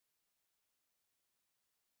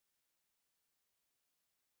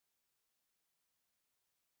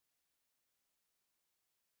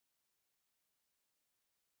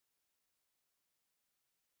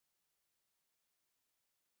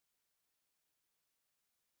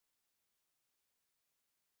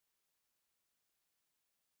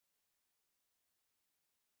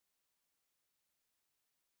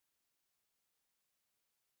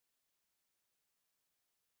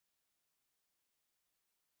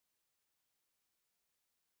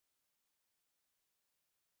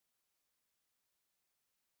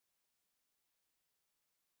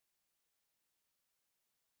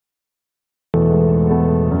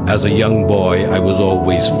As a young boy, I was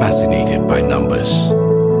always fascinated by numbers.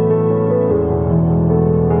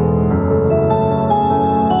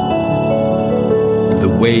 The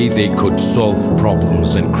way they could solve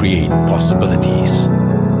problems and create possibilities.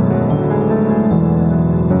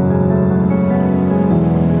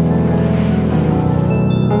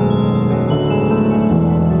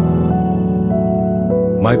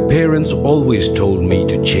 My parents always told me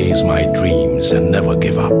to chase my dreams and never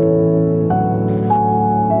give up.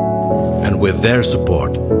 And with their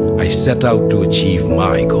support, I set out to achieve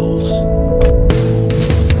my goals.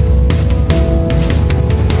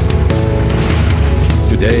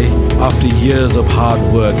 Today, after years of hard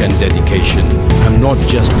work and dedication, I'm not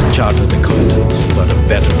just a chartered accountant, but a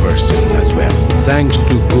better person as well. Thanks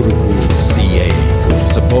to Gurukul CA for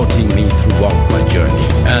supporting me throughout my journey,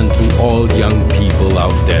 and to all young people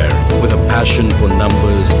out there with a passion for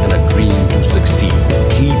numbers and a dream to succeed.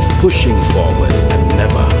 Keep pushing forward and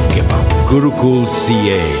never give up. Gurukul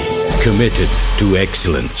CA, committed to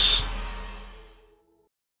excellence.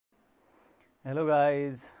 Hello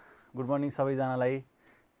guys, good morning सबैजनालाई.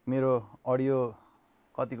 मेरो audio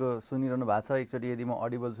कतिको सुनिरहनु भएको छ. एकचोटि यदि म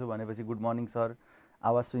audible छु भनेपछि गुड मर्निङ सर,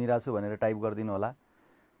 आवाज सुनिरहेको छु भनेर टाइप गरिदिनु होला.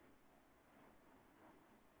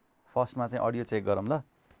 फर्स्टमा चाहिँ अडियो चेक गरौँ ल.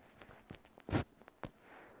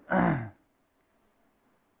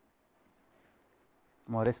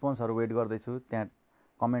 म रेस्पोन्सहरु वेट गर्दैछु. त्यहाँ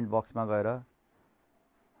कमेन्ट बक्समा गएर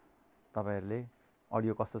तपाईहरुले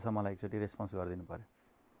अडियो कस्तो छ मलाई एकचोटि रेस्पोन्स गरिदिनु पर्यो.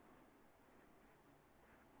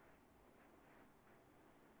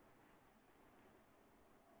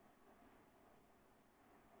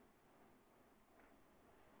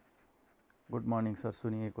 गुड मर्निङ सर,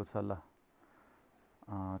 सुनिएको छ ल.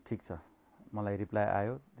 ठीक छ, मलाई रिप्लाई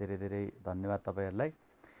आयो. धेरै धेरै धन्यवाद तपाईहरुलाई.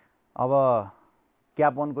 अब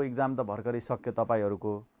क्याप 1 को एक्जाम त भर्खरै सक्यो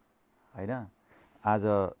तपाईहरुको, हैन. आज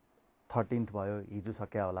 13th भयो, हिजो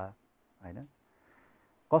सक्या होला, हैन.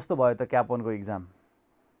 कस्तो भयो त क्याप 1 को एक्जाम?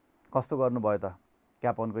 कस्तो गर्नु भयो त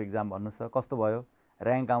क्याप 1 को एक्जाम भन्नुस् त? कस्तो भयो?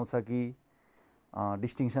 र्याङ्क आउँछ कि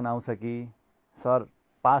डिस्टिंक्सन आउँछ कि सर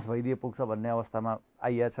पास भइदिए पुग्छ भन्ने अवस्थामा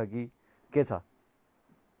आइया छ कि के छ?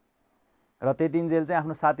 र त्यतिन्जेल चाहिँ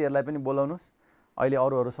आफ्नो साथीहरुलाई पनि बोलाउनुस्. अहिले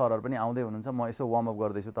अरू सरहरु पनि आउँदै हुनुहुन्छ. म यसो वार्म अप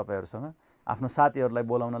गर्दैछु तपाईहरुसँग. आफ्नो साथीहरुलाई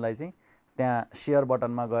बोलाउनलाई चाहिँ त्यहाँ शेयर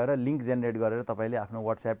बटनमा गएर लिंक जेनेरेट गरेर तपाईले आफ्नो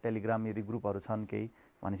WhatsApp, Telegram यदि ग्रुपहरु छन् केही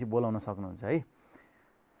भनेपछि बोलाउन सक्नुहुन्छ है.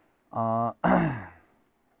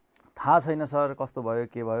 थाहा छैन सर कस्तो भयो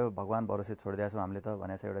के भयो, भगवान भरोसे छोडिदिएको छु हामीले त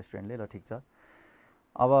भनेछ एउटा स्टुडेन्टले. ल ठीक छ.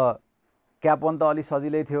 अब क्याप 1 त अलि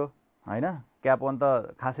सजिलै थियो, हैन. क्याप 1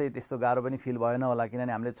 त खासै त्यस्तो गाह्रो पनि फिल भएन होला,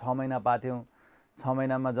 किनभने हामीले 6 महिना पाथ्यौं. 6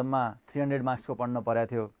 महिनामा जम्मा 300 मार्क्स को पढ्न पर्या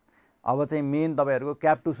थियो. अब चाहिँ मेन तपाईहरुको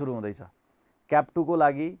क्याप 2 सुरु हुँदैछ. क्याप 2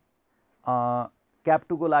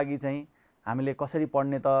 को लागि चाहिँ हामीले कसरी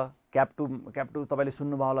पढ्ने त? क्याप 2 तपाईले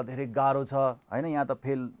सुन्नुभयो होला धेरै गाह्रो छ, हैन. यहाँ त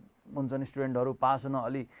फेल हुन्छन् स्टुडेन्टहरु, पास हुन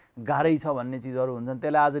अलि गाह्रै छ भन्ने चीजहरु हुन्छन्.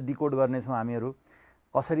 त्यसलाई आज डिकोड गर्ने छौं हामीहरु.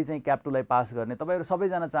 कसरी चाहिँ क्याप 2 लाई पास गर्ने? तपाईहरु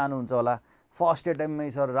सबैजना चाहनुहुन्छ होला फर्स्ट अटेम्पमै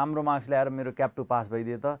सर राम्रो मार्क्स ल्याएर मेरो क्याप 2 पास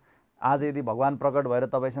भइदिए त. आज यदि भगवान प्रकट भएर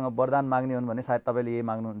तपाईसँग वरदान माग्ने हुन् भने सायद तपाईले यही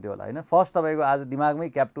माग्नुहुन्थ्यो होला, हैन. फर्स्ट तपाईको आज दिमागमै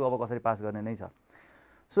क्याप 2 अब कसरी पास गर्ने नै छ.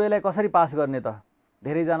 सो यसलाई कसरी पास गर्ने त?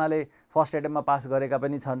 धेरै जनाले फर्स्ट अटेम्पमा पास गरेका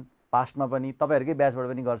पनि छन्, पास्टमा पनि तपाईहरुकै ब्याचबाट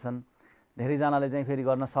पनि गर्छन्. धेरै जनाले चाहिँ फेरि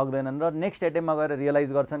गर्न सक्दैनन् र नेक्स्ट अटेम्पमा गएर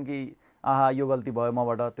रियलाइज गर्छन् कि आहा यो गल्ती भयो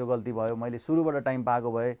मबाट, त्यो गल्ती भयो, मैले सुरुबाट टाइम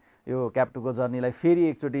पाएको भए यो क्याप 2 को जर्नीलाई फेरि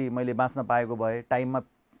एकचोटी मैले बाँच्न पाएको भए, टाइममा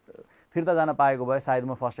फिर्ता जान पाएको भए सायद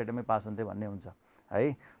म फर्स्ट अटेम्पमै पास हुन्थे भन्ने हुन्छ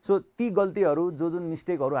है. सो ती गल्तीहरु जुन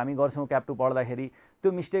मिस्टेकहरु हामी गर्छौं क्याप 2 पढ्दाखेरि,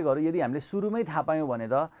 त्यो मिस्टेकहरु यदि हामीले सुरुमै थाहा पायौं भने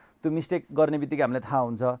त त्यो मिस्टेक गर्ने बित्तिकै हामीलाई थाहा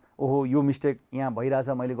हुन्छ ओहो यो मिस्टेक यहाँ भइराछ,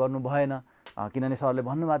 मैले गर्नु भएन, किनभने सरले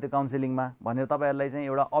भन्नुभएको थियो काउन्सिलिङमा भनेर तपाईहरुलाई चाहिँ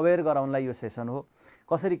एउटा अवेयर गराउनलाई यो सेसन हो.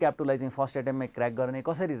 कसरी क्याप 2 लाई चाहिँ फर्स्ट अटेम्पमै क्र्याक गर्ने,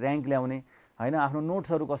 कसरी र्याङ्क ल्याउने, हैन. आफ्नो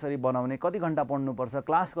नोट्सहरु कसरी बनाउने, कति घण्टा पढ्नु पर्छ,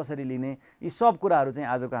 क्लास कसरी लिने, यी सब कुराहरु चाहिँ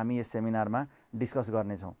आजको हामी यस सेमिनारमा डिस्कस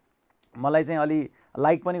गर्ने छौं. मलाई चाहिँ अलि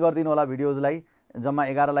लाइक पनि गरिदिनु होला भिडियोजलाई. जम्मा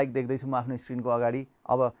 11 लाइक देख्दैछु म आफ्नो स्क्रिनको अगाडि.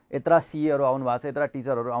 अब यत्रा सीएहरु आउनु भएको छ, यत्रा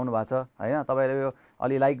टिचरहरु आउनु भएको छ, हैन. तपाईहरुले यो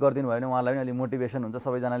अलि लाइक गरिदिनु भयो भने उहाँलाई पनि अलि मोटिभेसन हुन्छ.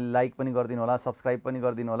 सबैजनाले लाइक पनि गरिदिनु होला, सब्स्क्राइब पनि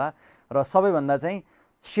गरिदिनु होला र सबैभन्दा चाहिँ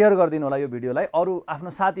शेयर गरिदिनु होला यो भिडियोलाई. अरु आफ्नो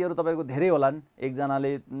साथीहरु तपाईहरुको धेरै होलान्, एक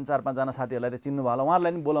जनाले 4-5 जना साथीहरुलाई त चिन्नु भयो होला,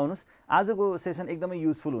 उहाँहरुलाई पनि बोलाउनुस्. आजको सेसन एकदमै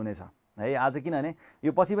युजफुल हुनेछ है. आज किनभने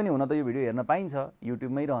यो पछि पनि हुन त यो भिडियो हेर्न पाइन्छ,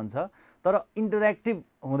 युट्युबमै रहन्छ, तर इन्टरेक्टिभ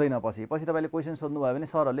हुँदैन. पछि तपाईले क्वेशन सोध्नु भयो भने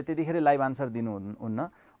सरहरुले त्यतिखेर लाइभ आन्सर दिनुहुन्न.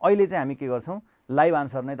 अहिले चाहिँ हामी के गर्छौं, लाइभ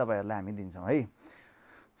आन्सर नै तपाईहरुलाई हामी दिन्छौं है.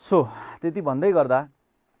 सो त्यति भन्दै गर्दा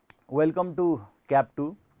वेलकम टु क्याप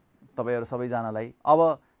 2 तपाईहरु सबैजनालाई.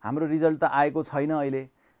 अब हाम्रो रिजल्ट त आएको छैन अहिले,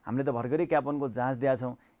 हामीले त भर्खरै क्याप 1 को जाँच दिया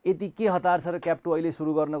छौं. यति के हतार छ र क्याप 2 अहिले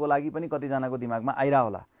सुरु गर्नको लागि पनि कतिजनाको दिमागमा आइरा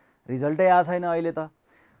होला। रिजल्टै आएको छैन अहिले त।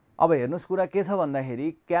 अब हेर्नुस् कुरा के छ भन्दाखेरि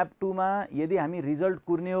क्याप 2 मा यदि हामी रिजल्ट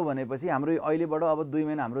कुर्ने हो भनेपछि हाम्रो अहिलेबाट अब 2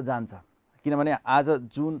 महिना हाम्रो जान्छ, किनभने आज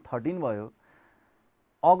जुन 13 भयो,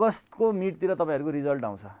 अगस्तको मिडतिर तपाईहरुको रिजल्ट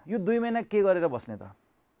आउँछ। यो 2 महिना के गरेर बस्ने त?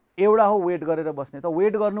 एउटा हो वेट गरेर बस्ने। त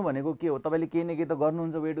वेट गर्नु भनेको के हो? तपाईले केही न केही त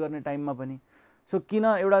गर्नुहुन्छ वेट गर्ने टाइममा पनि। सो किन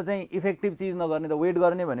एउटा चाहिँ इफेक्टिभ चीज नगर्ने त? वेट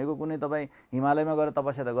गर्ने भनेको कुनै तपाईँ हिमालयमा गएर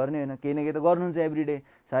तपस्या त गर्ने होइन, केही न केही त गर्नुहुन्छ एभ्रीडे।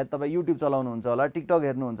 सायद तपाईँ युट्युब चलाउनुहुन्छ होला, टिकटक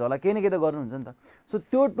हेर्नुहुन्छ होला, केही न केही त गर्नुहुन्छ नि त। सो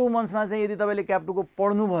त्यो 2 मन्थ्समा चाहिँ यदि तपाईँले क्याप 2 को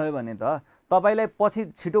पढ्नु भयो भने त तपाईलाई पछि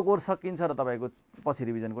छिटो कोर्स सकिन्छ र तपाईँको पछि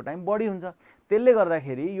रिभिजनको टाइम बढी हुन्छ। त्यसले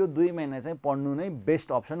गर्दाखेरि यो 2 महिना चाहिँ पढ्नु नै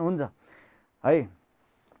बेस्ट अप्सन हुन्छ है।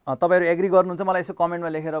 तपाईहरु एग्री गर्नुहुन्छ? मलाई यसो कमेन्टमा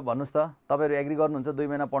लेखेर भन्नुस् त। तपाईहरु एग्री गर्नुहुन्छ 2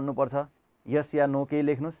 महिना पढ्नुपर्छ? यस या नो केही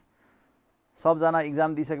लेख्नुस्। सबजना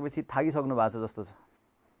एक्जाम दिइसकेपछि थाकिसक्नु भएको छ जस्तो छ।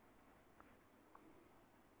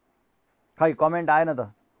 खै कमेन्ट आएन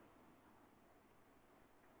त।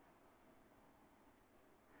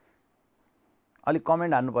 अलिक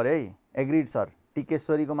कमेन्ट हान्नु पर्यो है। Agreed sir.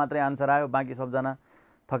 टिकेश्वरीको मात्रै आन्सर आयो, बाँकी सबजना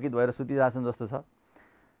थकित भएर सुतिरहेछन् जस्तो छ।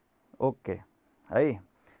 ओके है।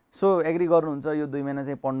 सो एग्री गर्नुहुन्छ यो 2 महिना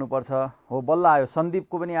चाहिँ पढ्नुपर्छ हो? बल्ल आयो।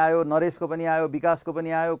 सन्दीपको पनि आयो, नरेशको पनि आयो, विकासको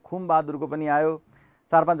पनि आयो, खुम बहादुरको पनि आयो,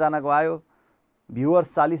 4-5 जनाको आयो।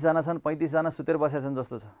 भ्युअर्स 40 जना छन्, 35 जना सुतेर बसेका छन्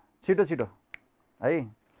जस्तो छ। छिटो छिटो है।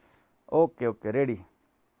 Okay okay ready.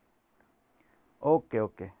 Okay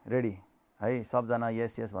okay ready है। सबजना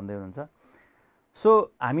यस यस भन्दै हुनुहुन्छ।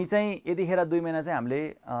 सो हामी चाहिँ यतिखेर 2 महिना चाहिँ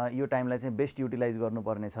हामीले यो टाइमलाई चाहिँ बेस्ट युटिलाइज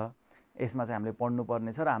गर्नुपर्ने छ। यसमा चाहिँ हामीले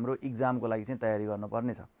पढ्नुपर्ने छ र हाम्रो इक्जामको लागि चाहिँ तयारी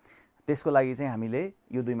गर्नुपर्ने छ। त्यसको लागि चाहिँ हामीले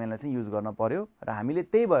यो 2 महिना चाहिँ युज गर्न पर्यो र हामीले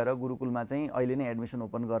त्यही भएर गुरुकुलमा चाहिँ अहिले नै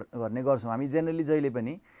एडमिसन ओपन गर्ने गर्छौँ। हामी जेनरली जहिले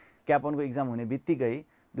पनि क्याप 1 को इक्जाम हुने बित्तिकै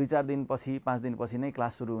 2-4 दिनपछि 5 दिनपछि नै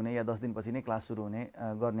क्लास सुरु हुने या 10 दिनपछि नै क्लास सुरु हुने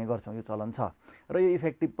गर्ने गर्छौँ। यो चलन छ र यो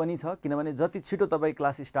इफेक्टिभ पनि छ, किनभने जति छिटो तपाईँ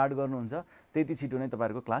क्लास स्टार्ट गर्नुहुन्छ त्यति छिटो नै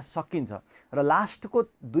तपाईँहरूको क्लास सकिन्छ। र लास्टको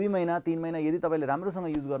 2 महिना 3 महिना यदि तपाईँले राम्रोसँग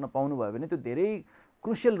युज गर्न पाउनुभयो भने त्यो धेरै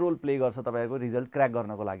क्रुसियल रोल प्ले गर्छ तपाईँहरूको रिजल्ट क्र्याक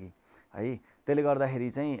गर्नको लागि है। त्यसले गर्दाखेरि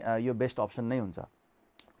चाहिँ यो बेस्ट अप्सन नै हुन्छ।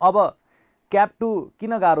 अब क्याप 2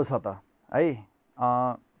 किन गाह्रो छ त है?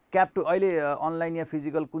 क्याप 2 अहिले अनलाइन या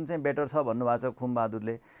फिजिकल कुन चाहिँ बेटर छ भन्नुभएको छ खुम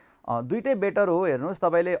बहादुरले। दुईटै बेटर हो। हेर्नुहोस्,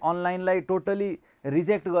 तपाईँले अनलाइनलाई टोटली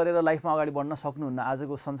रिजेक्ट गरेर लाइफमा अगाडि बढ्न सक्नुहुन्न।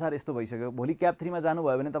 आजको संसार यस्तो भइसक्यो। भोलि क्याप 3 मा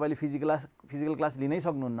जानुभयो भने तपाईँले फिजिकल क्लास लिनै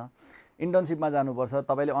सक्नुहुन्न। इन्टर्नसिपमा जानुपर्छ,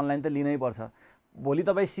 तपाईँले अनलाइन त लिनै पर्छ। भोलि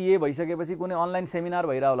तपाईँ सिए भइसकेपछि कुनै अनलाइन सेमिनार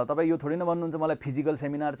भइरह होला, तपाईँ यो थोरै न भन्नुहुन्छ मलाई फिजिकल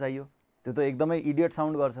सेमिनार चाहियो। त्यो त एकदमै इडियट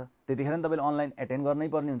साउन्ड गर्छ। त्यतिखेर नि तपाईँले अनलाइन एटेन्ड गर्नै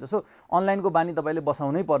पर्ने हुन्छ। सो अनलाइनको बानी तपाईँले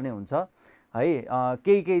बसाउनै पर्ने हुन्छ है।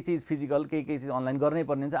 केही चिज फिजिकल, केही चिज अनलाइन गर्नै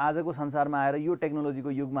पर्ने हुन्छ। आजको संसारमा आएर यो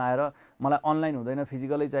टेक्नोलोजीको युगमा आएर मलाई अनलाइन हुँदैन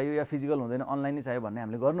फिजिकलै चाहियो या फिजिकल हुँदैन अनलाइनै चाहियो भन्ने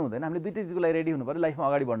हामीले गर्नु हुँदैन। हामीले दुईटै चिजको लागि रेडी हुनु पर्यो, लाइफमा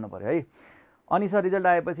अगाडि बढ्नु पर्यो है। अनि सर रिजल्ट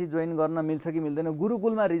आएपछि जोइन गर्न मिल्छ कि मिल्दैन?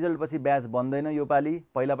 गुरुकुलमा रिजल्ट पछि ब्याच बन्दैन यो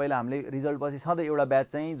पालि। पहिला हामीले रिजल्ट पछि सधैँ एउटा ब्याच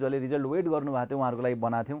चाहिँ जसले रिजल्ट वेट गर्नुभएको थियो उहाँहरूको लागि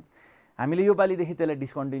बनाएको थियौँ। हामीले यो पालिदेखि त्यसलाई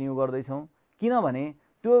डिस्कन्टिन्यू गर्दैछौँ, किनभने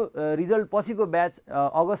त्यो रिजल्ट पछिको ब्याच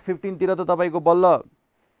अगस्त 15 तिर त तपाईँको बल्ल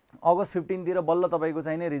तपाईँको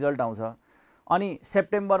चाहिँ नै रिजल्ट आउँछ। अनि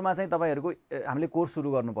सेप्टेम्बरमा चाहिँ तपाईँहरूको हामीले कोर्स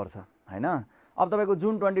सुरु गर्नुपर्छ हैन। अब तपाईँको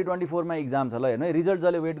जुन 2024 मा इक्जाम छ ल। हेर्नु है, रिजल्ट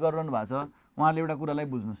जसले वेट गरिरहनु भएको छ उहाँले एउटा कुरालाई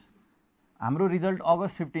बुझ्नुहोस्, हाम्रो रिजल्ट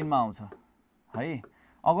अगस्त 15 मा आउँछ है।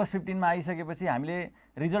 अगस्त 15 मा आइसकेपछि हामीले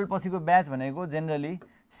रिजल्ट पछिको ब्याच भनेको जेनरली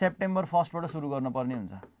सेप्टेम्बर 1 बाट सुरु गर्नुपर्ने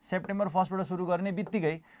हुन्छ। सेप्टेम्बर 1 बाट सुरु गर्ने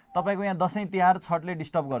बित्तिकै तपाईँको यहाँ दसैँ तिहार छठले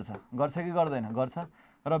डिस्टर्ब गर्छ कि गर्दैन? गर्छ।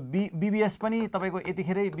 र बीबीएस पनि तपाईँको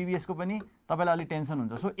यतिखेरै बीबीएसको पनि तपाईँलाई अलि टेन्सन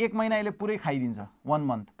हुन्छ। सो 1 महिना यसले पुरै खाइदिन्छ, 1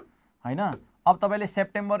 मन्थ हैन। अब तपाईँले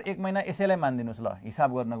सेप्टेम्बर 1 महिना यसैलाई मानिदिनुहोस् ल हिसाब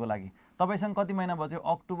गर्नको लागि। तपाईँसँग कति महिना बच्यो?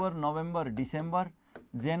 अक्टोबर, नोभेम्बर, डिसेम्बर,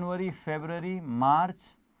 जनवरी, फेब्रुअरी, मार्च,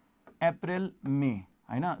 अप्रिल, मे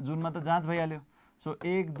हैन। जुनमा त जाँच भइहाल्यो। सो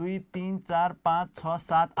 1 2 3 4 5 6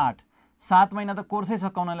 7 8 7 महिना त कोर्सै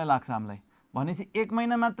सकाउनलाई लाग्छ हामीलाई। भनेपछि 1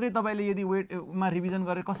 महिना मात्रै तपाईँले यदि वेटमा रिभिजन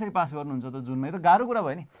गरेर कसरी पास गर्नुहुन्छ त जुनमा? यो त गाह्रो कुरा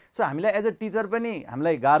भयो नि। सो हामीलाई एज अ टिचर पनि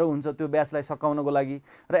हामीलाई गाह्रो हुन्छ त्यो ब्याचलाई सकाउनको लागि,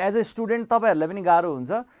 र एज अ स्टुडेन्ट तपाईँहरूलाई पनि गाह्रो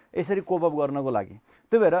हुन्छ यसरी कोप अप गर्नको लागि।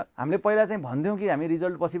 त्यो भएर हामीले पहिला चाहिँ भन्थ्यौँ कि हामी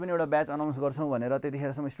रिजल्ट पछि पनि एउटा ब्याच अनाउन्स गर्छौँ भनेर,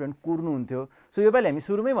 त्यतिखेरसम्म स्टुडेन्ट कुर्नुहुन्थ्यो। सो यो पालि हामी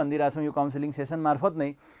सुरुमै भनिदिरहेछौँ यो काउन्सिलिङ सेसन मार्फत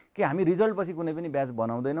नै कि हामी रिजल्ट पछि कुनै पनि ब्याच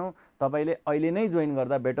बनाउँदैनौँ। तपाईँले अहिले नै जोइन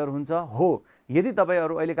गर्दा बेटर हुन्छ। हो, यदि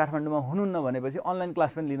तपाईँहरू अहिले काठमाडौँमा हुनुहुन्न भनेपछि अनलाइन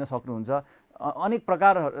क्लास पनि लिन सक्नुहुन्छ। अनेक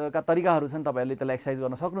प्रकारका तरिकाहरू छन्, तपाईँहरूले त्यसलाई एक्सर्साइज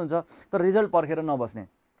गर्न सक्नुहुन्छ। तर रिजल्ट पर्खेर नबस्ने।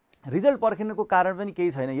 रिजल्ट पर्खिनुको कारण पनि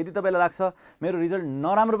केही छैन। यदि तपाईँलाई लाग्छ मेरो रिजल्ट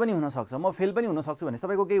नराम्रो पनि हुनसक्छ, म फेल पनि हुनसक्छु भने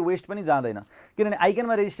तपाईँको केही वेस्ट पनि जाँदैन, किनभने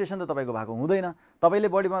आइकनमा रेजिस्ट्रेसन त तपाईँको भएको हुँदैन। तपाईँले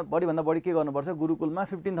बढीभन्दा बढी के गर्नुपर्छ, गुरुकुलमा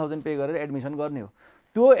 15,000 पे गरेर एडमिसन गर्ने हो।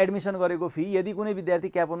 त्यो एडमिसन गरेको फी यदि कुनै विद्यार्थी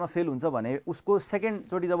क्याप 1 मा फेल हुन्छ भने उसको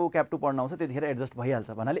सेकेन्डचोटि जब ऊ क्याप 2 पढ्न आउँछ त्यतिखेर एडजस्ट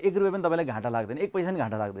भइहाल्छ, भन्नाले 1 रुपैयाँ पनि तपाईँलाई घाटा लाग्दैन, 1 पैसा पनि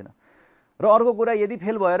घाटा लाग्दैन। र अर्को कुरा, यदि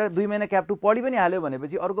फेल भएर 2 महिना क्याप 2 पढि पनि हाल्यो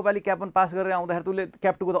भनेपछि अर्को पालि क्याप 1 पास गरेर आउँदाखेरि उसले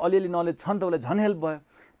क्याप 2 को त अलिअलि नलेज छ नि त, उसलाई झन् हेल्प भयो।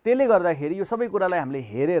 त्यसले गर्दाखेरि यो सबै कुरालाई हामीले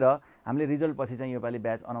हेरेर हामीले रिजल्ट पछि चाहिँ योपालि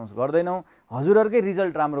ब्याच अनाउन्स गर्दैनौँ। हजुरहरूकै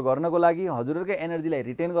रिजल्ट राम्रो गर्नको लागि, हजुरहरूकै एनर्जीलाई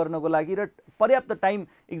रिटेन गर्नको लागि र पर्याप्त टाइम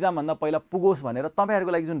इक्जामभन्दा पहिला पुगोस् भनेर तपाईँहरूको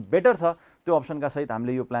लागि जुन बेटर छ त्यो अप्सनका सहित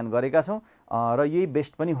हामीले यो प्लान गरेका छौँ र यही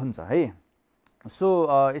बेस्ट पनि हुन्छ है। सो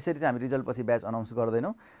यसरी चाहिँ हामी रिजल्ट पछि ब्याच अनाउन्स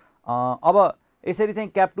गर्दैनौँ। अब यसरी चाहिँ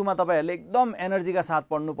क्याप 2 मा तपाईँहरूले एकदम एनर्जीका साथ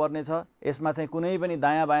पढ्नुपर्ने छ। यसमा चाहिँ कुनै पनि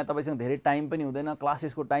दायाँ बायाँ तपाईँसँग धेरै टाइम पनि हुँदैन,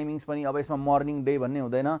 क्लासेसको टाइमिङ्स पनि अब यसमा मर्निङ डे भन्ने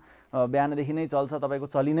हुँदैन, बिहानदेखि नै चल्छ, तपाईँको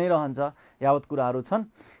चलि नै रहन्छ, यावत कुराहरू छन्।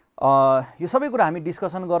 यो सबै कुरा हामी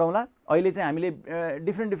डिस्कसन गरौँला। अहिले चाहिँ हामीले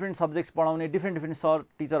डिफ्रेन्ट सब्जेक्ट्स पढाउने डिफ्रेन्ट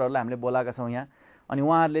सर टिचरहरूलाई हामीले बोलाएका छौँ यहाँ, अनि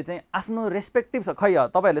उहाँहरूले चाहिँ आफ्नो रेस्पेक्टिभ छ। खै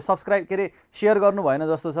तपाईँहरूले सब्सक्राइब के अरे सेयर गर्नु भएन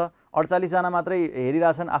जस्तो छ, 48 जना मात्रै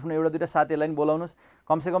हेरिरहेछन्, आफ्नो एउटा दुईवटा साथीहरूलाई पनि बोलाउनुहोस्,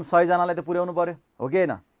 कमसेकम 100 जनालाई त पुर्याउनु पर्यो, हो कि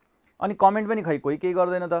होइन? अनि कमेन्ट पनि खै कोही केही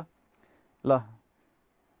गर्दैन त, ल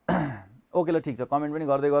ओके ल ठिक छ, कमेन्ट पनि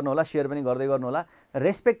गर्दै गर्नु होला, सेयर पनि गर्दै गर्नु होला।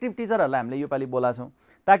 रेस्पेक्टिभ टिचरहरूलाई हामीले योपालि बोलाछौँ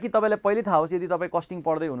ताकि तपाईँलाई पहिले थाहा होस्, यदि तपाईँ कस्टिङ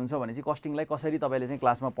पढ्दै हुनुहुन्छ भने चाहिँ कस्टिङलाई कसरी तपाईँले चाहिँ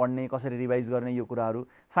क्लासमा पढ्ने, कसरी रिभाइज गर्ने, यो कुराहरू।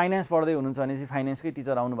 फाइनेन्स पढ्दै हुनुहुन्छ भने चाहिँ फाइनेन्सकै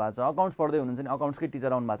टिचर आउनु भएको छ, अकाउन्ट्स पढ्दै हुनुहुन्छ भने अकाउन्ट्सकै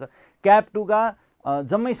टिचर आउनु भएको छ, क्याप 2 का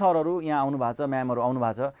जम्मै सरहरू यहाँ आउनु भएको छ, म्यामहरू आउनु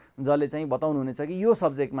भएको छ, जसले चाहिँ बताउनुहुनेछ कि यो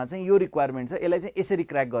सब्जेक्टमा चाहिँ यो रिक्वायरमेन्ट छ, यसलाई चाहिँ यसरी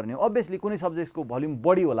क्र्याक गर्ने हो। अभियसली कुनै सब्जेक्टको भोल्युम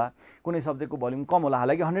बढी होला, कुनै सब्जेक्टको भोल्युम कम होला,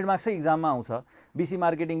 हालाकि 100 मार्क्सकै इक्जाममा आउँछ, बीसी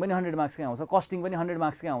मार्केटिङ पनि 100 मार्क्सकै आउँछ, कस्टिङ पनि 100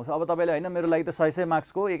 मार्क्सकै आउँछ। अब तपाईँले होइन मेरो लागि त 100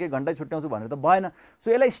 मार्क्सको एक घन्टै छुट्याउँछु भनेर त भएन।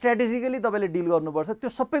 सो यसलाई स्ट्राटेजिकली तपाईँले डिल गर्नुपर्छ। त्यो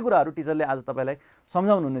सबै कुराहरू टिचरले आज तपाईँलाई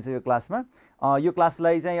सम्झाउनुहुनेछ यो क्लासमा। यो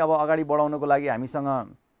क्लासलाई चाहिँ अब अगाडि बढाउनको लागि हामीसँग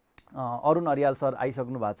अरुण अर्याल सर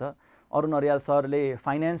आइसक्नु भएको छ। अरुण अर्याल सरले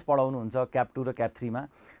फाइनेन्स पढाउनुहुन्छ क्याप 2 र क्याप 3 मा,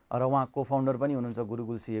 र उहाँ को-फाउन्डर पनि हुनुहुन्छ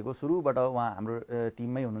गुरुकुल CA को। सुरुबाट उहाँ हाम्रो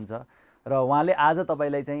टिममै हुनुहुन्छ र उहाँले आज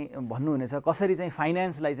तपाईँलाई चाहिँ भन्नुहुनेछ कसरी चाहिँ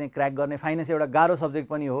फाइनेन्सलाई चाहिँ क्र्याक गर्ने। फाइनेन्स एउटा गाह्रो सब्जेक्ट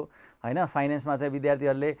पनि हो हैन, फाइनेन्समा चाहिँ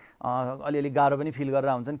विद्यार्थीहरूले अलिअलि गाह्रो पनि फिल गरेर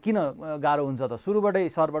हुन्छन्। किन गाह्रो हुन्छ त, सुरुबाटै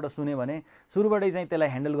सरबाट सुन्यो भने, सुरुबाटै चाहिँ त्यसलाई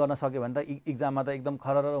ह्यान्डल गर्न सक्यो भने त इक्जाममा त एकदम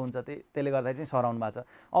खरर हुन्छ। त्यसले गर्दाखेरि चाहिँ सर आउनु भएको छ,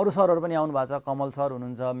 अरू सरहरू पनि आउनु भएको छ, कमल सर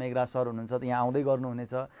हुनुहुन्छ, मेघराज सर हुनुहुन्छ, यहाँ आउँदै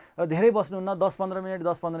गर्नुहुनेछ र धेरै बस्नुहुन्न, 10-15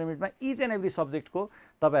 मिनटमा इच एन्ड एभ्री सब्जेक्टको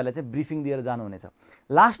तपाईँहरूलाई चाहिँ ब्रिफिङ दिएर जानुहुनेछ।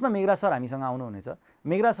 लास्टमा मेघराज सर हामीसँग आउनुहुनेछ।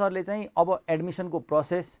 मेघराज सरले चाहिँ अब एडमिसनको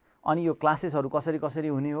प्रोसेस अनि यो क्लासेसहरू कसरी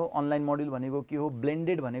हुने हो, अनलाइन मोड्युल भनेको के हो,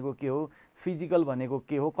 ब्लेन्डेड भनेको के हो, फिजिकल भनेको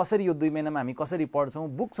के हो, कसरी यो 2 महिनामा हामी कसरी पढ्छौँ,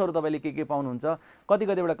 बुक्सहरू तपाईँले के पाउनुहुन्छ,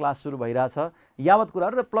 कतिवटा क्लास सुरु भइरहेछ, यावत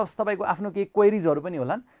कुराहरू, र प्लस तपाईँको आफ्नो केही क्वेरिजहरू पनि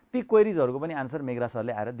होलान्, ती क्वेरिजहरूको पनि आन्सर मेघराज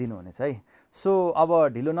सरले आएर दिनुहुनेछ है। सो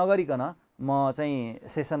अब ढिलो नगरिकन म चाहिँ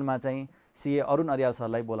सेसनमा चाहिँ CA अरुण अर्याल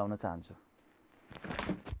सरलाई बोलाउन चाहन्छु।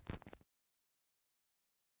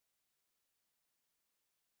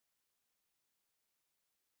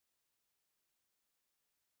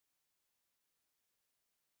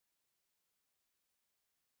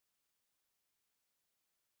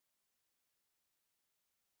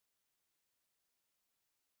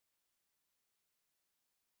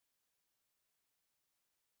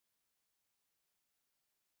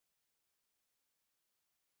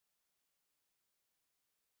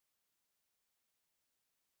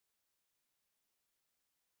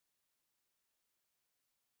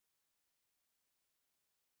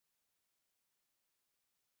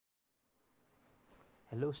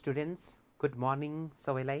 हेलो स्टुडेन्ट्स, गुड मर्निङ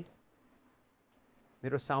सबैलाई।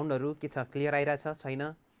 मेरो साउन्डहरू के छ, क्लियर आइरहेछ छैन?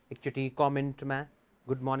 एकचोटि कमेन्टमा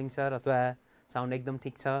गुड मर्निङ सर अथवा साउन्ड एकदम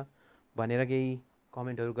ठिक छ भनेर केही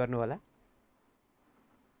कमेन्टहरू गर्नु होला,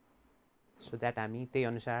 सो द्याट हामी त्यही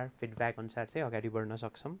अनुसार फिडब्याक अनुसार चाहिँ अगाडि बढ्न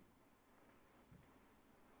सक्छौँ।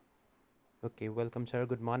 Okay, welcome sir,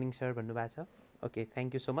 good morning sir भन्नुभएको छ। Okay,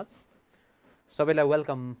 thank you so much. सबैलाई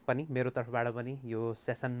वेलकम पनि मेरो तर्फबाट पनि यो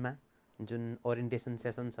सेसनमा, जुन ओरिएन्टेसन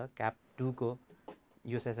सेसन छ क्याप 2 को,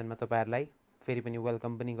 यो सेसनमा तपाईँहरूलाई फेरि पनि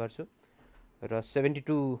वेलकम पनि गर्छु। र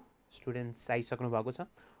 72 स्टुडेन्ट्स आइसक्नु भएको छ,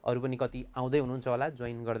 अरू पनि कति आउँदै हुनुहुन्छ होला,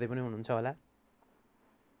 जोइन गर्दै पनि हुनुहुन्छ होला।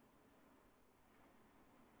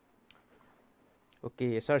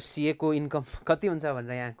 ओके सर, CA को इन्कम कति हुन्छ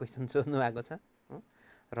भनेर यहाँ क्वेसन सोध्नु भएको छ,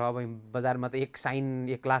 र अब बजारमा त एक साइन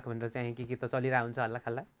 1 लाख भनेर चाहिँ के त चलिरहेको हुन्छ हल्ला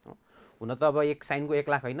खल्ला। हुन त अब एक साइनको 1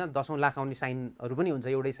 लाख होइन, 10औं लाख आउने साइनहरू पनि हुन्छ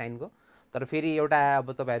एउटै साइनको, तर फेरि एउटा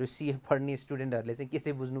अब तपाईहरु सीए पढ्ने स्टुडेन्टहरुले चाहिँ के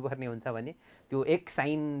चाहिँ बुझ्नुपर्ने हुन्छ भने त्यो एक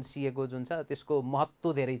साइन सीए को जुन छ त्यसको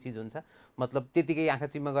महत्त्व धेरै चीज हुन्छ। मतलब त्यतिकै आँखा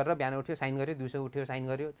चिम्म गरेर बिहान उठ्यो साइन गर्यो, दिउँसो उठ्यो साइन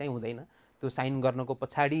गर्यो चाहिँ हुँदैन। त्यो साइन गर्नको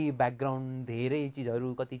पछाडी ब्याकग्राउन्ड धेरै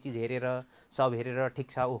चीजहरु कति चीज हेरेर सब हेरेर ठीक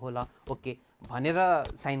छ ओहो ल ओके भनेर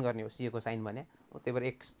साइन गर्ने हो सीए को साइन भने। त्यही भएर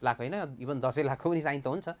 1 लाख हैन इभन 10 लाखको पनि साइन त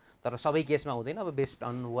हुन्छ तर सबै केसमा हुँदैन। अब बेस्ड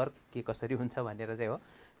अन वर्क के कसरी हुन्छ भनेर चाहिँ हो।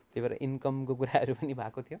 त्यही भएर इन्कमको कुराहरु पनि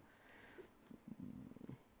भएको थियो।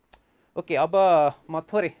 ओके अब म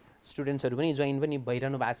थोरै स्टुडेन्ट्सहरु पनि जोइन पनि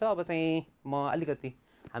भइरहनु भएको छ। अब चाहिँ म अलिकति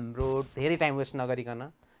हाम्रो धेरै टाइम वेस्ट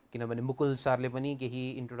नगरिकन किनभने मुकुल सरले पनि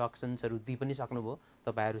केही इन्ट्रोडक्सन्सहरु दिइ पनि सक्नुभयो,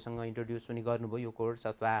 तपाईहरुसँग इन्ट्रोड्युस पनि गर्नुभयो यो कोर्स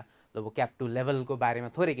अथवा अब क्याप 2 लेभलको बारेमा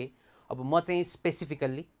थोरै केही। अब म चाहिँ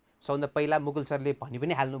स्पेसिफिकल्ली सबभन्दा पहिला मुकुल सरले भनि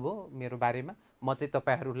पनि हाल्नुभयो मेरो बारेमा। म चाहिँ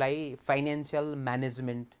तपाईहरुलाई फाइनान्शियल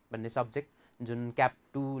म्यानेजमेन्ट भन्ने सब्जेक्ट जुन क्याप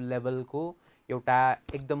 2 लेभलको एउटा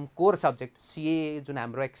एकदम कोर सब्जेक्ट सीए जुन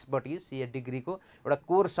हाम्रो एक्सपर्टिज सीए डिग्रीको एउटा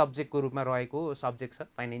कोर सब्जेक्टको रूपमा रहेको सब्जेक्ट छ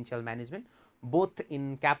financial management. Both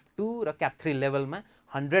in cap 2 र क्याप 3 लेभलमा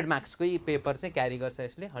 100 मार्क्सकै पेपर चाहिँ क्यारी गर्छ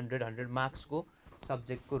यसले। 100 मार्क्सको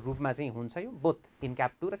सब्जेक्टको रूपमा चाहिँ हुन्छ यो बोथ इन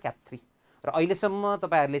क्याप 2 र क्याप 3। र अहिलेसम्म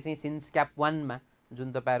तपाईहरुले चाहिँ सिन्स क्याप 1 मा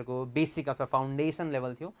जुन तपाईहरुको बेसिक अथवा फाउन्डेसन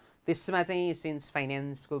लेभल थियो त्यसमा चाहिँ सिन्स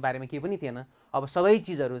फाइनान्सको बारेमा केही पनि थिएन। अब सबै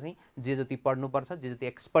चीजहरु चाहिँ जे जति पढ्नुपर्छ जे जति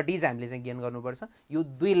एक्सपर्टिज हामीले चाहिँ गेन गर्नुपर्छ यो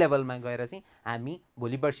 2 लेभलमा गएर चाहिँ हामी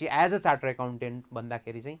भोलि पर्सि एज अ चार्टर एकाउन्टेन्ट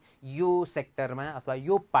भन्दाखेरि चाहिँ यो सेक्टरमा अथवा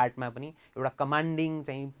यो पार्टमा पनि एउटा कमान्डिङ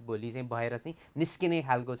चाहिँ भोलि चाहिँ भएर चाहिँ निस्किने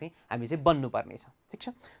खालको चाहिँ हामी चाहिँ बन्नुपर्ने छ। ठीक छ,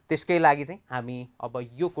 त्यसकै लागि चाहिँ हामी अब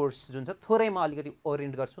यो कोर्स जुन छ थोरै म अलिकति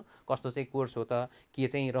ओरिएन्ट गर्छु कस्तो चाहिँ कोर्स हो त के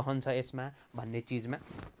चाहिँ रहन्छ यसमा भन्ने चीजमा।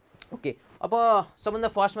 ओके अब सबभन्दा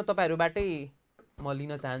फर्स्टमा तपाईहरुबाटै म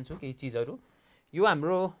लिन चाहन्छु केही चीजहरु। यो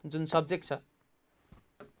हाम्रो जुन सब्जेक्ट छ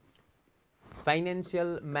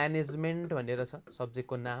फाइनान्शियल म्यानेजमेन्ट भनेर छ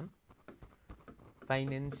सब्जेक्टको नाम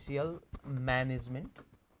फाइनान्शियल म्यानेजमेन्ट।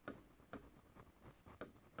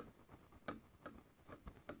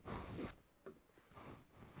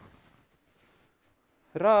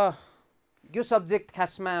 र यो सब्जेक्ट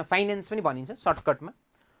खासमा फाइनान्स पनि भनिन्छ सर्टकटमा।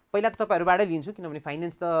 पहिला त तपाईहरुबाटै लिन्छु किनभने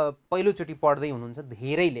फाइनान्स त पहिलोचोटि पढ्दै हुनुहुन्छ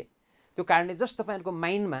धेरैले। त्यो कारणले जस्ट तपाईहरुको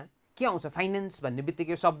माइन्डमा के आउँछ फाइनान्स भन्ने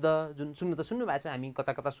बित्तिकै शब्द जुन सुन्नु त सुन्नु भएको छ हामी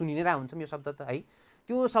कता कता सुनि नै रहा हुन्छौँ यो शब्द त है।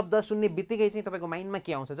 त्यो शब्द सुन्ने बित्तिकै चाहिँ तपाईको माइन्डमा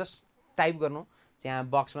के आउँछ जस्ट टाइप गर्नु त्यहाँ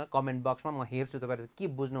बक्समा कमेन्ट बक्समा म हेर्छु तपाईहरु के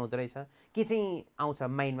बुझ्नु हुँदै रहेछ के चाहिँ आउँछ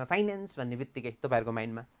माइन्डमा फाइनान्स भन्ने बित्तिकै तपाईहरुको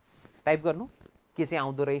माइन्डमा टाइप गर्नु के चाहिँ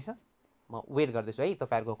आउँदो रहेछ। म वेट गर्दैछु है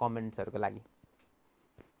तपाईहरुको कमेन्ट्सहरुको लागि।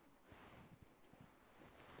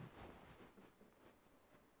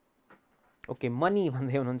 ओके मनी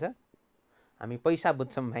भन्दै हुनुहुन्छ हामी पैसा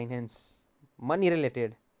बुझ्छौँ फाइनान्स मनी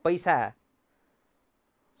रिलेटेड पैसा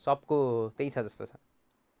सबको त्यही छ जस्तो छ।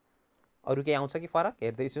 अरु केही आउँछ कि फरक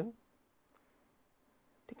हेर्दैछु।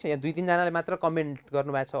 ठीक छ यहाँ 2-3 जनाले मात्र कमेन्ट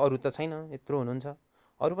गर्नुभएको छ अरु त छैन यत्रो हुनुहुन्छ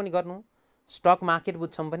अरु पनि गर्नु। स्टक मार्केट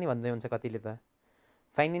बुझ्छौँ पनि भन्दै हुन्छ कतिले त।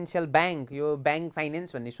 फाइनान्शियल बैंक यो बैंक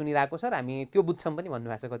फाइनान्स भन्ने सुनिरहेको सर हामी त्यो बुझ्छौँ पनि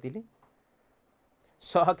भन्नुभएको छ कतिले।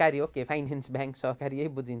 सहकारी ओके फाइनान्स बैंक सहकारी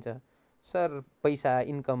यही बुझिन्छ सर। पैसा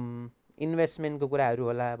इन्कम इन्भेस्टमेन्टको कुराहरु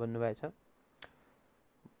होला भन्नुभएको छ।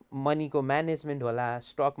 मनीको म्यानेजमेन्ट होला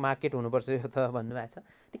स्टक मार्केट हुनुपर्छ यो त भन्नुभएको छ।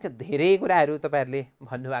 ठीक छ धेरै कुराहरु तपाईहरुले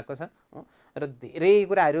भन्नुभएको छ र धेरै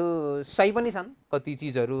कुराहरु सही पनि छन् कति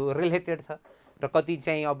चीजहरु रिलेटेड छ र कति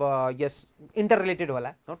चाहिँ अब यस इन्टर रिलेटेड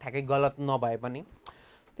होला हो ठ्याक्कै गलत नभए पनि।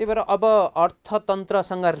 त्यही भएर अब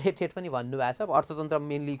अर्थतन्त्रसँग रिलेटेड पनि भन्नुभएको छ। अब अर्थतन्त्र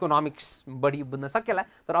मेनली इकोनोमिक्स बढी बुझ्न सकेला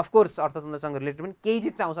तर अफकोर्स अर्थतन्त्रसँग रिलेटेड पनि केही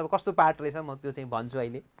चिज आउँछ। अब कस्तो पार्ट रहेछ म त्यो चाहिँ भन्छु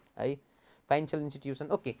अहिले है। फाइनान्शियल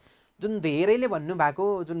इन्स्टिट्युसन ओके जुन धेरैले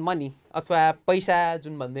भन्नुभएको जुन मनी अथवा पैसा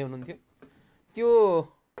जुन भन्दै हुनुहुन्थ्यो त्यो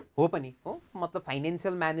हो पनि हो। मतलब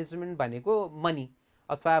फाइनान्शियल म्यानेजमेन्ट भनेको मनी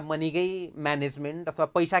अथवा मनीकै म्यानेजमेन्ट अथवा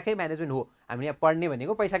पैसाकै म्यानेजमेन्ट हो। हामीले यहाँ पढ्ने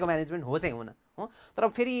भनेको पैसाको म्यानेजमेन्ट हो चाहिँ हुन हो। तर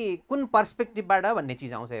फेरि कुन पर्सपेक्टिभबाट भन्ने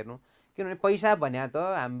चिज आउँछ हेर्नु किनभने पैसा भन्या त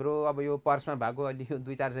हाम्रो अब यो पर्समा भएको अलि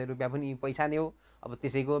 200-400 रुपियाँ पनि पैसा नै हो। अब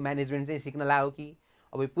त्यसैको म्यानेजमेन्ट चाहिँ सिक्न लाग्यो कि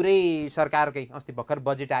अब पुरै सरकारकै अस्ति भर्खर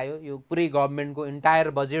बजेट आयो यो पुरै गभर्नमेन्टको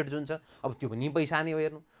इन्टायर बजेट जुन छ अब त्यो पनि पैसा नै हो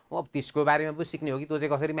हेर्नु हो। अब त्यसको बारेमा पो सिक्ने हो कि त्यो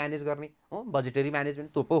चाहिँ कसरी म्यानेज गर्ने हो बजेटरी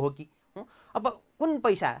म्यानेजमेन्ट त्यो पो हो कि हो। अब कुन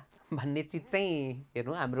पैसा भन्ने चिज चाहिँ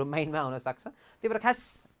हेर्नु हाम्रो माइन्डमा आउन सक्छ। त्यही भएर खास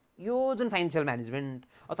यो जुन फाइनान्शियल म्यानेजमेन्ट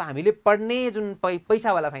अथवा हामीले पढ्ने जुन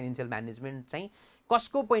पैसावाला फाइनान्शियल म्यानेजमेन्ट चाहिँ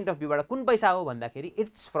कसको पोइन्ट अफ भ्यूबाट कुन पैसा हो भन्दाखेरि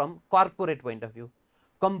it's from corporate point of view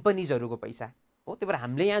कम्पनीजहरुको पैसा हो। त्यही भएर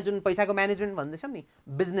हामीले यहाँ जुन पैसाको म्यानेजमेन्ट भन्दैछौँ नि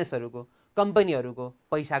बिजनेसहरुको कम्पनीहरुको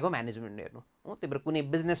पैसाको म्यानेजमेन्ट हेर्नु हो। त्यही भएर कुनै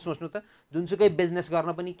बिजनेस सोच्नु त जुनसुकै बिजनेस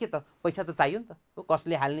गर्न पनि के त पैसा त चाहियो नि त हो।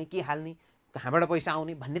 कसले हाल्ने के हाल्ने कहाँबाट पैसा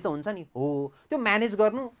आउने भन्ने त हुन्छ नि हो त्यो म्यानेज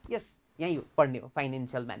गर्नु यस यहीँ पढ्ने हो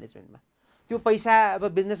फाइनेन्सियल म्यानेजमेन्टमा त्यो पैसा अब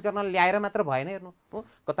बिजनेस गर्न ल्याएर मात्र भएन हेर्नु हो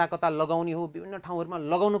कता कता लगाउने हो विभिन्न ठाउँहरुमा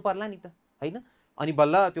लगाउनु पर्ला नि त हैन अनि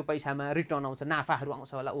बल्ल त्यो पैसामा रिटर्न आउँछ नाफाहरू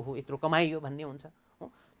आउँछ होला ओहो यत्रो कमाइयो भन्ने हुन्छ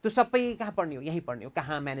हो त्यो सबै कहाँ पढ्ने हो यहीँ पढ्ने हो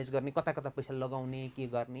कहाँ म्यानेज गर्ने कता कता पैसा लगाउने के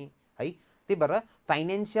गर्ने है त्यही भएर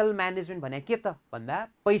फाइनेन्सियल म्यानेजमेन्ट भने के त भन्दा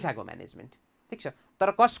पैसाको म्यानेजमेन्ट ठीक छ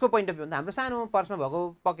तर कसको पोइन्ट अफ भ्यू भन्दा हाम्रो सानो पर्समा भएको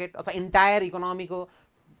पकेट अथवा इन्टायर इकोनोमीको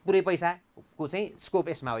पुरै पैसाको चाहिँ स्कोप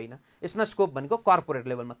यसमा होइन यसमा स्कोप भनेको कर्पोरेट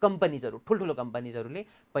लेभलमा कम्पनीजहरू ठुल्ठुलो कम्पनीजहरूले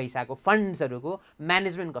पैसाको फन्ड्सहरूको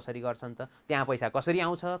म्यानेजमेन्ट कसरी गर्छन् त त्यहाँ पैसा कसरी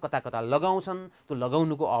आउँछ कता कता लगाउँछन् त्यो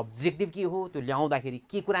लगाउनुको अब्जेक्टिभ के हो त्यो ल्याउँदाखेरि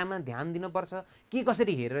के कुरामा ध्यान दिनुपर्छ के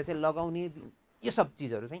कसरी हेरेर चाहिँ लगाउने यो सब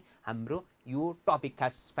चिजहरू चाहिँ हाम्रो यो टपिक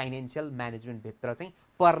खास फाइनेन्सियल म्यानेजमेन्टभित्र चाहिँ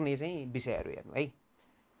पर्ने चाहिँ विषयहरू हेर्नु है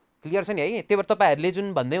क्लियर छ नि है त्यही भएर तपाईहरुले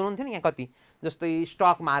जुन भन्दै हुनुहुन्थ्यो नि यहाँ कति जस्तै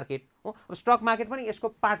स्टक मार्केट हो अब स्टक मार्केट पनि यसको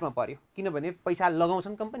पार्टमा पर्यो किनभने पैसा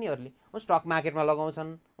लगाउँछन् कम्पनीहरूले हो स्टक मार्केटमा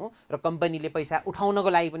लगाउँछन् हो र कम्पनीले पैसा उठाउनको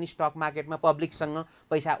लागि पनि स्टक मार्केटमा पब्लिकसँग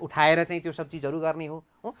पैसा उठाएर चाहिँ त्यो सब चिजहरू गर्ने हो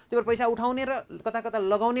त्यही भएर पैसा उठाउने र कता कता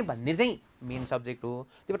लगाउने भन्ने चाहिँ मेन सब्जेक्ट हो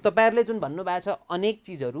त्यही भएर तपाईहरुले जुन भन्नुभएको छ अनेक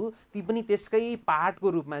चिजहरू ती पनि त्यसकै पार्टको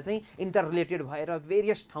रूपमा चाहिँ इन्टर रिलेटेड भएर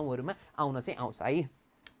भेरियस ठाउँहरुमा आउन चाहिँ आउँछ है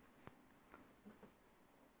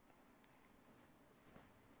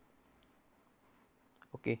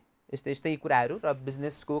ओके यस्तै कुराहरू र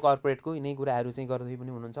बिजनेसको कर्पोरेटको यिनै कुराहरू चाहिँ गर्दै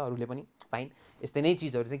पनि हुनुहुन्छ अरूले पनि फाइन यस्तै नै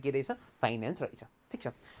चिजहरू चाहिँ के रहेछ फाइनान्स रहेछ ठीक छ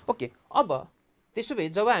ओके अब त्यसो भए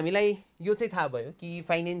जब हामीलाई यो चाहिँ थाहा भयो कि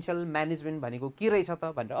फाइनेन्शियल म्यानेजमेन्ट भनेको के रहेछ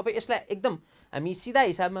त भनेर अब यसलाई एकदम हामी सिधा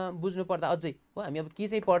हिसाबमा बुझ्नु पर्दा अझै हो हामी अब के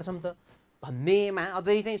चाहिँ पढ्छौँ त भन्नेमा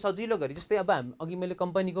अझै चाहिँ सजिलो गरी जस्तै अब हामी अघि मैले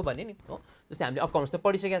कम्पनीको भने नि हो जस्तै हामीले अकाउन्ट्स त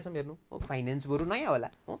पढिसकेका छौँ हेर्नु हो फाइनेन्स बरु नयाँ होला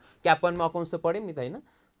हो क्याप 1 मा अकाउन्ट्स त पढ्यौँ नि त हैन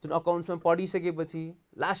जुन अकाउन्ट्समा पढिसकेपछि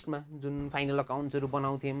लास्टमा जुन फाइनल अकाउन्ट्सहरू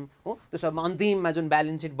बनाउँथ्यौँ हो त्यो सबमा अन्तिममा जुन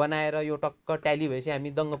ब्यालेन्स सिट बनाएर यो टक्क ट्याली भएपछि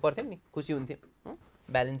हामी दङ्ग पर्थ्यौँ नि खुसी हुन्थ्यौँ हो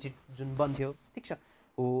ब्यालेन्स सिट जुन बन्थ्यो ठिक छ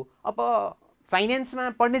हो अब फाइनेन्समा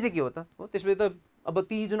पढ्ने चाहिँ के हो त हो त्यसपछि त अब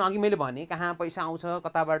ती जुन अघि मैले भने कहाँ पैसा आउँछ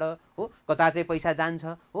कताबाट हो कता चाहिँ पैसा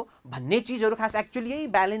जान्छ हो भन्ने चिजहरू खास एक्चुअली यही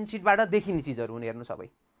ब्यालेन्स सिटबाट देखिने चिजहरू हुने हेर्नु सबै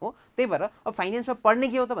हो त्यही भएर अब फाइनेन्समा पढ्ने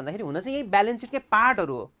के हो त भन्दाखेरि हुन चाहिँ यही ब्यालेन्स सिटकै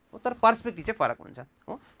पार्टहरू हो तर पर्सपेक्टिभ चाहिँ फरक हुन्छ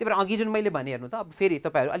हो त्यही भएर अघि जुन मैले भने हेर्नु त अब फेरि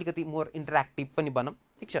तपाईहरु अलिकति मोर इन्टरेक्टिभ पनि बनौँ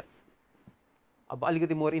ठिक छ अब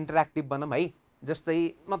अलिकति मोर इन्टरेक्टिभ बनौँ है जस्तै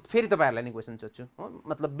म फेरि तपाईहरुलाई नै क्वेसन सोध्छु हो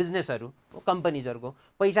मतलब बिजनेसहरू हो कम्पनीजहरुको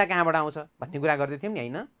पैसा कहाँबाट आउँछ भन्ने कुरा गर्दै थियौँ नि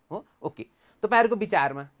हैन हो ओके तपाईहरुको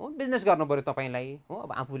विचारमा हो बिजनेस गर्नु पर्यो तपाईलाई हो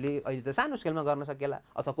अब आफूले अहिले त सानो स्केलमा गर्न सकेला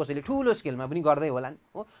अथवा कसैले ठूलो स्केलमा पनि गर्दै होलान्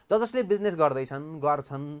हो जसले बिजनेस गर्दैछन्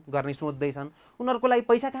गर्छन् गर्ने सोच्दैछन् उनीहरुको लागि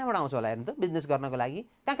पैसा कहाँबाट आउँछ होला हेर्नु त बिजनेस गर्नको लागि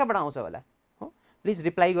कहाँबाट आउँछ होला हो प्लिज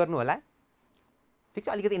रिप्लाई गर्नु होला ठीक छ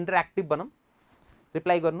अलिकति इन्टरेक्टिभ बनौँ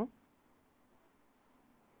रिप्लाई गर्नु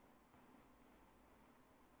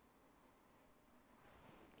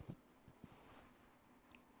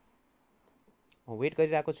वेट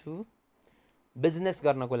गरिरहेको छु बिजनेस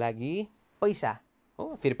गर्नको लागि पैसा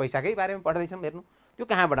हो फेरि पैसाकै बारेमा पढ्दैछौँ हेर्नु त्यो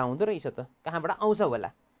कहाँबाट आउँदो रहेछ त कहाँबाट आउँछ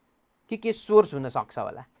होला के सोर्स हुन सक्छ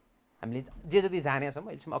होला हामीले जे जति जानेका छौँ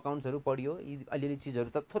अहिलेसम्म अकाउन्ट्सहरू पढियो यी अलिअलि चिजहरू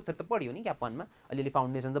त थोरै त पढियो नि क्याप 1 मा अलिअलि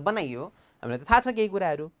फाउन्डेसन त बनाइयो हामीलाई त थाहा छ केही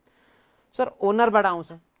कुराहरू सर ओनरबाट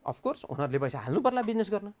आउँछ अफकोर्स ओनरले पैसा हाल्नु पर्ला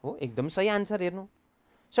बिजनेस गर्न हो एकदम सही आन्सर हेर्नु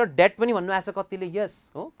सर डेट पनि भन्नुभएको छ कतिले यस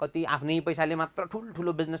हो कति आफ्नै पैसाले मात्र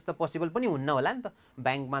ठुलो बिजनेस त पोसिबल पनि हुन्न होला नि त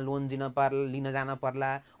ब्याङ्कमा लोन लिन जान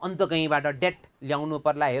पर्ला अन्त कहीँबाट डेट ल्याउनु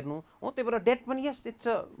पर्ला हेर्नु हो त्यही भएर डेट पनि यस it's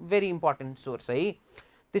a very important source है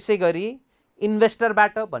त्यसै गरी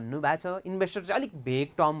इन्भेस्टरबाट भन्नुभएको छ इन्भेस्टर चाहिँ अलिक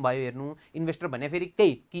भेग टर्म भयो हेर्नु इन्भेस्टर भने फेरि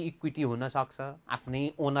त्यही कि इक्विटी हुनसक्छ आफ्नै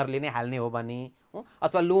ओनरले नै हाल्ने हो भने हो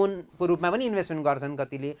अथवा लोनको रूपमा पनि इन्भेस्टमेन्ट गर्छन्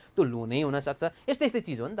कतिले त्यो लोनै हुनसक्छ यस्तै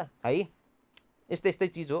चिज हो नि त है यस्तै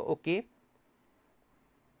चिज हो ओके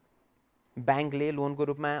ब्याङ्कले लोनको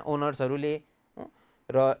रूपमा ओनर्सहरूले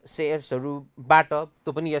र सेयर्सहरूबाट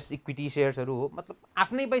त्यो पनि यस इक्विटी सेयर्सहरू हो मतलब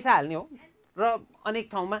आफ्नै पैसा हाल्ने हो र अनेक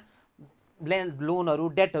ठाउँमा लोनहरू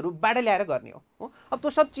डेटहरूबाट ल्याएर गर्ने हो अब त्यो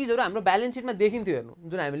सब चिजहरू हाम्रो ब्यालेन्स सिटमा देखिन्थ्यो हेर्नु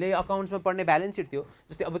जुन हामीले अकाउन्ट्समा पढ्ने ब्यालेन्स सिट थियो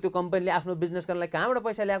जस्तै अब त्यो कम्पनीले आफ्नो बिजनेस गर्नलाई कहाँबाट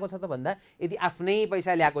पैसा ल्याएको छ त भन्दा यदि आफ्नै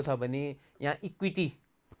पैसा ल्याएको छ भने यहाँ इक्विटी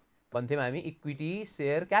भन्थ्यौँ हामी इक्विटी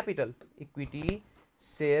सेयर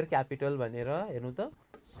क्यापिटल भनेर हेर्नु त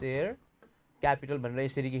सेयर क्यापिटल भनेर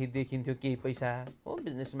यसरी केही देखिन्थ्यो केही पैसा हो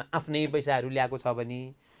बिजनेसमा आफ्नै पैसाहरू ल्याएको छ भने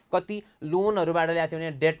कति लोनहरूबाट ल्याएको थियो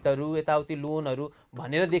भने डेटहरू यताउति लोनहरू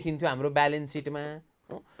भनेर देखिन्थ्यो हाम्रो ब्यालेन्स सिटमा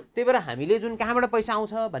हो त्यही भएर हामीले जुन कहाँबाट पैसा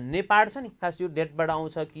आउँछ भन्ने पार्ट छ नि खास यो डेटबाट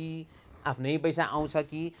आउँछ कि आफ्नै पैसा आउँछ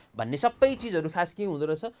कि भन्ने सबै चिजहरू खास के हुँदो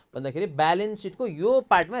रहेछ भन्दाखेरि ब्यालेन्स सिटको यो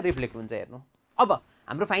पार्टमा रिफ्लेक्ट हुन्छ। हेर्नु अब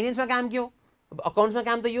हाम्रो फाइनेन्समा काम के हो, अब अकाउन्ट्समा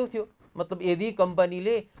काम त यो थियो, मतलब यदि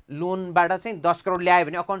कम्पनीले लोनबाट चाहिँ 10 करोड ल्यायो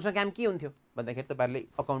भने अकाउन्ट्समा काम के हुन्थ्यो भन्दाखेरि तपाईँहरूले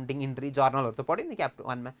अकाउन्टिङ इन्ट्री जर्नलहरू त पढ्यो नि क्याप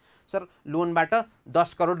 1 मा। सर लोनबाट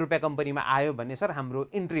 10 करोड रुपियाँ कम्पनीमा आयो भने सर हाम्रो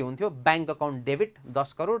इन्ट्री हुन्थ्यो bank account debit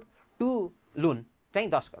 10 crore to loan चाहिँ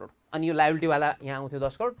 10 करोड, अनि यो लायबिलिटीवाला यहाँ आउँथ्यो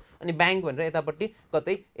 10 करोड, अनि ब्याङ्क भनेर यतापट्टि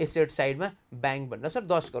कतै एसेट साइडमा ब्याङ्क भनेर सर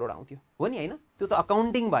 10 करोड आउँथ्यो, हो नि होइन? त्यो त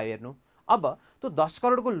अकाउन्टिङ भयो। हेर्नु अब त्यो 10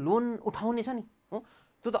 करोडको लोन उठाउने छ नि, हो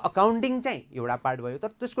त्यो त अकाउन्टिङ चाहिँ एउटा पार्ट भयो,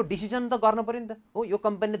 तर त्यसको डिसिजन त गर्न पऱ्यो नि त। हो यो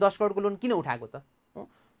कम्पनीले 10 करोडको लोन किन उठाएको त? हो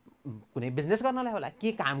कुनै बिजनेस गर्नलाई होला,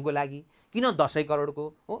 के कामको लागि, किन 10 करोडको?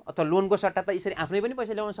 हो अथवा लोनको सट्टा त यसरी आफ्नै पनि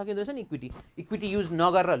पैसा ल्याउन सकिँदो रहेछ नि, इक्विटी युज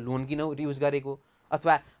नगरेर लोन किन युज गरेको,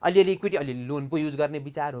 अथवा अलिअलि इक्विटी अलिअलि लोन पो युज गर्ने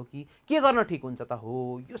विचार हो कि के गर्न ठिक हुन्छ त?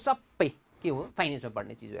 हो यो सबै के हो फाइनेन्समा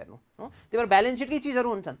पढ्ने चिज हेर्नु हो। त्यही भएर ब्यालेन्स सिटकै चिजहरू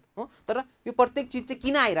हुन्छन् हो, तर यो प्रत्येक चिज चाहिँ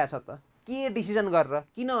किन आइरहेछ त, के डिसिजन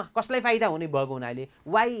गरेर, किन कसलाई फाइदा हुने भएको हुनाले,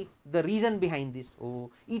 why the reason behind this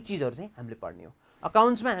हो, यी चिजहरू चाहिँ हामीले पढ्ने हो।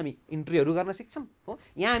 अकाउन्ट्समा हामी इन्ट्रीहरू गर्न सिक्छौँ हो,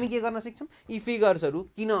 यहाँ हामी के गर्न सिक्छौँ, यी फिगर्सहरू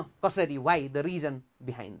किन कसरी, why the reason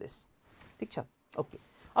behind this. ठिक छ, ओके।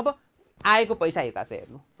 अब आएको पैसा यता छ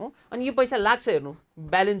हेर्नु हो, अनि यो पैसा लाग्छ हेर्नु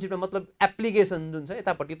ब्यालेन्स सिटमा, मतलब एप्लिकेसन जुन छ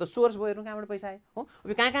यतापट्टि त सोर्स भयो हेर्नु कहाँबाट पैसा आयो हो, अब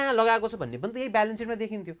यो कहाँ कहाँ लगाएको छ भन्ने पनि त यही ब्यालेन्स सिटमा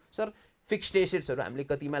देखिन्थ्यो। सर फिक्स्ड एसेट्सहरू हामीले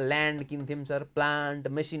कतिमा ल्यान्ड किन्थ्यौँ सर, प्लान्ट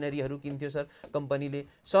मेसिनरीहरू किन्थ्यो सर कम्पनीले,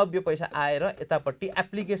 सब यो पैसा आएर यतापट्टि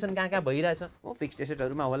एप्लिकेसन कहाँ कहाँ भइरहेछ हो, फिक्स्ड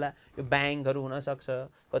एसेट्सहरूमा होला, यो ब्याङ्कहरू हुनसक्छ,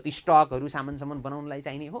 कति स्टकहरू सामान बनाउनलाई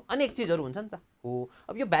चाहिने हो, अनेक चिजहरू हुन्छ नि त हो।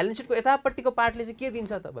 अब यो ब्यालेन्स सिटको यतापट्टिको पार्टले चाहिँ के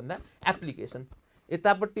दिन्छ त भन्दा एप्लिकेसन,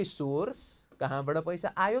 यतापट्टि सोर्स कहाँबाट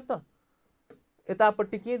पैसा आयो त,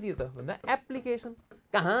 यतापट्टि के दियो त भन्दा एप्लिकेसन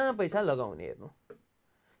कहाँ पैसा लगाउने। हेर्नु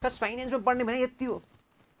खास फाइनेन्समा पढ्ने भने यति हो,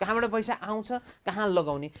 कहाँबाट पैसा आउँछ, कहाँ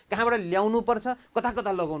लगाउने, कहाँबाट ल्याउनु पर्छ, कता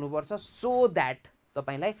कता लगाउनु पर्छ, सो द्याट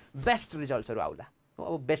तपाईँलाई बेस्ट रिजल्ट्सहरू आउला।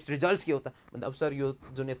 अब बेस्ट रिजल्ट्स के हो त भन्दा अब सर यो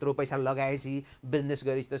जुन यत्रो पैसा लगाएपछि बिजनेस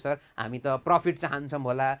गरेपछि त सर हामी त प्रफिट चाहन्छौँ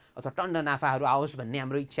होला, अथवा टन्न नाफाहरू आओस् भन्ने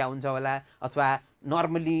हाम्रो इच्छा हुन्छ होला, अथवा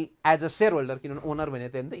normally as a share holder, किनभने ओनर भने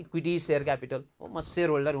त होइन इक्विटी सेयर क्यापिटल हो, म सेयर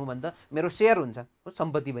होल्डर हुँ भन्दा मेरो सेयर हुन्छ हो,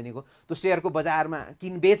 सम्पत्ति भनेको त्यो सेयरको बजारमा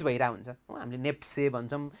किनबेच भइरहेको हुन्छ हो, हामीले नेप्से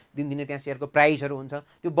भन्छौँ, दिनदिनै त्यहाँ सेयरको प्राइसहरू हुन्छ,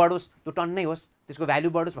 त्यो बढोस्, त्यो टन्नै होस्, त्यसको भ्यालु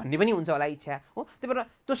बढोस् भन्ने पनि हुन्छ होला इच्छा हो। त्यही भएर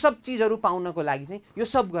त्यो सब चिजहरू पाउनको लागि चाहिँ यो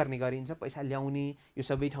सब गर्ने गरिन्छ, पैसा ल्याउने, यो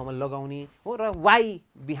सबै ठाउँमा लगाउने हो, र वाइ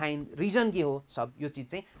बिहाइन्ड रिजन के हो, सब यो चिज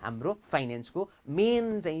चाहिँ हाम्रो फाइनेन्सको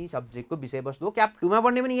मेन चाहिँ सब्जेक्टको विषयवस्तु हो। क्याप 2 मा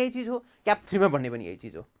पढ्ने पनि यही चिज हो, क्याप 3 मा पढ्ने पनि यही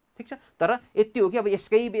चिज हो। ठिक छ, तर यति हो कि अब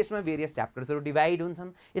यसकै बेसमा भेरियस च्याप्टर्सहरू डिभाइड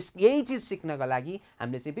हुन्छन्। यही चिज सिक्नका लागि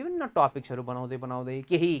हामीले चाहिँ विभिन्न टपिक्सहरू बनाउँदै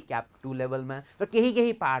केही क्याप 2 लेभलमा र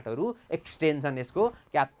केही पार्टहरू एक्सटेन्सन यसको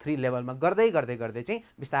क्याप 3 लेभलमा गर्दै चाहिँ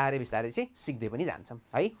बिस्तारै चाहिँ सिक्दै पनि जान्छौँ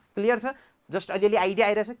है। क्लियर छ? जस्ट अलिअलि आइडिया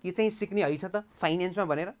आइरहेछ के चाहिँ सिक्ने है छ त फाइनेन्समा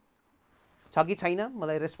भनेर, छ कि छैन?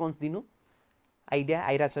 मलाई रेस्पोन्स दिनु, आइडिया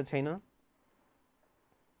आइरहेछ छैन?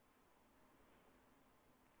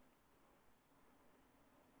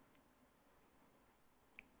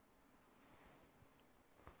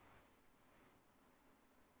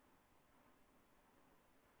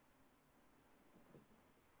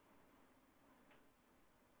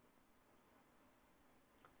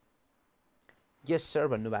 यस सर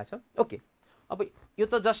भन्नुभएको छ। ओके, अब यो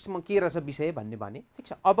त जस्ट म के रहेछ विषय भन्ने भने ठिक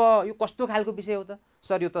छ। अब यो कस्तो खालको विषय हो त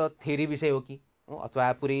सर? यो त थ्योरी विषय हो कि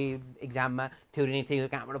अथवा पुरै एक्जाममा थ्योरी नै थियो,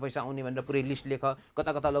 कहाँबाट पैसा आउने भनेर पुरै लिस्ट लेख,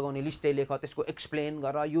 कता कता लगाउने लिस्टै लेख, त्यसको एक्सप्लेन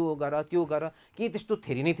गर, यो गर त्यो गर, के त्यस्तो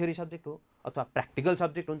थ्योरी नै थ्योरी सब्जेक्ट हो? अथवा प्र्याक्टिकल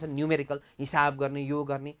सब्जेक्ट हुन्छ, न्युमेरिकल हिसाब गर्ने, यो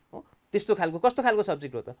गर्ने हो, त्यस्तो खालको कस्तो खालको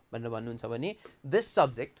सब्जेक्ट हो त भनेर भन्नुहुन्छ भने दिस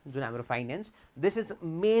सब्जेक्ट जुन हाम्रो finance, this is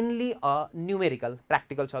mainly a numerical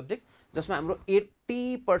practical subject, जसमा हाम्रो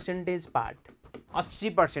 80% पार्ट,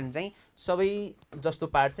 80% चाहिँ सबै जस्तो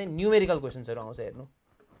पार्ट चाहिँ न्युमेरिकल क्वेसन्सहरू आउँछ। हेर्नु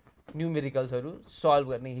न्युमेरिकल्सहरू सल्भ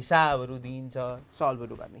गर्ने, हिसाबहरू दिइन्छ,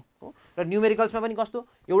 सल्भहरू गर्ने हो। र न्युमेरिकल्समा पनि कस्तो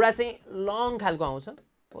एउटा चाहिँ लङ खालको आउँछ,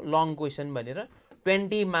 लङ क्वेसन भनेर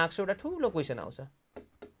 20 मार्क्स एउटा ठुलो क्वेसन आउँछ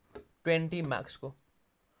 20 मार्क्सको,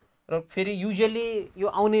 र फेरि युजुअली यो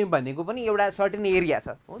आउने भनेको पनि एउटा सर्टेन एरिया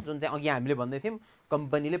छ हो, जुन चाहिँ अघि हामीले भन्दै थियौँ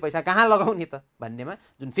कम्पनीले पैसा कहाँ लगाउने त भन्नेमा,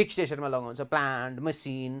 जुन फिक्स्ड एसेटमा लगाउँछ, प्लान्ट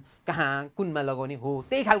मसिन कहाँ कुनमा लगाउने हो,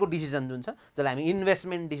 त्यही खालको डिसिजन जुन छ जसलाई हामी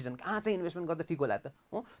इन्भेस्टमेन्ट डिसिजन, कहाँ चाहिँ इन्भेस्टमेन्ट गर्दा ठिक होला त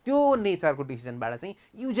हो, त्यो नेचरको डिसिजनबाट चाहिँ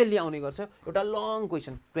युजुअली आउने गर्छ एउटा लङ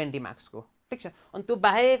क्वेसन 20 मार्क्सको। ठिक छ, अनि त्यो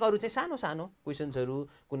बाहेक अरू चाहिँ सानो सानो क्वेसन्सहरू,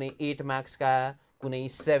 कुनै 8 मार्क्सका, कुनै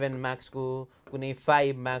 7 मार्क्सको, कुनै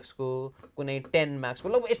 5 मार्क्सको, कुनै 10 मार्क्सको,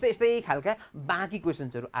 लगभग यस्तै खालका बाँकी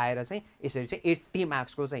क्वेसन्सहरू आएर चाहिँ यसरी चाहिँ 80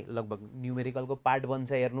 मार्क्सको चाहिँ लगभग न्युमेरिकलको पार्ट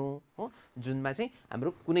बन्छ हेर्नु हो, जुनमा चाहिँ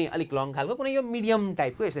हाम्रो कुनै अलिक लङ खालको, कुनै यो मिडियम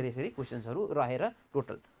टाइपको यसरी क्वेसन्सहरू रहेर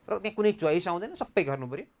टोटल, र त्यहाँ कुनै चोइस आउँदैन, सबै गर्नु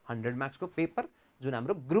पऱ्यो। 100 मार्क्सको पेपर जुन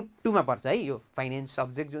हाम्रो ग्रुप 2 मा पर्छ है, यो फाइनेन्स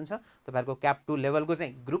सब्जेक्ट जुन छ तपाईँहरूको क्याप 2 लेभलको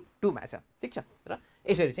चाहिँ ग्रुप 2 मा छ, ठिक छ। र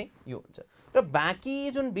यसरी चाहिँ यो हुन्छ। र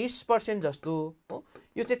बाँकी जुन 20% जस्तो हो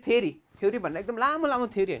यो चाहिँ थ्योरी भन्दा एकदम लामो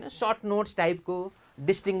थ्योरी होइन, सर्ट नोट्स टाइपको,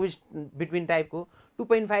 डिस्टिङ्ग्विस बिट्विन टाइपको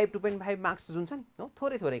 2.5 मार्क्स जुन छ नि हो,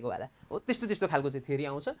 थोरैको वाला हो, त्यस्तो खालको चाहिँ थ्योरी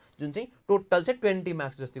आउँछ, जुन चाहिँ टोटल चाहिँ 20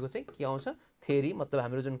 मार्क्स जतिको चाहिँ के आउँछ थ्योरी, मतलब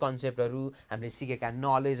हाम्रो जुन कन्सेप्टहरू हामीले सिकेका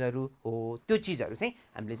नलेजहरू हो त्यो चिजहरू चाहिँ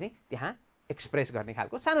हामीले चाहिँ त्यहाँ एक्सप्रेस गर्ने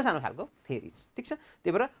खालको सानो खालको थ्योरिज, ठिक छ।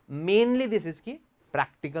 त्यही भएर मेनली दिस इज कि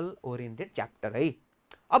प्र्याक्टिकल ओरिएन्टेड च्याप्टर है।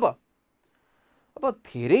 अब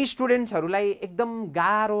धेरै स्टुडेन्ट्सहरूलाई एकदम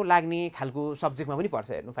गाह्रो लाग्ने खालको सब्जेक्टमा पनि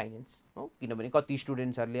पर्छ हेर्नु फाइनेन्स हो, किनभने कति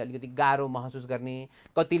स्टुडेन्ट्सहरूले अलिकति गाह्रो महसुस गर्ने,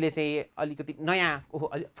 कतिले चाहिँ अलिकति नयाँ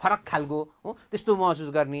अलिक फरक खालको हो त्यस्तो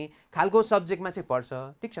महसुस गर्ने खालको सब्जेक्टमा चाहिँ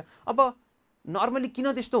पर्छ, ठिक छ। अब नर्मली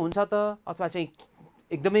किन त्यस्तो हुन्छ त, अथवा चाहिँ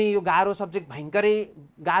एकदमै यो गाह्रो सब्जेक्ट भयङ्करै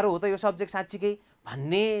गाह्रो हो त यो सब्जेक्ट साँच्चीकै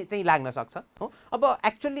भन्ने चाहिँ लाग्न सक्छ हो। अब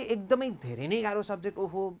एक्चुअली एकदमै धेरै नै गाह्रो सब्जेक्ट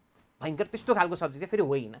ओहो भयङ्कर त्यस्तो खालको सब्जेक्ट चाहिँ फेरि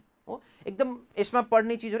होइन हो। एकदम यसमा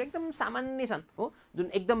पढ्ने चिजहरू एकदम सामान्य छन् हो, जुन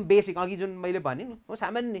एकदम बेसिक अघि जुन मैले भनेँ नि हो,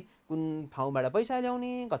 सामान्य कुन ठाउँबाट पैसा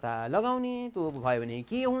ल्याउने, कता लगाउने, त्यो भयो भने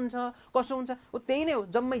के हुन्छ कसो हुन्छ हो, त्यही नै हो।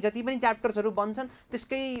 जम्मै जति पनि च्याप्टर्सहरू बन्छन्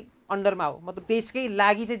त्यसकै अन्डरमा हो, मतलब त्यसकै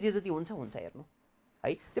लागि चाहिँ जे जति हुन्छ हेर्नु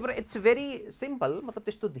है। त्यही भएर इट्स भेरी सिम्पल, मतलब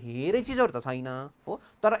त्यस्तो धेरै चिजहरू त छैन हो,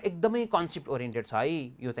 तर एकदमै कन्सेप्ट ओरिएन्टेड छ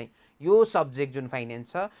है यो चाहिँ। यो सब्जेक्ट जुन फाइनेन्स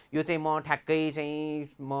छ यो चाहिँ म ठ्याक्कै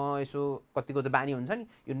चाहिँ म यसो कतिको त बानी हुन्छ नि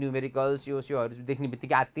यो न्युमेरिकल्स योहरू देख्ने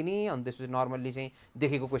बित्तिकै आत्तिने, अनि त्यसपछि नर्मल्ली चाहिँ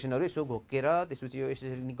देखेको क्वेसनहरू यसो घोकेर त्यसपछि यो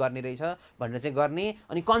यसरी गर्ने रहेछ भनेर चाहिँ गर्ने,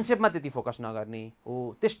 अनि कन्सेप्टमा त्यति फोकस नगर्ने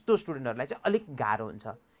हो, त्यस्तो स्टुडेन्टहरूलाई चाहिँ अलिक गाह्रो हुन्छ।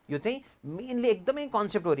 यो चाहिँ मेनली एकदमै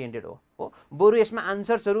कन्सेप्ट ओरिएन्टेड हो। बरु यसमा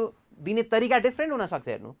आन्सर्सहरू दिने तरिका डिफ्रेन्ट हुनसक्छ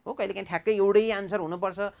हेर्नु हो, कहिलेकाहीँ ठ्याक्कै एउटै आन्सर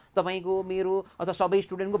हुनुपर्छ तपाईँको मेरो अथवा सबै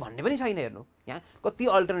स्टुडेन्टको भन्ने पनि छैन हेर्नु। यहाँ कति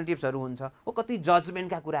अल्टरनेटिभ्सहरू हुन्छ हो, कति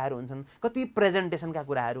जजमेन्टका कुराहरू हुन्छन्, कति प्रेजेन्टेसनका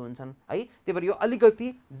कुराहरू हुन्छन् है। त्यही भएर यो अलिकति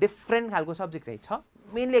डिफ्रेन्ट खालको सब्जेक्ट चाहिँ छ,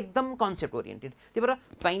 मेनली एकदम कन्सेप्ट ओरिएन्टेड। त्यही भएर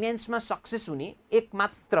फाइनेन्समा सक्सेस हुने एक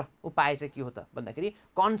मात्र उपाय चाहिँ के हो त भन्दाखेरि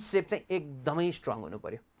कन्सेप्ट चाहिँ एकदमै स्ट्रङ हुनु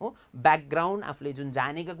पर्यो हो। ब्याकग्राउन्ड आफूले जुन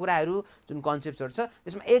जानेका कुराहरू जुन कन्सेप्ट्सहरू छ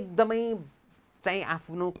त्यसमा एकदमै चाहिँ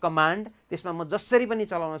आफ्नो कमान्ड त्यसमा म जसरी पनि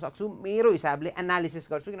चलाउन सक्छु मेरो हिसाबले एनालिसिस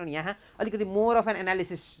गर्छु, किनभने यहाँ अलिकति more of an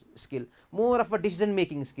analysis skill, more of a decision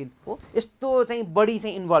making skill हो, यस्तो चाहिँ बढी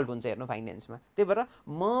चाहिँ इन्भल्भ हुन्छ हेर्नु फाइनेन्समा। त्यही भएर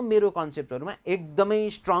म मेरो कन्सेप्टहरूमा एकदमै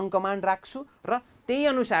स्ट्रङ कमान्ड राख्छु र त्यही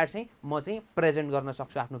अनुसार चाहिँ म चाहिँ प्रेजेन्ट गर्न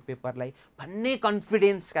सक्छु आफ्नो पेपरलाई भन्ने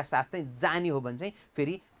कन्फिडेन्सका साथ चाहिँ जाने हो भने चाहिँ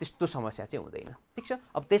फेरि त्यस्तो समस्या चाहिँ हुँदैन, ठिक छ।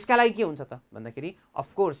 अब त्यसका लागि के हुन्छ त भन्दाखेरि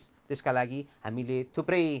अफकोर्स त्यसका लागि हामीले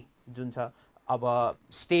थुप्रै जुन छ अब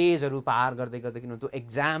स्टेजहरू पार गर्दै किन त्यो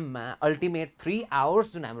एक्जाममा अल्टिमेट 3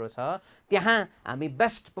 आवर्स जुन हाम्रो छ त्यहाँ हामी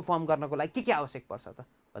बेस्ट पर्फर्म गर्नको लागि के आवश्यक पर्छ त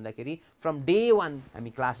भन्दाखेरि फ्रम डे 1 हामी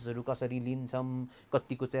क्लासेसहरू कसरी लिन्छौँ,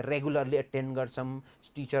 कतिको चाहिँ रेगुलरली एटेन्ड गर्छौँ,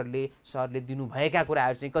 टिचरले सरले दिनुभएका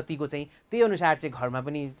कुराहरू चाहिँ कतिको चाहिँ त्यही अनुसार चाहिँ घरमा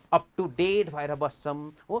पनि अप टु डेट भएर बस्छौँ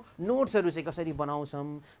हो, नोट्सहरू चाहिँ कसरी बनाउँछौँ,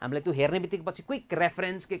 हामीलाई त्यो हेर्ने बित्तिकै पछि क्विक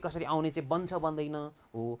रेफरेन्स के कसरी आउने चाहिँ बन्छ बन्दैन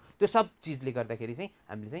हो, त्यो सब चिजले गर्दाखेरि चाहिँ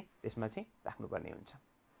हामीले चाहिँ त्यसमा चाहिँ राख्नुपर्ने हुन्छ,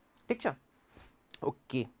 ठिक छ।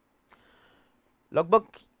 ओके, लगभग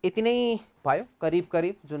यति नै भयो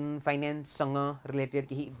करिब जुन फाइनेन्ससँग रिलेटेड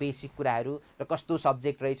केही बेसिक कुराहरू र कस्तो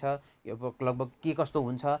सब्जेक्ट रहेछ यो लगभग के कस्तो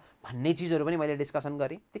हुन्छ भन्ने चिजहरू पनि मैले डिस्कसन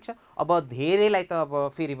गरेँ, ठिक छ। अब धेरैलाई त अब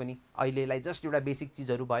फेरि पनि अहिलेलाई जस्ट एउटा बेसिक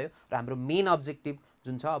चिजहरू भयो र हाम्रो मेन अब्जेक्टिभ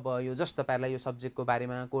जुन छ अब यो जस्ट तपाईँहरूलाई यो सब्जेक्टको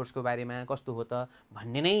बारेमा कोर्सको बारेमा कस्तो हो त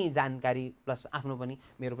भन्ने नै जानकारी प्लस आफ्नो पनि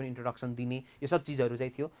मेरो पनि इन्ट्रोडक्सन दिने यो सब चिजहरू चाहिँ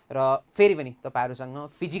थियो। र फेरि पनि तपाईँहरूसँग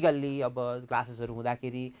फिजिकल्ली अब क्लासेसहरू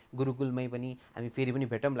हुँदाखेरि गुरुकुलमै पनि हामी फेरि पनि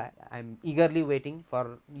भेटौँला। I am eagerly waiting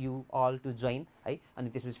for you all to join है। अनि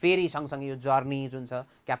त्यसपछि फेरि सँगसँगै यो जर्नी जुन छ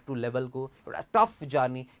क्याप 2 लेभलको एउटा टफ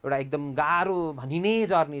जर्नी, एउटा एकदम गाह्रो भनिने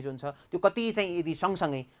जर्नी जुन छ त्यो कति चाहिँ यदि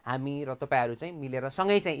सँगसँगै हामी र तपाईँहरू चाहिँ मिलेर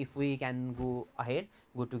सँगै चाहिँ if we can go ahead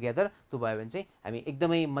go together त्यो भयो भने चाहिँ हामी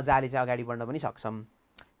एकदमै मजाले चाहिँ अगाडि बढ्न पनि सक्छौँ,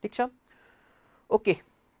 ठिक छ। ओके,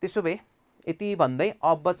 त्यसो भए यति भन्दै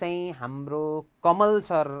अब चाहिँ हाम्रो कमल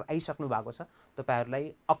सर आइसक्नु भएको छ,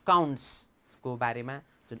 तपाईँहरूलाई अकाउन्ट्सको बारेमा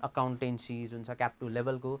जुन अकाउन्टेन्सी जुन छ क्याप 2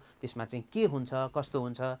 लेभलको त्यसमा चाहिँ के हुन्छ कस्तो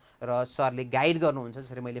हुन्छ र सरले गाइड गर्नुहुन्छ।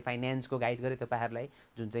 जसरी मैले फाइनेन्सको गाइड गरेँ तपाईँहरूलाई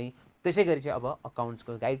जुन चाहिँ त्यसै गरी चाहिँ अब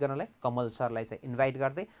अकाउन्ट्सको गाइड गर्नलाई कमल सरलाई चाहिँ इन्भाइट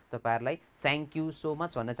गर्दै तपाईँहरूलाई थ्याङ्क यू सो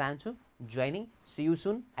मच भन्न चाहन्छु joining. C you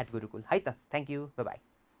soon at गुरुकुल है त। Thank you, by by.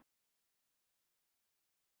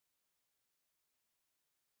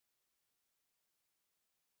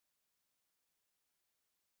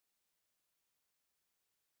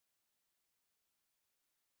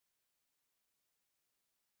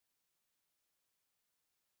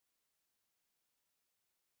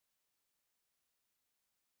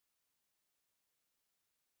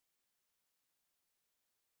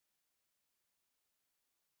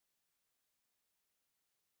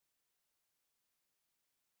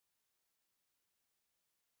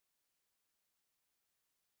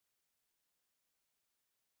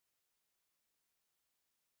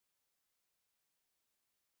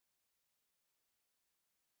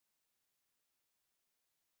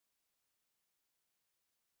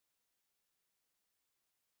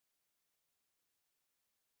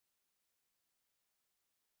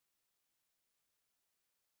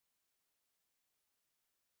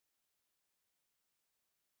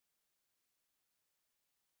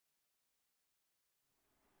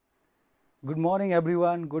 Good morning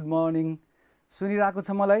everyone, good morning. सुनिरहेको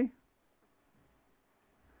छ मलाई?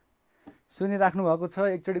 सुनिराख्नु भएको छ?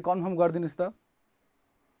 एकचोटि कन्फर्म गरिदिनुहोस् त।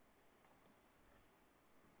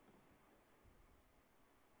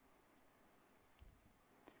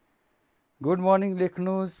 गुड मर्निङ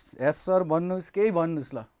लेख्नुहोस्, यस सर भन्नुहोस्, केही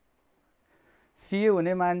भन्नुहोस् ल। सिए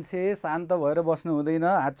हुने मान्छे शान्त भएर बस्नु हुँदैन,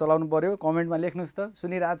 हात चलाउनु पर्यो। कमेन्टमा लेख्नुहोस् त।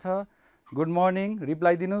 सुनिरहेछ? गुड मर्निङ,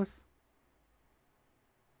 रिप्लाई दिनुहोस्।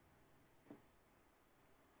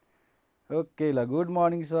 ओके ल, गुड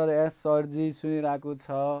मर्निङ सर, एस सरजी सुनिरहेको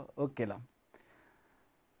छ। ओके ल,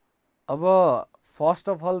 अब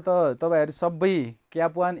फर्स्ट अफ अल त तपाईँहरू सबै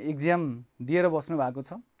क्याप 1 एक्जाम दिएर बस्नु भएको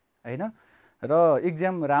छ हैन, र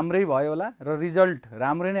एक्जाम राम्रै भयो होला र रिजल्ट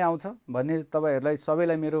राम्रै नै आउँछ भन्ने तपाईँहरूलाई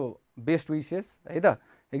सबैलाई मेरो बेस्ट विसेस है त।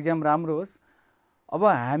 एक्जाम राम्रो होस्। अब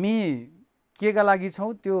हामी केका लागि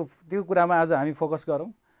छौँ त्यो कुरामा आज हामी फोकस गरौँ।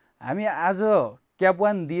 हामी आज क्याप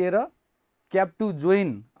 1 दिएर क्याप 2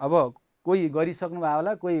 जोइन अब कोही गरिसक्नु भयो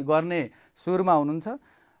होला, कोही गर्ने सुरुमा हुनुहुन्छ।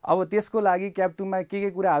 अब त्यसको लागि क्याप 2 मा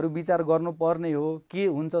के कुराहरू विचार गर्नुपर्ने हो, के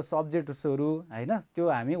हुन्छ सब्जेक्ट्सहरू हैन, त्यो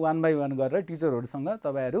हामी 1 बाई 1 गरेर टिचरहरूसँग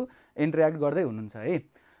तपाईँहरू इन्टरेक्ट गर्दै हुनुहुन्छ है।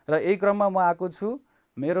 र यही क्रममा म आएको छु।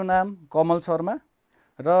 मेरो नाम कमल शर्मा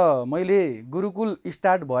र मैले गुरुकुल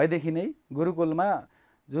स्टार्ट भएदेखि नै गुरुकुलमा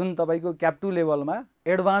जुन तपाईँको क्याप 2 लेभलमा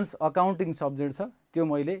एडभान्स अकाउन्टिङ सब्जेक्ट छ त्यो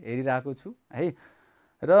मैले हेरिरहेको छु है।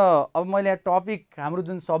 र अब मैले यहाँ टपिक हाम्रो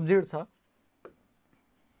जुन सब्जेक्ट छ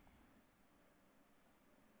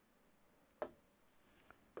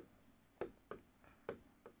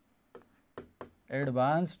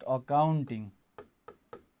एडभान्स्ड अकाउन्टिङ,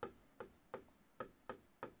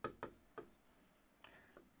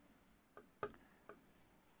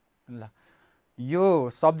 ल यो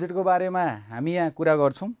सब्जेक्टको बारेमा हामी यहाँ कुरा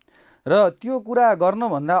गर्छौँ। र त्यो कुरा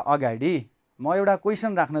गर्नुभन्दा अगाडि म एउटा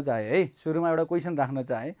क्वेसन राख्न चाहेँ है। सुरुमा एउटा क्वेसन राख्न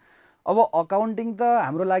चाहेँ। अब अकाउन्टिङ त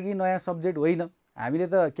हाम्रो लागि नयाँ सब्जेक्ट होइन। हामीले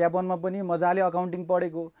त क्याप 1 मा पनि मजाले अकाउन्टिङ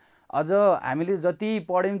पढेको। अझ हामीले जति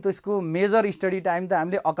पढ्यौँ त्यसको मेजर स्टडी टाइम त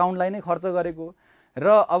हामीले अकाउन्टलाई नै खर्च गरेको। र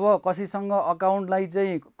अब कसैसँग अकाउन्ट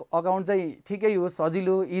चाहिँ ठिकै हो,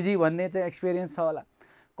 सजिलो इजी भन्ने चाहिँ एक्सपिरियन्स छ होला,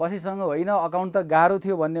 कसैसँग होइन अकाउन्ट त गाह्रो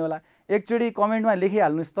थियो भन्ने होला। एकचोटि कमेन्टमा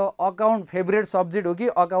लेखिहाल्नुहोस् त, अकाउन्ट फेभरेट सब्जेक्ट हो कि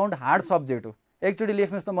अकाउन्ट हार्ड सब्जेक्ट हो? एकचोटि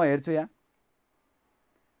लेख्नुहोस् त, म हेर्छु यहाँ।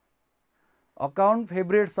 अकाउन्ट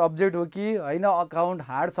फेभरेट सब्जेक्ट हो कि होइन अकाउन्ट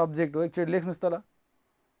हार्ड सब्जेक्ट हो? एकचोटि लेख्नुहोस् त ल।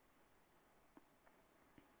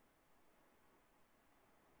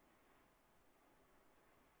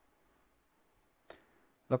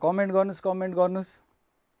 ल कमेन्ट गर्नुहोस्।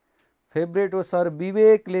 फेभरेट हो सर,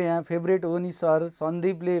 विवेकले यहाँ फेभरेट हो नि सर,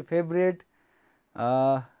 सन्दीपले फेभरेट,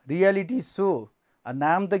 रियालिटी सो,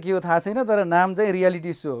 नाम त के हो थाहा छैन तर नाम चाहिँ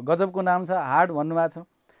रियालिटी सो, गजबको नाम छ, हार्ड भन्नुभएको छ।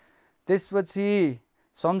 त्यसपछि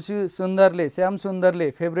Shyam सुन्दरले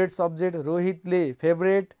favourite subject, रोहितले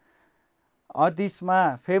favourite, अतिशमा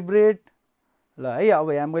favourite. ल है,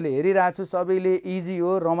 अब यहाँ मैले हेरिरहेको छु सबैले इजी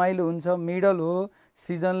हो, रमाइलो हुन्छ, मिडल हो।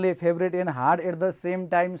 सिजनले favourite and hard at the same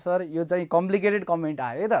time sir, यो चाहिँ कम्प्लिकेटेड कमेन्ट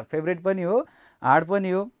आयो है त। फेभरेट पनि हो हार्ड पनि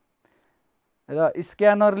हो। र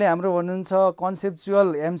स्क्यानरले हाम्रो भन्नुहुन्छ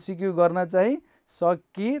कन्सेप्चुअल एमसिक्यू गर्न चाहिँ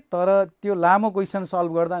सकि, तर त्यो लामो क्वेसन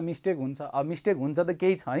सल्भ गर्दा मिस्टेक हुन्छ। अब मिस्टेक हुन्छ त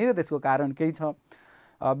केही छ नि, त्यसको कारण केही छ।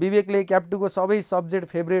 विवेकले क्याप 2 को सबै सब्जेक्ट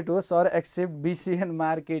फेभरेट हो sir accept BC and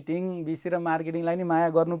marketing. BC र मार्केटिङलाई नि माया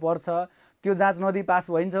गर्नुपर्छ, त्यो जाँच नदिई पास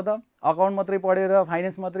भइन्छ त? अकाउन्ट मात्रै पढेर,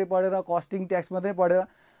 फाइनेन्स मात्रै पढेर, कस्टिङ ट्याक्स मात्रै पढेर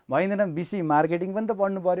भइँदैन। बिसी मार्केटिङ पनि त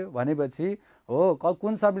पढ्नु पर्यो भनेपछि हो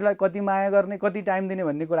कुन सब्जेक्टलाई कति माया गर्ने कति टाइम दिने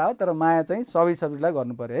भन्ने कुरा हो, तर माया चाहिँ सबै सब्जेक्टलाई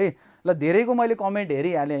गर्नु पर्यो है। ल धेरैको मैले कमेन्ट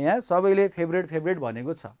हेरिहालेँ यहाँ, सबैले फेभरेट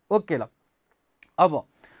भनेको छ। ओके ल,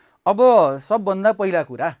 अब सबभन्दा पहिला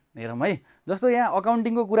कुरा हेरौँ है। जस्तो यहाँ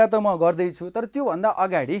अकाउन्टिङको कुरा त म गर्दैछु, तर त्योभन्दा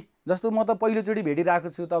अगाडि जस्तो म त पहिलोचोटि भेटिरहेको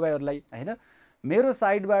छु तपाईँहरूलाई होइन। मेरो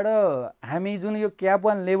साइडबाट हामी जुन यो क्याप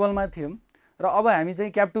 1 लेभलमा थियौँ र अब हामी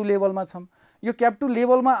चाहिँ क्याप 2 लेभलमा छौँ। यो क्याप 2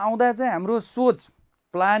 लेभलमा आउँदा चाहिँ हाम्रो सोच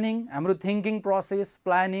प्लानिङ, हाम्रो थिङ्किङ प्रोसेस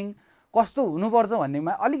प्लानिङ कस्तो हुनुपर्छ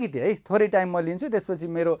भन्नेमा अलिकति है थोरै टाइम म लिन्छु, त्यसपछि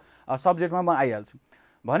मेरो सब्जेक्टमा म आइहाल्छु।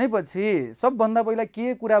 भनेपछि सबभन्दा पहिला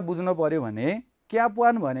के कुरा बुझ्नु पर्यो भने क्याप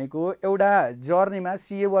 1 भनेको एउटा जर्नीमा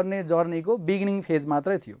सिए बन्ने जर्नीको बिगिनिङ फेज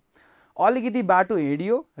मात्रै थियो। अलिकति बाटो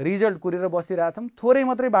हिँडियो, रिजल्ट कुरेर बसिरहेछौँ, थोरै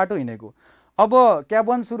मात्रै बाटो हिँडेको। अब क्याप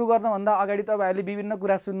 1 सुरु गर्नुभन्दा अगाडि तपाईँहरूले विभिन्न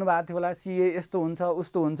कुरा सुन्नुभएको थियो होला, सिए यस्तो हुन्छ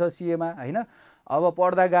उस्तो हुन्छ सिएमा होइन, अब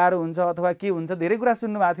पढ्दा गाह्रो हुन्छ अथवा के हुन्छ, धेरै कुरा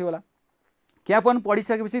सुन्नुभएको थियो होला। क्याप 1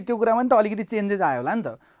 पढिसकेपछि त्यो कुरामा नि त अलिकति चेन्जेस आयो होला नि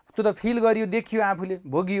त, त्यो त फिल गरियो, देखियो, आफूले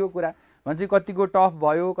भोगियो कुरा। भनेपछि कतिको टफ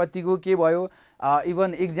भयो, कतिको के भयो,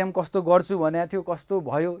 इभन एक्जाम कस्तो गर्छु भनेको थियो कस्तो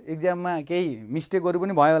भयो, एक्जाममा केही मिस्टेकहरू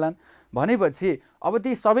पनि भयो होला। भनेपछि अब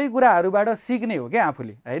ती सबै कुराहरूबाट सिक्ने हो क्या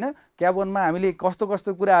आफूले होइन। क्याप 1 मा हामीले कस्तो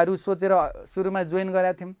कस्तो कुराहरू सोचेर सुरुमा जोइन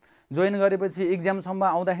गरेका थियौँ, जोइन गरेपछि एक्जामसम्म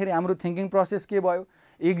आउँदाखेरि हाम्रो थिङ्किङ प्रोसेस के भयो,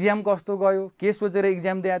 एक्जाम कस्तो गयो, के सोचेर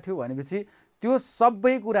एक्जाम दिएको थियो, भनेपछि त्यो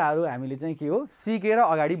सबै कुराहरू हामीले चाहिँ के हो सिकेर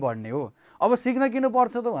अगाडि बढ्ने हो। अब सिक्न किन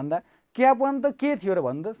पर्छ त भन्दा क्याप 1 त के थियो र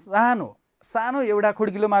भन्दा सानो एउटा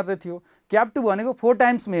खुड्किलो मात्रै थियो। क्याप 2 भनेको 4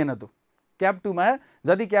 टाइम्स मेहनत हो। क्याप 2 मा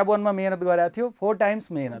जति क्याप 1 मा मेहनत गरेको थियो 4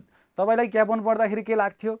 टाइम्स मेहनत। तपाईँलाई क्याप 1 पढ्दाखेरि के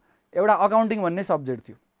लाग्थ्यो, एउटा अकाउन्टिङ भन्ने सब्जेक्ट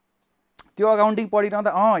थियो, त्यो अकाउन्टिङ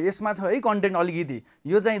पढिरहँदा यसमा छ है कन्टेन्ट अलिकति,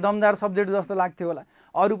 यो चाहिँ दमदार सब्जेक्ट जस्तो लाग्थ्यो होला।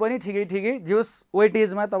 अरू पनि ठिकै जोस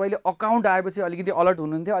वेटेजमा तपाईँले अकाउन्ट आएपछि अलिकति अलर्ट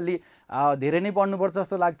हुनुहुन्थ्यो, अलि धेरै नै पढ्नुपर्छ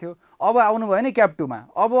जस्तो लाग्थ्यो। अब आउनुभयो नि क्याप 2 मा,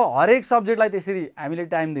 अब हरेक सब्जेक्टलाई त्यसरी हामीले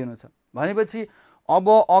टाइम दिनु छ। भनेपछि अब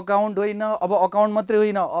अकाउन्ट होइन, अब अकाउन्ट मात्रै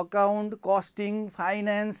होइन, अकाउन्ट, कस्टिङ,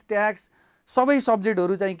 फाइनेन्स, ट्याक्स सबै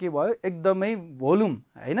सब्जेक्टहरू चाहिँ के भयो एकदमै भोल्युम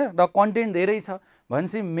होइन र कन्टेन्ट धेरै छ।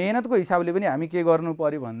 भनेपछि मेहनतको हिसाबले पनि हामी के गर्नु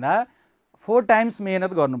पर्यो भन्दा 4 टाइम्स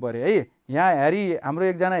मेहनत गर्नु पर्यो है। यहाँ हाम्रो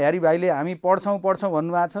एकजना ह्यारी भाइले हामी पढ्छौँ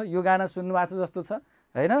भन्नुभएको छ, यो गाना सुन्नुभएको छ जस्तो छ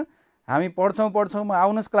होइन। हामी पढ्छौँ म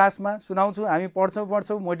आउनुहोस् क्लासमा सुनाउँछु, हामी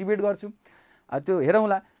पढ्छौँ मोटिभेट गर्छु, त्यो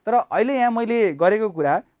हेरौँला। तर अहिले यहाँ मैले गरेको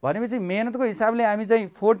कुरा भनेपछि मेहनतको हिसाबले हामी चाहिँ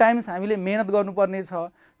 4 टाइम्स हामीले मेहनत गर्नुपर्ने छ।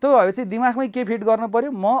 त्यो भएपछि दिमागमै के फिट गर्नु पर्यो,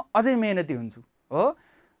 म अझै मेहनती हुन्छु हो।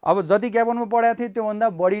 अब जति क्याप 1 मा पढाएको थिएँ त्योभन्दा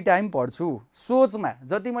बढी टाइम पढ्छु। सोचमा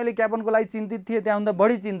जति मैले क्याप 1 को लागि चिन्तित थिएँ त्यहाँभन्दा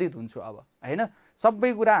बढी चिन्तित हुन्छु अब होइन।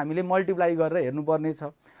 सबै कुरा हामीले मल्टिप्लाई गरेर हेर्नुपर्ने छ।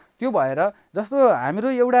 त्यो भएर जस्तो हाम्रो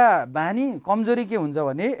एउटा बानी कमजोरी के हुन्छ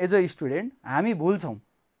भने एज अ स्टुडेन्ट हामी भुल्छौँ,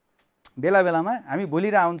 बेलामा हामी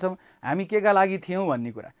भुलिरहेको हुन्छौँ हामी के का लागि थियौँ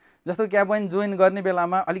भन्ने कुरा। जस्तो क्याप 1 जोइन गर्ने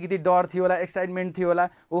बेलामा अलिकति डर थियो होला, एक्साइटमेन्ट थियो होला,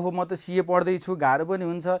 ओहो म त सिए पढ्दैछु गाह्रो पनि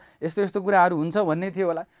हुन्छ, यस्तो कुराहरू हुन्छ भन्ने थियो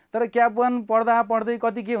होला। तर क्याप 1 पढ्दै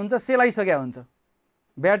कति के हुन्छ, सेलाइसक्या हुन्छ,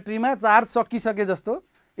 ब्याट्रीमा चार्ज सकिसके जस्तो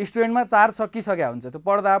स्टुडेन्टमा चार्ज सकिसक्या हुन्छ, त्यो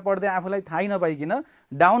पढ्दै आफूलाई थाहै नपाइकन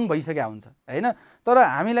डाउन भइसक्या हुन्छ होइन। तर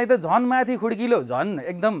हामीलाई त झन् माथि खुड्किलो, झन्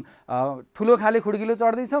एकदम ठुलो खाले खुड्किलो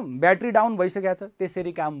चढ्दैछौँ, ब्याट्री डाउन भइसकेको छ,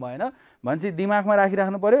 त्यसरी काम भएन। भनेपछि दिमागमा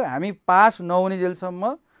राखिराख्नु पर्यो हामी पास नहुने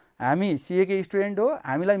जेलसम्म हामी सिए के स्टुडेन्ट हो,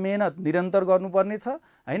 हामीलाई मेहनत निरन्तर गर्नुपर्ने छ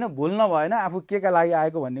होइन। भुल्न भएन आफू के का लागि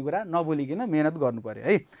आएको भन्ने कुरा नभुलिकन मेहनत गर्नु पर्यो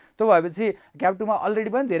है। त्यो भएपछि क्याप 2 मा अलरेडी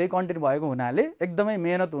पनि धेरै कन्टेन्ट भएको हुनाले एकदमै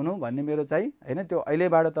मेहनत हुनु भन्ने मेरो चाहिँ होइन। त्यो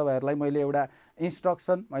अहिलेबाट तपाईँहरूलाई मैले एउटा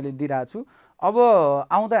इन्स्ट्रक्सन मैले दिइरहेको छु। अब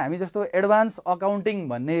आउँदा हामी जस्तो एडभान्स अकाउन्टिङ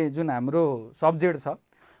भन्ने जुन हाम्रो सब्जेक्ट छ,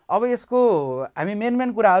 अब यसको हामी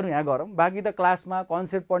मेन कुराहरू यहाँ गरौँ। बाँकी त क्लासमा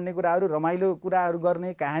कन्सेप्ट पढ्ने कुराहरू, रमाइलो कुराहरू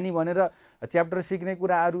गर्ने, कहानी भनेर च्याप्टर सिक्ने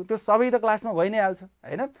कुराहरू त्यो सबै त क्लासमा भइ नै हाल्छ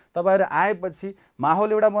होइन। तपाईँहरू आएपछि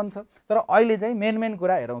माहौल एउटा बन्छ। तर अहिले चाहिँ मेन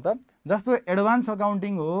कुरा हेरौँ त। जस्तो एडभान्स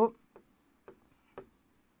अकाउन्टिङ हो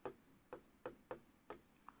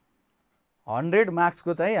 100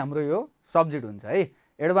 मार्क्सको चाहिँ हाम्रो यो सब्जेक्ट हुन्छ है।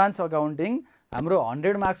 एडभान्स अकाउन्टिङ हाम्रो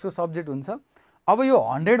 100 मार्क्सको सब्जेक्ट हुन्छ। अब यो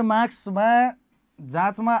 100 मार्क्समा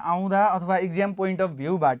जाँचमा आउँदा अथवा एक्जाम पोइन्ट अफ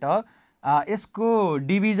भ्यूबाट यसको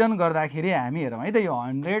डिभिजन गर्दाखेरि हामी हेरौँ है त, यो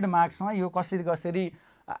 100 मार्क्समा यो कसरी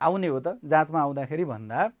आउने हो त जाँचमा आउँदाखेरि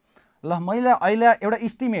भन्दा। ल मैले अहिले एउटा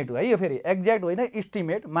इस्टिमेट हो है, यो फेरि एक्ज्याक्ट होइन,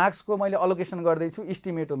 इस्टिमेट मार्क्सको मैले अलोकेसन गर्दैछु,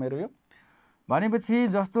 इस्टिमेट हो मेरो यो। भनेपछि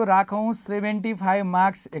जस्तो राखौँ 75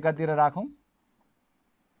 मार्क्स एकातिर राखौँ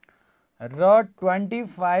र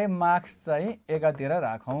 25 मार्क्स चाहिँ एकातिर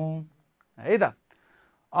राखौँ है त।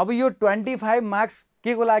 अब यो 25 मार्क्स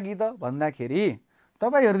के को लागि त भन्दाखेरि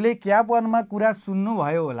तपाईहरूले क्याप 1 मा कुरा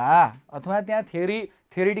सुन्नुभयो होला अथवा त्यहाँ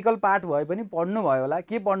थ्योरिटिकल पार्ट भए पनि पढ्नुभयो होला।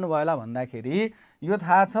 के पढ्नुभयो होला भन्दाखेरि यो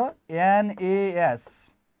थाहा छ NAS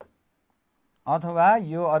अथवा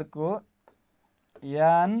यो अर्को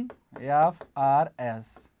NFRS।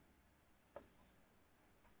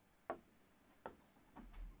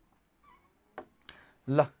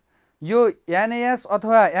 ल यो NAS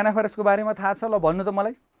अथवा NFRS को बारेमा थाहा छ? ल भन्नु त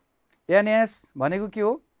मलाई। NAS भनेको के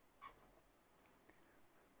हो?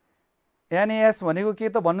 NAS भनेको के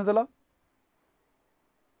त भन्नु त ल।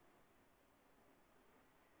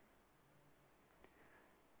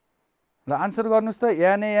 ल आन्सर गर्नुस् त।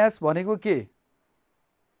 NAS भनेको के?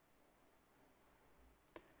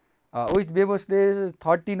 विथ व्यवस्थे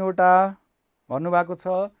 13 वटा भन्नुभएको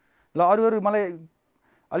छ। ल अरू मलाई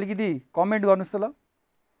अलिकति कमेन्ट गर्नुस् त ल।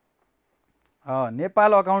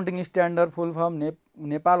 Nepal accounting standard full form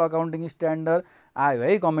Nepal accounting standard आयो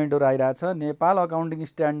है, कमेन्टहरू आइरहेछ। Nepal accounting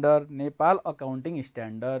standard, Nepal accounting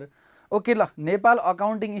standard. Okay ल, नेपाल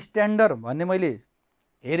अकाउन्टिङ स्ट्यान्डर्ड भन्ने मैले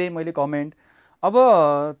हेरेँ मैले कमेन्ट। अब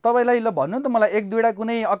तपाईलाई ल भन्नु त मलाई एक दुईवटा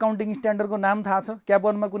कुनै अकाउन्टिङ स्ट्यान्डर्डको नाम थाहा छ? क्याप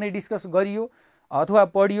 1 मा कुनै डिस्कस गरियो अथवा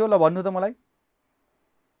पढियो? ल भन्नु त मलाई।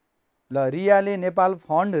 ल रियाले Nepal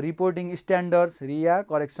fund reporting standards, Riya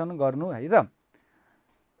correction गर्नु है त।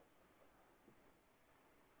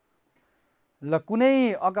 ल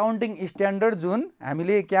कुनै अकाउन्टिङ स्ट्यान्डर्ड जुन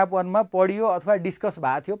हामीले क्याप 1 मा पढियो अथवा डिस्कस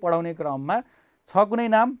भएको थियो पढाउने क्रममा, छ कुनै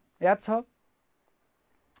नाम याद छ?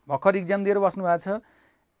 भर्खर इक्जाम दिएर बस्नु भएको छ।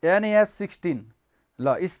 NAS 16।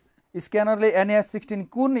 ल स्क्यानरले NAS 16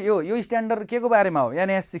 कुन यो स्ट्यान्डर्ड के को बारेमा हो?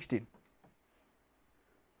 NAS 16।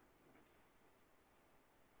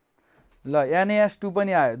 ल NAS 2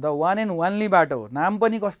 पनि आयो, द वान एन्ड वान्लीबाट हो। नाम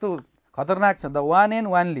पनि कस्तो खतरनाक छ, the one and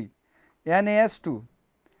वान्ली। NAS 2।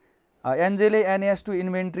 एन्जेले NAS 2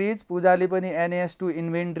 इन्भेन्ट्रिज, पूजाले पनि NAS 2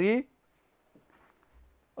 इन्भेन्ट्री।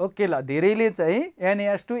 ओके ल, धेरैले चाहिँ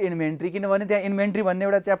NAS 2 इन्भेन्ट्री, किनभने त्यहाँ इन्भेन्ट्री भन्ने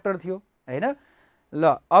एउटा च्याप्टर थियो हैन।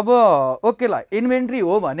 ल अब ओके ल, इन्भेन्ट्री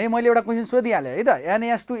हो भने मैले एउटा क्वेसन सोधिहालेँ है त।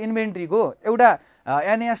 NAS 2 इन्भेन्ट्रीको एउटा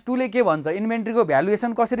NAS 2 ले के भन्छ? इन्भेन्ट्रीको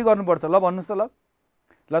भ्यालुएसन कसरी गर्नुपर्छ? ल भन्नुहोस् त ल।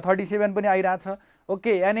 ल 37 पनि आइरहेछ।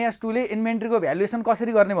 ओके, NAS 2 ले इन्भेन्ट्रीको भ्यालुएसन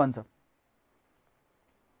कसरी गर्ने भन्छ?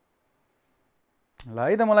 ल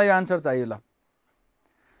है त, मलाई यो आन्सर चाहियो। ल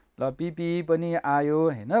PPE पनि आयो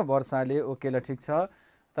हैन वर्षाले। ओके ल ठिक छ,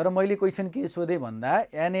 तर मैले क्वेसन के सोधेँ भन्दा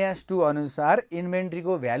NAS 2 अनुसार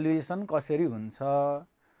इन्भेन्ट्रीको भ्यालुएसन कसरी हुन्छ?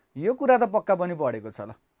 यो कुरा त पक्का पनि पढेको छ।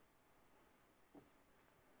 ल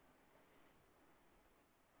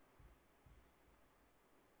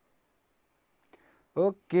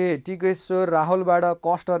okay, Tikeshwar राहुलबाट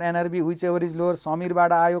cost or NRB which ever is lower.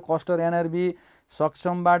 समीरबाट आयो cost or NRB।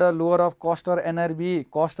 सक्षमबाट lower of cost or NRB,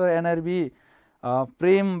 cost or NRB।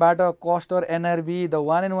 प्रेमबाट cost or NRB, the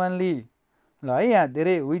one and वान्ली। ल है, यहाँ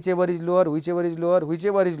धेरै which ever is lower, which ever is lower, which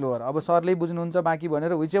ever is lower. अब सरले बुझ्नुहुन्छ बाँकी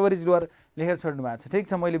भनेर which ever is lower लेखेर छोड्नु भएको छ। ठिक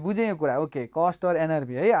छ, मैले बुझेँ यो कुरा। ओके, कस्ट अर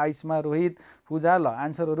NRB है। आयुष्मा, रोहित, पूजा। ल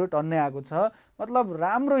आन्सरहरू टन्नै आएको छ। मतलब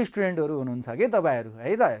राम्रो स्टुडेन्टहरू हुनुहुन्छ कि तपाईँहरू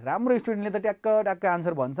है त। राम्रो स्टुडेन्टले त ट्याक्क ट्याक्क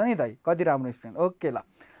आन्सर भन्छ नि त। कति राम्रो स्टुडेन्ट। ओके ल,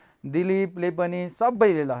 दिलीपले पनि,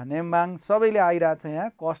 सबैले, ल नेम्बाङ सबैले आइरहेछ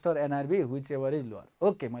यहाँ cost or NRB which ever is lower.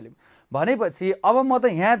 Okay, मैले भनेपछि अब म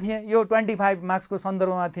त यहाँ थिएँ, यो 25 मार्क्सको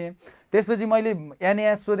सन्दर्भमा थिएँ। त्यसपछि मैले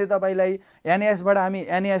NAS सोधेँ तपाईँलाई, NAS बाट हामी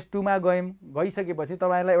NAS 2 मा गइसकेपछि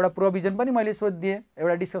तपाईँलाई एउटा प्रोभिजन पनि मैले सोधिदिएँ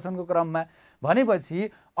एउटा डिस्कसनको क्रममा।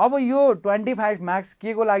 भनेपछि अब यो 25 मार्क्स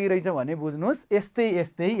के को लागि रहेछ भने बुझ्नुहोस्, यस्तै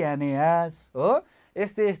यस्तै NAS हो,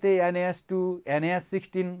 यस्तै यस्तै NAS 2, NAS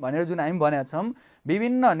 16 भनेर जुन हामी भनेका छौँ।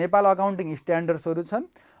 विभिन्न नेपाल अकाउन्टिङ स्ट्यान्डर्ड्सहरू छन्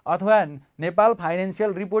अथवा नेपाल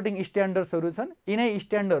फाइनेन्सियल रिपोर्टिङ स्ट्यान्डर्ड्सहरू छन्। यिनै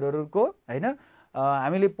स्ट्यान्डर्डहरूको हैन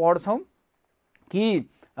हामीले पढ्छौँ कि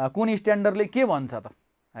कुन स्ट्यान्डर्डले के भन्छ त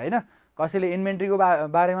हैन। कसैले इन्भेन्ट्रीको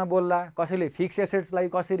बारेमा बोल्ला, कसैले फिक्स एसेट्सलाई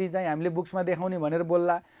कसरी चाहिँ हामीले बुक्समा देखाउने भनेर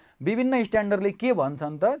बोल्ला। विभिन्न स्ट्यान्डर्डले के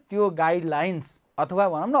भन्छन् त, त्यो गाइडलाइन्स अथवा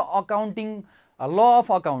भनौँ न अकाउन्टिङ ल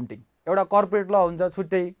अफ अकाउन्टिङ, एउटा कर्पोरेट ल हुन्छ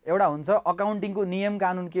छुट्टै, एउटा हुन्छ अकाउन्टिङको नियम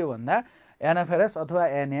कानुन के हो भन्दा NFRS अथवा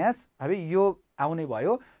NAS। अब यो आउने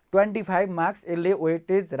भयो 25 मार्क्स यसले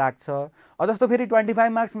वेटेज राख्छ। जस्तो फेरि 25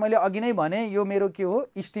 मार्क्स मैले अघि नै भने यो मेरो के हो,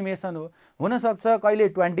 इस्टिमेसन हो। हुनसक्छ कहिले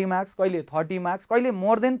 20 मार्क्स, कहिले 30 मार्क्स, कहिले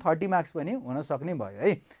मोर देन 30 मार्क्स पनि हुन सक्ने भयो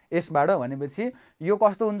है यसबाट। भनेपछि यो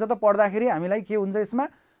कस्तो हुन्छ त पढ्दाखेरि हामीलाई के हुन्छ यसमा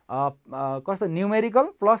कस्तो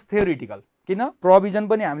न्युमेरिकल प्लस थ्योरिटिकल। किन? प्रोभिजन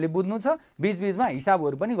पनि हामीले बुझ्नु छ, बीचबीचमा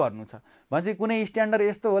हिसाबहरू पनि गर्नु छ। भनेपछि कुनै स्ट्यान्डर्ड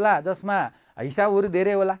यस्तो होला जसमा हिसाबहरू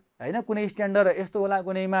धेरै होला हैन, कुनै स्ट्यान्डर्ड यस्तो होला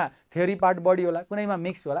कुनैमा थ्योरी पार्ट बढी होला, कुनैमा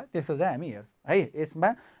मिक्स होला। त्यस्तो चाहिँ हामी हेर्छौँ है, यसमा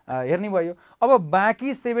हेर्ने भयो। अब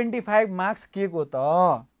बाँकी 75 मार्क्स के को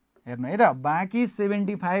त हेर्नु है त। बाँकी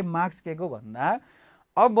 75 मार्क्स के को भन्दा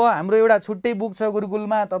अब हाम्रो एउटा छुट्टै बुक छ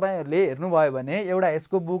गुरुकुलमा, तपाईँहरूले हेर्नुभयो भने एउटा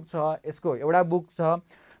यसको बुक छ, यसको एउटा बुक छ।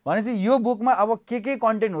 भनेपछि यो बुकमा अब के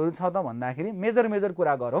कन्टेन्टहरू छ त भन्दाखेरि मेजर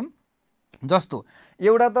कुरा गरौँ। जस्तो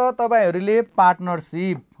एउटा त तपाईँहरूले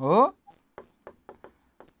पार्टनरसिप हो,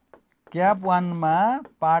 क्याप 1 मा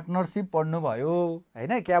पार्टनरसिप पढ्नुभयो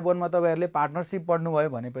हैन। क्याप 1 मा तपाईँहरूले पार्टनरसिप पढ्नुभयो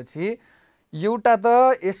भनेपछि एउटा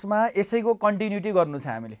त यसमा यसैको कन्टिन्युटी गर्नु छ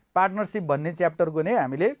हामीले। पार्टनरसिप भन्ने च्याप्टरको नै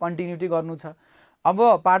हामीले कन्टिन्युटी गर्नु छ। अब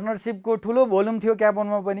पार्टनरसिपको ठुलो भोल्युम थियो क्याप 1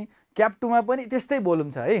 मा पनि, क्याप 2 मा पनि त्यस्तै भोल्युम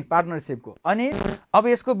छ है पार्टनरसिपको। अनि अब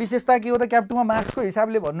यसको विशेषता के हो त क्याप 2 मा मार्क्सको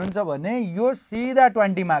हिसाबले भन्नुहुन्छ भने यो सिधा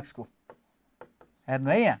 20 मार्क्सको, हेर्नु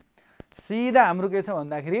है यहाँ सिधा हाम्रो के छ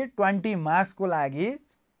भन्दाखेरि 20 मार्क्सको लागि।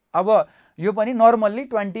 अब यो पनि नर्मल्ली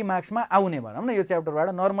 20 मार्क्समा आउने भनौँ न, यो च्याप्टरबाट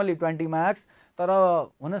नर्मल्ली 20 मार्क्स, तर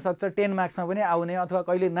हुनसक्छ 10 मार्क्समा पनि आउने अथवा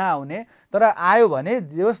कहिले नआउने। तर आयो भने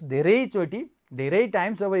जस धेरैचोटि धेरै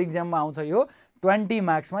टाइम्स जब इक्जाममा आउँछ यो 20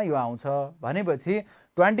 मार्क्समा यो आउँछ। भनेपछि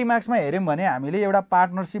 20 मार्क्समा हेऱ्यौँ भने हामीले एउटा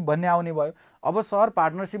पार्टनरसिप भन्ने आउने भयो। अब सर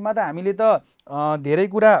पार्टनरसिपमा त हामीले त धेरै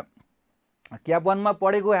कुरा क्याप 1 मा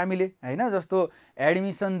पढेको हामीले हैन, जस्तो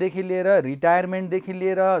एडमिसनदेखि लिएर रिटायरमेन्टदेखि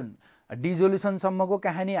लिएर डिजोल्युसनसम्मको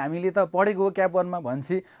कहानी हामीले त पढेको हो क्याप 1 मा।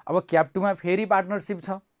 भनेपछि अब क्याप 2 मा फेरि पार्टनरसिप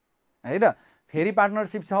छ है त। फेरि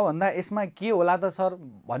पार्टनरसिप छ भन्दा यसमा के होला त सर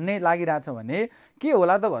भन्ने लागिरहेछ भने के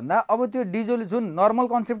होला त भन्दा अब त्यो जुन नर्मल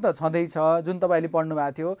कन्सेप्ट त छँदैछ, जुन तपाईँले पढ्नु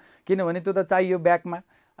भएको थियो, किनभने त्यो त चाहियो ब्याकमा,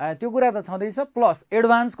 त्यो कुरा त छँदैछ। प्लस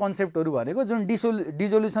एडभान्स कन्सेप्टहरू भनेको जुन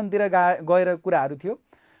डिजोल्युसनतिर गएर कुराहरू थियो,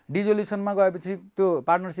 डिजोल्युसनमा गएपछि त्यो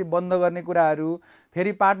पार्टनरसिप बन्द गर्ने कुराहरू,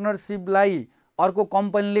 फेरि पार्टनरसिपलाई अर्को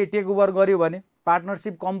कम्पनीले टेक ओभर गर्यो भने,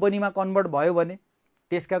 पार्टनरसिप कम्पनीमा कन्भर्ट भयो भने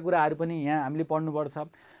त्यसका कुराहरू पनि यहाँ हामीले पढ्नुपर्छ।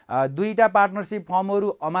 दुईटा पार्टनरसिप फर्महरू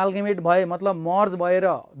अमालगेमेट भए मतलब मर्ज भएर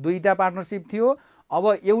दुईटा पार्टनरसिप थियो, अब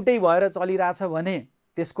एउटै भएर चलिरहेछ भने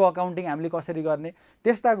त्यसको अकाउन्टिङ हामीले कसरी गर्ने,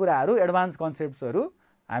 त्यस्ता कुराहरू एडभान्स कन्सेप्ट्सहरू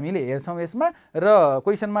हामीले हेर्छौँ यसमा। र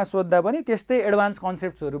क्वेसनमा सोद्धा पनि त्यस्तै एडभान्स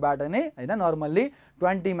कन्सेप्ट्सहरूबाट नै हैन नर्मल्ली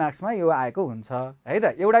 20 मार्क्समा यो आएको हुन्छ है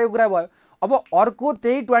त। एउटा यो कुरा भयो। अब अर्को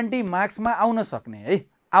त्यही 20 मार्क्समा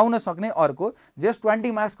आउन सक्ने अर्को जस्ट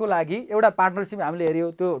 20 मार्क्सको लागि एउटा पार्टनरसिप हामीले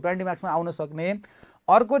हेऱ्यौँ, त्यो 20 मार्क्समा आउन सक्ने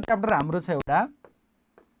अर्को च्याप्टर हाम्रो छ एउटा,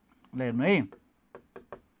 ल हेर्नु है,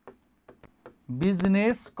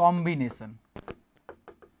 बिजनेस कम्बिनेसन।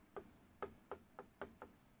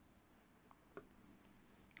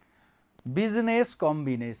 बिजनेस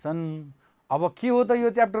कम्बिनेसन अब के हो त यो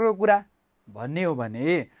च्याप्टरको कुरा भन्ने हो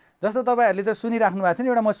भने जस्तो तपाईँहरूले त सुनिराख्नु भएको छ नि,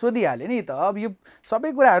 एउटा म सोधिहालेँ नि त। अब यो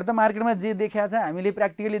सबै कुराहरू त मार्केटमा जे देखाएको छ हामीले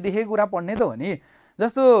प्र्याक्टिकली देखेको कुरा पढ्ने त हो नि।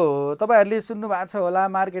 जस्तो तपाईँहरूले सुन्नु भएको छ होला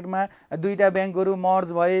मार्केटमा दुईटा ब्याङ्कहरू मर्ज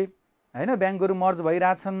भए हैन, ब्याङ्कहरू मर्ज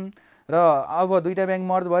भइरहेछन् र अब दुईटा ब्याङ्क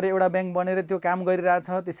मर्ज भएर एउटा ब्याङ्क बनेर त्यो काम गरिरहेछ।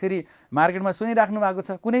 त्यसरी मार्केटमा सुनिराख्नु भएको छ,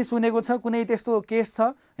 कुनै सुनेको छ, कुनै त्यस्तो केस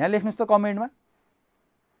छ यहाँ लेख्नुहोस् त कमेन्टमा।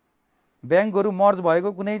 ब्याङ्कहरू मर्ज भएको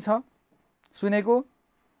कुनै छ सुनेको?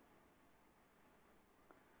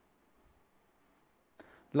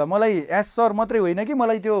 ल मलाई एस सर मात्रै होइन कि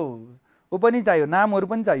मलाई त्यो ऊ पनि चाहियो, नामहरू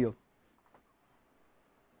पनि चाहियो।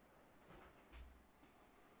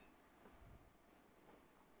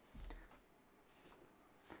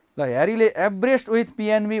 ल ह्यारीले एभरेस्ट विथ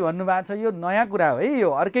पिएनबी भन्नुभएको छ, यो नयाँ कुरा हो है, यो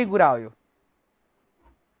अर्कै कुरा हो यो।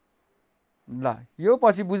 ल यो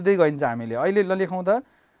पछि बुझ्दै गइन्छ हामीले। अहिले ल लेखौँ त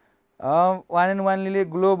 1&1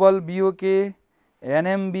 global बिओके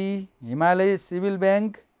NMB Himalaya civil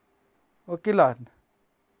bank okay ल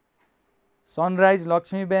sunrise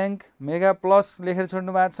Lakshmi bank mega plus लेखेर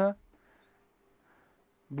छोड्नु भएको छ,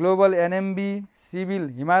 ग्लोबल एनएमबी सिभिल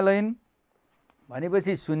हिमालयन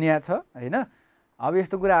भनेपछि शून्य छ हैन। अब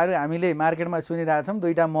यस्तो कुराहरू हामीले मार्केटमा सुनिरहेछौँ,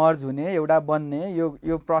 दुईटा मर्ज हुने एउटा बन्ने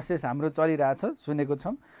यो प्रोसेस हाम्रो चलिरहेछ, सुनेको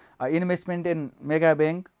छौँ। इन्भेस्टमेन्ट इन मेगा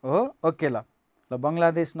ब्याङ्क हो ओके ल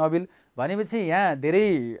बङ्गलादेश नबिल भनेपछि यहाँ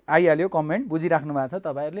धेरै आइहाल्यो कमेन्ट, बुझिराख्नु भएको छ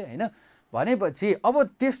तपाईँहरूले हैन। भनेपछि अब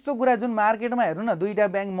त्यस्तो कुरा जुन मार्केटमा हेर्नु न दुईटा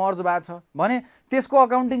ब्याङ्क मर्ज भएको छ भने त्यसको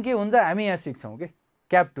अकाउन्टिङ के हुन्छ हामी यहाँ सिक्छौँ के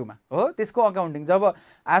क्याप 2 मा हो। त्यसको अकाउन्टिङ जब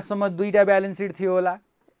आजसम्म दुईटा ब्यालेन्स सिट थियो होला,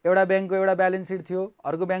 एउटा ब्याङ्कको एउटा ब्यालेन्स सिट थियो,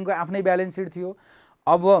 अर्को ब्याङ्कको आफ्नै ब्यालेन्स सिट थियो,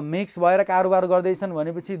 अब मिक्स भएर कारोबार गर्दैछन्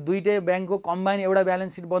भनेपछि दुईटै ब्याङ्कको कम्बाइन एउटा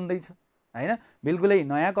ब्यालेन्स सिट बन्दैछ हैन। बिल्कुलै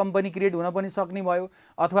नयाँ कम्पनी क्रिएट हुन पनि सक्ने भयो,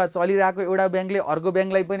 अथवा चलिरहेको एउटा ब्याङ्कले अर्को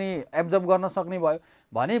ब्याङ्कलाई पनि एब्जर्ब गर्न सक्ने भयो।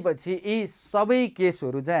 भनेपछि यी सबै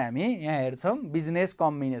केसहरू चाहिँ हामी यहाँ हेर्छौँ बिजनेस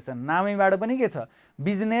कम्बिनेसन। नामैबाट पनि के छ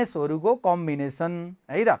बिजनेसहरूको कम्बिनेसन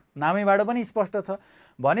है त, नामैबाट पनि स्पष्ट छ।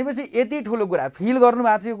 भनेपछि यति ठुलो कुरा फिल गर्नु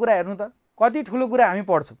भएको छ, यो कुरा हेर्नु त कति ठुलो कुरा हामी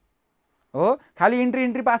पढ्छौँ हो। खालि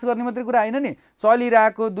इन्ट्री पास गर्ने मात्रै कुरा होइन नि,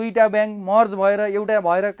 चलिरहेको दुईटा ब्याङ्क मर्ज भएर एउटा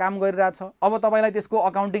भएर काम गरिरहेछ, अब तपाईँलाई त्यसको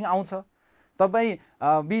अकाउन्टिङ आउँछ, तपाईँ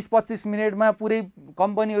 20-25 मिनटमा पुरै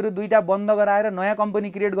कम्पनीहरू दुईटा बन्द गराएर नयाँ कम्पनी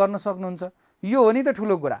क्रिएट गर्न सक्नुहुन्छ। यो हो नि त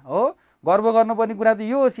ठुलो कुरा हो, गर्व गर्नुपर्ने कुरा त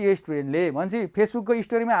यो हो। सीए स्टुडेन्टले भनेपछि फेसबुकको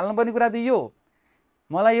स्टोरीमा हाल्नुपर्ने कुरा त यो हो,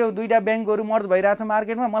 मलाई यो दुईटा ब्याङ्कहरू मर्ज भइरहेछ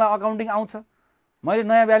मार्केटमा, मलाई अकाउन्टिङ आउँछ, मैले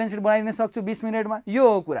नयाँ ब्यालेन्स सिट बनाइदिन सक्छु 20 मिनटमा, यो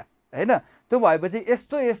हो कुरा हैन। त्यो भएपछि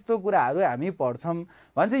यस्तो यस्तो कुराहरू हामी पढ्छौँ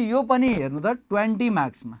भनेपछि यो पनि हेर्नु त 20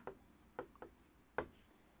 मार्क्समा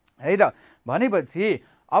है त। भनेपछि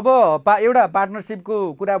अब एउटा पार्टनरसिपको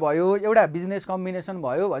कुरा भयो, एउटा बिजनेस कम्बिनेसन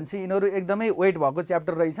भयो भनेपछि यिनीहरू एकदमै वेट भएको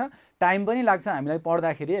च्याप्टर रहेछ। टाइम पनि लाग्छ हामीलाई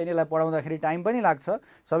पढ्दाखेरि हैन, यसलाई पढाउँदाखेरि टाइम पनि लाग्छ,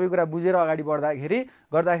 सबै कुरा बुझेर अगाडि बढ्दाखेरि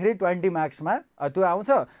गर्दाखेरि 20 मार्क्समा त्यो आउँछ।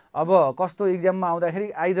 अब कस्तो इक्जाममा आउँदाखेरि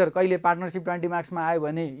आइदर कहिले पार्टनरसिप 20 मार्क्समा आयो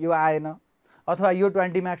भने यो आएन, अथवा यो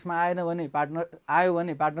 20 मार्क्समा आएन भने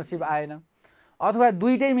पार्टनरसिप आएन, अथवा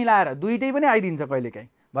दुईटै मिलाएर दुईटै पनि आइदिन्छ कहिलेकाहीँ।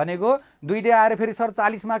 भनेको दुईटै आएर फेरि सर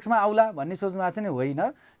 40 मार्क्समा आउला भन्ने सोच्नु भएको छ नि, होइन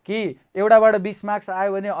कि एउटाबाट 20 मार्क्स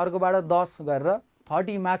आयो भने अर्कोबाट 10 गरेर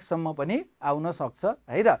 30 मार्क्ससम्म पनि आउन सक्छ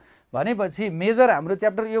है त। भनेपछि मेजर हाम्रो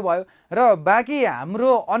च्याप्टर यो भयो। र बाँकी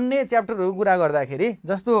हाम्रो अन्य च्याप्टरहरूको कुरा गर्दाखेरि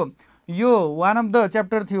जस्तो यो वान अफ द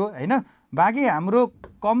च्याप्टर थियो हैन, बाँकी हाम्रो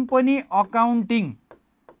कम्पनी अकाउन्टिङ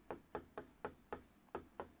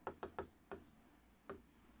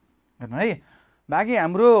हेर्नु है, बाँकी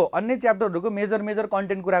हाम्रो अन्य च्याप्टरहरूको मेजर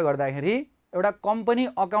कन्टेन्ट कुरा गर्दाखेरि एउटा कम्पनी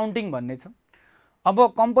अकाउन्टिङ भन्ने छ। अब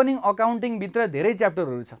कम्पनी अकाउन्टिङभित्र धेरै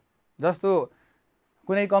च्याप्टरहरू छ, जस्तो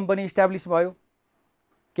कुनै कम्पनी इस्टाब्लिस भयो,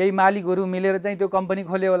 केही मालिकहरू मिलेर चाहिँ त्यो कम्पनी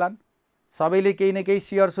खोले होलान्, सबैले केही न केही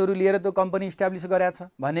सेयर्सहरू लिएर त्यो कम्पनी इस्टाब्लिस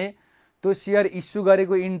गरेछ भने त्यो सेयर इस्यु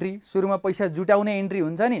गरेको इन्ट्री, सुरुमा पैसा जुटाउने इन्ट्री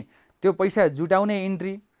हुन्छ नि, त्यो पैसा जुटाउने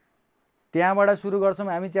इन्ट्री त्यहाँबाट सुरु गर्छौँ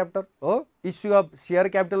हामी च्याप्टर हो। इस्यु अफ सेयर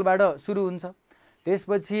क्यापिटलबाट सुरु हुन्छ।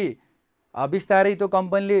 त्यसपछि बिस्तारै त्यो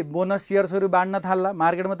कम्पनीले बोनस सेयर्सहरू बाँड्न थाल्ला,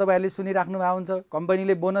 मार्केटमा तपाईँहरूले सुनिराख्नु भएको हुन्छ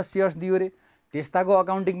कम्पनीले बोनस सेयर्स दियो रे, त्यस्ताको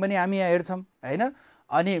अकाउन्टिङ पनि हामी यहाँ हेर्छौँ हैन।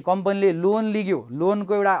 अनि कम्पनीले लोन लिग्यो,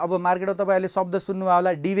 लोनको एउटा अब मार्केटमा तपाईँहरूले शब्द सुन्नुभयो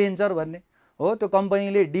होला डिभेन्चर भन्ने हो, त्यो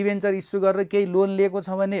कम्पनीले डिभेन्चर इस्यु गरेर केही लोन लिएको छ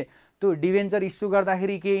भने त्यो डिभेन्चर इस्यु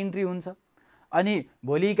गर्दाखेरि के इन्ट्री हुन्छ। अनि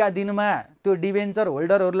भोलिका दिनमा त्यो डिभेन्चर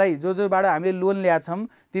होल्डरहरूलाई जोबाट हामीले लोन ल्याछौँ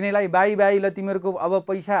तिनीलाई बाई ल तिमीहरूको अब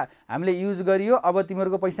पैसा हामीले युज गरियो, अब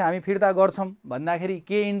तिमीहरूको पैसा हामी फिर्ता गर्छौँ भन्दाखेरि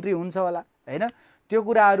के इन्ट्री हुन्छ होला हैन, त्यो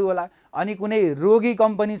कुराहरू होला। अनि कुनै रोगी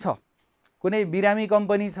कम्पनी छ, कुनै बिरामी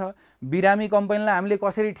कम्पनी छ, बिरामी कम्पनीलाई हामीले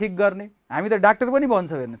कसरी ठिक गर्ने, हामी त डाक्टर पनि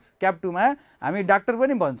भन्छौँ हेर्नुहोस्, क्याप 2 मा हामी डाक्टर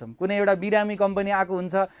पनि भन्छौँ। कुनै एउटा बिरामी कम्पनी आएको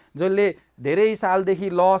हुन्छ जसले धेरै सालदेखि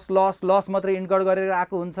लस मात्रै इन्कर्ड गरेर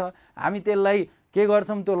आएको हुन्छ, हामी त्यसलाई के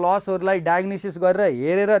गर्छौँ, त्यो लसहरूलाई डायग्नोसिस गरेर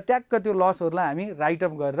हेरेर ट्याक्क त्यो लसहरूलाई हामी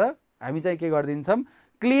राइटअप गरेर हामी चाहिँ के गरिदिन्छौँ,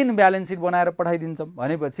 क्लिन ब्यालेन्स सिट बनाएर पठाइदिन्छौँ।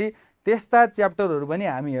 भनेपछि त्यस्ता च्याप्टरहरू पनि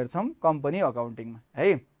हामी हेर्छौँ कम्पनी अकाउन्टिङमा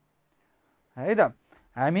है त।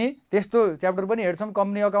 हामी त्यस्तो च्याप्टर पनि हेर्छौँ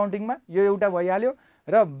कम्पनी अकाउन्टिङमा, यो एउटा भइहाल्यो।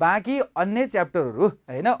 र बाँकी अन्य च्याप्टरहरू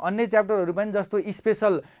हैन, अन्य च्याप्टरहरू पनि जस्तो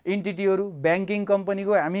स्पेसल इन्टिटीहरू, ब्याङ्किङ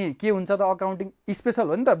कम्पनीको हामी के हुन्छ त अकाउन्टिङ स्पेसल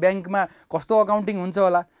हो नि त, ब्याङ्कमा कस्तो अकाउन्टिङ हुन्छ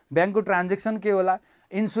होला, ब्याङ्कको ट्रान्जेक्सन के होला,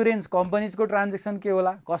 इन्सुरेन्स कम्पनीजको ट्रान्जेक्सन के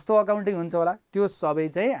होला, कस्तो अकाउन्टिङ हुन्छ होला, त्यो सबै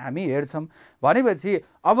चाहिँ हामी हेर्छौँ। भनेपछि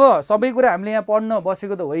अब सबै कुरा हामीले यहाँ पढ्न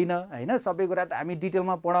बसेको त होइन हैन, सबै कुरा त हामी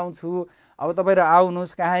डिटेलमा पढाउँछु। अब तपाईँहरू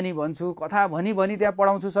आउनुहोस्, कहानी भन्छु, कथा भनी त्यहाँ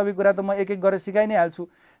पढाउँछु, सबै कुरा त म एक एक गरेर सिकाइ नै हाल्छु।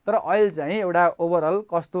 तर अहिले चाहिँ एउटा ओभरअल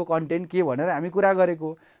कस्तो कन्टेन्ट के भनेर हामी कुरा गरेको।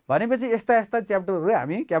 भनेपछि यस्ता च्याप्टरहरू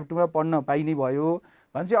हामी क्याप 2 मा पढ्न पाइने भयो।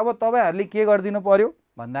 भनेपछि अब तपाईँहरूले के गरिदिनु पर्यो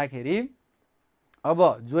भन्दाखेरि अब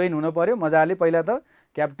जोइन हुनु पर्यो मजाले। पहिला त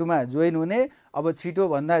क्याप 2 मा जोइन हुने, अब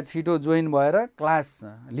छिटोभन्दा छिटो जोइन भएर क्लास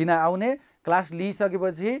लिन आउने, क्लास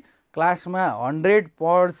लिइसकेपछि क्लासमा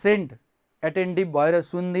 100% एटेन्टिभ भएर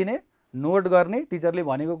सुनिदिने, नोट गर्ने टिचरले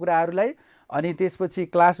भनेको कुराहरूलाई। अनि त्यसपछि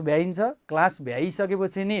क्लास भ्याइन्छ, क्लास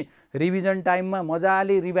भ्याइसकेपछि नि रिभिजन टाइममा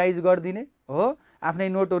मजाले रिभाइज गरिदिने हो, आफ्नै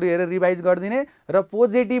नोटहरू हेरेर रिभाइज गरिदिने र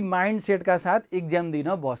पोजिटिभ माइन्डसेटका साथ इक्जाम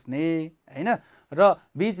दिन बस्ने हैन। र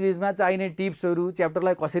बीचमा चाहिने टिप्सहरू,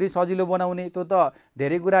 च्याप्टरलाई कसरी सजिलो बनाउने, त्यो त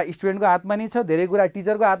धेरै कुरा स्टुडेन्टको हातमा नि छ, धेरै कुरा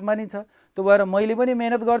टिचरको हातमा नि छ। त्यो भएर मैले पनि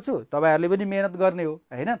मेहनत गर्छु, तपाईँहरूले पनि मेहनत गर्ने हो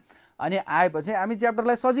हैन। अनि आएपछि हामी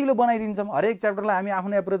च्याप्टरलाई सजिलो बनाइदिन्छौँ, हरेक च्याप्टरलाई हामी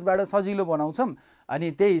आफ्नो एप्रोचबाट सजिलो बनाउँछौँ। अनि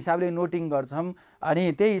त्यही हिसाबले नोटिङ गर्छौँ, अनि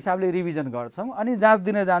त्यही हिसाबले रिभिजन गर्छौँ, अनि जाँच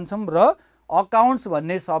दिन जान्छौँ। र अकाउन्ट्स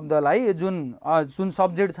भन्ने शब्दलाई जुन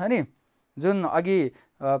सब्जेक्ट छ नि, जुन अघि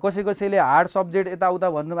कसैले हार्ड सब्जेक्ट यताउता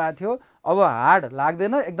भन्नुभएको थियो, अब हार्ड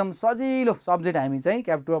लाग्दैन, एकदम सजिलो सब्जेक्ट हामी चाहिँ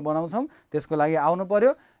क्याप 2 मा बनाउँछौँ। त्यसको लागि आउनु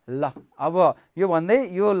पर्यो। ल अब यो भन्दै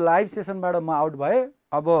यो लाइभ सेसनबाट म आउट भएँ।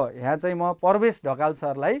 अब यहाँ चाहिँ म प्रवेश ढकाल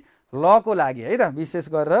सरलाई लको लागि है त, विशेष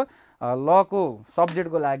गरेर लको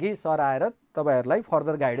सब्जेक्टको लागि सर आएर तपाईँहरूलाई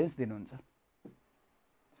फर्दर गाइडेन्स दिनुहुन्छ।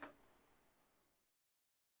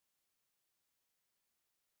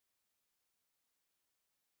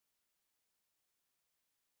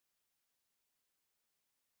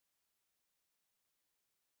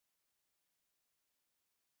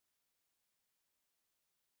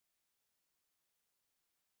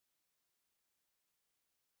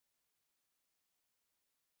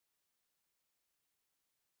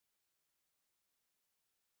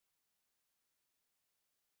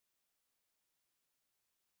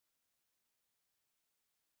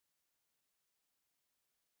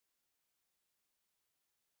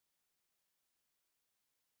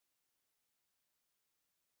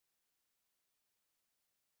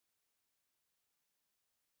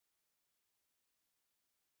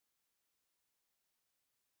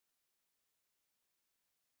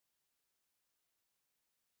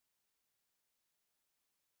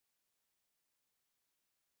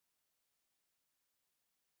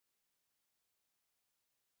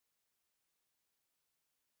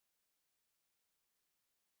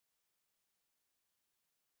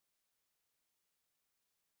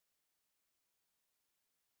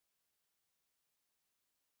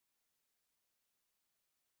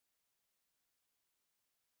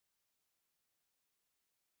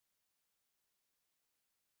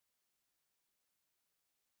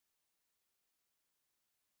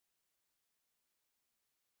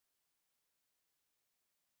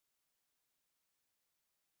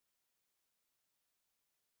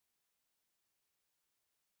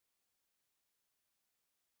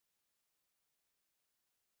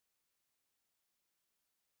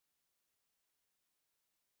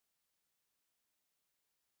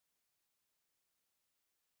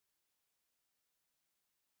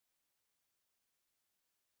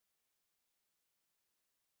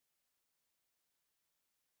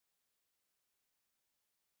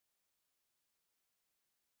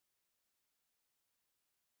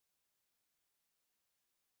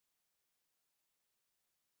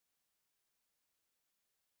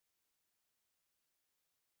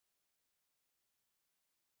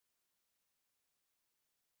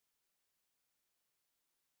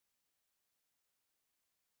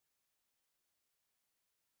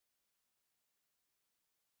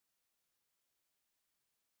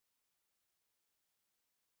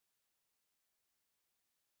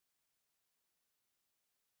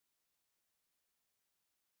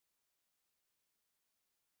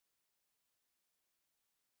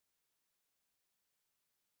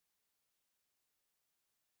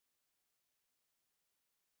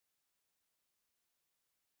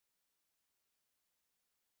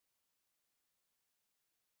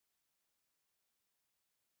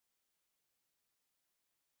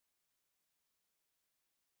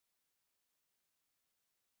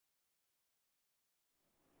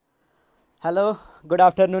 हेलो गुड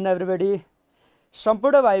आफ्टरनुन एभ्रिबडी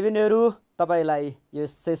सम्पूर्ण भाइ बहिनीहरू तपाईलाई यो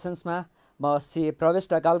सेसन्समा म CA प्रवेश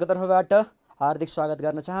ढकालको तर्फबाट हार्दिक स्वागत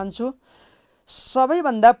गर्न चाहन्छु।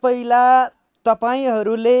 सबैभन्दा पहिला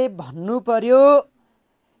तपाईहरूले भन्नु पर्यो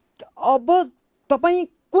अब तपाईँ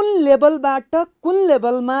कुन लेभलबाट कुन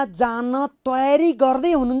लेभलमा जान तयारी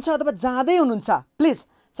गर्दै हुनुहुन्छ अथवा जाँदै हुनुहुन्छ, प्लिज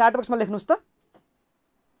च्याट बक्समा लेख्नुहोस् त।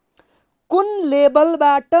 कुन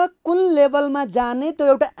लेभलबाट कुन लेभलमा जाने त्यो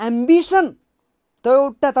एउटा एम्बिसन, त्यो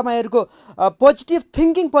एउटा तपाईँहरूको पोजिटिभ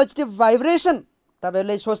थिङ्किङ, पोजिटिभ भाइब्रेसन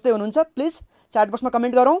तपाईँहरूले सोच्दै हुनुहुन्छ, प्लिज च्याट बक्समा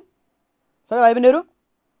कमेन्ट गरौँ। सबै भाइ बहिनीहरू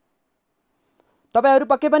तपाईँहरू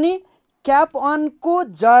पक्कै पनि क्याप वानको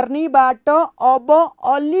जर्नीबाट अब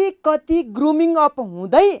अलिकति ग्रुमिङ अप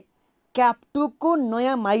हुँदै क्याप टूको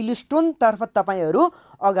नयाँ माइलस्टोन तर्फ तपाईँहरू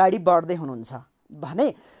अगाडि बढ्दै हुनुहुन्छ भने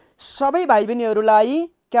सबै भाइ बहिनीहरूलाई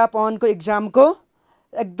क्याप वानको एक्जामको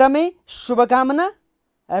एकदमै शुभकामना।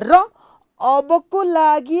 र अबको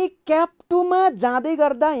लागि क्याप टूमा जाँदै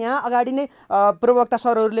गर्दा यहाँ अगाडि नै प्रवक्ता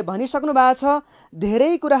सरहरूले भनिसक्नु भएको छ धेरै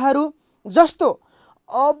कुराहरू, जस्तो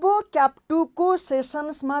अब क्याप टूको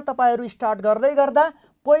सेसन्समा तपाईँहरू स्टार्ट गर्दै गर्दा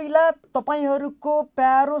पहिला तपाईँहरूको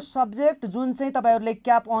प्यारो सब्जेक्ट जुन चाहिँ तपाईँहरूले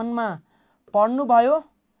क्याप वानमा पढ्नुभयो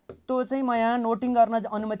त्यो चाहिँ म यहाँ नोटिङ गर्न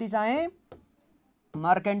अनुमति चाहेँ,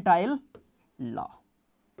 मर्केन्टाइल ल।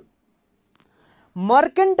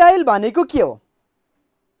 मर्केन्टाइल भनेको के हो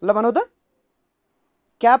ल भनौँ त।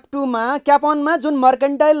 क्याप वानमा जुन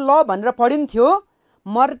मर्केन्टाइल ल भनेर पढिन्थ्यो,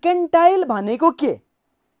 मर्केन्टाइल भनेको के?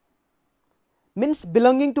 मिन्स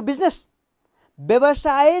बिलोङ्गिङ टु बिजनेस,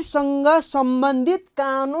 व्यवसायसँग सम्बन्धित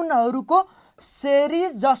कानुनहरूको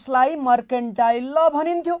सेरिज जसलाई मर्केन्टाइल ल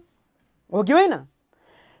भनिन्थ्यो, हो कि होइन?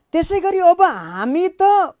 त्यसै गरी अब हामी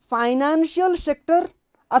त फाइनान्सियल सेक्टर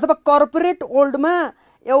अथवा कर्पोरेट वर्ल्डमा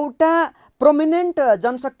एउटा प्रोमिनेन्ट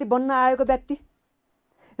जनशक्ति बन्न आएको व्यक्ति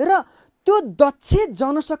र त्यो दक्ष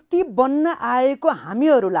जनशक्ति बन्न आएको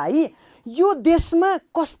हामीहरूलाई यो देशमा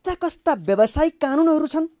कस्ता कस्ता व्यावसायिक कानुनहरू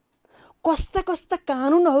छन्, कस्ता कस्ता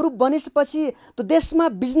कानुनहरू बनेपछि त्यो देशमा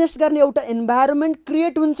बिजनेस गर्ने एउटा इन्भाइरोमेन्ट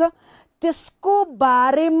क्रिएट हुन्छ, त्यसको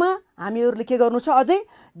बारेमा हामीहरूले के गर्नु छ, अझै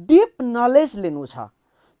डिप नलेज लिनु छ।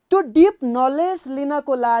 त्यो डिप नलेज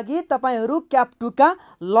लिनको लागि तपाईँहरू क्याप टूका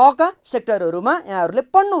लका सेक्टरहरूमा यहाँहरूले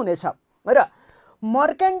पढ्नुहुनेछ। र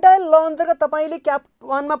मर्केन्टाइल ल अन्तर्गत तपाईँले क्याप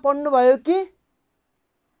वानमा पढ्नुभयो कि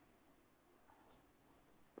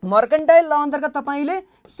मर्केन्टाइल ल अन्तर्गत तपाईँले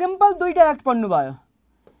सिम्पल दुईटा एक्ट पढ्नुभयो,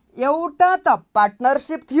 एउटा त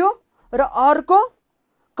पार्टनरसिप थियो र अर्को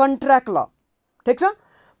कन्ट्र्याक्ट ल, ठिक छ।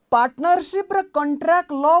 पार्टनरसिप र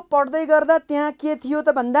कन्ट्र्याक्ट ल पढ्दै गर्दा त्यहाँ के थियो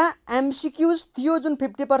त भन्दा एमसिक्युज थियो जुन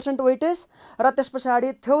 50% वेटेज र त्यस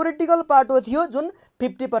पछाडि थ्योरिटिकल पार्ट थियो जुन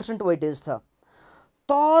 50% वेटेज छ।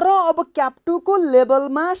 तर अब क्याप टूको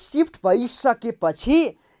लेभलमा सिफ्ट भइसकेपछि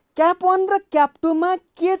क्याप वान र क्याप टूमा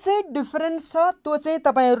के चाहिँ डिफरेन्स छ त्यो चाहिँ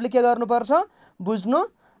तपाईँहरूले के गर्नुपर्छ, बुझ्नु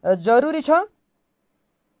जरुरी छ।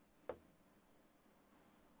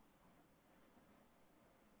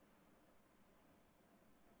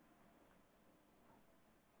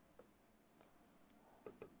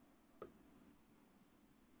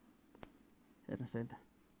 हेर्नुहोस् है त,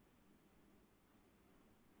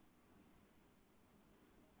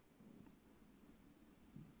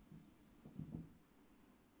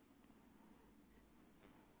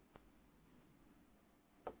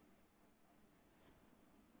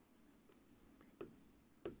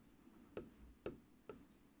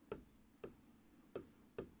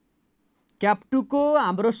 क्याप टूको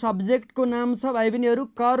हाम्रो सब्जेक्टको नाम छ भाइ बहिनीहरू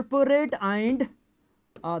कर्पोरेट एन्ड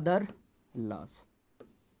अदर लज।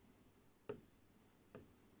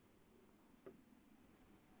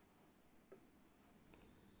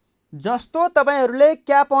 जस्तो तपाईँहरूले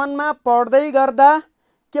क्याप वानमा पढ्दै गर्दा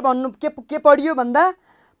के पढियो भन्दा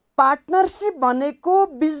पार्टनरसिप भनेको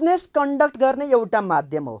बिजनेस कन्डक्ट गर्ने एउटा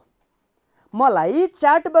माध्यम हो। मलाई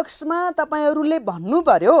च्याट बक्समा तपाईँहरूले भन्नु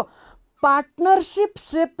पर्यो पार्टनरसिप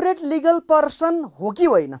सेपरेट लिगल पर्सन हो कि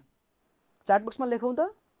होइन, च्याट बक्समा लेखौँ त।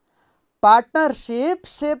 पार्टनरसिप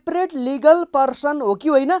सेपरेट लिगल पर्सन हो कि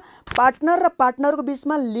होइन, पार्टनर र पार्टनरको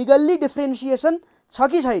बिचमा लिगल्ली डिफ्रेन्सिएसन छ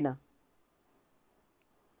कि छैन?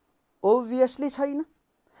 ओभियसली छैन।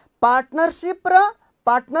 पार्टनरसिप र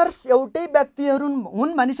पार्टनर्स एउटै व्यक्तिहरू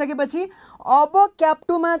हुन् भनिसकेपछि अब क्याप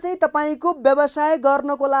टूमा चाहिँ तपाईँको व्यवसाय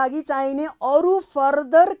गर्नको लागि चाहिने अरू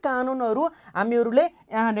फर्दर कानुनहरू हामीहरूले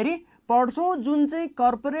यहाँनिर पढ्छौँ, जुन चाहिँ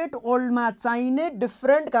कर्पोरेट वर्ल्डमा चाहिने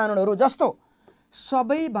डिफ्रेन्ट कानुनहरू। जस्तो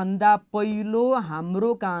सबैभन्दा पहिलो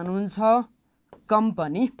हाम्रो कानुन छ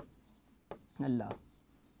कम्पनी ल,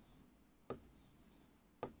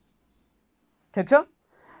 ठिक छ।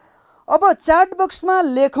 अब च्याट बक्समा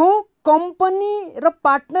लेखौँ कम्पनी र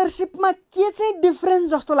पार्टनरसिपमा के चाहिँ डिफरेन्स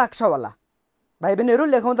जस्तो लाग्छ होला? भाइ बहिनीहरू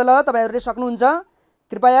लेखौँ त ल, तपाईँहरूले सक्नुहुन्छ?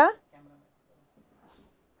 कृपया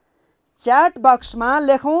च्याट बक्समा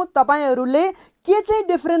लेखौँ तपाईँहरूले के चाहिँ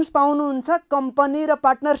डिफरेन्स पाउनुहुन्छ कम्पनी र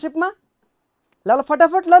पार्टनरसिपमा। ल ल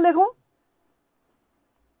फटाफट ल लेखौँ।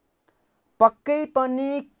 पक्कै पनि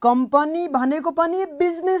कम्पनी भनेको पनि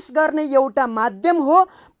बिजनेस गर्ने एउटा माध्यम हो,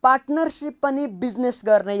 पार्टनरसिप पनि बिजनेस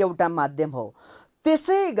गर्ने एउटा माध्यम हो।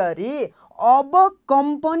 त्यसै गरी अब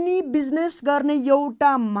कम्पनी बिजनेस गर्ने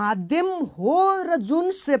एउटा माध्यम हो र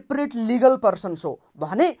जुन सेपरेट लिगल पर्सन्स हो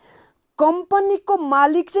भने कम्पनीको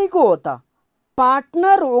मालिक चाहिँ को हो त?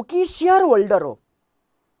 पार्टनर हो कि शेयर होल्डर हो?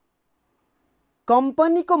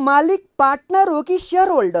 कम्पनीको मालिक पार्टनर हो कि शेयर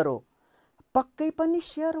होल्डर हो? पक्कै पनि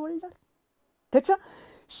शेयर होल्डर। ठिक छ,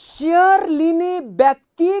 शेयर लिने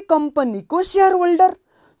व्यक्ति कम्पनीको शेयर होल्डर।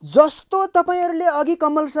 जस्तो तपाईहरुले अघि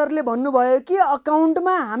कमल सरले भन्नुभयो कि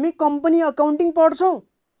अकाउन्टमा हामी कम्पनी अकाउन्टिङ पढ्छौं,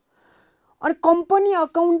 अनि कम्पनी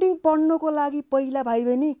अकाउन्टिङ पढ्नको लागि पहिला भाइ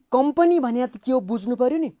बहिनी कम्पनी भने त के हो बुझ्नु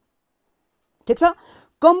पर्यो नि। ठिक छ,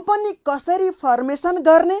 कम्पनी कसरी फर्मेसन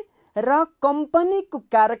गर्ने र कम्पनीको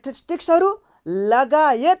क्यारेक्टरिस्टिक्सहरु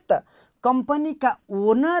लगायत कम्पनीका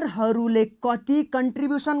ओनरहरूले कति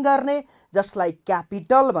कन्ट्रिब्युसन गर्ने जसलाई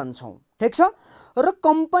क्यापिटल भन्छौं। ठिक छ, र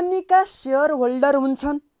कम्पनीका शेयर होल्डर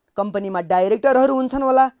हुन्छन्, कम्पनीमा डाइरेक्टरहरू हुन्छन्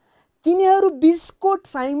होला, तिनीहरू बीचको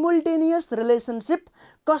साइमल्टेनियस रिलेसनशिप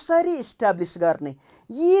कसरी इस्टाब्लिश गर्ने,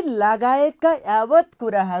 यी लगायतका यावत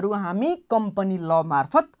कुराहरू हामी कम्पनी ल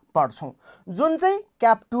मार्फत पढ्छौं, जुन चाहिँ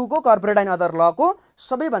क्याप 2 को कर्पोरेट एन्ड अदर ल को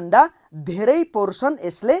सबैभन्दा धेरै पोर्सन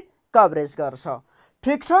यसले कभरेज गर्छ।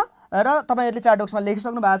 ठिक छ, र तपाईहरुले च्याट बक्समा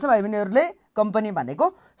लेखिसक्नु भएको छ भाइ बहिनीहरुले, कम्पनी भनेको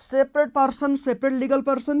separate person, separate legal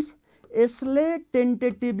persons. यसले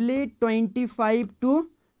tentatively 25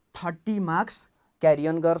 to 30 marks carry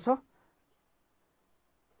on गर्छ।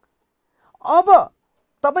 अब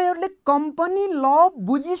तपाईहरुले कम्पनी ल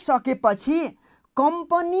बुझिसकेपछि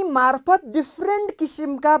कम्पनी मार्फत डिफरेन्ट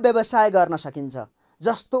किसिमका व्यवसाय गर्न सकिन्छ,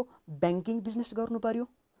 जस्तो बैंकिङ बिजनेस गर्नु पर्यो,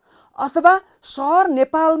 अथवा सहर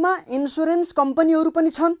नेपालमा इन्स्योरेन्स कम्पनीहरू पनि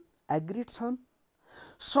छन्, एग्रिड छन्।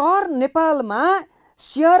 सहर नेपालमा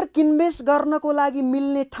शेयर किनबेच गर्नको लागि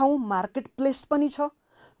मिल्ने ठाउँ मार्केट प्लेस पनि छ,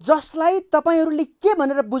 जसलाई तपाईहरुले के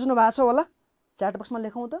भनेर बुझ्नु भएको छ होला? च्याट बक्समा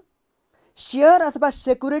लेखौँ त। शेयर अथवा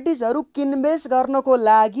सेक्युरिटिजहरू किनबेच गर्नको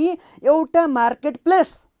लागि एउटा market place,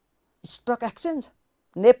 stock exchange,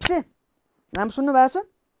 NEPSE नाम सुन्नु भएको छ,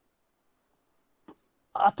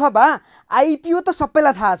 अथवा आइपिओ त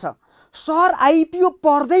सबैलाई थाहा छ। सहर आइपिओ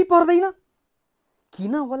पर्दैन,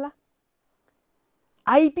 किन होला?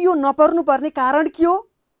 आइपिओ नपर्नु पर्ने कारण के हो?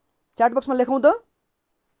 च्याट बक्समा लेखौँ त।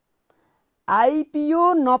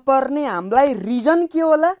 आइपिओ नपर्ने हामीलाई रिजन के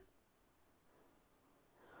होला?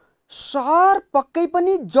 सहर पक्कै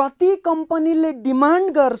पनि जति कम्पनीले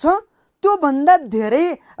डिमान्ड गर्छ त्यो भन्दा धेरै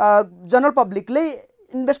जनरल पब्लिकले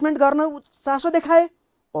इन्भेस्टमेन्ट गर्न चासो देखाए,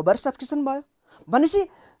 ओभर सब्सक्रिप्सन भयो भनेपछि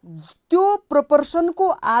त्यो प्रोपोर्सनको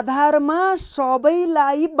आधारमा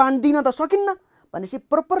सबैलाई बाँड्दिन त सकिन्न, भनेपछि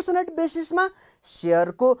प्रोपोर्सनेट बेसिसमा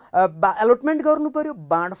शेयरको एलोटमेन्ट गर्नु पर्यो,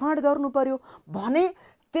 बाँडफाँड गर्नु पर्यो भने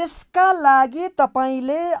त्यसका लागि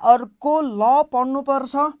तपाईले अर्को ल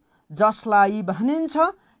पढ्नुपर्छ, जसलाई भनिन्छ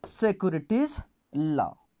सेक्युरिटिज ल।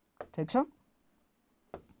 ठिक छ,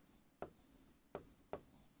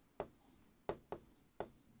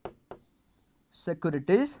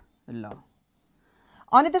 सेक्युरिटिज ल।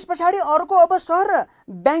 अनि त्यस पछाडि अर्को अब सर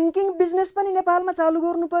बैंकिङ बिजनेस पनि नेपालमा चालु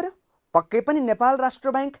गर्नु पर्यो, पक्कै पनि नेपाल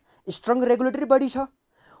राष्ट्र बैंक स्ट्रङ रेगुलेटरी बडी छ।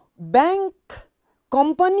 बैंक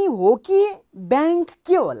कम्पनी हो कि बैंक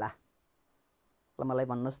के होला? ल मलाई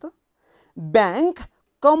भन्नुहोस् त, बैंक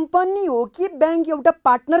कम्पनी हो कि बैंक एउटा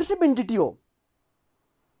पार्टनरशिप एन्टिटी हो?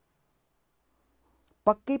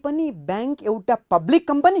 पक्कै पनि बैंक एउटा public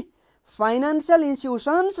company, financial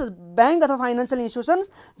institutions, bank अथवा फाइनान्शियल इन्स्टिट्युसन्स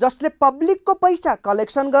जसले पब्लिकको पैसा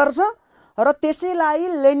कलेक्सन गर्छ र त्यसैलाई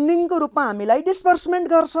लेन्डिङको रूपमा हामीलाई डिस्बर्समेन्ट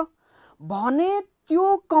गर्छ भने त्यो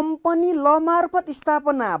कम्पनी ल मार्फत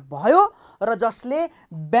स्थापना भयो र जसले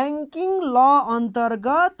बैंकिङ ल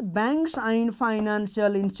अन्तर्गत banks and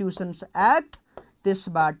financial institutions act,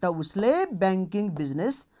 त्यसबाट उसले बैंकिङ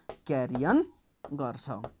बिजनेस क्यारी अन गर्छ।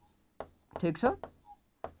 ठिक छ,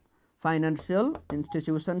 फाइनान्शियल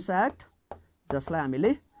इन्स्टिट्युसन्स एक्ट, जसलाई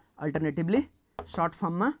हामीले अल्टरनेटिभली सर्ट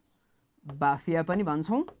फर्ममा बाफिया पनि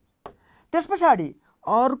भन्छौँ। त्यस पछाडि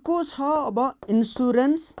अर्को छ अब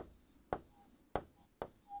इन्स्योरेन्स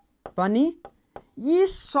पनि। यी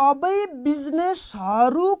सबै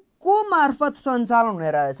बिजनेसहरू को मार्फत सञ्चालन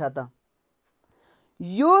हुने रहेछ त?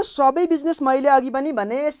 यो सबै बिजनेस मैले अघि पनि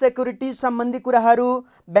भने सेक्युरिटिज सम्बन्धी कुराहरू,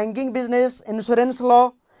 बैंकिङ बिजनेस, इन्स्योरेन्स ल,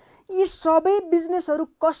 यी सबै बिजनेसहरू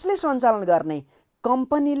कसले सञ्चालन गर्ने,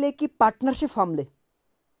 कम्पनीले कि partnership फर्मले?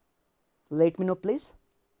 Let me know please.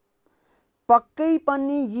 पक्कै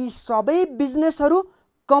पनि यी सबै बिजनेसहरू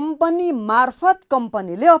कम्पनी मार्फत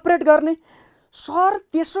कम्पनीले अपरेट गर्ने। सर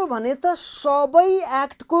त्यसो भने त सबै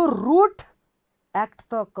एक्टको रुट एक्ट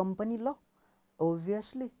त कम्पनी ल।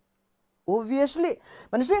 ओभियसली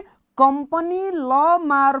भनेपछि कम्पनी ल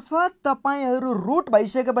मार्फत तपाईहरू रुट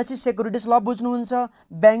भइसकेपछि सेक्युरिटिज ल बुझ्नुहुन्छ,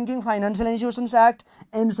 banking financial institutions act,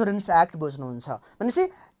 insurance act बुझ्नुहुन्छ। भनेपछि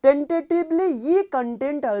टेन्टेटिभली यी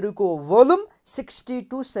कन्टेन्टहरूको भोल्युम 60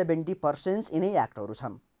 to 70% यिनै एक्टहरू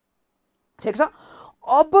छन्। ठिक छ।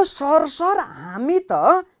 अब सर हामी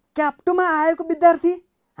त क्याप्टुमा आएको विद्यार्थी,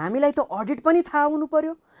 हामीलाई त अडिट पनि थाहा हुनु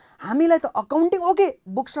पर्यो, हामीलाई त accounting okay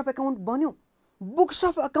books of account बन्यो। बुक्स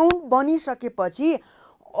अफ एकाउन्ट बनिसकेपछि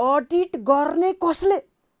अडिट गर्ने कसले?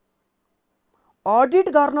 अडिट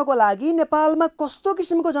गर्नको लागि नेपालमा कस्तो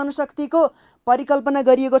किसिमको जनशक्तिको परिकल्पना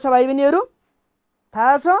गरिएको छ भाइ बहिनीहरू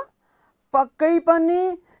थाहा छ? पक्कै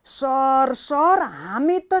पनि सर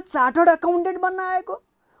हामी त चार्टर्ड अकाउन्टेन्ट बन्न आएको।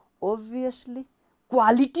 ओभियसली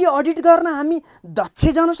क्वालिटी अडिट गर्न हामी दक्ष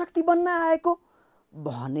जनशक्ति बन्न आएको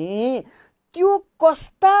भने त्यो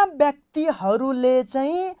कस्ता व्यक्तिहरूले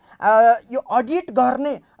चाहिँ यो अडिट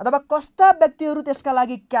गर्ने अथवा कस्ता व्यक्तिहरू त्यसका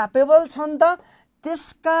लागि क्यापेबल छन् त?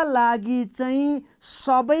 त्यसका लागि चाहिँ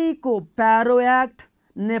सबैको प्यारो एक्ट,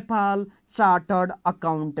 नेपाल चार्टर्ड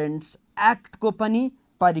अकाउन्टेन्ट्स एक्टको पनि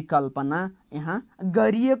परिकल्पना यहाँ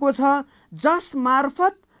गरिएको छ, जस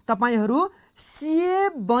मार्फत तपाईहरू सीए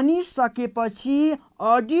बनिसकेपछि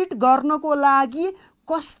अडिट गर्नको लागि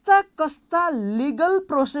कस्ता लिगल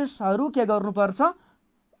प्रोसेसहरू के गर्नुपर्छ?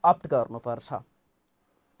 अप्ट गर्नुपर्छ।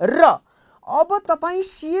 र अब तपाईँ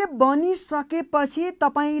सीए बनिसकेपछि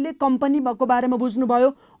तपाईँले कम्पनीको बारेमा बुझ्नुभयो,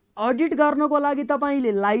 अडिट गर्नको लागि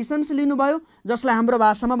तपाईँले लाइसेन्स लिनुभयो, जसलाई हाम्रो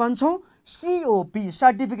भाषामा भन्छौँ COP,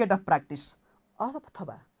 सर्टिफिकेट अफ प्र्याक्टिस।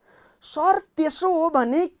 अथवा सर त्यसो हो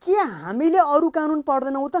भने के हामीले अरू कानुन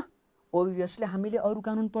पढ्दैनौँ त? ओभियसली हामीले अरू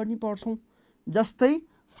कानुन पढ्छौँ। जस्तै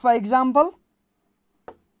फर इक्जाम्पल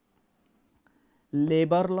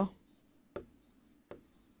लेबर ल,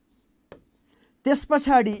 त्यस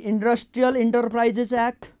पछाडि इन्डस्ट्रियल इन्टरप्राइजेस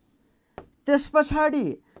एक्ट, त्यस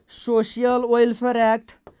पछाडि सोसियल वेलफेयर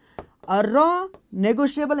एक्ट र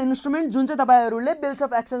नेगोसिएबल इन्स्ट्रुमेन्ट जुन चाहिँ तपाईँहरूले बिल्स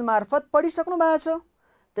अफ एक्सचेन्ज मार्फत पढिसक्नु भएको छ।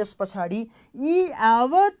 त्यस पछाडि यी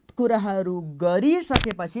यावत कुराहरू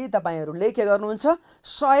गरिसकेपछि तपाईँहरूले के गर्नुहुन्छ?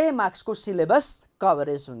 100 मार्क्सको सिलेबस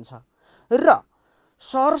कभरेज हुन्छ। र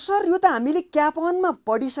सर यो त हामीले क्याप 1 मा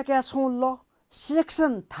पढिसकेका छौँ, ल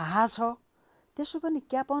सेक्सन थाहा छ। त्यसो पनि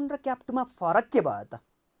क्याप 1 र क्याप 2 मा फरक के भयो त?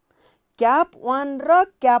 क्याप 1 र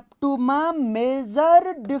क्याप 2 मा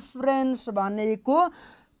मेजर डिफरेन्स भनेको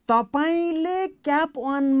तपाईले क्याप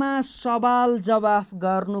 1 मा सवाल जवाफ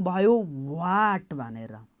गर्नुभयो वाट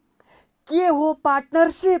भनेर, के हो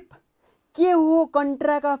पार्टनरशिप, के हो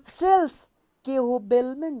कन्ट्र्याक्ट अफ सेल्स, के हो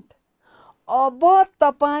बेलमेन्ट। अब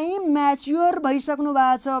तपाईँ म्याच्योर भइसक्नु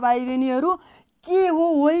भएको छ भाइ बहिनीहरू, के हो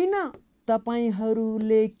होइन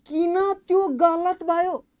तपाईहरूले किन त्यो गलत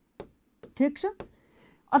भयो, ठिक छ,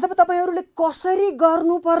 अथवा तपाईहरूले कसरी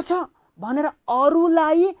गर्नुपर्छ भनेर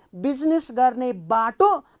अरूलाई बिजनेस गर्ने बाटो,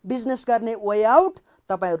 बिजनेस गर्ने वे आउट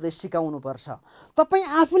तपाईहरूले सिकाउनुपर्छ। तपाईँ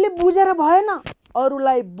आफूले बुझेर भएन,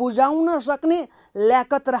 अरूलाई बुझाउन सक्ने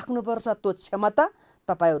ल्याकत राख्नुपर्छ, त्यो क्षमता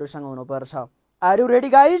तपाईहरूसँग हुनुपर्छ। Are you ready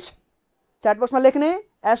guys? Chat बक्समा लेख्ने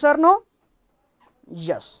एस अर नो?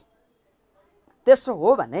 यस। त्यसो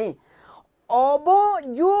हो भने अब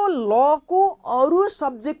यो लको अरू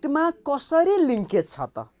सब्जेक्टमा कसरी लिङ्केज छ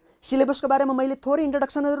त? सिलेबसको बारेमा मैले थोरै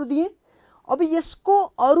इन्ट्रोडक्सनहरू दिएँ। अब यसको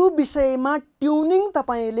अरू विषयमा ट्युनिङ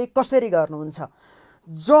तपाईँले कसरी गर्नुहुन्छ?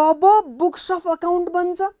 जब बुक्स अफ अकाउन्ट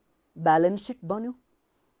बन्छ, ब्यालेन्स सिट बन्यो,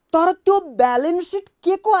 तर त्यो ब्यालेन्स सिट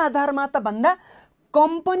के को आधारमा त भन्दा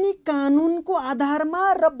कम्पनी कानुनको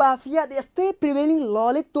आधारमा र बाफिया यस्तै प्रिभेलिङ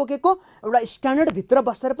लले तोकेको एउटा स्ट्यान्डर्डभित्र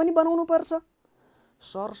बसेर पनि बनाउनु पर्छ।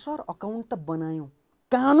 सर अकाउन्ट त बनायौँ,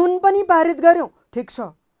 कानुन पनि पारित गऱ्यौँ, ठिक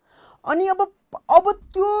छ। अनि अब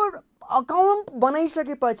त्यो अकाउन्ट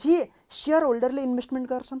बनाइसकेपछि सेयर होल्डरले इन्भेस्टमेन्ट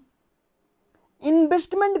गर्छन्,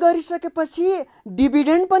 इन्भेस्टमेन्ट गरिसकेपछि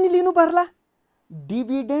डिभिडेन्ड पनि लिनु पर्ला।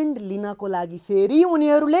 डिभिडेन्ड लिनको लागि फेरि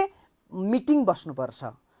उनीहरूले मिटिङ बस्नुपर्छ,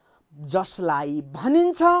 जसलाई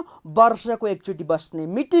भनिन्छ वर्षको एकचोटि बस्ने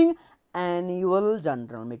मिटिङ, एनुअल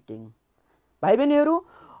जनरल मिटिङ। भाइ बहिनीहरू,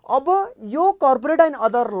 अब यो कर्पोरेट एन्ड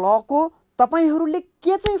अदर लको तपाईहरूले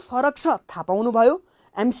के चाहिँ फरक छ थाहा पाउनुभयो।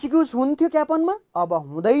 एमसिक्युज हुन्थ्यो क्याप 1 मा, अब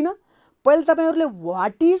हुँदैन। पहिले तपाईहरूले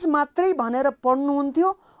वाट इज मात्रै भनेर पढ्नुहुन्थ्यो,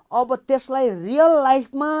 अब त्यसलाई रियल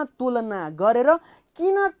लाइफमा तुलना गरेर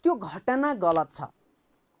किन त्यो घटना गलत छ,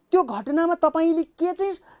 त्यो घटनामा तपाईँले के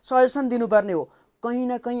चाहिँ सजेसन दिनुपर्ने हो? कहीँ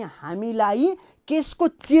न कहीँ हामीलाई केसको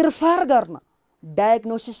चिरफार गर्न,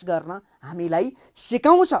 डायग्नोसिस गर्न हामीलाई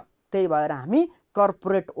सिकाउँछ। त्यही भएर हामी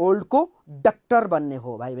कर्पोरेट वर्ल्डको डाक्टर बन्ने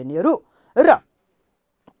हो भाइ बहिनीहरू। र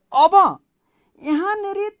अब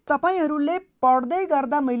यहाँनिर तपाईँहरूले पढ्दै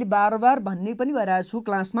गर्दा मैले बार बार भन्ने पनि गरिरहेको छु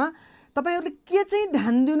क्लासमा, तपाईँहरूले के चाहिँ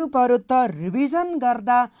ध्यान दिनु पर्यो त? रिभिजन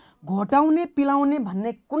गर्दा घोटाउने पिलाउने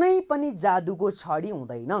भन्ने कुनै पनि जादुको छडी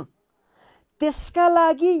हुँदैन। त्यसका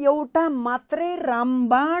लागि एउटा मात्रै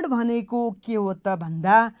रामबाण भनेको के हो त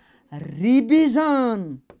भन्दा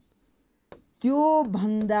रिभिजन। त्यो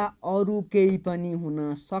भन्दा अरू केही पनि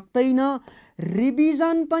हुन सक्दैन।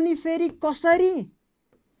 रिभिजन पनि फेरि कसरी?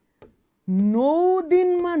 9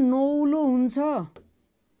 दिनमा नौलो हुन्छ।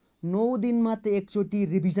 9 दिनमा त एकचोटि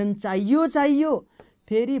रिभिजन चाहियो।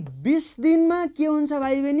 फेरि 20 दिनमा के हुन्छ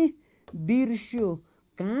भाइ बहिनी? बिर्स्यो।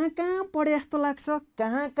 कहाँ पढे जस्तो लाग्छ,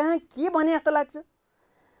 कहाँ के भने जस्तो लाग्छ।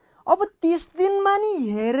 अब 30 दिनमा नि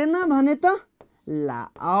हेरेन भने त ला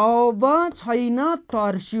अब छैन,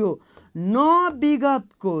 तर्स्यो। न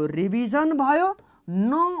विगतको रिभिजन भयो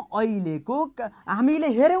न अहिलेको हामीले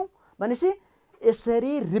हेऱ्यौँ भनेपछि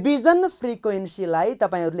यसरी रिभिजन फ्रिक्वेन्सीलाई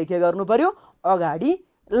तपाईँहरूले के गर्नु पर्यो? अगाडि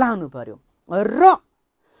लानु पर्यो। र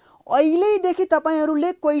अहिलेदेखि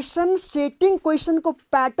तपाईँहरूले क्वेसन सेटिङ, क्वेसनको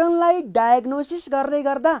प्याटर्नलाई डायग्नोसिस गर्दै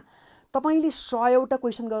गर्दा तपाईँले 100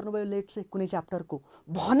 क्वेसन गर्नुभयो लेट्स से कुनै च्याप्टरको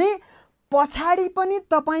भने पछाडि पनि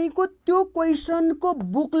तपाईँको त्यो क्वेसनको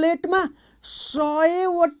बुकलेटमा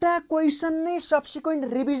 100 क्वेसन नै सब्सिक्वेन्ट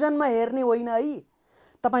रिभिजनमा हेर्ने होइन है।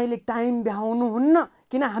 तपाईँले टाइम भ्याउनुहुन्न,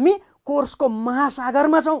 किन हामी कोर्सको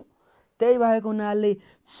महासागरमा छौँ। त्यही भएको हुनाले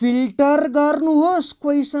फिल्टर गर्नुहोस्,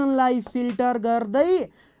 क्वेसनलाई फिल्टर गर्दै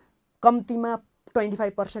कम्तीमा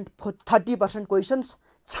 25% 30% क्वेसन्स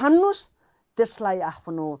छान्नुहोस्, त्यसलाई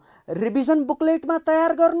आफ्नो रिभिजन बुकलेटमा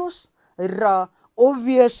तयार गर्नुहोस्। र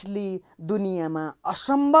ओभियसली दुनियाँमा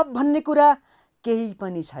असम्भव भन्ने कुरा केही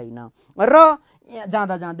पनि छैन। र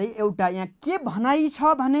जाँदा जाँदै एउटा यहाँ के भनाइ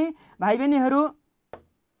छ भने भाइ बहिनीहरू,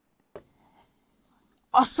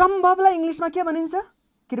 असम्भवलाई इङ्ग्लिसमा के भनिन्छ?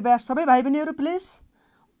 कृपया सबै भाइ बहिनीहरू प्लिज।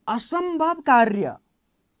 असम्भव कार्य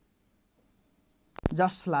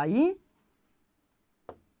जसलाई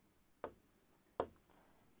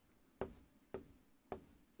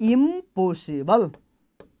इम्पोसिबल,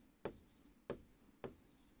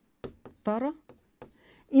 तर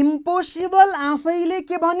इम्पोसिबल आफैले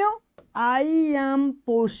के भन्यो? I am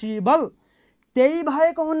possible. त्यही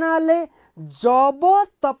भएको हुनाले जब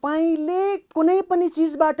तपाईँले कुनै पनि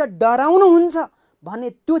चिजबाट डराउनुहुन्छ भने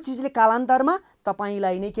त्यो चिजले कालान्तरमा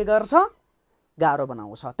तपाईँलाई नै के गर्छ? गाह्रो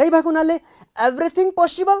बनाउँछ। त्यही भएको हुनाले एभ्रिथिङ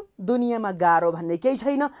पोसिबल, दुनियाँमा गाह्रो भन्ने केही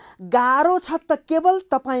छैन। गाह्रो छ त केवल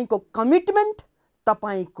तपाईँको कमिटमेन्ट,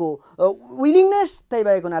 तपाईँको विलिङनेस। त्यही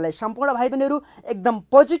भएको हुनाले सम्पूर्ण भाइ बहिनीहरू एकदम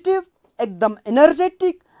पोजिटिभ, एकदम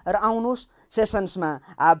एनर्जेटिक र आउनुहोस् सेसन्समा।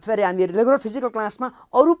 फेरि हामी रेगुलर फिजिकल क्लासमा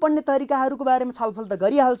अरू पढ्ने तरिकाहरूको बारेमा छलफल त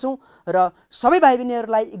गरिहाल्छौँ। र सबै भाइ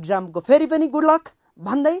बहिनीहरूलाई इक्जामको फेरि पनि गुड लक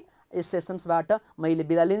भन्दै यस सेसन्सबाट मैले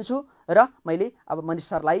बिदा लिन्छु र मैले अब मनिष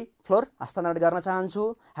सरलाई फ्लोर हस्तान्तरण गर्न चाहन्छु।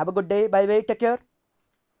 Have a good day, by by, take care.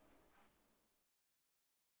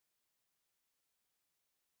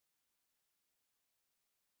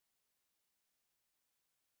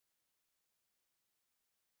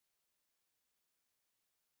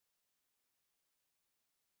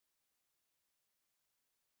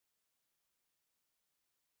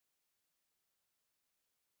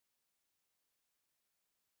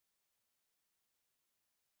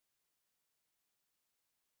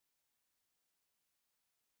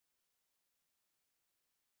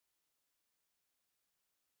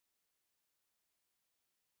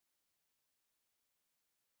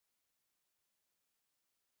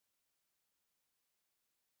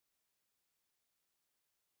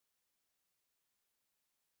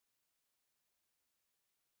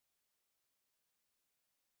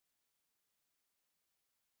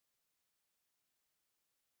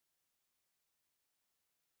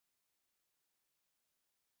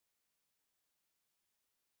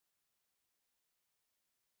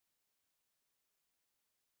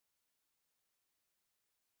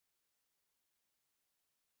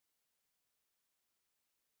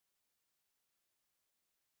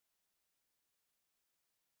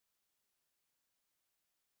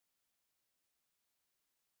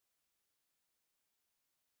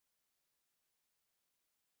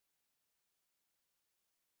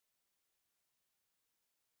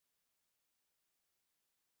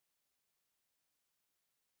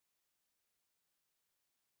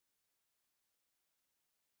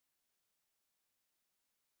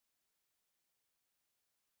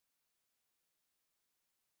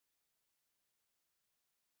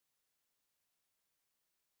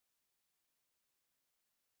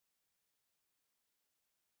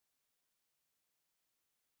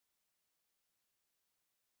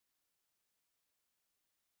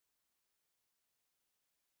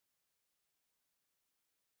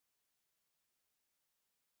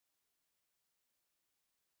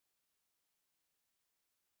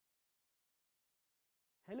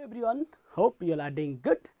 Hello everyone, hope you all are doing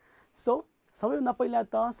good. So सबैभन्दा पहिला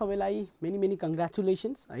त सबैलाई मेनी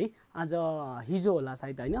कङ्ग्रेचुलेसन्स है। आज हिजो होला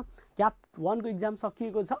सायद हैन, क्याप 1 को एक्जाम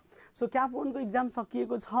सकिएको छ। सो क्याप 1 को एक्जाम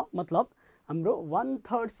सकिएको छ मतलब हाम्रो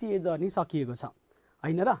 1/3 CA जर्नी सकिएको छ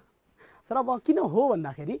हैन र। सर अब किन हो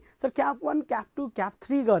भन्दाखेरि सर क्याप 1 क्याप 2 क्याप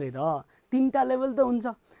 3 गरेर 3टा लेभल त हुन्छ।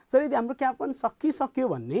 सर यदि हाम्रो क्याप 1 सकिसक्यो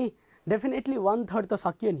भन्ने डेफिनेटली 1/3 त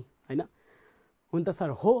सकियो नि हैन। हुन त सर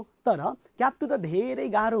हो, तर क्याप 2 त धेरै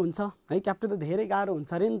गाह्रो हुन्छ है। क्याप 2 त धेरै गाह्रो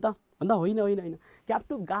हुन्छ रे नि त भन्दा होइन क्याप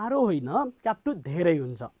 2 गाह्रो होइन, क्याप 2 धेरै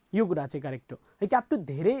हुन्छ, यो कुरा चाहिँ करेक्ट हो है। क्याप 2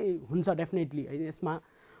 धेरै हुन्छ डेफिनेटली है, यसमा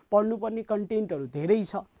पढ्नुपर्ने कन्टेन्टहरू धेरै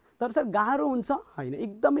छ, तर सर गाह्रो हुन्छ होइन।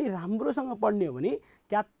 एकदमै राम्रोसँग पढ्ने हो भने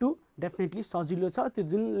क्याप 2 डेफिनेटली सजिलो छ। त्यो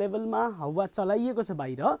जुन लेभलमा हावा चलाइएको छ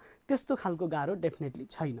बाहिर त्यस्तो खालको गाह्रो डेफिनेटली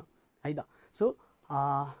छैन है त। सो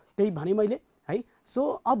त्यही भने मैले है।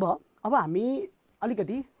 सो अब हामी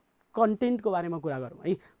अलिकति कन्टेन्टको बारेमा कुरा गरौँ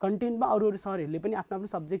है। कन्टेन्टमा अरू सरहरूले पनि आफ्नो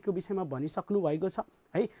सब्जेक्टको विषयमा भनिसक्नु भएको छ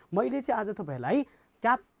है। मैले चाहिँ आज तपाईँहरूलाई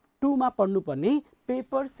क्याप 2 मा पढ्नुपर्ने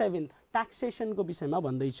पेपर 7 ट्याक्सेसनको विषयमा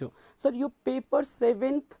भन्दैछु। सर यो पेपर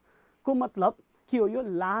 7 को मतलब के हो? यो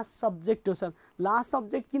लास्ट सब्जेक्ट हो सर। लास्ट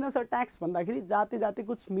सब्जेक्ट किन सर ट्याक्स भन्दाखेरि जाते जाते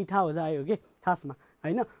कुछ मिठा हो जाए हो कि खासमा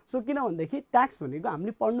हैन। सो किन भन्दाखेरि ट्याक्स भनेको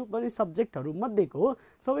हामीले पढ्नुपर्ने सब्जेक्टहरू मध्येको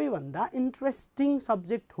सबैभन्दा इन्ट्रेस्टिङ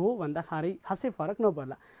सब्जेक्ट हो भन्दा खासै फरक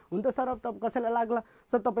नपर्ला। हुन त सर अब कसैलाई लाग्ला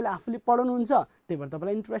सर तपाईँले आफूले पढाउनुहुन्छ त्यही भएर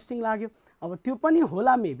तपाईँलाई इन्ट्रेस्टिङ लाग्यो, अब त्यो पनि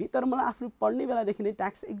होला मेबी, तर मलाई आफूले पढ्ने बेलादेखि नै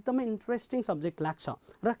ट्याक्स एकदमै इन्ट्रेस्टिङ सब्जेक्ट लाग्छ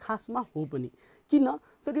र खासमा हो पनि। किन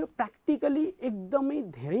सर यो प्र्याक्टिकली एकदमै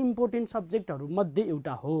धेरै इम्पोर्टेन्ट सब्जेक्टहरू मध्ये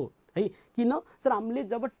एउटा हो है। किन सर हामीले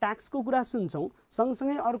जब ट्याक्सको कुरा सुन्छौँ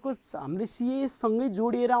सँगसँगै अर्को हामीले CA सँगै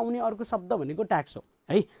जोडिएर आउने अर्को शब्द भनेको ट्याक्स हो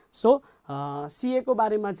है। सो CA को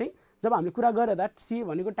बारेमा चाहिँ जब हामीले कुरा गर्दा CA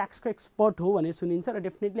भनेको ट्याक्सको एक्सपर्ट हो भनेर सुनिन्छ र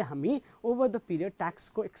डेफिनेटली हामी ओभर द पिरियड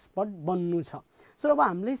ट्याक्सको एक्सपर्ट बन्नु छ। सर अब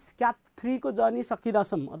हामीले क्याप 3 को जर्नी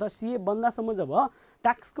सकिँदासम्म अथवा CA बन्दासम्म जब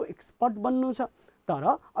ट्याक्सको एक्सपर्ट बन्नु छ, तर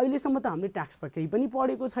अहिलेसम्म त हामीले ट्याक्स त केही पनि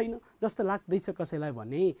पढेको छैन जस्तो लाग्दैछ कसैलाई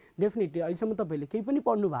भने डेफिनेटली अहिलेसम्म तपाईँले केही पनि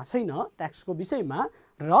पढ्नु भएको छैन ट्याक्सको विषयमा।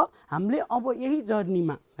 र हामीले अब यही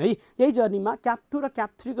जर्नीमा है, यही जर्नीमा क्याप 2 र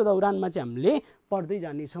क्याप 3 को दौरानमा चाहिँ हामीले पढ्दै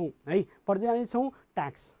जानेछौँ है, पढ्दै जानेछौँ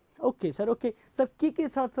tax. Okay sir, okay sir के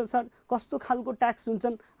छ सर, कस्तो खालको ट्याक्स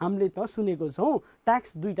हुन्छन्? हामीले त सुनेको छौँ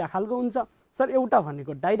ट्याक्स दुईटा खालको हुन्छ सर। एउटा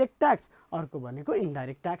भनेको डाइरेक्ट ट्याक्स, अर्को भनेको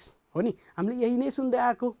इन्डाइरेक्ट ट्याक्स हो नि। हामीले यही नै सुन्दै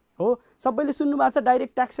आएको हो, सबैले सुन्नु भएको छ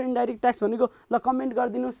डाइरेक्ट ट्याक्स र इन्डाइरेक्ट ट्याक्स भनेको। ल कमेन्ट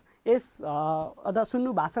गरिदिनुहोस् यस अथवा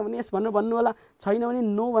सुन्नु भएको छ भने यस भनेर भन्नु होला, छैन भने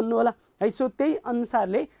नो भन्नु होला है। सो त्यही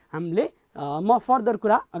अनुसारले हामीले म फर्दर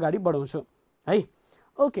कुरा अगाडि बढाउँछु है।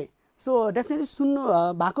 ओके सो डेफिनेटली सुन्नु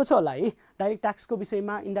भएको छ होला है डाइरेक्ट ट्याक्सको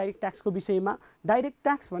विषयमा, इन्डाइरेक्ट ट्याक्सको विषयमा। डाइरेक्ट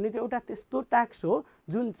ट्याक्स भनेको एउटा त्यस्तो ट्याक्स हो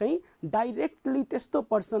जुन चाहिँ डाइरेक्टली त्यस्तो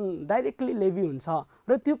पर्सन डाइरेक्टली लेभी हुन्छ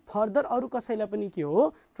र त्यो फर्दर अरू कसैलाई पनि के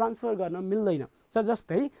हो ट्रान्सफर गर्न मिल्दैन। सर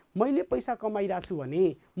जस्तै मैले पैसा कमाइरहेको छु भने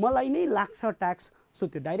मलाई नै लाग्छ ट्याक्स, सो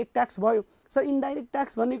त्यो डाइरेक्ट ट्याक्स भयो। सर इन्डाइरेक्ट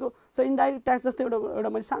ट्याक्स भनेको सर इन्डाइरेक्ट ट्याक्स जस्तै एउटा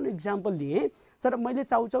मैले सानो इक्जाम्पल लिएँ। सर मैले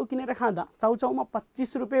चाउचाउ किनेर खाँदा चाउचाउमा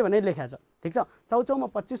 25 रुपियाँ भनेर लेखेको छ, ठिक छ। चाउचाउमा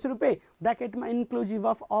 25 रुपियाँ ब्र्याकेटमा इन्क्लुजिभ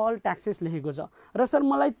अफ अल ट्याक्सेस लेखेको छ। र सर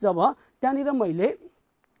मलाई जब त्यहाँनिर मैले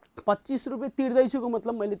 25 रुपियाँ तिर्दैछुको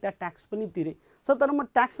मतलब मैले त्यहाँ ट्याक्स पनि तिरेँ सर, तर म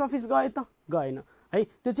ट्याक्स अफिस गएँ त गएन है।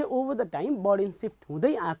 त्यो चाहिँ over the time burden shift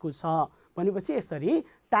हुँदै आएको छ भनेपछि यसरी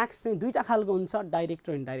ट्याक्स चाहिँ दुईटा खालको हुन्छ, डाइरेक्ट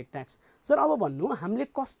र इन्डाइरेक्ट ट्याक्स। सर अब भन्नु हामीले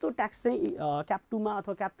कस्तो ट्याक्स चाहिँ क्याप 2 मा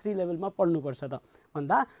अथवा क्याप 3 लेभलमा पढ्नुपर्छ त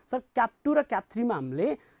भन्दा सर क्याप 2 र क्याप 3 मा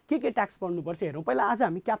हामीले के ट्याक्स पढ्नुपर्छ हेरौँ। पहिला आज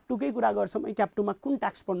हामी क्याप 2 कै कुरा गर्छौँ है, क्याप 2 मा कुन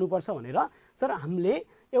ट्याक्स पढ्नुपर्छ भनेर। सर हामीले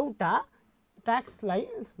एउटा ट्याक्सलाई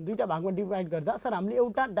दुईटा भागमा डिभाइड गर्दा सर हामीले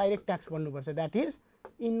एउटा डाइरेक्ट ट्याक्स पढ्नुपर्छ, द्याट इज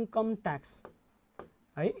इन्कम ट्याक्स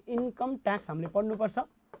है। इन्कम ट्याक्स हामीले पढ्नुपर्छ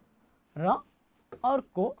र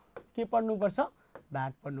अर्को के पढ्नुपर्छ?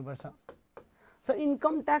 भ्याट पढ्नुपर्छ। सर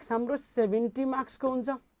इन्कम ट्याक्स हाम्रो 70 मार्क्सको हुन्छ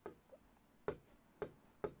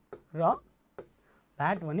र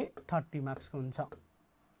भ्याट भने 30 मार्क्सको हुन्छ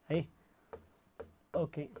है।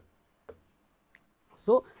 Okay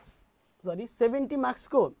so sorry 70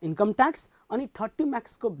 मार्क्सको income tax अनि 30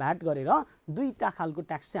 मार्क्सको भ्याट गरेर दुईटा खालको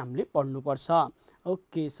ट्याक्स चाहिँ हामीले पढ्नुपर्छ।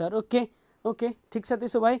 ओके सर, ओके ओके ठिक छ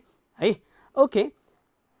त्यसो भए है। ओके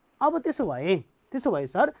अब त्यसो भए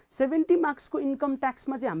सर 70 मार्क्सको इन्कम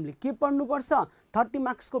ट्याक्समा चाहिँ हामीले के पढ्नुपर्छ, 30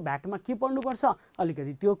 मार्क्सको भ्याटमा के पढ्नुपर्छ,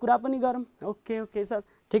 अलिकति त्यो कुरा पनि गरौँ। ओके ओके सर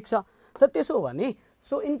ठिक छ। सर त्यसो भने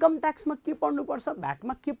सो इन्कम ट्याक्समा के पढ्नुपर्छ,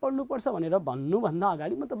 भ्याटमा के पढ्नुपर्छ भनेर भन्नुभन्दा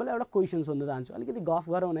अगाडि म तपाईँलाई एउटा क्वेसन सोध्न चाहन्छु। अलिकति गफ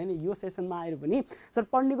गरौँ होइन, यो सेसनमा आएर पनि सर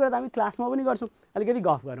पढ्ने कुरा त हामी क्लासमा पनि गर्छौँ, अलिकति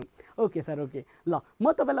गफ गरौँ। ओके सर, ओके ल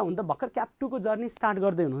म तपाईँलाई हुन त भर्खर क्याप 2 को जर्नी स्टार्ट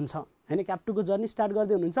गर्दै हुनुहुन्छ होइन, क्याप 2 को जर्नी स्टार्ट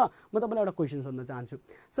गर्दै हुनुहुन्छ। म तपाईँलाई एउटा क्वेसन सोध्न चाहन्छु।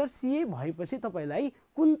 सर सिए भएपछि तपाईँलाई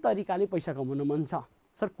कुन तरिकाले पैसा कमाउन मन छ?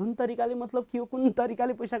 सर कुन तरिकाले मतलब के हो, कुन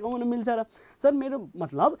तरिकाले पैसा कमाउन मिल्छ र? सर मेरो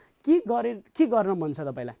मतलब के गर्न मन छ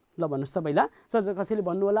तपाईँलाई? ल भन्नुहोस् त पहिला। सर कसैले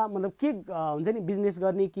भन्नु होला मतलब के हुन्छ नि, बिजनेस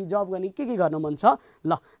गर्ने कि जब गर्ने, के गर्न मन छ?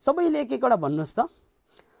 ल सबैले एक एकवटा भन्नुहोस् त।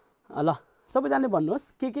 ल सबैजनाले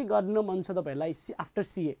भन्नुहोस् के गर्न मन छ तपाईँहरूलाई आफ्टर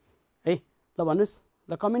सिए है। ल भन्नुहोस्,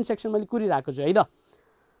 ल कमेन्ट सेक्सन मैले कुरिरहेको छु है त।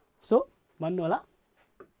 सो भन्नु होला।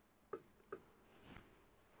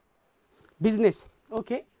 बिजनेस,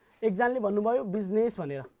 ओके एकजनाले भन्नुभयो बिजनेस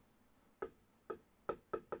भनेर,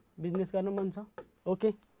 बिजनेस गर्न मन छ।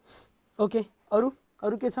 ओके ओके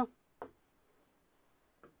अरू के छ?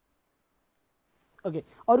 ओके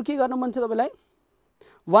अरू के गर्न मन छ तपाईँलाई?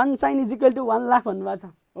 1 sign is equal to 1 lakh भन्नुभएको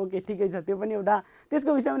छ। ओके ठिकै छ, त्यो पनि एउटा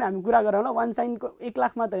त्यसको विषयमा पनि हामी कुरा गरौँ ल। 1 साइनको 1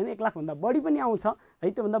 लाख मात्र होइन, 1 लाखभन्दा बढी पनि आउँछ है,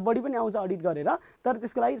 त्योभन्दा बढी पनि आउँछ अडिट गरेर, तर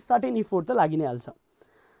त्यसको लागि सर्टेन इफोर्ट त लागि नै हाल्छ।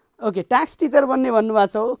 ओके ट्याक्स टिचर बन्ने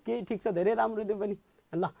भन्नुभएको छ। ओके ठिक छ, धेरै राम्रो त्यो पनि।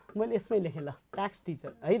 ल मैले यसमै लेखेँ ल, ट्याक्स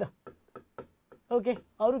टिचर है त। ओके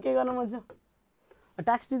अरू के गर्न मन छ?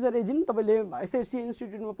 ट्याक्स टिचर एजिन तपाईँले एसएससी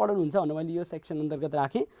इन्स्टिट्युटमा पढाउनुहुन्छ भनेर मैले यो सेक्सन अन्तर्गत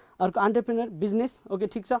राखेँ। अर्को एन्टरप्रेनर बिजनेस, ओके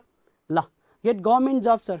ठिक छ। ल गेट गभर्मेन्ट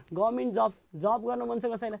जब, सर गभर्मेन्ट जब गर्न मन छ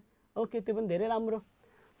कसैलाई? ओके त्यो पनि धेरै राम्रो।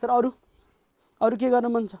 सर अरू के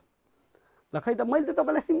गर्न मन छ? ल खै त मैले त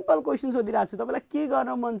तपाईँलाई सिम्पल क्वेसन सोधिरहेको छु, तपाईँलाई के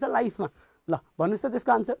गर्न मन छ लाइफमा? ल भन्नुहोस् त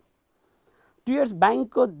त्यसको आन्सर। 2 इयर्स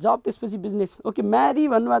ब्याङ्कको जब, त्यसपछि बिजनेस। ओके म्यारी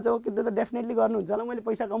भन्नुभएको छ। ओके त्यो त डेफिनेटली गर्नुहुन्छ होला, मैले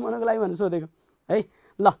पैसा कमाउनको लागि भनेर सोधेको है।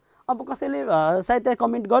 ल अब कसैले सायद त्यहाँ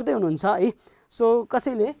कमेन्ट गर्दै हुनुहुन्छ है। सो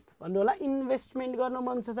कसैले भन्नु होला इन्भेस्टमेन्ट गर्न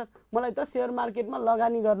मन छ सर, मलाई त सेयर मार्केटमा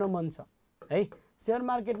लगानी गर्न मन छ है। सेयर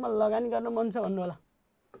मार्केटमा लगानी गर्न मन छ भन्नु होला।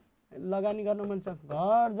 लगानी गर्न मन छ,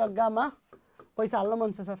 घर जग्गामा पैसा हाल्न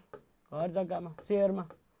मन छ सर, घर जग्गामा सेयरमा।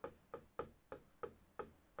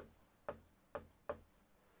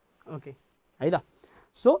 ओके है त।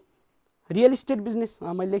 सो रियल इस्टेट बिजनेस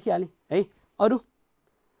मैले लेखिहालेँ है। अरू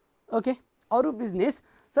ओके अरू बिजनेस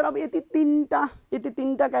सर। अब यति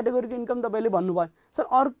तीनटा क्याटेगोरीको इन्कम तपाईँले भन्नुभयो। सर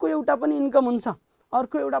अर्को एउटा पनि इन्कम हुन्छ,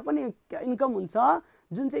 अर्को एउटा पनि इन्कम हुन्छ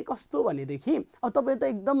जुन चाहिँ कस्तो भनेदेखि अब तपाईँ त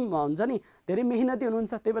एकदम हुन्छ नि धेरै मेहनती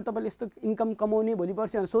हुनुहुन्छ, त्यही भएर तपाईँले यस्तो इन्कम कमाउने भोलि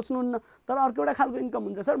पर्सि भनेर सोच्नुहुन्न। तर अर्को एउटा खालको इन्कम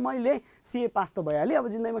हुन्छ सर, मैले सिए पास त भइहालेँ, अब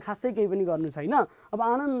जिन्दगीमा खासै केही पनि गर्नु छैन, अब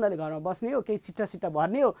आनन्दले घरमा बस्ने हो, केही चिट्ठा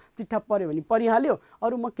भर्ने हो, चिट्ठा पऱ्यो भने परिहाल्यो,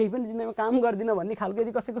 अरू म केही पनि जिन्दगीमा काम गर्दिनँ भन्ने खालको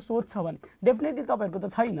यदि कसैको सोच छ भने डेफिनेटली तपाईँहरूको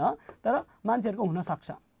त छैन, तर मान्छेहरूको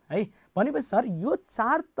हुनसक्छ है। भनेपछि सर यो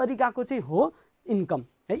 4 तरिकाको चाहिँ हो इन्कम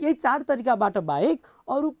है। यही 4 तरिकाबाट बाहेक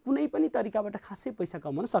अरू कुनै पनि तरिकाबाट खासै पैसा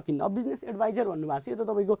कमाउन सकिन्न। अब बिजनेस एडभाइजर भन्नुभएको छ, यो त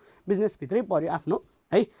तपाईँको बिजनेसभित्रै पर्यो आफ्नो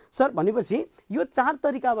है सर। भनेपछि यो 4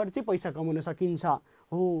 तरिकाबाट चाहिँ पैसा कमाउन सकिन्छ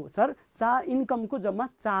हो सर। इन्कमको जम्मा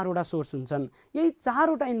 4 वटा सोर्स हुन्छन्। यही 4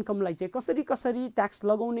 वटा इन्कमलाई चाहिँ कसरी ट्याक्स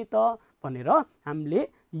लगाउने त भनेर हामीले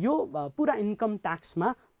यो पुरा इन्कम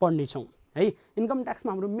ट्याक्समा पढ्नेछौँ है। इन्कम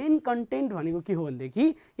ट्याक्समा हाम्रो मेन कन्टेन्ट भनेको के हो भनेदेखि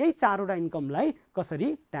यही 4 वटा इन्कमलाई कसरी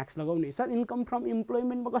ट्याक्स लगाउने। सर इन्कम फ्रम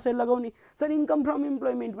इम्प्लोइमेन्टमा कसरी लगाउने? सर इन्कम फ्रम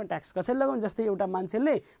इम्प्लोइमेन्टमा ट्याक्स कसरी लगाउने? जस्तै एउटा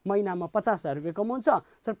मान्छेले महिनामा 50,000 रुपियाँ कमाउँछ,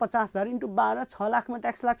 सर 50,000 × 12 6 लाखमा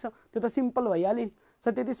ट्याक्स लाग्छ। त्यो त सिम्पल भइहाल्यो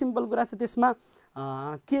सर, त्यति सिम्पल कुरा छ। त्यसमा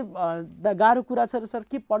के गाह्रो कुरा छ र सर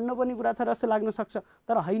के पढ्न पर्ने कुरा छ र जस्तो लाग्न सक्छ,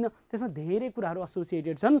 तर होइन, त्यसमा धेरै कुराहरू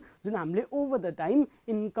एसोसिएटेड छन् जुन हामीले ओभर द टाइम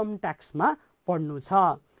इन्कम ट्याक्समा पढ्नु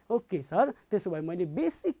छ। ओके सर, त्यसो भए मैले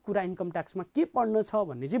बेसिक कुरा इन्कम ट्याक्समा के पढ्न छ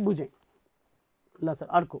भन्ने चाहिँ बुझेँ। ल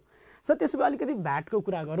सर अर्को सर त्यसो भए अलिकति भ्याटको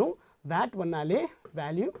कुरा गरौँ। भ्याट भन्नाले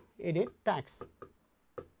value added tax.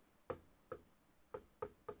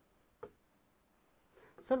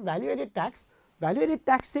 Sir value added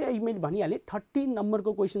tax चाहिँ मैले भनिहालेँ 30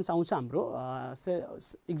 नम्बरको क्वेसन्स आउँछ हाम्रो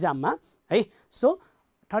इक्जाममा है। सो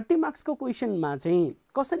 30 मार्क्सको क्वेसनमा चाहिँ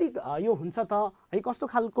कसरी यो हुन्छ त है, कस्तो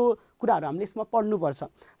खालको कुराहरू हामीले यसमा पढ्नुपर्छ।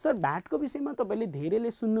 सर भ्याटको विषयमा तपाईँले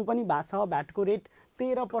धेरैले सुन्नु पनि भएको छ, भ्याटको रेट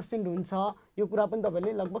 13% हुन्छ, यो कुरा पनि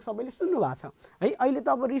तपाईँले लगभग सबैले सुन्नु भएको छ है। अहिले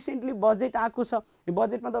त अब रिसेन्टली बजेट आएको छ, यो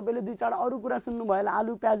बजेटमा तपाईँले 2-4 अरू कुरा सुन्नुभयो होला।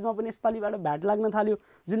 आलु प्याजमा पनि यसपालिबाट भ्याट लाग्न थाल्यो,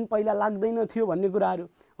 जुन पहिला लाग्दैन थियो भन्ने कुराहरू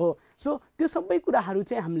हो। सो त्यो सबै कुराहरू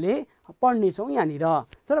चाहिँ हामीले पढ्नेछौँ यहाँनिर।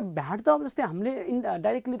 सर भ्याट त अब जस्तै हामीले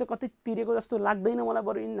डाइरेक्टली त कतै तिरेको जस्तो लाग्दैन मलाई,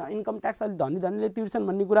 बरु इन्कम ट्याक्स अलिक धनीले तिर्छन्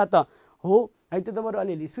भन्ने कुरा त हो है, त्यो त बरु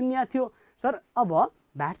अलिअलि सुन्या थियो। सर अब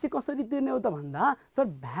भ्याट चाहिँ कसरी तिर्ने हो त भन्दा सर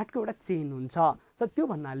भ्याटको एउटा चेन हुन्छ। सर त्यो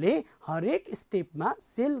भन्नाले हरेक स्टेपमा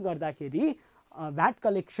सेल गर्दाखेरि भ्याट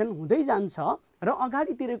कलेक्सन हुँदै जान्छ र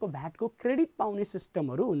अगाडितिरको भ्याटको क्रेडिट पाउने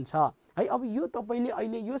सिस्टमहरू हुन्छ है। अब यो तपाईँले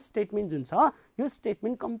अहिले यो स्टेटमेन्ट जुन छ यो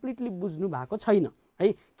स्टेटमेन्ट कम्प्लिटली बुझ्नु भएको छैन है,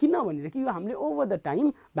 किनभनेदेखि यो हामीले ओभर द टाइम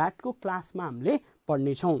भ्याटको क्लासमा हामीले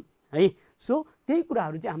पढ्नेछौँ है। सो त्यही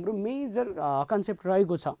कुराहरू चाहिँ हाम्रो मेजर कन्सेप्ट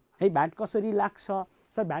रहेको छ है। भ्याट कसरी लाग्छ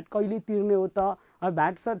सर, भ्याट कहिले तिर्ने हो त,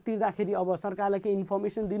 भ्याट सर तिर्दाखेरि अब सरकारलाई केही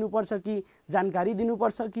इन्फर्मेसन दिनुपर्छ कि जानकारी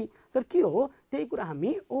दिनुपर्छ कि सर के हो, त्यही कुरा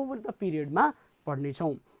हामी ओभर द पिरियडमा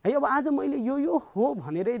पढ्नेछौँ है। अब आज मैले यो हो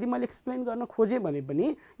भनेर यदि मैले एक्सप्लेन गर्न खोजेँ भने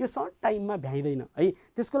पनि यो सर्ट टाइममा भ्याइँदैन है।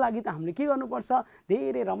 त्यसको लागि त हामीले के गर्नुपर्छ,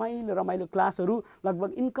 धेरै रमाइलो क्लासहरू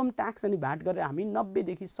लगभग इन्कम ट्याक्स अनि भ्याट गरेर हामी 90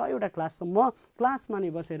 देखि 100वटा क्लाससम्म क्लासमा नै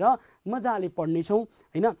बसेर मजाले पढ्नेछौँ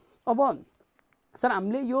हैन। अब सर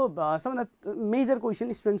हामीले यो सबभन्दा मेजर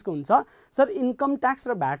क्वेसन स्टुडेन्ट्सको हुन्छ, सर इन्कम ट्याक्स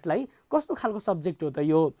र भ्याटलाई कस्तो खालको सब्जेक्ट हो त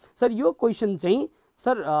यो सर? यो क्वेसन चाहिँ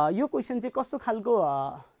सर यो क्वेसन चाहिँ कस्तो खालको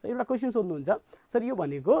एउटा क्वेसन सोध्नुहुन्छ सर, यो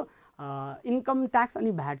भनेको इन्कम ट्याक्स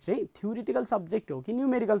अनि भ्याट चाहिँ थ्योरिटिकल सब्जेक्ट हो कि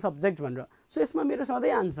न्युमेरिकल सब्जेक्ट भनेर। सो यसमा मेरो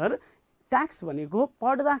सधैँ आन्सर ट्याक्स भनेको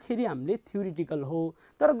पढ्दाखेरि हामीले थ्योरिटिकल हो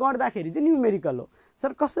तर गर्दाखेरि चाहिँ न्युमेरिकल हो।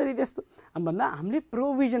 सर कसरी त्यस्तो भन्दा हामीले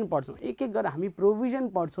प्रोभिजन पढ्छौँ, एक एक गरेर हामी प्रोभिजन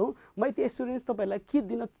पढ्छौँ। म त्यो स्टुडेन्ट्स तपाईँलाई के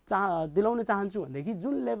दिलाउन चाहन्छु भनेदेखि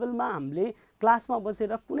जुन लेभलमा हामीले क्लासमा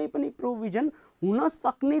बसेर कुनै पनि प्रोभिजन हुन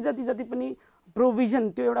सक्ने जति पनि प्रोभिजन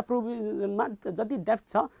त्यो एउटा प्रोभिजनमा जति डेप्थ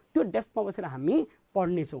छ त्यो डेप्थमा बसेर हामी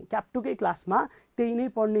पढ्नेछौँ। क्याप 2 कै क्लासमा त्यही नै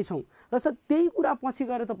पढ्नेछौँ र सर त्यही कुरा पछि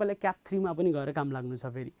गएर तपाईँलाई क्याप 3 मा पनि गएर काम लाग्नु छ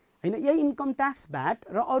फेरि हैन। यही इन्कम ट्याक्स भ्याट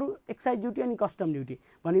र अरू एक्साइज ड्युटी अनि कस्टम ड्युटी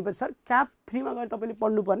भनेपछि सर क्याप 3 मा गएर तपाईँले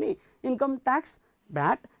पढ्नुपर्ने income tax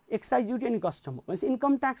VAT excise duty अनि कस्टम हो। भनेपछि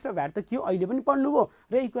इन्कम ट्याक्स र भ्याट त के हो अहिले पनि पढ्नुभयो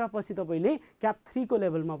र यही कुरा पछि तपाईँले क्याप 3 को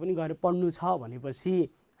लेभलमा पनि गएर पढ्नु छ भनेपछि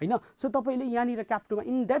हैन। सो तपाईँले यहाँनिर क्याप 2 मा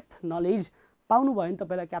इन डेप्थ नलेज पाउनुभयो भने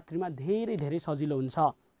तपाईँलाई क्याप 3 मा धेरै सजिलो हुन्छ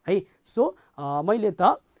है। सो मैले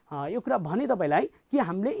त यो कुरा भने तपाईँलाई कि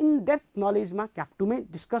हामीले इन डेप्थ नलेजमा क्याप 2 मै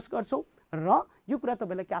डिस्कस गर्छौँ र यो कुरा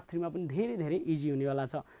तपाईँलाई क्याप 3 मा पनि धेरै इजी हुनेवाला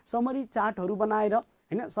छ। समरी चार्टहरू बनाएर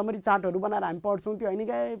हैन, समरी चार्टहरू बनाएर हामी पढ्छौँ, त्यो होइन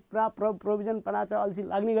कि पुरा प्रोभिजन पढाएको अल्छी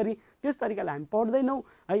लाग्ने गरी त्यस तरिकाले हामी पढ्दैनौँ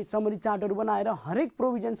है। समरी चार्टहरू बनाएर हरेक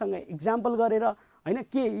प्रोभिजनसँग इक्जाम्पल गरेर हैन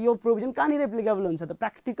के यो प्रोभिजन कहाँनिर एप्लिकेबल हुन्छ त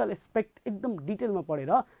प्र्याक्टिकल एस्पेक्ट एकदम डिटेलमा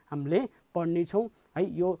पढेर हामीले पढ्नेछौँ है।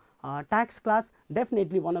 यो tax class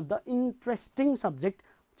definitely one of the interesting subject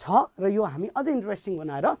छ र यो हामी अझै इन्ट्रेस्टिङ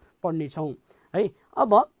बनाएर पढ्नेछौँ है।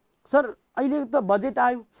 अब सर अहिले त बजेट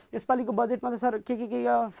आयो, यसपालिको बजेटमा त सर के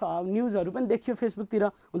न्युजहरू पनि देखियो फेसबुकतिर,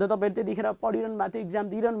 हुन त तपाईँहरू त्यतिखेर पढिरहनु भएको थियो, इक्जाम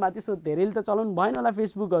दिइरहनु भएको थियो, सो धेरैले त चलाउनु भएन होला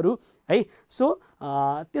फेसबुकहरू है। सो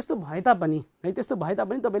त्यस्तो भए तापनि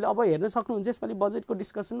तपाईँले अब हेर्न सक्नुहुन्छ यसपालि बजेटको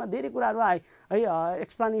डिस्कसनमा धेरै कुराहरू आए है।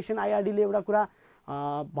 एक्सप्लानेसन आइआरडीले एउटा कुरा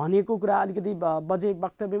भनेको कुरा अलिकति बजेट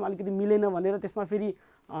वक्तव्यमा अलिकति मिलेन भनेर त्यसमा फेरि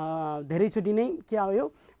धेरैचोटि नै के आयो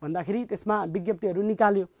भन्दाखेरि त्यसमा विज्ञप्तिहरू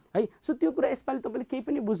निकाल्यो है। सो त्यो कुरा यसपालि तपाईँले केही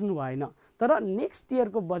पनि बुझ्नु भएन, तर नेक्स्ट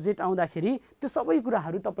इयरको बजेट आउँदाखेरि त्यो सबै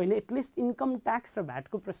कुराहरू तपाईँले एटलिस्ट इन्कम ट्याक्स र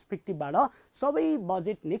भ्याटको पर्सपेक्टिभबाट सबै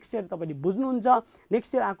बजेट नेक्स्ट इयर तपाईँले बुझ्नुहुन्छ।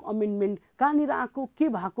 नेक्स्ट इयर आएको अमेन्डमेन्ट कहाँनिर आएको के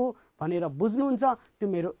भएको भनेर बुझ्नुहुन्छ, त्यो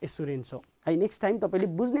मेरो एस्युरेन्स हो है। नेक्स्ट टाइम तपाईँले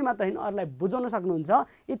बुझ्ने मात्र होइन अरूलाई बुझाउन सक्नुहुन्छ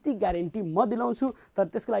यति ग्यारेन्टी म दिलाउँछु। तर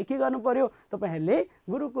त्यसको लागि के गर्नु पर्यो, तपाईँहरूले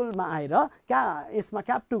गुरुकुलमा आएर यसमा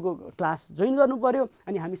क्याप 2 को क्लास जोइन गर्नु पर्यो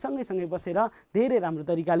अनि हामी सँगै बसेर धेरै राम्रो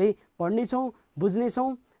तरिकाले पढ्नेछौँ बुझ्नेछौँ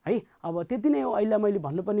है। अब त्यति नै हो अहिले मैले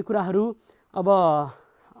भन्नुपर्ने कुराहरू। अब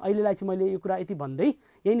अहिलेलाई चाहिँ मैले यो कुरा यति भन्दै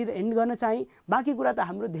यहीँनिर एन्ड गर्न चाहेँ। बाँकी कुरा त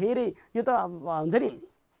हाम्रो धेरै यो त हुन्छ नि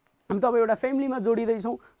हामी त अब एउटा फ्यामिलीमा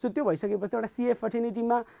जोडिँदैछौँ। सो त्यो भइसकेपछि एउटा सिए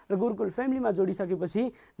फर्टिनिटीमा र गुरुकुल फ्यामिलीमा जोडिसकेपछि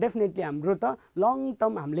डेफिनेटली हाम्रो त लङ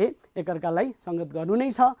टर्म हामीले एकअर्कालाई सङ्गत गर्नु नै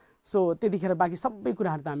छ। सो त्यतिखेर बाँकी सबै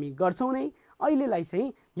कुराहरू त हामी गर्छौँ नै। अहिलेलाई चाहिँ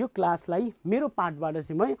यो क्लासलाई मेरो पार्टबाट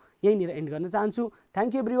चाहिँ म यहीँनिर एन्ड गर्न चाहन्छु।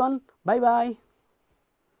 Thank you everyone, by by.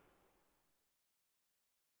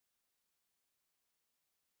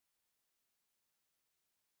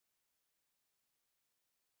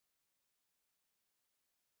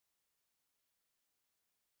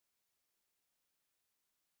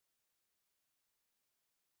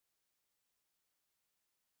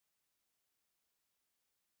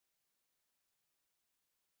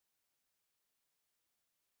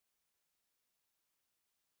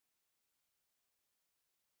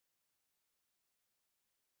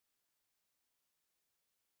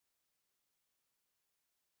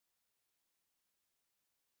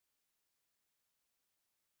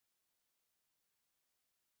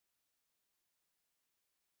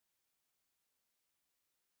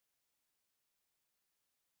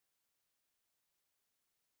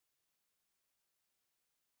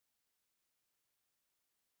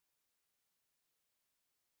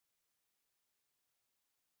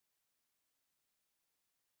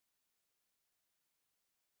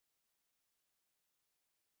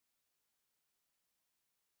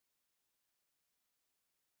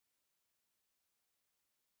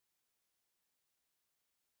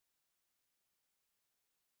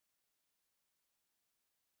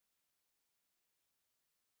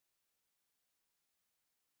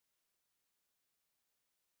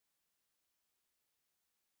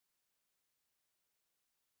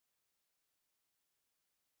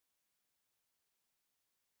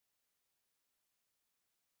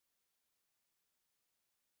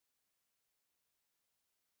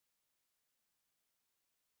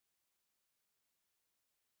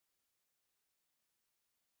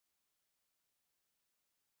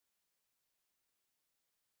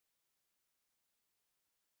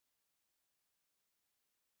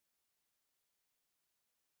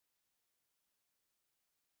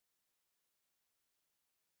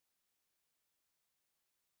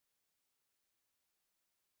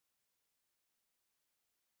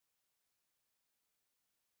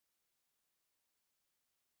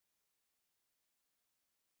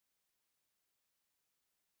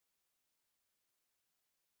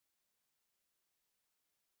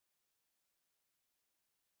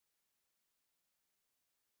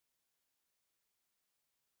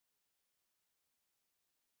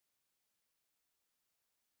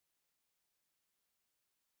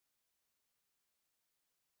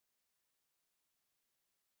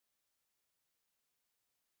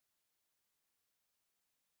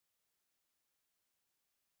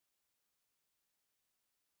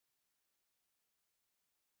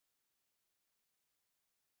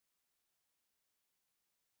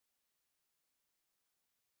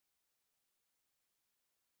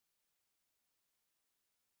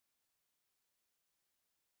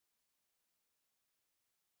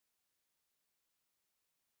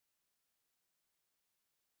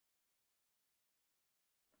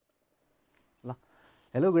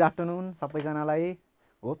 Hello good afternoon सबैजनालाई।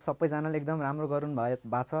 होप सबैजनाले एकदम राम्रो गर्नु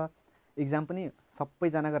भएको छ। इक्जाम पनि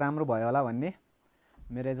सबैजनाको राम्रो भयो होला भन्ने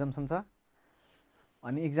मेरो एजम्सन छ।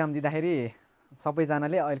 अनि इक्जाम दिँदाखेरि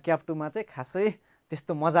सबैजनाले अहिले क्याप 2 मा चाहिँ खासै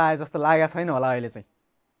त्यस्तो मजा आयो जस्तो लागेको छैन होला। अहिले चाहिँ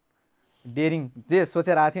डेरिङ जे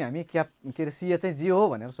सोचेर आएको थियौँ हामी क्याप के अरे सिए चाहिँ जे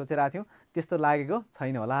हो भनेर सोचेर आएको थियौँ त्यस्तो लागेको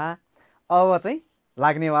छैन होला। अब चाहिँ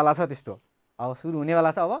लाग्नेवाला छ त्यस्तो। अब सुरु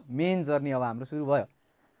हुनेवाला छ। अब मेन जर्नी अब हाम्रो सुरु भयो।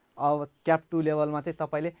 अब क्याप 2 लेभलमा चाहिँ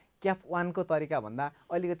तपाईँले क्याप 1 को तरिकाभन्दा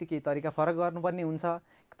अलिकति केही तरिका फरक गर्नुपर्ने हुन्छ।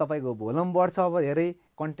 तपाईँको भोल्युम बढ्छ। अब धेरै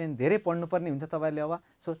कन्टेन्ट धेरै पढ्नुपर्ने हुन्छ तपाईँले। अब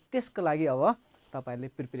सो त्यसको लागि अब तपाईँहरूले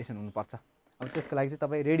प्रिपरेसन हुनुपर्छ। अब त्यसको लागि चाहिँ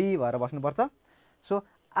तपाईँ रेडी भएर बस्नुपर्छ। सो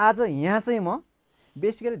आज यहाँ चाहिँ म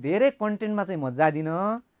बेसिकली धेरै कन्टेन्टमा चाहिँ म जाँदिनँ।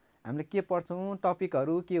 हामीले के पढ्छौँ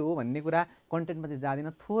टपिकहरू के हो भन्ने कुरा कन्टेन्टमा चाहिँ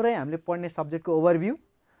जाँदिनँ। थोरै हामीले पढ्ने सब्जेक्टको ओभरभ्यू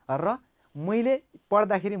र मैले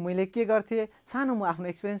पढ्दाखेरि मैले के गर्थेँ सानो म आफ्नो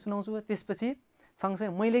एक्सपिरियन्स सुनाउँछु। त्यसपछि सँगसँगै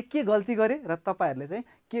मैले के गल्ती गरेँ र तपाईँहरूले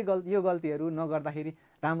चाहिँ यो गल्तीहरू नगर्दाखेरि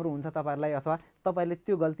राम्रो हुन्छ तपाईँहरूलाई अथवा तपाईँहरूले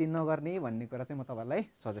त्यो गल्ती नगर्ने भन्ने कुरा चाहिँ म तपाईँहरूलाई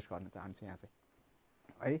सजेस्ट गर्न चाहन्छु यहाँ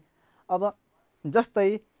चाहिँ है। अब जस्तै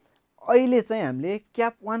अहिले चाहिँ हामीले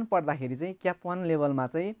क्याप 1 पढ्दाखेरि चाहिँ क्याप 1 लेभलमा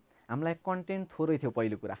चाहिँ हामीलाई कन्टेन्ट थोरै थियो।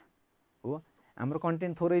 पहिलो कुरा हो हाम्रो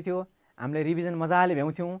कन्टेन्ट थोरै थियो। हामीले रिभिजन मजाले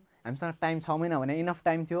भ्याउँथ्यौँ। हामीसँग टाइम 6 महिना भने इनफ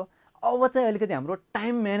टाइम थियो। अब चाहिँ अलिकति हाम्रो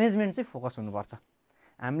टाइम म्यानेजमेन्ट चाहिँ फोकस हुनुपर्छ।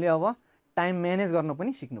 हामीले अब टाइम म्यानेज गर्न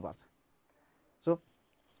पनि सिक्नुपर्छ। सो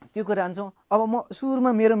त्यो कुरा जान्छौँ। अब म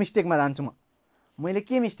सुरुमा मेरो मिस्टेकमा जान्छु। मैले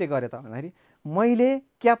के मिस्टेक गरेँ त भन्दाखेरि मैले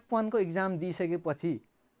क्याप 1 को इक्जाम दिइसकेपछि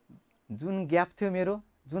जुन ग्याप थियो मेरो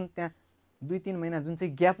जुन त्यहाँ 2-3 महिना जुन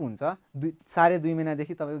चाहिँ ग्याप हुन्छ 2.5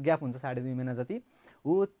 महिनादेखि तपाईँको ग्याप हुन्छ 2.5 महिना जति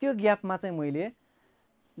हो। त्यो ग्यापमा चाहिँ मैले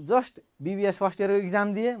जस्ट बिबिएस फर्स्ट इयरको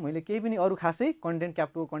इक्जाम दिएँ। मैले केही पनि अरू खासै कन्टेन्ट क्याप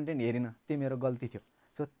 2 को कन्टेन्ट हेरिनँ। त्यो मेरो गल्ती थियो।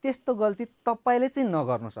 सो त्यस्तो गल्ती तपाईँले चाहिँ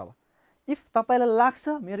नगर्नुहोस्। अब इफ तपाईँलाई लाग्छ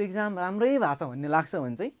मेरो इक्जाम राम्रै भएको छ भन्ने लाग्छ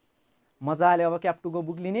भने चाहिँ मजाले अब क्याप 2 को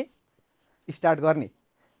बुक लिने स्टार्ट गर्ने।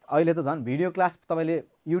 अहिले त झन् भिडियो क्लास तपाईँले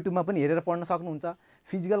युट्युबमा पनि हेरेर पढ्न सक्नुहुन्छ।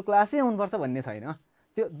 फिजिकल क्लासै हुनुपर्छ भन्ने छैन।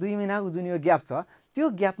 त्यो 2 महिनाको जुन यो ग्याप छ त्यो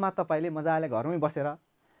ग्यापमा तपाईँले मजाले घरमै बसेर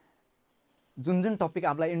जुन जुन टपिक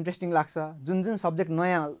आफूलाई इन्ट्रेस्टिङ लाग्छ जुन जुन सब्जेक्ट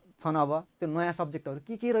नयाँ छन् अब त्यो नयाँ सब्जेक्टहरू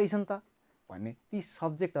के रहेछन् त भन्ने ती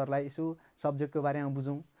सब्जेक्टहरूलाई यसो सब्जेक्टको बारेमा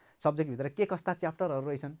बुझौँ। सब्जेक्टभित्र के कस्ता च्याप्टरहरू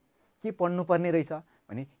रहेछन् के पढ्नुपर्ने रहेछ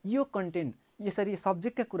भने यो कन्टेन्ट यसरी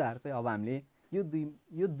सब्जेक्टका कुराहरू चाहिँ अब हामीले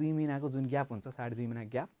यो 2 महिनाको जुन ग्याप हुन्छ 2.5 महिना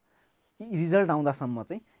ग्याप रिजल्ट आउँदासम्म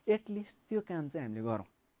चाहिँ एटलिस्ट त्यो काम चाहिँ हामीले गरौँ।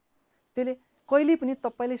 त्यसले कहिले पनि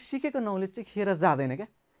तपाईँले सिकेको नलेज चाहिँ खेर जाँदैन क्या।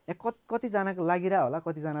 यहाँ कतिजनाको लागिरह होला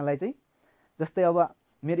कतिजनालाई चाहिँ जस्तै अब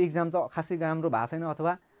मेरो इक्जाम त खासै राम्रो भएको छैन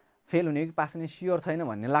अथवा फेल हुने कि पास हुने स्योर छैन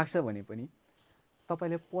भन्ने लाग्छ भने पनि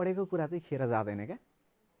तपाईँले पढेको कुरा चाहिँ खेर जाँदैन क्या।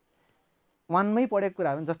 1 मै पढेको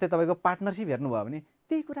कुराहरू जस्तै तपाईँको पार्टनरसिप हेर्नुभयो भने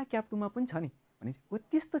त्यही कुरा क्याप 2 मा पनि छ नि भने हो।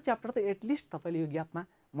 त्यस्तो च्याप्टर त एटलिस्ट तपाईँले यो ग्यापमा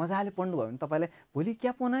मजाले पढ्नुभयो भने तपाईँलाई भोलि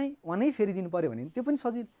क्याप 1 फेरि दिनु पऱ्यो भने त्यो पनि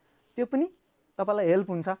सजिलो त्यो पनि तपाईँलाई हेल्प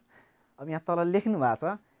हुन्छ। अब यहाँ तल लेख्नु भएको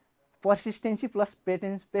छ पर्सिस्टेन्सी plus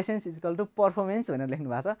patience equal to performance भनेर लेख्नु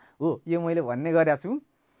भएको छ। हो यो मैले भन्ने गरेको छु।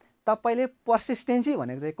 तपाईँले पर्सिस्टेन्सी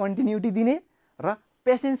भनेको चाहिँ कन्टिन्युटी दिने र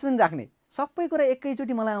पेसेन्स पनि राख्ने। सबै कुरा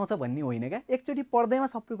एकैचोटि मलाई आउँछ भन्ने होइन क्या। एकचोटि पढ्दैमा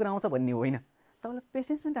सबै कुरा आउँछ भन्ने होइन। तपाईँलाई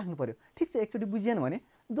पेसेन्स पनि राख्नु पऱ्यो। ठिक छ एकचोटि बुझिएन भने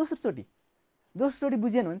दोस्रोचोटि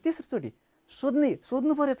बुझिएन भने तेस्रोचोटि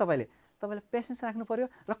सोध्नु पऱ्यो। तपाईँले पेसेन्स राख्नु पऱ्यो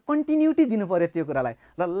र कन्टिन्युटी दिनु पऱ्यो त्यो कुरालाई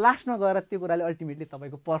र लास्टमा गएर त्यो कुराले अल्टिमेटली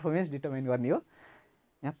तपाईँको पर्फर्मेन्स डिटर्माइन गर्ने हो।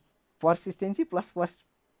 यहाँ पर्सिस्टेन्सी plus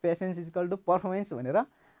patience equal to performance भनेर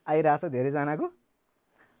आइरहेछ धेरैजनाको।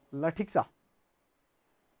 ल ठिक छ।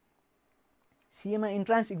 सिएमा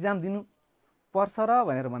इन्ट्रान्स इक्जाम दिनु पर्छ र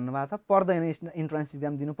भनेर भन्नुभएको छ। पर्दैन इन्ट्रान्स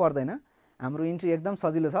इक्जाम दिनु पर्दैन। हाम्रो इन्ट्री एकदम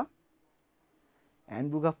सजिलो छ।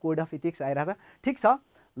 Handbook of code of ethics आइरहेछ। ठिक छ।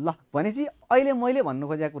 ल भनेपछि अहिले मैले भन्नु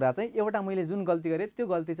खोजेको कुरा चाहिँ एउटा मैले जुन गल्ती गरेँ त्यो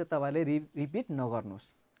गल्ती चाहिँ तपाईँले रिपिट नगर्नुहोस्।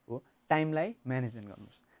 हो टाइमलाई म्यानेजमेन्ट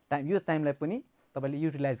गर्नुहोस्। यो टाइमलाई पनि तपाईँले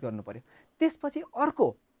युटिलाइज गर्नु पऱ्यो। त्यसपछि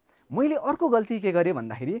मैले अर्को गल्ती के गरेँ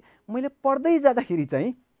भन्दाखेरि मैले पढ्दै जाँदाखेरि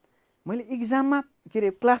चाहिँ मैले इक्जाममा के अरे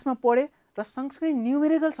क्लासमा पढेँ र सँगसँगै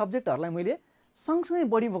न्युमेरिकल सब्जेक्टहरूलाई मैले सँगसँगै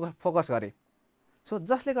बढी फोकस गरेँ। सो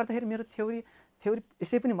जसले गर्दाखेरि मेरो थ्योरी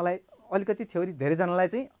यसै पनि मलाई अलिकति थ्योरी धेरैजनालाई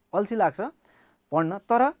चाहिँ अल्छी लाग्छ पढ्न।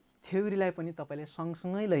 तर थ्योरीलाई पनि तपाईँले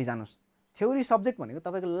सँगसँगै लैजानुहोस्। थ्योरी सब्जेक्ट भनेको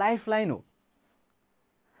तपाईँको लाइफ लाइन हो।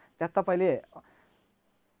 त्यहाँ तपाईँले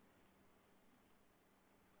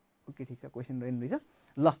ओके ठिक छ क्वेसन रहेछ।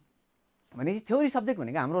 ल भनेपछि थ्योरी सब्जेक्ट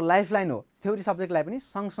भनेको हाम्रो लाइफ लाइन हो। थ्योरी सब्जेक्टलाई पनि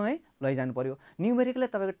सँगसँगै लैजानु पऱ्यो। न्युमेरिकलले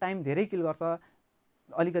तपाईँको टाइम धेरै किल गर्छ।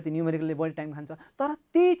 अलिकति न्युमेरिकलले बढी टाइम खान्छ। तर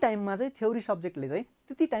त्यही टाइममा चाहिँ थ्योरी सब्जेक्टले चाहिँ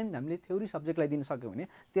त्यति टाइम हामीले थ्योरी सब्जेक्टलाई दिन सक्यो भने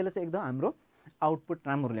त्यसले चाहिँ एकदम हाम्रो आउटपुट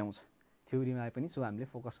राम्रो ल्याउँछ थ्योरीमा पनि। सो हामीले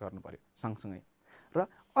फोकस गर्नु पऱ्यो सँगसँगै। र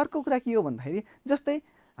अर्को कुरा के हो भन्दाखेरि जस्तै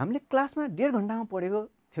हामीले क्लासमा 1.5 घन्टामा पढेको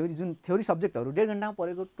थ्योरी जुन थ्योरी सब्जेक्टहरू 1.5 घन्टामा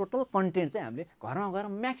पढेको टोटल कन्टेन्ट चाहिँ हामीले घरमा गएर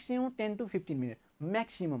म्याक्सिमम 10 to 15 मिनट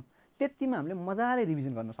म्याक्सिमम त्यतिमा हामीले मजाले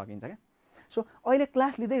रिभिजन गर्न सकिन्छ क्या। सो अहिले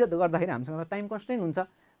क्लास लिँदै गर्दाखेरि हामीसँग त टाइम कन्स्ट्रेन्ट हुन्छ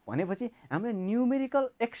भनेपछि हामीले न्युमेरिकल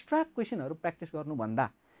एक्स्ट्रा क्वेसनहरू प्र्याक्टिस गर्नुभन्दा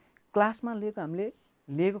क्लासमा हामीले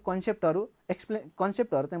लिएको कन्सेप्टहरू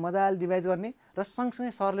चाहिँ मजाले रिभाइज गर्ने र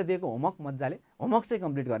सँगसँगै सरले दिएको होमवर्क चाहिँ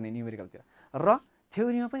कम्प्लिट गर्ने न्युमेरिकलतिर। र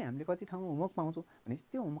थ्योरीमा पनि हामीले कति ठाउँमा होमवर्क पाउँछौँ भनेपछि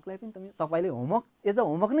त्यो होमवर्कलाई पनि तपाईँले होमवर्क एज अ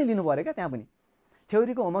होमवर्क नै लिनु पऱ्यो क्या। त्यहाँ पनि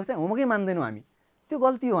थ्योरीको होमवर्क चाहिँ होमवर्कै मान्दैनौँ हामी, त्यो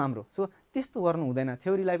गल्ती हो हाम्रो। सो त्यस्तो गर्नु हुँदैन।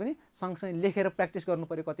 थ्योरीलाई पनि सँगसँगै लेखेर प्र्याक्टिस गर्नु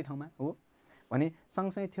पऱ्यो कति ठाउँमा हो भने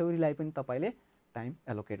सँगसँगै थ्योरीलाई पनि तपाईँले टाइम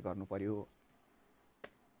एलोकेट गर्नु पऱ्यो।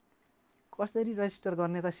 कसरी रजिस्टर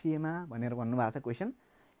गर्ने त सिएमा भनेर भन्नुभएको छ क्वेसन।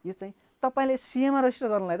 यो चाहिँ तपाईँले सिएमा रजिस्टर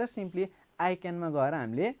गर्नलाई त सिम्पली आइक्यानमा गएर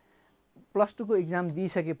हामीले +2 को इक्जाम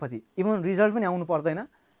दिइसकेपछि इभन रिजल्ट पनि आउनु पर्दैन,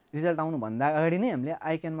 रिजल्ट आउनुभन्दा अगाडि नै हामीले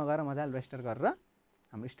आइक्यानमा गएर मजाले रजिस्टर गरेर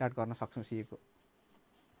हाम्रो स्टार्ट गर्न सक्छौँ सिएको।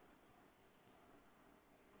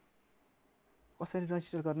 कसरी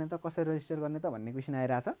रजिस्टर गर्ने त भन्ने क्वेसन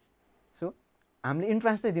आइरहेछ। सो हामीले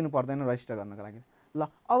इन्ट्रान्स चाहिँ दिनु पर्दैन रजिस्टर गर्नको लागि। ल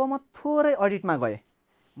अब म थोरै अडिटमा गएँ।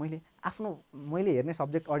 मैले हेर्ने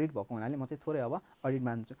सब्जेक्ट अडिट भएको हुनाले म चाहिँ थोरै अब अडिट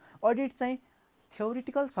मान्छु। अडिट चाहिँ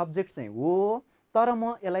थ्योरिटिकल सब्जेक्ट चाहिँ हो, तर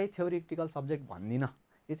म यसलाई थ्योरिटिकल सब्जेक्ट भन्दिनँ।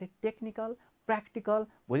 यो चाहिँ टेक्निकल प्र्याक्टिकल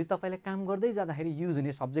भोलि तपाईँले काम गर्दै जाँदाखेरि युज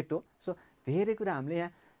हुने सब्जेक्ट हो। सो धेरै कुरा हामीले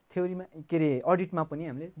यहाँ थ्योरीमा अडिटमा पनि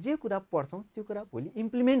हामीले जे कुरा पढ्छौँ त्यो कुरा भोलि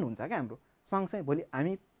इम्प्लिमेन्ट हुन्छ क्या हाम्रो। सँगसँगै भोलि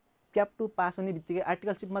हामी CAP 2 पास हुने बित्तिकै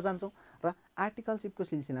आर्टिकलसिपमा जान्छौँ र आर्टिकलसिपको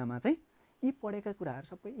सिलसिलामा चाहिँ यी पढेका कुराहरू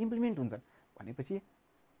सबै इम्प्लिमेन्ट हुन्छन् भनेपछि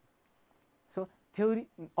सो थ्योरी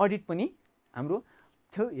अडिट पनि हाम्रो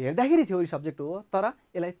हेर्दाखेरि थ्योरी सब्जेक्ट हो, तर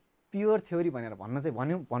यसलाई प्योर थ्योरी भनेर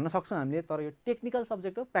भन्न सक्छौँ हामीले। तर यो टेक्निकल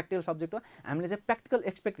सब्जेक्ट हो, प्र्याक्टिकल सब्जेक्ट हो। हामीले चाहिँ प्र्याक्टिकल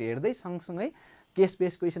एक्सपेक्ट हेर्दै सँगसँगै केस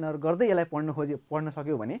बेस्ड क्वेसनहरू गर्दै यसलाई पढ्न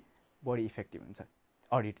सक्यो भने बढी इफेक्टिभ हुन्छ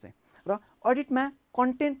अडिट चाहिँ। र अडिटमा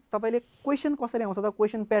कन्टेन्ट तपाईँले क्वेसन कसरी आउँछ त,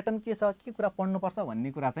 क्वेसन प्याटर्न के छ, के कुरा पढ्नुपर्छ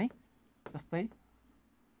भन्ने कुरा चाहिँ जस्तै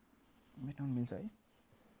मेटाउन मिल्छ है।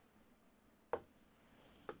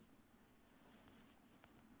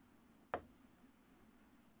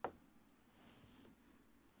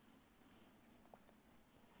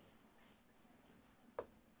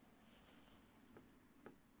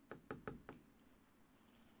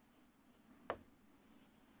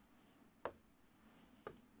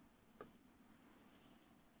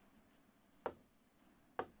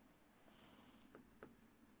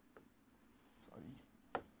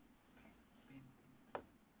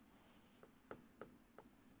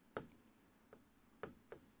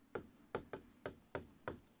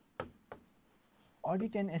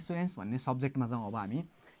 अडिट एन्ड एस्योरेन्स भन्ने सब्जेक्टमा जाउँ अब हामी।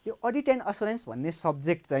 यो अडिट एन्ड एस्योरेन्स भन्ने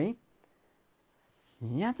सब्जेक्ट चाहिँ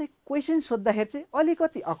यहाँ चाहिँ क्वेसन सोद्धाखेरि चाहिँ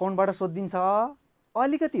अलिकति अकाउन्टबाट सोधिदिन्छ,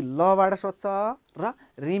 अलिकति लबाट सोध्छ र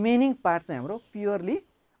रिमेनिङ पार्ट चाहिँ हाम्रो प्योरली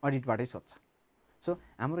अडिटबाटै सोध्छ। सो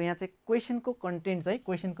हाम्रो यहाँ चाहिँ क्वेसनको कन्टेन्ट चाहिँ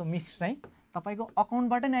क्वेसनको मिक्स चाहिँ तपाईँको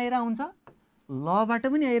अकाउन्टबाट नि आइरहेको हुन्छ, लबाट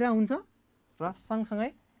पनि आइरहेको हुन्छ र सँगसँगै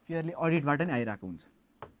प्योरली अडिटबाट नि आइरहेको हुन्छ।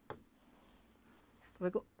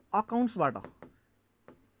 तपाईँको अकाउन्ट्सबाट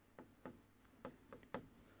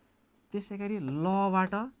त्यसै गरी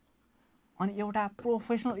लबाट अनि एउटा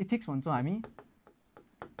प्रोफेसनल इथिक्स भन्छौँ हामी।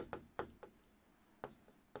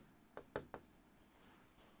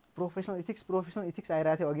 प्रोफेसनल इथिक्स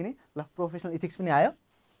आइरहेको थियो अघि नै। ल प्रोफेसनल इथिक्स पनि आयो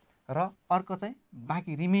र अर्को चाहिँ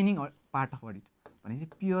बाँकी रिमेनिङ पार्ट अफ अडिट भनेपछि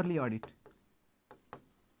प्योरली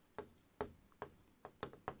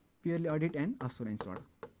अडिट एन्ड एस्योरेन्सबाट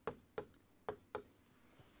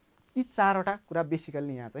यी 4वटा कुरा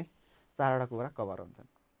बेसिकल्ली यहाँ चाहिँ 4वटा कुरा कभर हुन्छन्।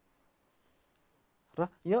 र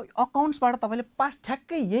यो अकाउन्ट्सबाट तपाईँले पास्ट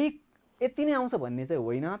ठ्याक्कै यति नै आउँछ भन्ने चाहिँ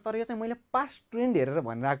होइन, तर यो चाहिँ मैले पास्ट ट्रेन्ड हेरेर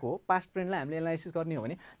भनिरहेको हो। पास्ट ट्रेन्डलाई हामीले एनालाइसिस गर्ने हो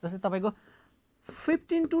भने जस्तै तपाईँको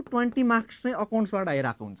 15 to 20 मार्क्स चाहिँ अकाउन्ट्सबाट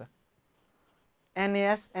आइरहेको हुन्छ।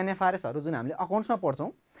 एनएएस एनएफआरएसहरू जुन हामीले अकाउन्ट्समा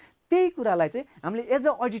पढ्छौँ त्यही कुरालाई चाहिँ हामीले एज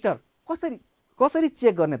अ अडिटर कसरी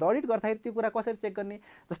चेक गर्ने त, अडिट गर्दाखेरि त्यो कुरा कसरी चेक गर्ने।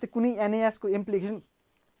 जस्तै कुनै एनएएसको इम्प्लिकेसन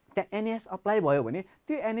त्यहाँ एनएएस अप्लाई भयो भने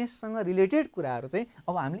त्यो एनएएससँग रिलेटेड कुराहरू चाहिँ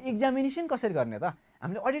अब हामीले एक्जामिनेसन कसरी गर्ने त,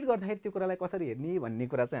 हामीले अडिट गर्दाखेरि त्यो कुरालाई कसरी हेर्ने भन्ने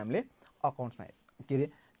कुरा चाहिँ हामीले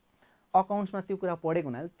अकाउन्ट्समा त्यो कुरा पढेको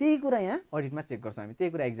हुनाले त्यही कुरा यहाँ अडिटमा चेक गर्छौँ हामी,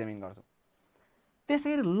 त्यही कुरा एक्जामिन गर्छौँ। त्यसै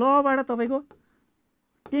गरी लबाट तपाईँको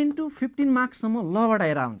 10 to 15 मार्क्ससम्म लबाट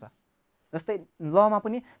आएर हुन्छ। जस्तै लमा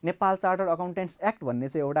पनि नेपाल चार्टर्ड अकाउन्टेन्ट्स एक्ट भन्ने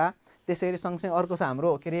चाहिँ एउटा, त्यसै गरी सँगसँगै अर्को छ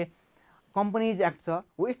हाम्रो कम्पनीज एक्ट छ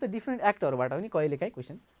हो। यस्तो डिफ्रेन्ट एक्टहरूबाट पनि कहिलेकाहीँ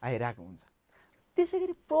क्वेसन आइरहेको हुन्छ। त्यसै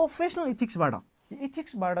गरी प्रोफेसनल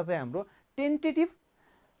इथिक्सबाट चाहिँ हाम्रो टेन्टेटिभ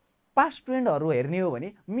पास स्टुडेन्टहरू हेर्ने हो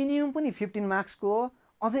भने मिनिमम पनि 15 मार्क्सको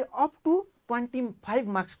अझै अप टु 25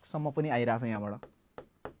 मार्क्ससम्म पनि आइरहेछ यहाँबाट।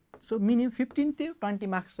 सो मिनिमम 15 to 20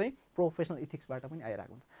 मार्क्स चाहिँ प्रोफेसनल इथिक्सबाट पनि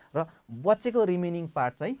आइरहेको हुन्छ र बचेको रिमेनिङ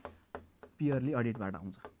पार्ट चाहिँ प्योरली अडिटबाट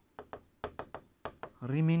आउँछ।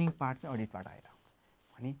 रिमेनिङ पार्ट चाहिँ अडिटबाट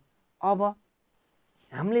आइरहेको भने अब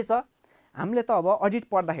हामीले त अब अडिट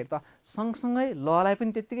पढ्दाखेरि त सँगसँगै ललाई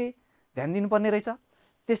पनि त्यत्तिकै ध्यान दिनुपर्ने रहेछ।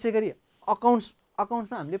 त्यसै गरी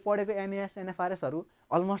अकाउन्ट्समा हामीले पढेको एनएएस एनएफआरएसहरू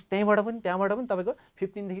अलमोस्ट त्यहाँबाट पनि तपाईँको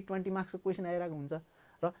 15 देखि 20 मार्क्सको क्वेसन आइरहेको हुन्छ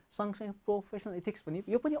र सँगसँगै प्रोफेसनल इथिक्स पनि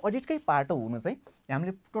यो पनि अडिटकै पार्ट हो हुनु चाहिँ।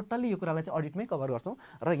 हामीले टोटल्ली यो कुरालाई चाहिँ अडिटमै कभर गर्छौँ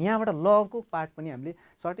र यहाँबाट लको पार्ट पनि हामीले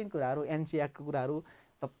सर्टेन कुराहरू एनसी एक्टको कुराहरू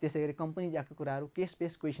त्यसै गरी कम्पनीज एक्टको कुराहरू केस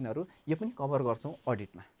बेस्ड क्वेसनहरू यो पनि कभर गर्छौँ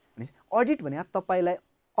अडिटमा। भनेपछि अडिट भने तपाईँलाई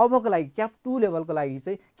अबको लागि क्याप 2 लेभलको लागि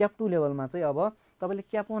चाहिँ क्याप 2 लेभलमा चाहिँ अब तपाईँले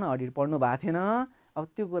क्याप 1 अडिट पढ्नु भएको थिएन, अब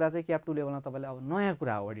त्यो कुरा चाहिँ क्याप 2 लेभलमा तपाईँले अब नयाँ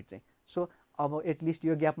कुरा हो अडिट चाहिँ। सो अब एटलिस्ट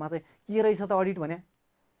यो ग्यापमा चाहिँ के रहेछ त अडिट भने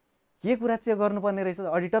के कुरा चाहिँ गर्नुपर्ने रहेछ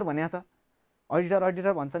अडिटर भनेको छ।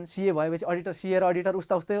 अडिटर भन्छन्, सिए भएपछि अडिटर, सिए र अडिटर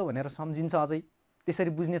उस्तै हो भनेर सम्झिन्छ अझै, त्यसरी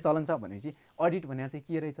बुझ्ने चलन छ भनेपछि अडिट भनेको चाहिँ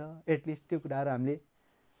के रहेछ एटलिस्ट त्यो कुराहरू हामीले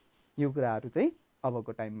यो कुराहरू चाहिँ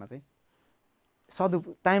अबको टाइममा चाहिँ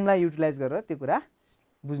टाइमलाई युटिलाइज गरेर त्यो कुरा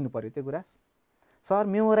बुझ्नु पर्यो। त्यो कुरा सर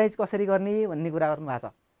मेमोराइज कसरी गर्ने भन्ने कुरा गर्नु भएको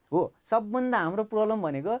छ हो। सबभन्दा हाम्रो प्रब्लम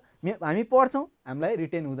भनेको हामी पढ्छौँ हामीलाई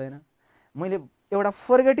रिटेन हुँदैन। मैले एउटा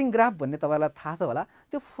फर्गेटिङ ग्राफ भन्ने तपाईँलाई थाहा छ होला।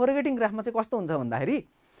 त्यो फर्गेटिङ ग्राफमा चाहिँ कस्तो हुन्छ भन्दाखेरि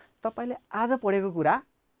तपाईँले आज पढेको कुरा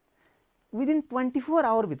विदिन 24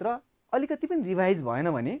 आवरभित्र अलिकति पनि रिभाइज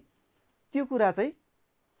भएन भने त्यो कुरा चाहिँ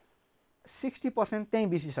 60% त्यहीँ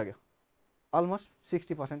बिर्सिसक्यो, अलमोस्ट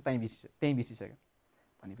 60% त्यहीँ बिर्सिसक्यो।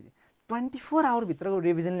 भनेपछि 24 आवरभित्रको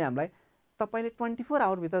रिभिजनले हामीलाई तपाईँले 24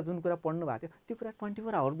 आवरभित्र जुन कुरा पढ्नु भएको थियो त्यो कुरा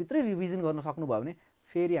 24 आवरभित्रै रिभिजन गर्न सक्नुभयो भने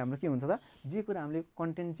फेरि हाम्रो के हुन्छ त जे कुरा हामीले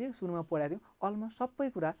कन्टेन्ट जे सुरुमा पढाएको थियौँ अलमोस्ट सबै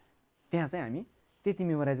कुरा त्यहाँ चाहिँ हामी त्यति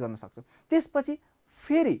मेमोराइज गर्न सक्छौँ। त्यसपछि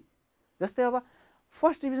फेरि जस्तै अब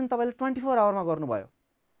फर्स्ट रिभिजन तपाईँले 24 आवरमा गर्नुभयो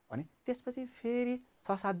भने त्यसपछि फेरि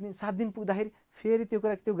 6-7 दिन पुग्दाखेरि फेरि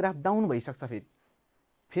त्यो ग्राफ डाउन भइसक्छ।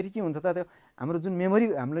 फेरि के हुन्छ त त्यो हाम्रो जुन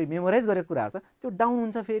हामीले मेमोराइज गरेको कुराहरू छ त्यो डाउन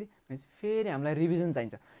हुन्छ। फेरि हामीलाई रिभिजन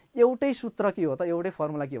चाहिन्छ। एउटै सूत्र के हो त एउटै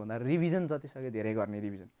फर्मुला के हो भन्दा रिभिजन जतिसक्यो धेरै गर्ने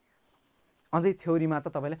रिभिजन। अझै थ्योरीमा त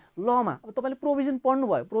तपाईँले लमा अब तपाईँले प्रोभिजन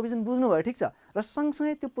पढ्नुभयो, प्रोभिजन बुझ्नुभयो ठिक छ र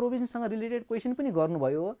सँगसँगै त्यो प्रोभिजनसँग रिलेटेड क्वेसन पनि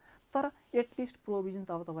गर्नुभयो, तर एटलिस्ट प्रोभिजन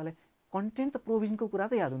त अब तपाईँलाई कन्टेन्ट त प्रोभिजनको कुरा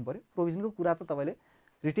त याद हुनु पऱ्यो, प्रोभिजनको कुरा त तपाईँले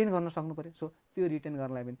रिटेन गर्न सक्नु पऱ्यो। सो त्यो रिटेन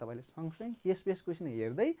गर्नलाई पनि तपाईँले सँगसँगै केस बेस्ड क्वेसन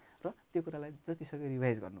हेर्दै र त्यो कुरालाई जतिसक्यो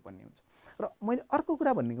रिभाइज गर्नुपर्ने हुन्छ। र मैले अर्को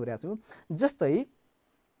कुरा भन्ने कुरा छु जस्तै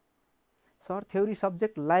sir theory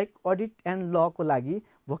subject like audit and लको लागि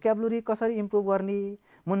भोक्याबुलरी कसरी इम्प्रुभ गर्ने,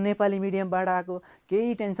 म नेपाली मिडियमबाट आएको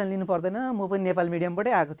केही टेन्सन लिनु पर्दैन, म पनि नेपाली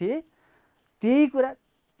मिडियमबाटै आएको थिएँ।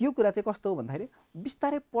 त्यो कुरा चाहिँ कस्तो हो भन्दाखेरि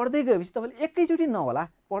बिस्तारै पढ्दै गएपछि तपाईँले एकैचोटि नहोला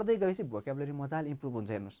पढ्दै गएपछि भोक्याबुलरी मजाले इम्प्रुभ हुन्छ।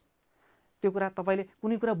 हेर्नुहोस् त्यो कुरा तपाईँले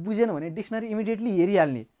कुनै कुरा बुझेन भने डिक्सनरी इमिडिएटली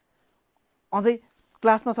हेरिहाल्ने, अझै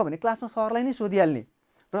क्लासमा छ भने क्लासमा सरलाई नै सोधिहाल्ने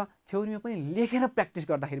र थ्योरीमा पनि लेखेर प्र्याक्टिस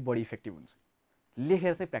गर्दाखेरि बढी इफेक्टिभ हुन्छ।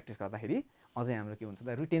 लेखेर चाहिँ प्र्याक्टिस गर्दाखेरि अझै हाम्रो के हुन्छ त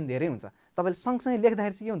रिटेन धेरै हुन्छ। तपाईँले सँगसँगै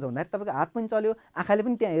लेख्दाखेरि चाहिँ के हुन्छ भन्दाखेरि तपाईँको हात पनि चल्यो, आँखाले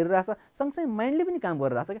पनि त्यहाँ हेरिरहेछ, सँगसँगै माइन्डले पनि काम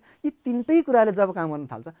गरिरहेछ क्या। यी तिनटै कुराले जब काम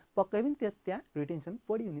गर्न थाल्छ पक्कै पनि त्यहाँ रिटेन्सन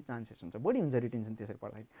बढी हुने चान्सेस हुन्छ, बढी हुन्छ रिटेन्सन त्यसरी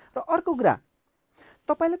पढ्दाखेरि। र अर्को कुरा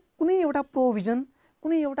तपाईँले कुनै एउटा प्रोभिजन,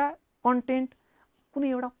 कुनै एउटा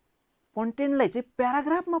कन्टेन्टलाई चाहिँ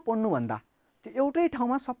प्याराग्राफमा पढ्नुभन्दा त्यो एउटै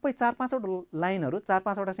ठाउँमा सबै 4-5वटा लाइनहरू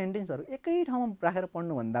 4-5वटा सेन्टेन्सहरू एकै ठाउँमा राखेर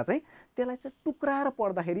पढ्नुभन्दा चाहिँ त्यसलाई चाहिँ टुक्राएर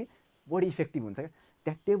पढ्दाखेरि बढी इफेक्टिभ हुन्छ क्या।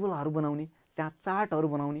 त्यहाँ टेबलहरू बनाउने, त्यहाँ चार्टहरू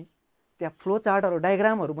बनाउने, त्यहाँ फ्लो चार्टहरू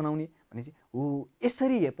डायग्रामहरू बनाउने भनेपछि हो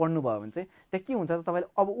यसरी पढ्नुभयो भने चाहिँ त्यहाँ के हुन्छ त तपाईँले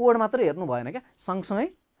अब वर्ड मात्रै हेर्नु भएन क्या, सँगसँगै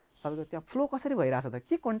तपाईँको त्यहाँ फ्लो कसरी भइरहेछ त,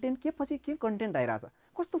 के कन्टेन्ट के पछि के कन्टेन्ट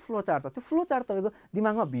आइरहेछ, कस्तो फ्लो चार्ट छ, त्यो फ्लो चार्ट तपाईँको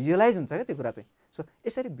दिमागमा भिजुअलाइज हुन्छ क्या त्यो कुरा चाहिँ। सो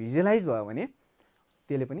यसरी भिजुअलाइज भयो भने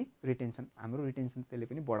त्यसले पनि हाम्रो रिटेन्सन त्यसले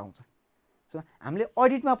पनि बढाउँछ। सो हामीले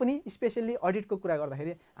अडिटमा पनि स्पेसल्ली अडिटको कुरा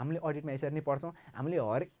गर्दाखेरि हामीले अडिटमा यसरी नै पढ्छौँ। हामीले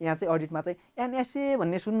यहाँ चाहिँ अडिटमा चाहिँ एनएसए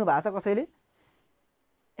भन्ने सुन्नु भएको छ कसैले?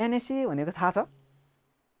 एनएसए भनेको थाहा छ?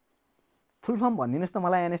 फुल फर्म भनिदिनुहोस् त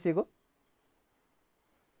मलाई एनएसए को।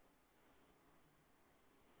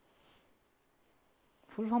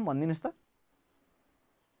 फुल फर्म भनिदिनुहोस् त।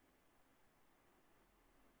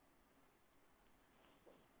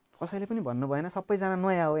 कसैले पनि भन्नु भएन, सबैजना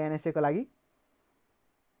नयाँ हो एनएसए को लागि।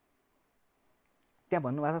 त्यहाँ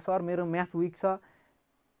भन्नुभएको छ सर मेरो म्याथ विक छ,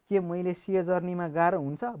 के मैले सिए जर्नीमा गाह्रो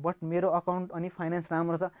हुन्छ, बट मेरो अकाउन्ट अनि फाइनेन्स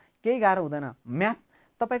राम्रो छ, केही गाह्रो हुँदैन। म्याथ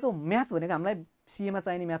तपाईँको म्याथ भनेको हामीलाई सीएमा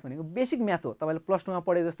चाहिने म्याथ भनेको बेसिक म्याथ हो। तपाईँले प्लस 2 मा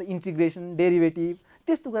पढे जस्तो इन्टिग्रेसन डेरिभेटिभ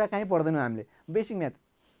त्यस्तो कुरा कहीँ पढ्दैनौँ हामीले। बेसिक म्याथ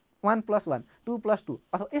 1 + 1 2 + 2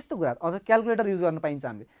 अथवा यस्तो कुरा अझ क्यालकुलेटर युज गर्न पाइन्छ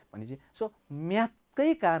हामीले भनेपछि सो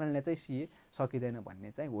म्याथकै कारणले चाहिँ सीए सकिँदैन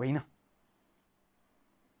भन्ने चाहिँ होइन।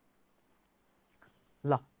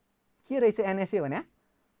 ल के रहेछ एनएसए भने?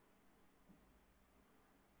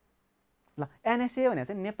 ल एनएसए भने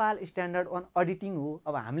चाहिँ नेपाल स्ट्यान्डर्ड अन अडिटिङ हो।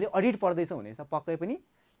 अब हामीले अडिट पढ्दैछौँ भने चाहिँ पक्कै पनि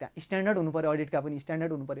त्यहाँ स्ट्यान्डर्ड हुनु पऱ्यो, अडिटका पनि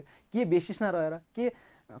स्ट्यान्डर्ड हुनु पऱ्यो। के बेसिसमा रहेर, के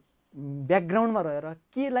ब्याकग्राउन्डमा रहेर,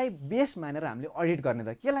 केलाई बेस मानेर हामीले अडिट गर्ने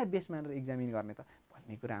त, केलाई बेस मानेर इक्जामिन गर्ने त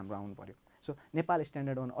भन्ने कुरा हाम्रो आउनु पऱ्यो। So Nepal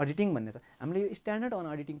standard on auditing भन्ने छ। हामीले यो स्ट्यान्डर्ड अन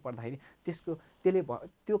अडिटिङ पढ्दाखेरि त्यसले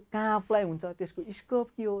त्यो कहाँ अप्लाई हुन्छ, त्यसको स्कोप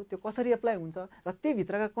के हो, त्यो कसरी एप्लाई हुन्छ र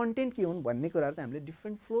त्यहीभित्रका कन्टेन्ट के हुन् भन्ने कुराहरू चाहिँ हामीले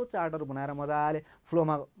डिफ्रेन्ट फ्लो चार्टहरू बनाएर मजाले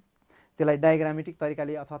फ्लोमा त्यसलाई डायग्रामेटिक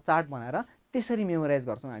तरिकाले अथवा चार्ट बनाएर त्यसरी मेमोराइज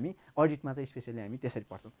गर्छौँ हामी। अडिटमा चाहिँ स्पेसली हामी त्यसरी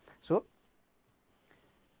पढ्छौँ। सो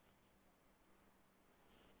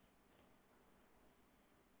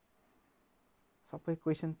सबै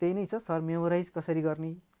क्वेसन त्यही नै छ सर, मेमोराइज कसरी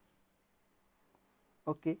गर्ने?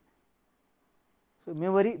 ओके, सो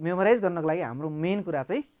मेमोराइज गर्नको लागि हाम्रो मेन कुरा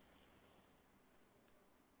चाहिँ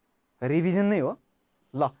रिभिजन नै हो।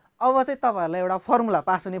 ल अब चाहिँ तपाईँहरूलाई एउटा फर्मुला,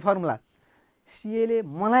 पास हुने फर्मुला सीएले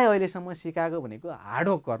मलाई अहिलेसम्म सिकाएको भनेको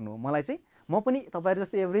हार्डवर्क गर्नु हो। मलाई चाहिँ म पनि तपाईँहरू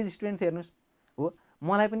जस्तै एभरेज स्टुडेन्ट हेर्नुहोस् हो,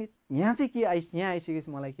 मलाई पनि यहाँ चाहिँ के यहाँ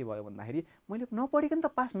आइसकेपछि मलाई के भयो भन्दाखेरि मैले नपढिकन त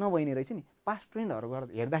पास नभइ नै रहेछ नि। पास स्टुडेन्टहरू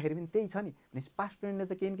हेर्दाखेरि पनि त्यही छ नि, भनेपछि पास स्टुडेन्टले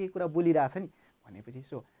त केही न केही कुरा बोलिरहेछ नि भनेपछि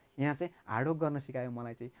सो यहाँ चाहिँ हार्डवर्क गर्न सिकायो,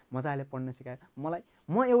 मलाई चाहिँ मजाले पढ्न सिकायो।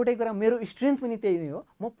 म एउटै कुरा, मेरो स्ट्रेन्थ पनि त्यही नै हो,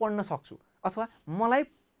 म पढ्न सक्छु अथवा मलाई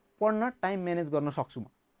पढ्न टाइम म्यानेज गर्न सक्छु म।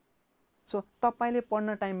 सो तपाईँले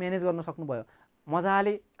पढ्न टाइम म्यानेज गर्न सक्नुभयो,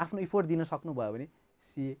 मजाले आफ्नो इफोर्ट दिन सक्नुभयो भने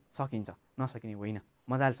सीए सकिन्छ, नसकिने होइन,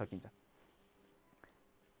 मजाले सकिन्छ।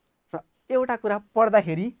 र एउटा कुरा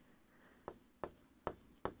पढ्दाखेरि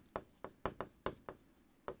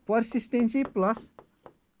पर्सिस्टेन्सी प्लस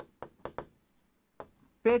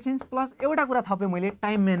पेसेन्स प्लस एउटा कुरा थपेँ मैले,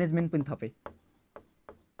 टाइम म्यानेजमेन्ट पनि थपेँ।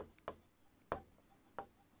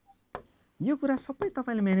 यो कुरा सबै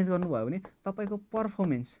तपाईँले म्यानेज गर्नुभयो भने तपाईँको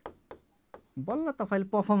पर्फर्मेन्स बल्ल तपाईँले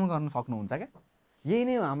पर्फर्म गर्न सक्नुहुन्छ क्या। यही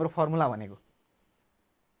नै हो हाम्रो फर्मुला भनेको।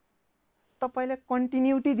 तपाईँले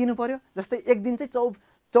कन्टिन्युटी दिनु पऱ्यो। जस्तै एक दिन चाहिँ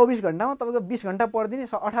 24 घन्टामा तपाईँको 20 घन्टा पढिदिने,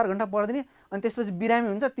 18 घन्टा पढिदिने, अनि त्यसपछि बिरामी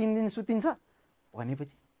हुन्छ, 3 दिन सुतिन्छ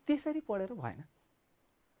भनेपछि त्यसरी पढेर भएन,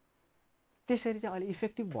 त्यसरी चाहिँ अहिले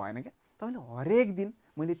इफेक्टिभ भएन क्या। तपाईँले हरेक दिन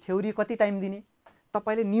मैले थ्योरी कति टाइम दिने,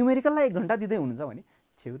 तपाईँले न्युमेरिकललाई 1 घन्टा दिँदै हुनुहुन्छ भने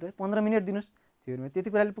थ्योरीलाई 15 मिनट दिनुहोस्, थ्योरीमा त्यति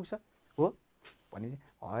कुराले पुग्छ हो भनेपछि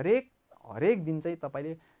हरेक दिन चाहिँ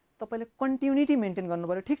तपाईँले कन्टिन्युटी मेन्टेन गर्नु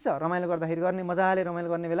पऱ्यो। ठिक छ, रमाइलो गर्दाखेरि गर्ने, मजाले रमाइलो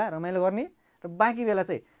गर्ने बेला रमाइलो गर्ने, र बाँकी बेला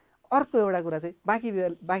चाहिँ अर्को एउटा कुरा चाहिँ बाँकी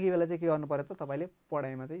बेला चाहिँ के गर्नु पऱ्यो त, तपाईँले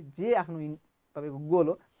पढाइमा चाहिँ जे आफ्नो तपाईँको गोल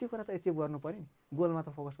हो त्यो कुरा त एचिभ गर्नु पऱ्यो नि, गोलमा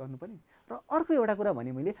त फोकस गर्नु पऱ्यो नि। र अर्को एउटा कुरा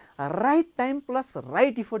भने मैले right time plus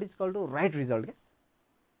right effort is equal to right result क्या।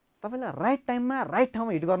 तपाईँलाई राइट टाइममा राइट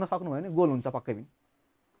ठाउँमा हिट गर्न सक्नुभयो भने गोल हुन्छ पक्कै पनि।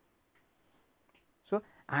 सो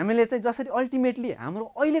हामीले चाहिँ जसरी अल्टिमेटली हाम्रो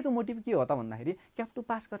अहिलेको मोटिभ के हो त भन्दाखेरि क्याप 2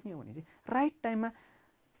 पास गर्ने हो भने चाहिँ राइट टाइममा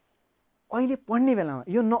अहिले पढ्ने बेलामा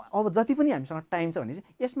यो अब जति पनि हामीसँग टाइम छ भने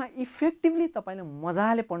चाहिँ यसमा इफेक्टिभली तपाईँले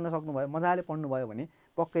मजाले पढ्न सक्नुभयो, मजाले पढ्नुभयो भने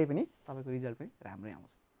पक्कै पनि तपाईँको रिजल्ट पनि राम्रै आउँछ।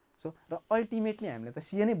 सो र अल्टिमेटली हामीले त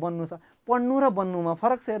सीए नै बन्नु छ। पढ्नु र बन्नुमा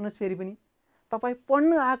फरक छ हेर्नुहोस्। फेरि पनि तपाईँ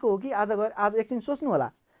पढ्न आएको हो कि आज एकछिन सोच्नु होला,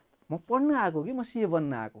 म पढ्न आएको हो कि म सीए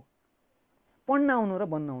बन्न आएको। पढ्न आउनु र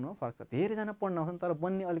बन्न आउनु फरक छ। धेरैजना पढ्न आउँछन् तर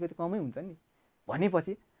बन्ने अलिकति कमै हुन्छ नि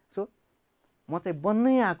भनेपछि सो म चाहिँ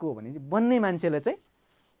बन्नै आएको हो भने चाहिँ बन्ने मान्छेले चाहिँ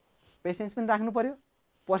पेसेन्स पनि राख्नु पऱ्यो,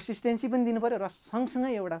 पर्सिस्टेन्सी पनि दिनु पऱ्यो, र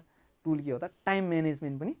सँगसँगै एउटा टुल के हो त टाइम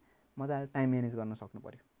म्यानेजमेन्ट पनि मजाले टाइम म्यानेज गर्न सक्नु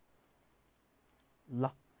पऱ्यो। ल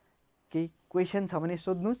केही क्वेसन छ भने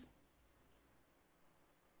सोध्नुहोस्।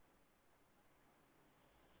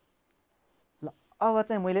 ल अब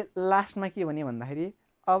चाहिँ मैले लास्टमा के भने भन्दाखेरि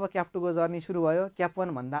अब क्याप 2 को जर्नी सुरु भयो। क्याप 1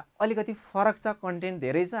 भन्दा अलिकति फरक छ, कन्टेन्ट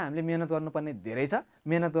धेरै छ, हामीले मेहनत गर्नुपर्ने धेरै छ।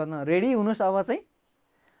 मेहनत गर्न रेडी हुनुहोस्। अब चाहिँ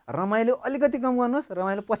रमाइलो अलिकति कम गर्नुहोस्,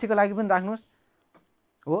 रमाइलो पछिको लागि पनि राख्नुहोस्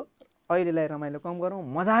हो। अहिलेलाई रमाइलो कम गरौँ,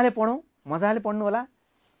 मजाले पढौँ, मजाले पढ्नु होला।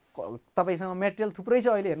 तपाईँसँग मेटेरियल थुप्रै छ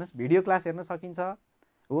अहिले हेर्नुहोस्, भिडियो क्लास हेर्न सकिन्छ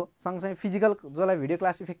हो। सँगसँगै फिजिकल, जसलाई भिडियो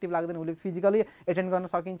क्लास इफेक्टिभ लाग्दैन उसले फिजिकली एटेन्ड गर्न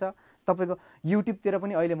सकिन्छ। तपाईँको युट्युबतिर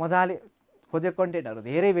पनि अहिले मजाले खोजेको कन्टेन्टहरू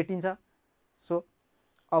धेरै भेटिन्छ। सो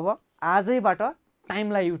अब आजैबाट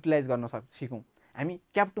टाइमलाई युटिलाइज गर्न सिकौँ। हामी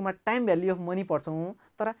क्याप 2 मा टाइम भ्याल्यु अफ मनी पढ्छौँ,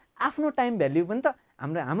 तर आफ्नो टाइम भ्याल्यु पनि त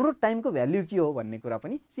हाम्रो टाइमको भ्याल्यु के हो भन्ने कुरा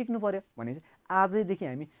पनि सिक्नु पऱ्यो। भने चाहिँ आजैदेखि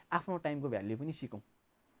हामी आफ्नो टाइमको भ्याल्यु पनि सिकौँ।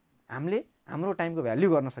 हामीले हाम्रो टाइमको भ्याल्यु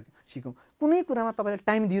गर्न सिकौँ। कुनै कुरामा तपाईँले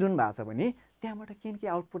टाइम दिइरहनु भएको छ भने त्यहाँबाट केही न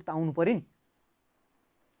केही आउटपुट त आउनु पऱ्यो नि।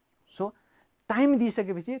 सो टाइम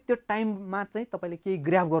दिइसकेपछि त्यो टाइममा चाहिँ तपाईँले केही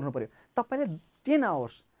ग्र्याब गर्नु पऱ्यो। तपाईँले 10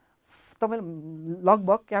 आवर्स तपाईँले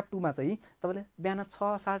लगभग क्याप 2 मा चाहिँ तपाईँले बिहान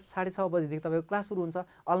 6-6:30 बजीदेखि तपाईँको क्लास सुरु हुन्छ,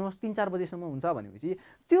 अलमोस्ट 3-4 बजीसम्म हुन्छ भनेपछि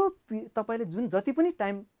त्यो तपाईँले जुन जति पनि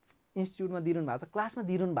टाइम इन्स्टिट्युटमा दिइरहनु भएको छ, क्लासमा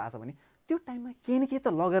दिइरहनु भएको छ भने त्यो टाइममा केही न केही त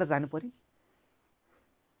लगेर जानु पऱ्यो,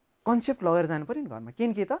 कन्सेप्ट लगेर जानु पऱ्यो नि घरमा। केही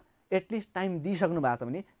न केही त एटलिस्ट टाइम दिइसक्नु भएको छ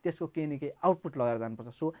भने त्यसको केही न केही आउटपुट लगेर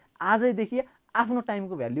जानुपर्छ। सो आजैदेखि आफ्नो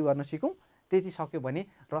टाइमको भ्याल्यु गर्न सिकौँ। त्यति सक्यो भने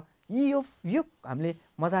र यो हामीले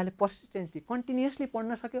मजाले पर्सिस्टेन्टली कन्टिन्युसली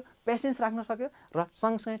पढ्न सक्यो, पेसेन्स राख्न सक्यो र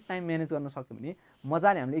सँगसँगै टाइम म्यानेज गर्न सक्यो भने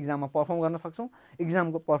मजाले हामीले इक्जाममा पर्फर्म गर्न सक्छौँ।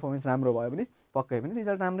 इक्जामको पर्फर्मेन्स राम्रो भयो भने पक्कै पनि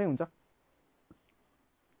रिजल्ट राम्रै हुन्छ।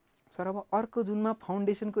 सर अब अर्को जुनमा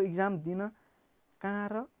फाउन्डेसनको इक्जाम दिन कहाँ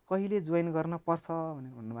र कहिले जोइन गर्न पर्छ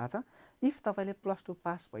भनेर भन्नुभएको छ। इफ तपाईँले +2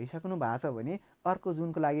 पास भइसक्नु भएको छ भने अर्को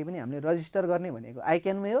जुनको लागि पनि हामीले रजिस्टर गर्ने भनेको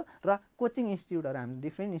आइक्यानमै हो र कोचिङ इन्स्टिट्युटहरू हाम्रो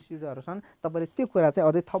डिफ्रेन्ट इन्स्टिट्युटहरू छन्। तपाईँले त्यो कुरा चाहिँ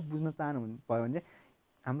अझै थप बुझ्न चाहनुभयो भने चाहिँ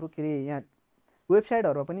हाम्रो के अरे यहाँ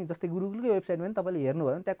वेबसाइटहरूमा पनि जस्तै गुरुकुलकै वेबसाइटमा पनि तपाईँले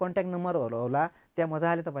हेर्नुभयो भने त्यहाँ कन्ट्याक्ट नम्बरहरू होला, त्यहाँ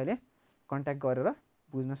मजाले तपाईँले कन्ट्याक्ट गरेर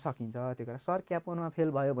बुझ्न सकिन्छ त्यो कुरा। सर क्याप 1 मा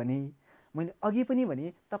फेल भयो भने, मैले अघि पनि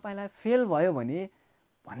भने तपाईँलाई फेल भयो भने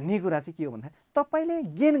भन्ने कुरा चाहिँ के हो भन्दा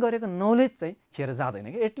तपाईँले गेन गरेको नलेज चाहिँ खेर जाँदैन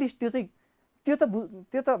कि। एटलिस्ट त्यो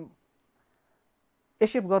त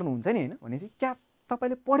एक्सेप्ट गर्नुहुन्छ नि होइन भने चाहिँ क्या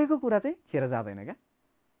तपाईँले पढेको कुरा चाहिँ खेर जाँदैन क्या।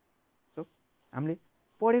 सो हामीले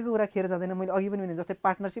पढेको कुरा खेर जाँदैन। मैले अघि पनि भने जस्तै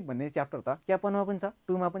पार्टनरसिप भन्ने च्याप्टर त क्याप 1 मा पनि छ,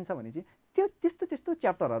 2 मा पनि छ भने चाहिँ त्यो त्यस्तो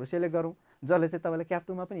च्याप्टरहरू सेलेक्ट गरौँ जसले चाहिँ तपाईँलाई क्याप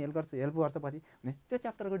 2 मा पनि हेल्प गर्छ पछि भने त्यो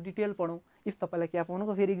च्याप्टरको डिटेल पढौँ। इफ तपाईँलाई क्याप 1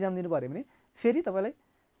 को फेरि इक्जाम दिनु पऱ्यो भने फेरि तपाईँलाई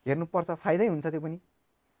हेर्नुपर्छ, फाइदै हुन्छ त्यो पनि।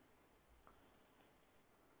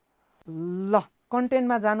 ल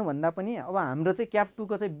कन्टेन्टमा जानुभन्दा पनि अब हाम्रो चाहिँ क्याप 2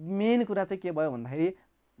 को चाहिँ मेन कुरा चाहिँ के भयो भन्दाखेरि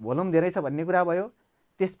भोल्युम धेरै छ भन्ने कुरा भयो,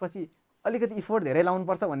 त्यसपछि अलिकति इफोर्ट धेरै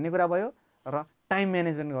लाउनुपर्छ भन्ने कुरा भयो र टाइम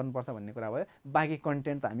म्यानेजमेन्ट गर्नुपर्छ भन्ने कुरा भयो। बाँकी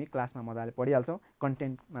कन्टेन्ट त हामी क्लासमा मजाले पढिहाल्छौँ,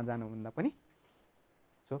 कन्टेन्टमा जानुभन्दा पनि।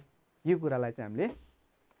 सो यो कुरालाई चाहिँ हामीले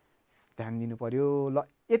ध्यान दिनु पऱ्यो। ल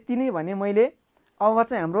यति नै भने मैले अब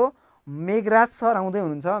चाहिँ हाम्रो मेघराज सर आउँदै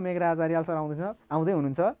हुनुहुन्छ, मेघराज आर्याल सर आउँदै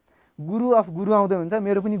हुनुहुन्छ, गुरु अफ गुरु आउँदै हुन्छ,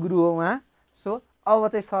 मेरो पनि गुरु हो उहाँ। सो अब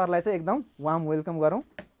चाहिँ सरलाई चाहिँ एकदम वार्म वेलकम गरौँ।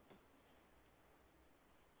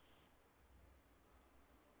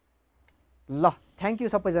 ल थ्याङ्क यू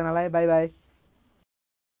सबैजनालाई, by by.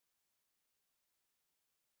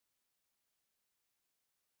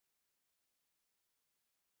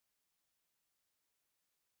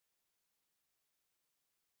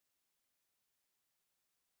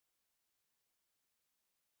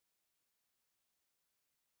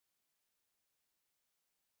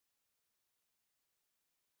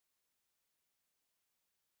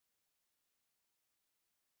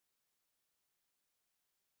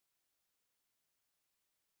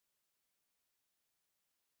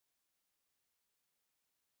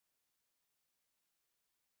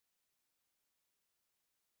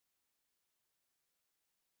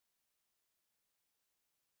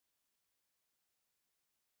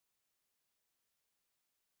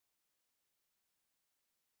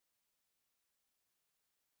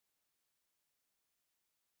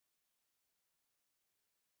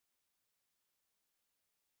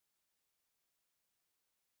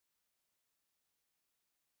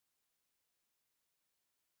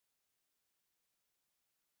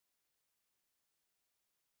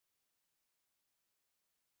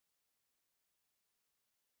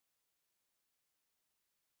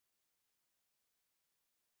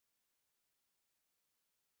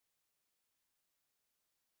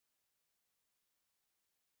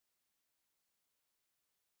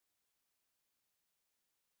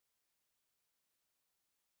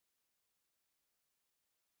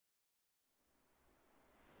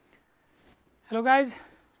 Hello guys,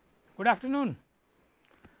 good afternoon.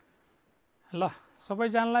 ल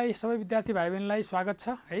सबैजनालाई, सबै विद्यार्थी भाइ बहिनीलाई स्वागत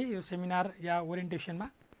छ है यो सेमिनार या ओरिएन्टेसनमा।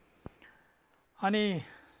 अनि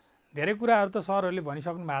धेरै कुराहरू त सरहरूले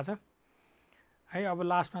भनिसक्नु भएको छ है। अब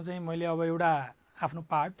लास्टमा चाहिँ मैले अब एउटा आफ्नो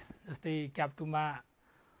पार्ट जस्तै क्याप 2 मा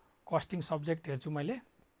कस्टिङ सब्जेक्ट हेर्छु मैले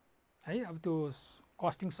है। अब त्यो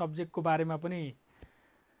कस्टिङ सब्जेक्टको बारेमा पनि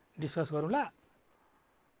डिस्कस गरौँला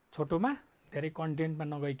छोटोमा, धेरै कन्टेन्टमा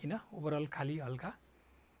नगइकन ओभरअल खाली हल्का।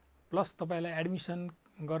 प्लस तपाईँलाई एडमिसन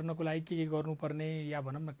गर्नको लागि के गर्नुपर्ने या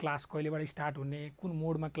भनौँ न क्लास कहिलेबाट स्टार्ट हुने, कुन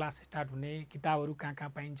मोडमा क्लास स्टार्ट हुने, किताबहरू कहाँ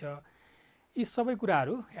कहाँ पाइन्छ, यी सबै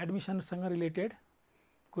कुराहरू एडमिसनसँग रिलेटेड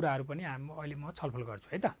कुराहरू पनि अहिले म छलफल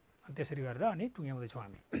गर्छु है त। त्यसरी गरेर अनि टुङ्ग्याउँदैछौँ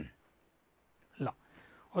हामी। ल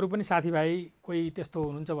अरू पनि साथीभाइ कोही त्यस्तो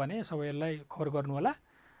हुनुहुन्छ भने सबैलाई खबर गर्नु होला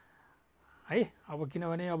है। अब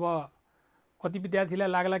किनभने अब कति विद्यार्थीलाई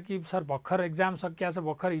लाग्ला कि सर भर्खर एक्जाम सकिया छ,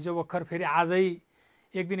 भर्खर हिजो भर्खर फेरि आजै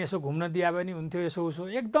एक दिन यसो घुम्न दिया पनि हुन्थ्यो यसो उसो,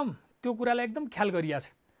 एकदम त्यो कुरालाई एकदम ख्याल गरिया छ।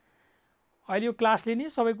 अहिले यो क्लास लिने,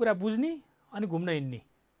 सबै कुरा बुझ्ने अनि घुम्न हिँड्ने,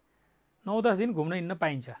 9-10 दिन घुम्न हिँड्न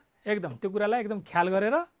पाइन्छ, एकदम त्यो कुरालाई एकदम ख्याल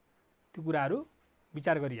गरेर त्यो कुराहरू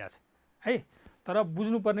विचार गरिया छ है। तर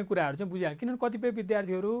बुझ्नुपर्ने कुराहरू चाहिँ बुझिहाल्नु, किनभने कतिपय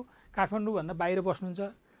विद्यार्थीहरू काठमाडौँभन्दा बाहिर बस्नुहुन्छ।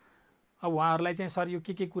 अब उहाँहरूलाई चाहिँ सर यो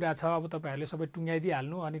के कुरा छ अब तपाईँहरूले सबै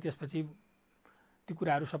टुङ्ग्याइदिइहाल्नु अनि त्यसपछि त्यो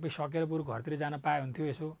कुराहरू सबै सकेर बरु घरतिर जान पाए हुन्थ्यो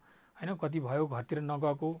यसो होइन, कति भयो घरतिर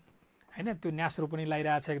नगएको होइन, त्यो न्यास्रो पनि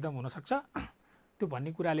लगाइरहेछ एकदम हुनसक्छ। त्यो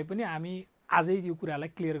भन्ने कुराले पनि हामी आजै यो कुरालाई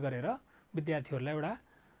क्लियर गरेर विद्यार्थीहरूलाई एउटा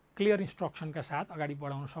क्लियर इन्स्ट्रक्सनका साथ अगाडि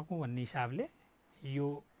बढाउन सकौँ भन्ने हिसाबले यो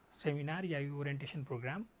सेमिनार या यो ओरिएन्टेसन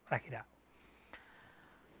प्रोग्राम राखिरहेको।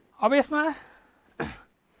 अब यसमा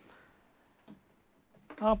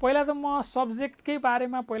पहिला त म सब्जेक्टकै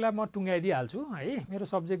बारेमा पहिला म टुङ्ग्याइदिइहाल्छु है। मेरो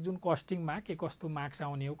सब्जेक्ट जुन कस्टिङमा के कस्तो मार्क्स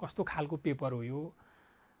आउने हो, कस्तो खालको पेपर हो यो,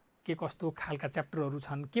 के कस्तो खालका च्याप्टरहरू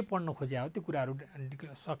छन्, के पढ्न खोजिया हो, त्यो कुराहरू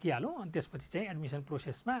सकिहालौँ अनि त्यसपछि चाहिँ एडमिसन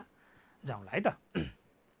प्रोसेसमा जाउँला है त।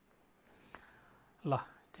 ल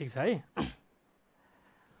ठिक छ है।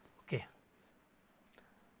 ओके,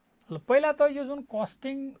 ल पहिला त यो जुन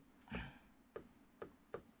कस्टिङ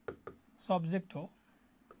सब्जेक्ट हो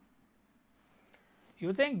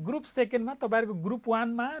यो चाहिँ ग्रुप सेकेन्डमा तपाईँहरूको ग्रुप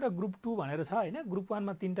 1मा र ग्रुप 2 भनेर छ होइन। ग्रुप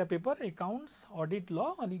 1मा 3टा पेपर, एकाउन्ट्स, अडिट, ल,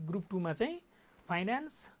 अनि ग्रुप 2मा चाहिँ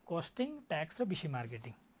फाइनेन्स, कस्टिङ, ट्याक्स र बिसी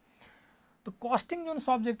मार्केटिङ। त कस्टिङ जुन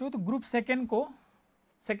सब्जेक्ट हो त्यो ग्रुप सेकेन्डको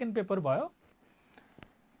सेकेन्ड पेपर भयो।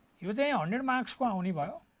 यो चाहिँ 100 मार्क्सको आउने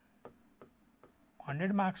भयो,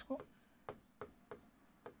 100 मार्क्सको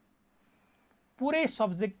पुरै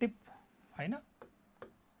सब्जेक्टिभ होइन,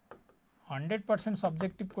 100%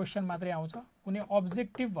 सब्जेक्टिभ क्वेसन मात्रै आउँछ, कुनै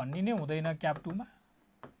अब्जेक्टिभ भन्ने नै हुँदैन क्याप 2मा।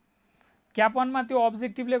 क्याप 1मा त्यो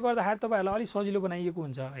अब्जेक्टिभले गर्दाखेरि तपाईँहरूलाई अलिक सजिलो बनाइएको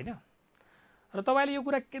हुन्छ होइन। र तपाईँले यो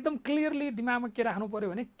कुरा एकदम क्लियरली दिमागमा के राख्नु पऱ्यो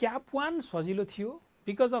भने क्याप 1 सजिलो थियो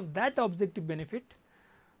because of that objective benefit,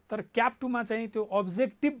 तर क्याप 2मा चाहिँ त्यो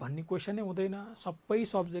अब्जेक्टिभ भन्ने क्वेसन नै हुँदैन, सबै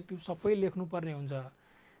सब्जेक्टिभ सबै लेख्नुपर्ने हुन्छ।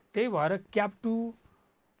 त्यही भएर क्याप 2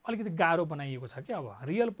 अलिकति गाह्रो बनाइएको छ कि। अब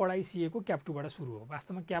रियल पढाइ सिएको क्याप 2बाट सुरु हो।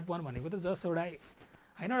 वास्तवमा क्याप 1 भनेको त जस्ट एउटा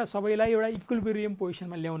होइन, एउटा सबैलाई एउटा इक्विलिब्रियम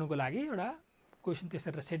पोजिसनमा ल्याउनुको लागि एउटा क्वेसन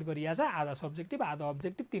त्यसरी सेट गरिया छ, आधा सब्जेक्टिभ आधा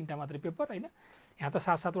अब्जेक्टिभ, 3टा मात्रै पेपर होइन। यहाँ त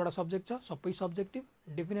 7-7वटा सब्जेक्ट छ, सबै सब्जेक्टिभ।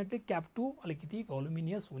 डेफिनेटली क्याप 2 अलिकति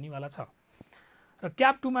भोल्युमिनियस हुनेवाला छ। र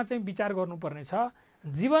क्याप 2मा चाहिँ विचार गर्नुपर्ने छ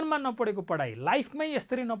जीवनमा नपढेको पढाइ, लाइफमै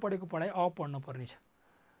यसरी नपढेको पढाइ अब पढ्नुपर्ने छ।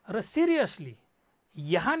 र सिरियसली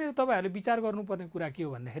यहाँनिर तपाईँहरूले विचार गर्नुपर्ने कुरा के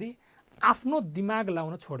हो भन्दाखेरि आफ्नो दिमाग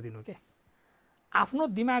लाउन छोडिदिनु के। आफ्नो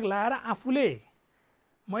दिमाग लाएर आफूले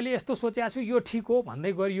मैले यस्तो सोचेको छु यो ठिक हो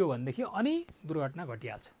भन्दै गरियो भनेदेखि अनि दुर्घटना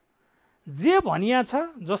घटिहाल्छ। जे भनिया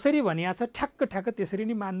छ जसरी भनिया छ ठ्याक्क त्यसरी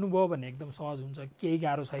नै मान्नुभयो भने एकदम सहज हुन्छ, केही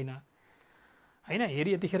गाह्रो छैन होइन।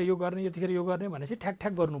 हेरी यतिखेर यो गर्ने यतिखेर यो गर्ने भनेपछि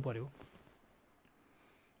ठ्याक गर्नु पर्यो।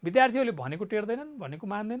 विद्यार्थीहरूले भनेको टेर्दैनन्, भनेको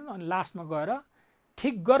मान्दैनन्, अनि लास्टमा गएर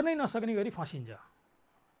ठिक गर्नै नसक्ने गरी फसिन्छ।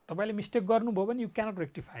 तपाईँले मिस्टेक गर्नुभयो भने यु क्यानट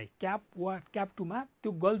रेक्टिफाई। क्याप 2मा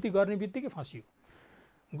त्यो गल्ती गर्ने बित्तिकै फसियो,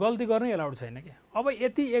 गल्ती गर्नै एलाउड छैन क्या। अब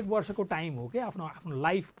यति 1 वर्षको टाइम हो क्या आफ्नो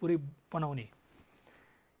लाइफ पुरै बनाउने।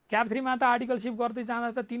 क्याप 3मा त आर्टिकलसिप गर्दै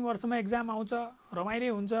जाँदा त 3 वर्षमा एक्जाम आउँछ,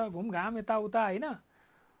 रमाइलो हुन्छ, घुमघाम यताउता होइन,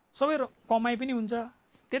 सबै कमाइ पनि हुन्छ,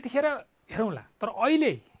 त्यतिखेर हेरौँला। तर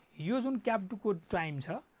अहिले यो जुन क्याप 2को टाइम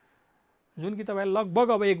छ जुन कि तपाईँ लगभग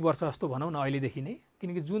अब 1 वर्ष जस्तो भनौँ न अहिलेदेखि नै,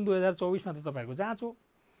 किनकि जुन 2024मा त तपाईँहरूको जाँच हो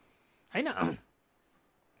होइन।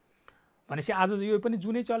 भनेपछि आज यो पनि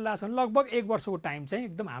जुनै चलिरहेको छ भने लगभग 1 वर्षको टाइम चाहिँ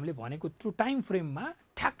एकदम हामीले भनेको त्यो टाइम फ्रेममा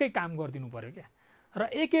ठ्याक्कै काम गरिदिनु पऱ्यो क्या। र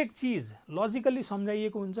एक चिज लजिकल्ली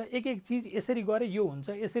सम्झाइएको हुन्छ, एक चिज यसरी गरे यो हुन्छ,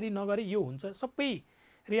 यसरी नगरे यो हुन्छ, सबै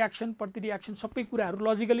रियाक्सन प्रतिरियाक्सन सबै कुराहरू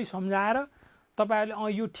लजिकल्ली सम्झाएर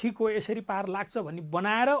तपाईँहरूले यो ठिक हो यसरी पार लाग्छ भन्ने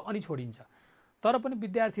बनाएर अनि छोडिन्छ। तर पनि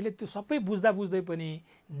विद्यार्थीले त्यो सबै बुझ्दै पनि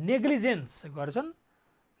नेग्लिजेन्स गर्छन्,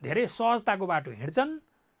 धेरै सहजताको बाटो हिँड्छन्,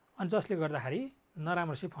 अनि जसले गर्दाखेरि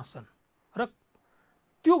नराम्रोसित फस्छन्। र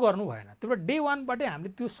त्यो गर्नु भएन। त्यो डे 1बाटै हामीले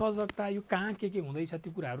त्यो सजगता यो कहाँ के हुँदैछ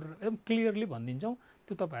त्यो कुराहरू एकदम क्लियरली भनिदिन्छौँ।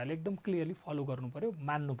 त्यो तपाईँहरूले एकदम क्लियरली फलो गर्नु पऱ्यो,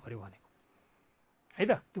 मान्नु पऱ्यो भनेको है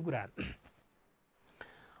त त्यो कुराहरू।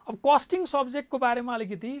 अब कस्टिङ सब्जेक्टको बारेमा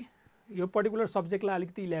अलिकति यो पर्टिकुलर सब्जेक्टलाई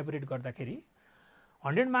अलिकति इलेबोरेट गर्दाखेरि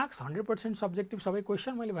 100 मार्क्स 100% सब्जेक्टिभ सबै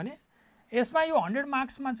क्वेसन मैले भने। यसमा यो 100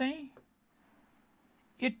 मार्क्समा चाहिँ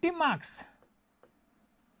 80 मार्क्स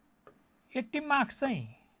चाहिँ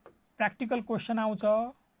प्र्याक्टिकल क्वेसन आउँछ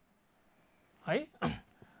है,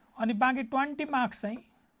 अनि बाँकी 20 मार्क्स चाहिँ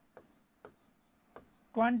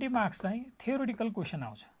 20 मार्क्स चाहिँ थ्योरिटिकल क्वेसन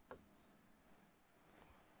आउँछ,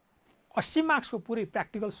 80 मार्क्सको पुरै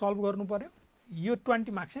प्र्याक्टिकल सल्भ गर्नु पर्यो, यो 20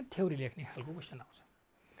 मार्क्स चाहिँ थ्योरी लेख्ने खालको क्वेसन आउँछ।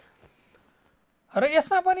 र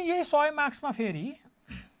यसमा पनि यही 100 मार्क्समा फेरि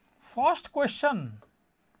फर्स्ट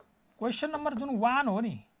क्वेसन नम्बर जुन 1 हो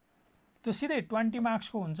नि त्यो सिधै 20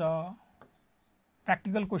 मार्क्सको हुन्छ,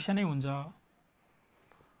 प्र्याक्टिकल क्वेसनै हुन्छ।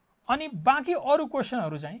 अनि बाँकी अरू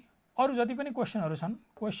क्वेसनहरू चाहिँ अरू जति पनि क्वेसनहरू छन्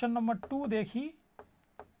क्वेसन नम्बर 2 देखि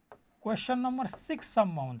क्वेसन नम्बर 6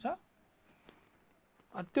 सम्म हुन्छ।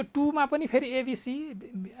 त्यो 2 मा पनि फेरि एबीसी,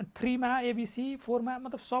 3 मा एबीसी, 4 मा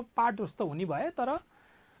मतलब सब पार्ट जस्तो हुने भए, तर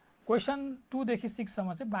क्वेसन 2 देखि 6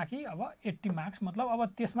 सम्म चाहिँ बाँकी अब 80 मार्क्स, मतलब अब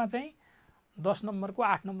त्यसमा चाहिँ 10 नम्बरको,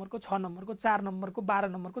 8 नम्बरको, 6 नम्बरको, 4 नम्बरको, 12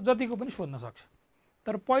 नम्बरको जतिको पनि सोध्न सक्छ।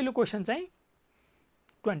 तर पहिलो क्वेसन चाहिँ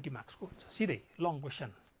 20 मार्क्सको हुन्छ, सिधै लङ क्वेसन,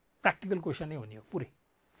 प्र्याक्टिकल क्वेसनै हुने हो पुरै।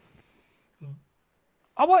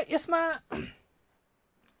 अब यसमा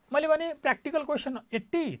मैले भने प्र्याक्टिकल क्वेसन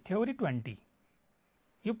 80, थ्योरी 20,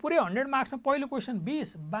 यो पुरै 100 मार्क्समा पहिलो क्वेसन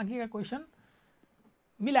 20, बाँकीका क्वेसन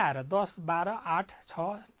मिलाएर 10, 12, 8,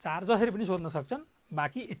 6, 4 जसरी पनि सोध्न सक्छन्,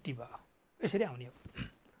 बाँकी 80 भयो, यसरी आउने हो।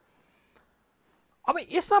 अब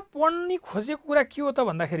यसमा पढ्ने खोजेको कुरा के हो त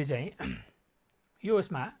भन्दाखेरि चाहिँ यो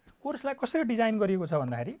यसमा कोर्सलाई कसरी डिजाइन गरिएको छ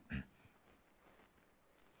भन्दाखेरि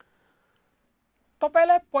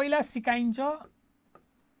तपाईलाई पहिला सिकाइन्छ।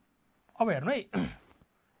 अब हेर्नु है,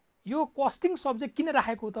 यो कस्टिङ सब्जेक्ट किन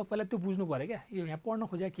राखेको त पहिला त्यो बुझ्नु पर्यो क्या। यो यहाँ पढ्न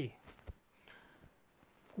खोजे के,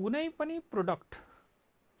 कुनै पनि प्रोडक्ट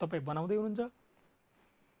तपाईँ बनाउँदै हुनुहुन्छ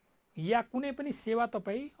या कुनै पनि सेवा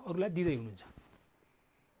तपाईँ अरूलाई दिँदै हुनुहुन्छ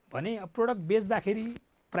भने प्रोडक्ट बेच्दाखेरि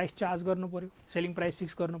प्राइस चार्ज गर्नु पर्यो, सेलिङ प्राइस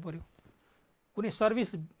फिक्स गर्नु पर्यो। कुनै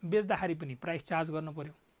सर्भिस बेच्दाखेरि पनि प्राइस चार्ज गर्नु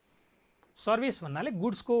पर्यो। सर्भिस भन्नाले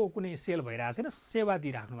गुड्सको कुनै सेल भइरहेको छैन, सेवा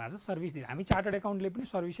दिइराख्नु भएको छ, सर्भिस दिइ। हामी चार्टर्ड एकाउन्टले पनि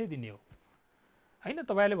सर्भिसै दिने हो हैन।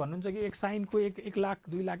 तपाईँले भन्नुहुन्छ कि एक साइनको 1 लाख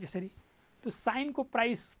 2 लाख यसरी, त्यो साइनको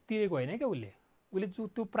प्राइस तिरेको होइन क्या उसले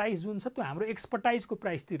त्यो प्राइस जुन छ त्यो हाम्रो एक्सपर्टाइजको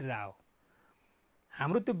प्राइस तिरेर हो,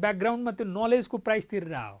 हाम्रो त्यो ब्याकग्राउन्डमा त्यो नलेजको प्राइस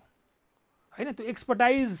तिरेर हो हैन। त्यो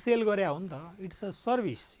एक्सपर्टाइज सेल गरे हो नि त, it's a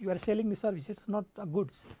service, you are selling the service, it's not a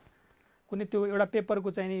goods. कुनै त्यो एउटा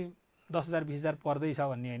पेपरको चाहिँ नि 10,000 20,000 पर्दैछ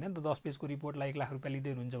भन्ने होइन नि त, 10 पेजको रिपोर्टलाई 1 लाख रुपियाँ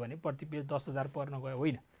लिँदै हुनुहुन्छ भने प्रति पेज 10,000 पर्न गयो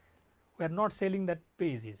होइन। We are not selling that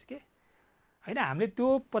pages के हैन। हामीले त्यो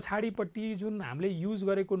पछाडिपट्टि जुन हामीले युज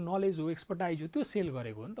गरेको नलेज हो, एक्सपर्टाइज हो, त्यो सेल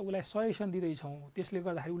गरेको हो नि त, उसलाई सजेसन दिँदैछौँ, त्यसले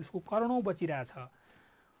गर्दाखेरि उसको करोडौँ बचिरहेछ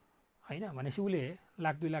हैन। भनेपछि उसले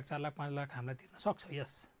लाख 2 लाख 4 लाख 5 लाख हामीलाई तिर्न सक्छ,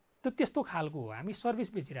 यस। त्यो त्यस्तो खालको हो, हामी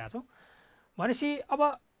सर्भिस बेचिरहेछौँ भनेपछि अब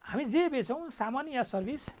हामी जे बेचौँ सामान या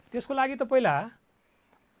सर्भिस, त्यसको लागि त पहिला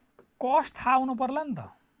कस्ट थाहा हुनु पर्ला नि त,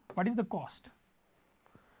 वाट इज द कस्ट।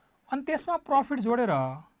 अनि त्यसमा प्रफिट जोडेर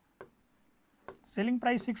सेलिङ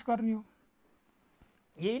प्राइस फिक्स गर्ने हो,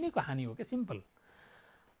 यही नै कहानी हो क्या, सिम्पल।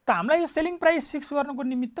 त हामीलाई यो सेलिङ प्राइस फिक्स गर्नुको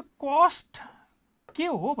निमित्त कस्ट के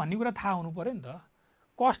हो भन्ने कुरा थाहा हुनु पर्यो नि त।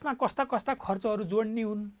 कस्टमा कस्ता कस्ता खर्चहरू जोड्ने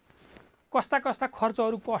हुन्, कस्ता कस्ता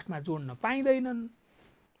खर्चहरू कस्टमा जोड्न पाइँदैनन्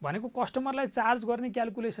भनेको, कस्टमरलाई चार्ज गर्ने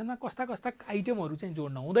क्यालकुलेसनमा कस्ता कस्ता आइटमहरू चाहिँ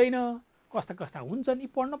जोड्न हुँदैन, कस्ता कस्ता हुन्छन्, यी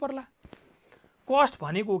पढ्न पर्ला। कस्ट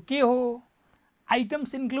भनेको के हो,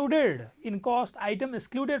 items included in cost, item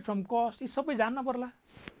excluded from cost, यी सबै जान्न पर्ला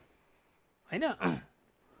हैन।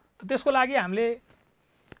 त त्यसको लागि हामीले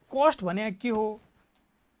कस्ट भने के हो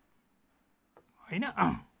हैन,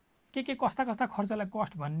 के कस्ता कस्ता खर्चलाई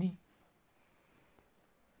कस्ट भन्ने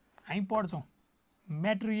हामी पढ्छौँ।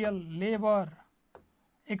 मेटेरियल, लेबर,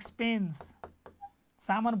 एक्सपेन्स,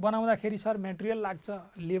 सामान बनाउँदाखेरि सर मेटेरियल लाग्छ,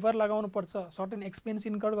 लेबर लगाउनु पर्छ, सर्टेन एक्सपेन्स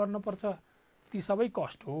इन्कर गर्नुपर्छ, ती सबै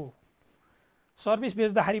कस्ट हो। सर्भिस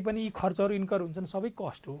बेच्दाखेरि पनि यी खर्चहरू इन्कर हुन्छन्, सबै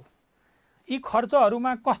कस्ट हो। यी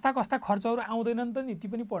खर्चहरूमा कस्ता कस्ता खर्चहरू आउँदैनन् त नि, ती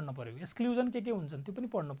पनि पढ्न पर्यो। एक्सक्लुजन के हुन्छन् त्यो पनि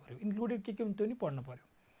पढ्न पर्यो, इन्क्लुडेड के हुन्छ त्यो पनि पढ्न पर्यो।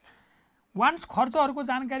 वान्स खर्चहरूको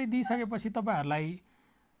जानकारी दिइसकेपछि तपाईँहरूलाई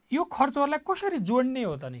यो खर्चहरूलाई कसरी जोड्ने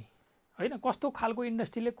हो त नि हैन, कस्तो खालको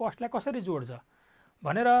इन्डस्ट्रीले कस्टलाई कसरी जोड्छ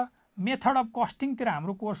भनेर मेथड अफ कस्टिङतिर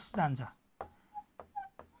हाम्रो कोर्स जान्छ।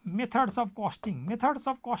 मेथड्स अफ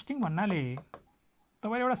कस्टिङ भन्नाले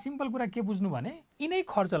तपाईँले एउटा सिम्पल कुरा के बुझ्नु भने यिनै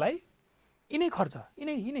खर्चलाई यिनै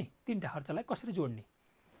 3टा खर्चलाई कसरी जोड्ने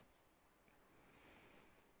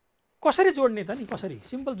त नि, कसरी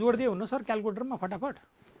सिम्पल जोड्दै हुनु सर क्यालकुलेटरमा फटाफट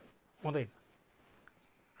हुँदैन।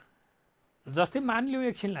 जस्तै मानिलिउँ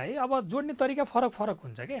एकछिनलाई, अब जोड्ने तरिका फरक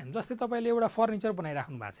हुन्छ क्या। जस्तै तपाईँले एउटा फर्निचर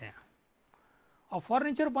बनाइराख्नु भएको छ यहाँ, अब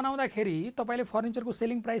फर्निचर बनाउँदाखेरि तपाईँले फर्निचरको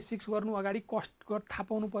सेलिङ प्राइस फिक्स गर्नु अगाडि कस्ट थाहा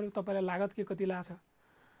पाउनु पऱ्यो, तपाईँलाई लागत के कति लाग्छ।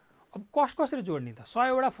 अब कस्ट कसरी जोड्ने त,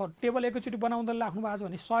 100वटा टेबल एकैचोटि बनाउँदा लाग्नु भएको छ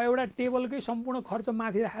भने 100वटा टेबलकै सम्पूर्ण खर्च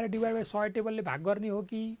माथि राखेर डिभाइड बाई 100 टेबलले भाग गर्ने हो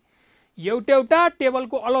कि एउटा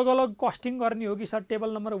टेबलको अलग अलग कस्टिङ गर्ने हो कि सर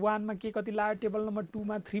टेबल नम्बर 1 मा के कति लाग्यो, टेबल नम्बर 2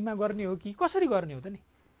 मा 3 मा गर्ने हो कि कसरी गर्ने हो त नि?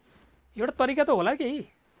 एउटा तरिका त होला केही।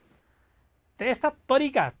 त्यस्ता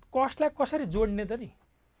तरिका कस्टलाई कसरी जोड्ने त नि?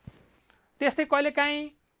 त्यस्तै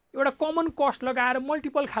कहिलेकाहीँ एउटा कमन कस्ट लगाएर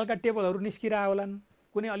मल्टिपल खालका टेबलहरू निस्किरहा होलान्,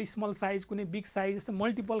 कुनै अलि स्मल साइज कुनै बिग साइज जस्तो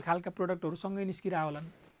मल्टिपल खालका प्रोडक्टहरू सँगै निस्किरहा होलान्।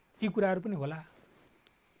 यी कुराहरू पनि होला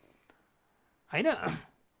हैन?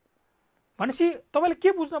 भनेपछि तपाईले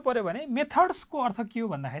के बुझ्नु पर्यो भने मेथड्सको अर्थ के हो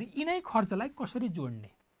भन्दाखेरि यिनै खर्चलाई कसरी जोड्ने,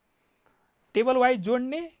 टेबल वाइज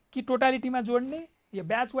जोड्ने कि टोटालिटीमा जोड्ने या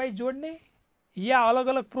ब्याच वाइज जोड्ने या अलग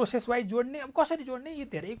अलग प्रोसेस वाइज जोड्ने, अब कसरी जोड्ने, यी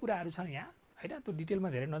धेरै कुराहरू छन् यहाँ हैन। त्यो डिटेलमा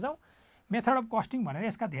धेरै नजाउँ। मेथड अफ कस्टिङ भनेर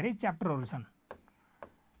यसका धेरै च्याप्टरहरू छन्।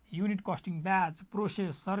 Unit costing, batch,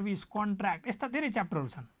 process, service, contract, यस्ता धेरै च्याप्टरहरू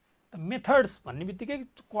छन्। त मेथड्स भन्ने बित्तिकै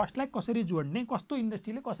कस्टलाई कसरी जोड्ने, कस्तो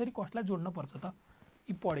इन्डस्ट्रीले कसरी कस्टलाई जोड्न पर्छ त,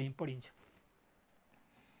 यी पढिन्छ।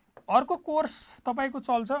 अर्को कोर्स तपाईको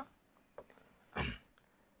चल्छ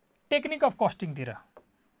technique of कस्टिङतिर।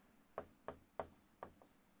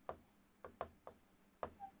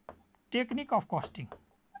 Technique of costing,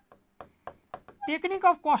 technique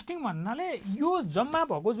of costing भन्नाले यो जम्मा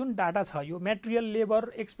भएको जुन डाटा छ, यो मेटेरियल,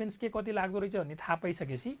 लेबर, एक्सपेन्स के कति लाग्दो रहेछ भन्ने थाहा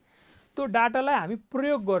पाइसकेपछि त्यो डाटालाई हामी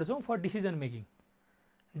प्रयोग गर्छौँ फर डिसिजन मेकिङ।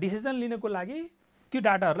 डिसिजन लिनको लागि त्यो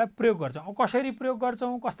डाटाहरूलाई प्रयोग गर्छौँ। अब कसरी प्रयोग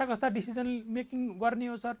गर्छौँ, कस्ता कस्ता डिसिजन मेकिङ गर्ने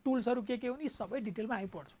हो सर, टुल्सहरू के हुन्, यी सबै डिटेलमा हामी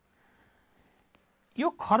पढ्छौँ। यो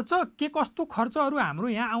खर्च के कस्तो खर्चहरू हाम्रो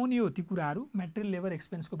यहाँ आउने हो, ती कुराहरू मेटेरियल, लेबर,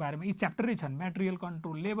 एक्सपेन्सको बारेमा यी च्याप्टरै छन्। मेटेरियल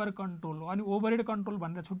कन्ट्रोल, लेबर कन्ट्रोल, अनि ओभरहेड कन्ट्रोल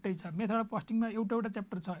भनेर छुट्टै छ। मेथड अफ कस्टिङमा एउटा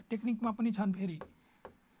च्याप्टर छ, टेक्निकमा पनि छन् फेरि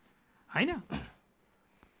हैन।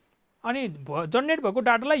 अनि जनरेट भएको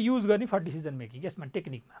डाटालाई युज गर्ने फर डिसिजन मेकिङ, यसमा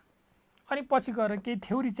टेक्निकमा। अनि पछि गएर केही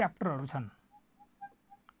थ्योरी च्याप्टरहरू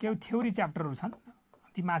छन्,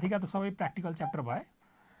 ती माथिका त सबै प्र्याक्टिकल च्याप्टर भए।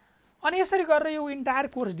 अनि यसरी गरेर यो इन्टायर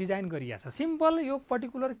कोर्स डिजाइन गरिएको छ। सिम्पल यो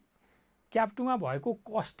पर्टिकुलर क्याप 2 मा भएको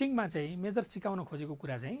कस्टिङमा चाहिँ मेजर सिकाउन खोजेको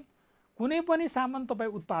कुरा चाहिँ कुनै पनि सामान तपाईँ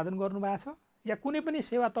उत्पादन गर्नुभएको छ या कुनै पनि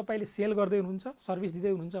सेवा तपाईँले सेल गर्दै हुनुहुन्छ, सर्भिस दिँदै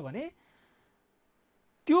हुनुहुन्छ भने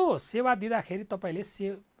त्यो सेवा दिँदाखेरि तपाईँले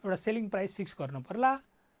एउटा सेलिङ प्राइस फिक्स गर्नु पर्ला,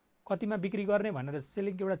 कतिमा बिक्री गर्ने भनेर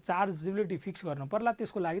सेलिङ एउटा चार्जेबिलिटी फिक्स गर्नु पर्ला।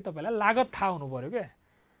 त्यसको लागि तपाईँलाई लागत थाहा हुनु पर्यो क्या।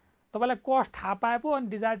 तपाईँलाई कस्ट थाहा पाए पो अनि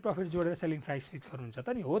डिजायर्ड प्रफिट जोडेर सेलिङ प्राइस फिक्स गर्नुहुन्छ त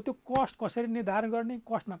नि। हो त्यो कस्ट कसरी निर्धारण गर्ने,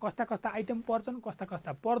 कस्टमा कस्ता कस्ता आइटम पर्छन्, कस्ता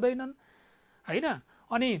कस्ता पर्दैनन् हैन।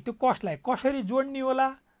 अनि त्यो कस्टलाई कसरी जोड्ने होला,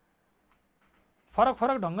 फरक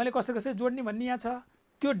फरक ढङ्गले कसरी जोड्ने भन्ने यहाँ छ।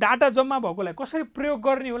 त्यो डाटा जम्मा भएकोलाई कसरी प्रयोग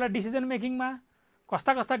गर्ने होला डिसिजन मेकिङमा,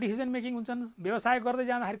 कस्ता कस्ता डिसिजन मेकिङ हुन्छन्, व्यवसाय गर्दै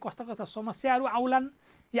जाँदाखेरि कस्ता कस्ता समस्याहरू आउलान्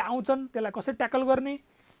या आउँछन्, त्यसलाई कसरी ट्याकल गर्ने,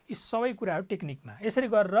 यी सबै कुराहरू टेक्निकमा। यसरी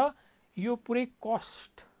गरेर यो पुरै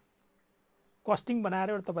कस्टिङ बनाएर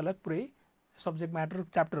एउटा तपाईँलाई पुरै सब्जेक्ट म्याटर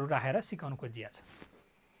च्याप्टरहरू राखेर सिकाउनु खोजिया छ।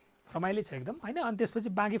 रमाइलो छ एकदम हैन। अनि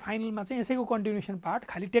त्यसपछि बाँकी फाइनलमा चाहिँ यसैको कन्टिन्युसन पार्ट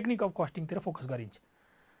खालि टेक्निक अफ कस्टिङतिर फोकस गरिन्छ।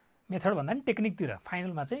 मेथड भन्दा पनि टेक्निकतिर,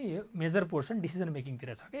 फाइनलमा चाहिँ यो मेजर पोर्सन डिसिजन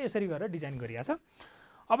मेकिङतिर छ क्या। यसरी गरेर डिजाइन गरिया छ।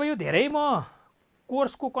 अब यो धेरै म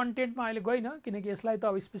कोर्सको कन्टेन्टमा अहिले गइनँ, किनकि यसलाई त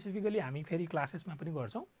अब स्पेसिफिकली हामी फेरि क्लासेसमा पनि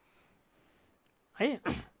गर्छौँ है।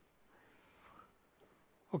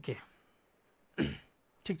 ओके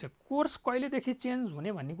ठिक छ। कोर्स कहिलेदेखि चेन्ज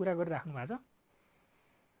हुने भन्ने कुरा गरिराख्नु भएको छ।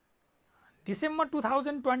 डिसेम्बर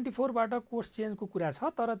 2024 बाट कोर्स चेन्जको कुरा छ,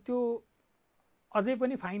 तर त्यो अझै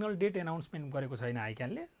पनि फाइनल डेट एनाउन्समेन्ट गरेको छैन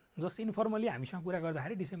आइक्यानले। जस्ट इन्फर्मली हामीसँग कुरा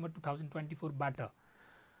गर्दाखेरि डिसेम्बर 2024 बाट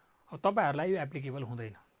अब तपाईँहरूलाई यो एप्लिकेबल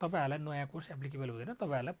हुँदैन, तपाईँहरूलाई नयाँ कोर्स एप्लिकेबल हुँदैन,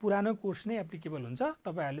 तपाईँहरूलाई पुरानो कोर्स नै एप्लिकेबल हुन्छ।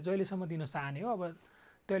 तपाईँहरूले जहिलेसम्म दिन चाहने हो अब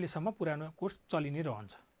तहिलेसम्म पुरानो कोर्स चलि नै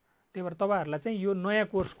रहन्छ। त्यही भएर तपाईँहरूलाई चाहिँ यो नयाँ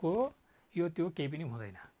कोर्सको यो त्यो केही पनि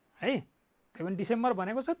हुँदैन है। त्यही पनि डिसेम्बर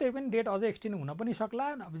भनेको छ, त्यही पनि डेट अझै एक्सटेन्ड हुन पनि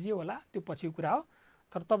सक्ला, अब जे होला त्यो पछिको कुरा हो।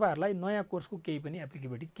 तर तपाईँहरूलाई नयाँ कोर्सको केही पनि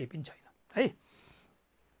एप्लिकेबिलिटी केही पनि छैन है।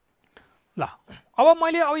 ल अब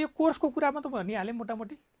मैले अब यो कोर्सको कुरामा त भनिहालेँ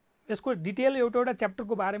मोटामोटी। यसको डिटेल एउटा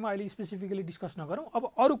च्याप्टरको बारेमा अहिले स्पेसिफिकली डिस्कस नगरौँ।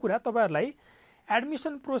 अब अरू कुरा तपाईँहरूलाई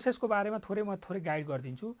एडमिसन प्रोसेसको बारेमा म थोरै गाइड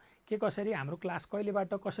गरिदिन्छु। के कसरी हाम्रो क्लास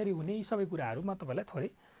कहिलेबाट कसरी हुने, यी सबै कुराहरू म तपाईँलाई थोरै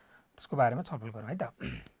त्यसको बारेमा छलफल गरौँ है त।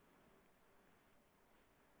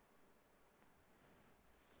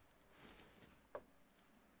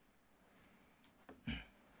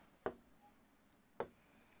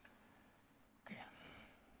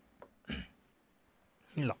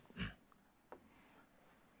 ल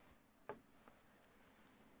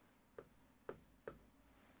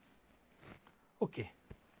ओके,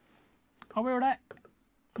 अब एउटा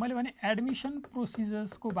मैले भने एडमिसन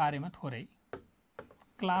प्रोसिजर्सको बारेमा थोरै,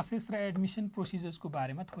 क्लासेस र एडमिसन प्रोसिजर्सको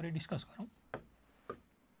बारेमा थोरै डिस्कस गरौँ।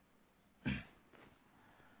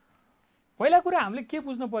 पहिला कुरा हामीले के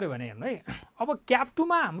बुझ्नु पर्यो भने हेर्नु है, अब क्याप 2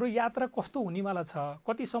 मा हाम्रो यात्रा कस्तो हुनेवाला छ,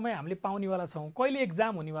 कति समय हामीले पाउनेवाला छौँ, कहिले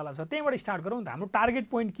एक्जाम हुनेवाला छ, त्यहीँबाट स्टार्ट गरौँ न त। हाम्रो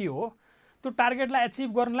टार्गेट पोइन्ट के हो, त्यो टार्गेटलाई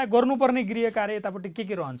एचिभ गर्नलाई गर्नुपर्ने गृह कार्य यतापट्टि के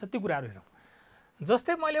रहन्छ त्यो कुराहरू हेरौँ।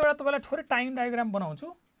 जस्तै मैले एउटा तपाईँलाई थोरै टाइम डायग्राम बनाउँछु।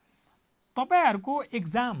 तपाईँहरूको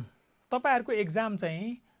एक्जाम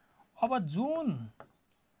चाहिँ अब जुन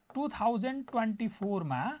 2024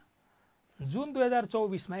 मा जुन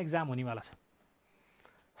 2024 मा एक्जाम हुनेवाला छ।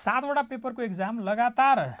 7 वटा पेपरको एक्जाम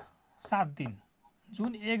लगातार 7 दिन,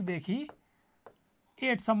 जुन 1 देखि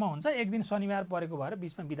 8 सम्म हुन्छ। एक दिन शनिबार परेको भएर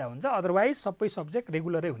बिचमा बिदा हुन्छ, अदरवाइज सबै सब्जेक्ट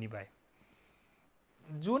रेगुलरै हुने भए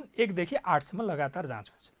जुन 1 देखि 8 सम्म लगातार जाँच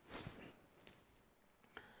हुन्छ।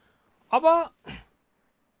 अब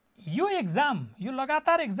यो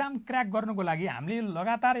लगातार एक्जाम क्र्याक गर्नको लागि हामीले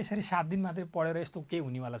लगातार यसरी 7 दिन मात्रै पढेर यस्तो केही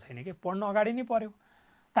हुनेवाला छैन कि, पढ्न अगाडि नै पर्यो।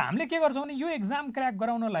 त हामीले के गर्छौँ भने यो एक्जाम क्र्याक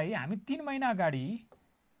गराउनलाई हामी 3 महिना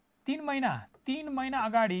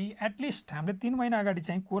अगाडि एटलिस्ट हामीले 3 महिना अगाडि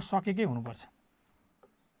चाहिँ कोर्स सकेकै हुनुपर्छ।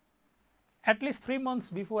 एटलिस्ट 3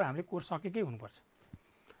 months बिफोर हामीले कोर्स सकेकै हुनुपर्छ।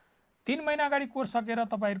 3 महिना अगाडि कोर्स सकेर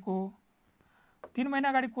तपाईँहरूको 3 महिना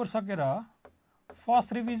अगाडि कोर्स सकेर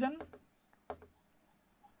फर्स्ट रिभिजन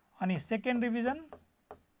अनि सेकेन्ड रिभिजन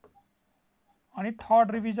अनि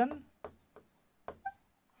थर्ड रिभिजन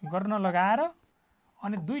गर्न लगाएर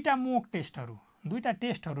अनि दुईटा मोक टेस्टहरू, दुईटा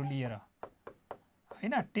टेस्टहरू लिएर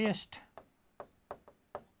हैन, टेस्ट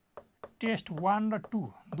 1 र 2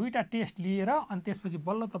 दुईटा टेस्ट लिएर अनि त्यसपछि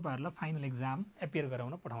बल्ल तपाईहरुलाई फाइनल एक्जाम एपियर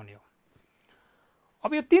गराउन पठाउने हो।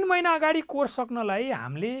 अब यो 3 महिना अगाडि कोर्स सक्नलाई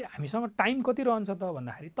हामीसँग टाइम कति रहन्छ त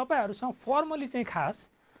भन्दाखेरि तपाईहरुसँग फर्मली चाहिँ खास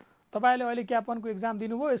तपाईले अहिले क्याप 1 को एक्जाम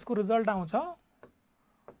दिनुभयो, यसको रिजल्ट आउँछ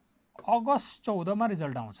अगस्त 14 मा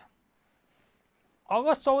रिजल्ट आउँछ।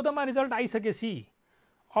 अगस्त 14 मा रिजल्ट आइसकेपछि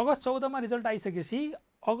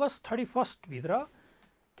अगस्त 31 भित्र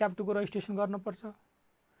क्याप 2 को रजिस्ट्रेसन गर्नुपर्छ।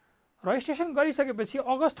 रजिस्ट्रेसन गरिसकेपछि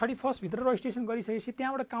अगस्त 31 भित्र रजिस्ट्रेसन गरिसकेपछि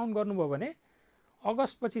त्यहाँबाट काउन्ट गर्नुभयो भने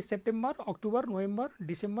अगस्त पछि सेप्टेम्बर, अक्टोबर, नोभेम्बर,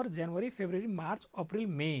 डिसेम्बर, जनवरी, फेब्रुअरी, मार्च, अप्रिल,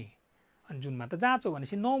 मे अनि जुनमा त जाँच हो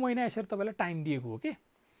भनेपछि 9 महिना यसरी तपाईलाई टाइम दिएको हो के।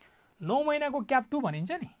 9 महिनाको क्याप 2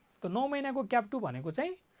 भनिन्छ नि। त 9 महिनाको क्याप 2 भनेको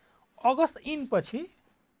चाहिँ अगस्त इन पछि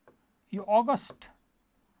यो अगस्त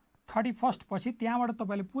 31 पछि त्यहाँबाट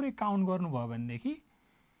तपाईले पुरै काउन्ट गर्नुभयो भनेदेखि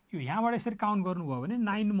यो यहाँबाट यसरी काउन्ट गर्नुभयो भने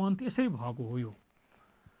 9 मन्थ यसरी भएको हो। यो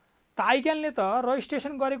त आइक्यानले त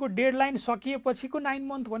रजिस्ट्रेसन गरेको डेडलाइन सकिएपछिको 9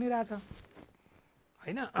 मन्थ भनिरहेछ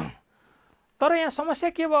हैन। तर यहाँ समस्या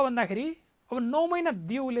के भयो भन्दाखेरि अब 9 महिना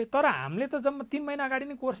दियो उले, तर हामीले त जम्मा 3 महिना अगाडि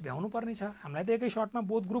नै कोर्स भ्याउनु पर्ने छ। हामीलाई त एकै सर्टमा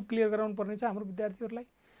बोथ ग्रुप क्लियर गराउनु पर्ने छ हाम्रो विद्यार्थीहरूलाई।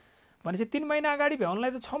 भनेपछि 3 महिना अगाडि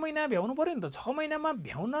भ्याउनलाई त 6 महिना भ्याउनु पर्यो नि त। 6 महिनामा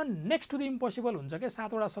भ्याउन नेक्स्ट टु द इम्पोसिबल हुन्छ के।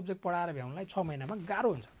 7 वटा सब्जेक्ट पढाएर भ्याउनलाई 6 महिनामा गाह्रो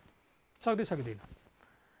हुन्छ, सक्दैन।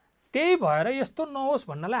 त्यही भएर यस्तो नहोस्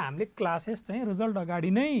भन्नलाई हामीले क्लासेस चाहिँ रिजल्ट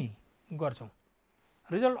अगाडि नै गर्छौँ,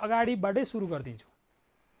 रिजल्ट अगाडिबाटै सुरु गरिदिन्छौँ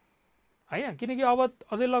हैन। किनकि अब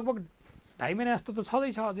अझै लगभग 2.5 महिना जस्तो त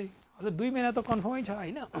छँदैछ, अझै 2 महिना त कन्फर्मै छ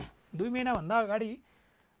हैन। 2 महिनाभन्दा अगाडि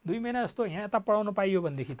 2 महिना जस्तो यहाँ यता पढाउन पाइयो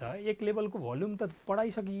भनेदेखि त एक लेभलको भोल्युम त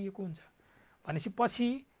पढाइसकिएको हुन्छ भनेपछि पछि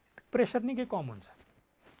प्रेसर निकै कम हुन्छ।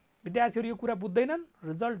 विद्यार्थीहरू यो कुरा बुझ्दैनन्,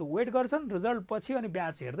 रिजल्ट वेट गर्छन्, रिजल्ट पछि अनि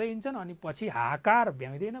ब्याच हेर्दै हिँड्छन्, अनि पछि हाकार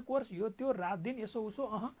भ्याइँदैन कोर्स, यो त्यो रात दिन यसो उसो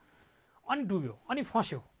अनि डुब्यो अनि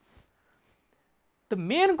फस्यो। त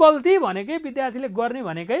मेन गल्ती भनेकै विद्यार्थीले गर्ने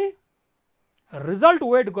भनेकै रिजल्ट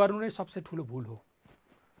वेट गर्नु नै सबसे ठुलो भुल हो।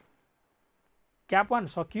 क्याप 1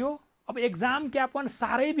 सकियो, अब एक्जाम क्याप 1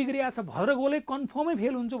 साह्रै बिग्रिया छ, भएर गोलै कन्फर्मै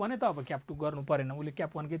फेल हुन्छु भने त अब क्याप 2 गर्नु परेन, उसले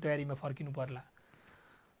क्याप 1 कै तयारीमा फर्किनु पर्ला।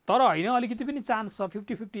 तर हैन, अलिकति पनि चान्स छ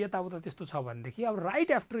 50-50 यताउता त्यस्तो छ भनेदेखि अब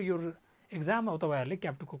राइट आफ्टर यो एक्जाम अब तपाईहरुले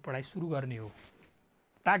क्याप 2 को पढाइ सुरु गर्ने हो,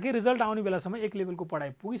 ताकि रिजल्ट आउने बेलासम्म एक लेभलको पढाइ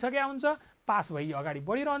पुगिसकेको हुन्छ, पास भई अगाडि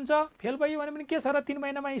बढिरहन्छ। फेल भयो भने पनि के छ र 3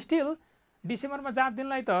 महिनामा स्टिल डिसेम्बरमा जाँच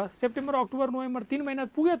दिनलाई त सेप्टेम्बर, अक्टोबर, नोभेम्बर 3 महिना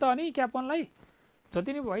पुग्यो त अनि क्याप 1 लाई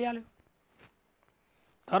जति नै भइहाल्यो।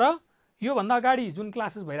 तर यो भन्दा अगाडि जुन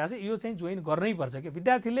क्लासेस भइरहेछ यो चाहिँ जोइन गर्नै पर्छ के।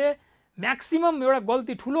 विद्यार्थीले म्याक्सिमम एउटा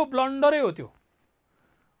गल्ती ठुलो ब्लन्डरै हो त्यो।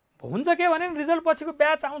 हुन्छ के भने रिजल्ट पछिको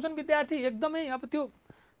ब्याच आउँछन् विद्यार्थी एकदमै अब त्यो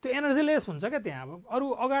एनर्जीलेस हुन्छ क्या। त्यहाँ अब अरू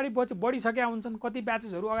अगाडि बढिसकेका हुन्छन्, कति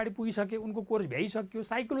ब्याचेसहरू अगाडि पुगिसके, उनको कोर्स भ्याइसक्यो,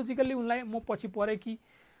 साइकोलोजिकल्ली उनलाई म पछि परेँ कि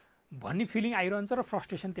भन्ने फिलिङ आइरहन्छ र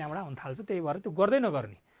फ्रस्ट्रेसन त्यहाँबाट आउन थाल्छ। त्यही भएर त्यो गर्दै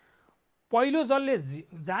नगर्ने। पहिलो जसले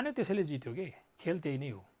जान्यो त्यसैले जित्यो के, खेल त्यही नै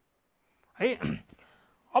हो है।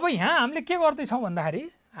 अब यहाँ हामीले के गर्दैछौँ भन्दाखेरि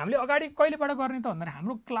हामीले अगाडि कहिलेबाट गर्ने त भन्दाखेरि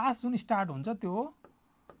हाम्रो क्लास जुन स्टार्ट हुन्छ त्यो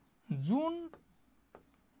जुन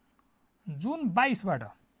 22 बाट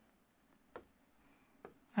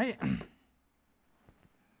है,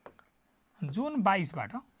 जुन 22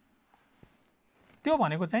 बाट। त्यो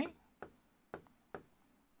भनेको चाहिँ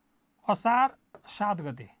असार 7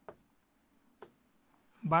 गतेबाट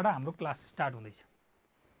हाम्रो क्लास स्टार्ट हुँदैछ।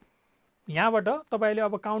 यहाँबाट तपाईँले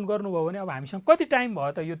अब काउन्ट गर्नुभयो भने अब हामीसँग कति टाइम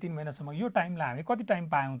भयो त यो 3 महिनासम्म? यो टाइमलाई हामी कति टाइम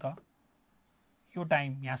पायौँ त? यो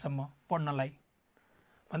टाइम यहाँसम्म पढ्नलाई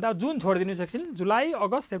भन्दा जुन छोडिदिनु एकछिन, जुलाई,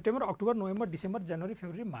 अगस्त, सेप्टेम्बर, अक्टोबर, नोभेम्बर, डिसेम्बर, जनवरी,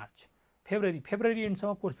 फेब्रुअरी, मार्च, फेब्रुअरी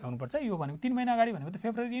एन्डसम्म कोर्स भ्याउनुपर्छ। यो भनेको 3 महिना अगाडि भनेको त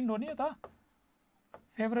फेब्रुअरी एन्ड हो नि, यो त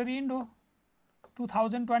फेब्रुअरी एन्ड हो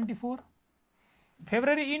 2024।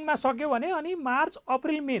 फेब्रुअरी एन्डमा सक्यो भने अनि मार्च,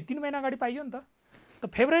 अप्रिल, मे 3 महिना अगाडि पाइयो नि त।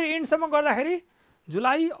 फेब्रुअरी एन्डसम्म गर्दाखेरि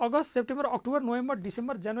जुलाई, अगस्त, सेप्टेम्बर, अक्टोबर, नोभेम्बर,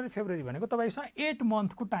 डिसेम्बर, जनवरी, फेब्रुअरी भनेको तपाईँसँग 8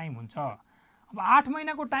 मन्थको टाइम हुन्छ। अब 8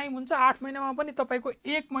 महिनाको टाइम हुन्छ। 8 महिनामा पनि तपाईँको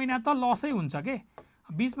 1 महिना त लसै हुन्छ के।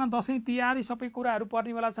 बीचमा दसैँ तिहार यी सबै कुराहरू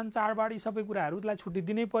पर्ने बेला छन्, चाडबाड यी सबै कुराहरूलाई छुट्टी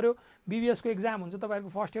दिनै पर्यो। बीबीएसको एक्जाम हुन्छ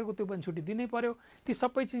तपाईँहरूको फर्स्ट इयरको, त्यो पनि छुट्टी दिनै पर्यो। ती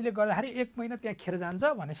सबै चिजले गर्दाखेरि 1 महिना त्यहाँ खेर जान्छ।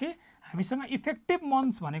 भनेपछि हामीसँग इफेक्टिभ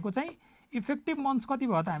मन्थ्स भनेको चाहिँ इफेक्टिभ मन्थ्स कति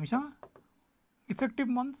भयो त हामीसँग? इफेक्टिभ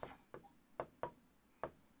मन्थ्स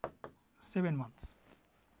 7 मन्थ्स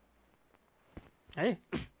है।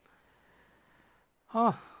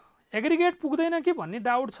 एग्रिगेट पुग्दैन कि भन्ने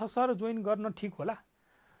डाउट छ सर, जोइन गर्न ठिक होला?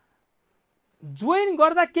 जोइन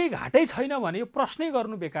गर्दा केही घाटै छैन भने यो प्रश्नै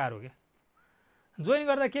गर्नु बेकार हो क्या। जोइन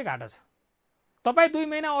गर्दा के घाटा छ? तपाईँ 2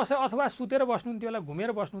 महिना अथवा सुतेर बस्नुहुन्थ्यो होला,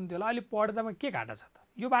 घुमेर बस्नुहुन्थ्यो होला, अहिले पढ्दामा के घाटा छ त?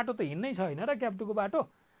 यो बाटो त हिँड्नै छ होइन र, क्याप2को बाटो।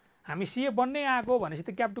 हामी सिए बन्नै आएको भनेपछि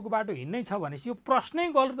त क्याप2को बाटो हिँड्नै छ भनेपछि यो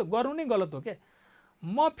प्रश्नै गर्नु नै गलत हो क्या।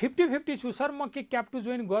 म 50-50 छु सर, म के क्याप2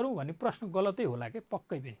 जोइन गरौँ भन्ने प्रश्न गलतै होला क्या,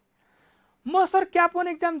 पक्कै पनि। म सर क्याप1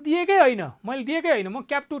 एक्जाम दिएकै होइन, मैले दिएकै होइन, म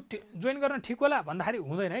क्याप2 जोइन गर्न ठिक होला भन्दाखेरि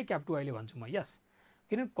हुँदैन है क्याप2 अहिले भन्छु म। यस,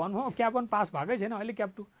 किनभने कन्फर्म क्याप1 पास भएकै छैन अहिले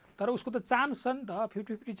क्याप2, तर उसको त चान्स छ नि त,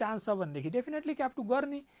 50-50 चान्स छ भनेदेखि डेफिनेटली क्याप2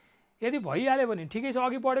 गर्ने। यदि भइहाल्यो भने ठिकै छ,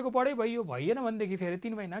 अघि पढेको पढै भइयो, भइएन भनेदेखि फेरि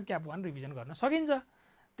 3 महिना क्याप1 रिभिजन गर्न सकिन्छ।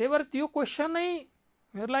 त्यही भएर त्यो क्वेसन नै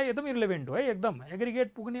मेरो लागि एकदम इरिलेभेन्ट हो है, एकदम। एग्रिगेट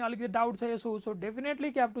पुग्ने अलिकति डाउट छ यसो उसो,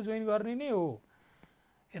 डेफिनेटली क्याप2 जोइन गर्ने नै हो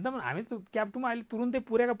एकदम। हामी त क्याप2मा अहिले तुरुन्तै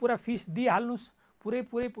पुरा फिस दिइहाल्नुहोस्, पुरै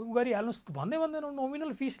गरिहाल्नुहोस् भन्दै भन्दैनौँ।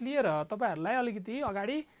 नोमिनल फिस लिएर तपाईँहरूलाई अलिकति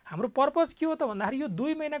अगाडि हाम्रो पर्पज के हो त भन्दाखेरि यो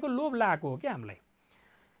 2 महिनाको लोभ लागेको हो क्या हामीलाई,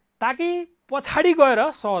 ताकि पछाडि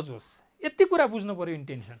गएर सहज होस्। यति कुरा बुझ्नु पऱ्यो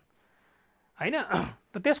इन्टेन्सन होइन।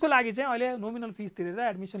 त त्यसको लागि चाहिँ अहिले नोमिनल फिस तिरेर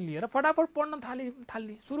एडमिसन लिएर फटाफट पढ्न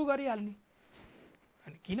थाल्ने, सुरु गरिहाल्ने।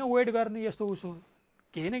 अनि किन वेट गर्ने यस्तो उसो?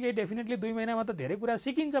 केही न केही डेफिनेटली 2 महिनामा त धेरै कुरा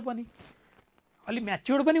सिकिन्छ पनि, अलि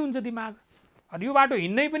म्याच्योर्ड पनि हुन्छ दिमाग। अनि यो बाटो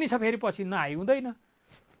हिँड्नै पनि छ, फेरि पछि नहाइ हुँदैन।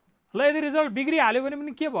 ल यदि रिजल्ट बिग्रिहाल्यो भने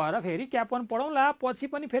पनि के भएर फेरि क्याप1 पढौँला, पछि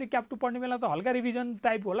पनि फेरि क्याप2 पढ्ने बेला त हल्का रिभिजन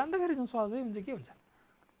टाइप होला नि त, फेरि सहजै हुन्छ, के हुन्छ।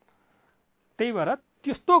 त्यही भएर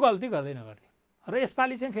त्यस्तो गल्ती गर्दै नगर्ने। र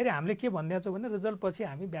यसपालि चाहिँ फेरि हामीले के भनिदिएको छौँ भने रिजल्ट पछि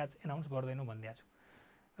हामी ब्याच एनाउन्स गर्दैनौँ भनिदिएको छौँ।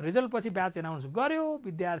 रिजल्ट पछि ब्याच एनाउन्स गर्यो,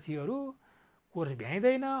 विद्यार्थीहरू कोर्स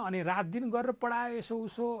भ्याइँदैन, अनि रात दिन गरेर पढायो यसो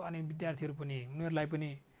उसो, अनि विद्यार्थीहरू पनि उनीहरूलाई पनि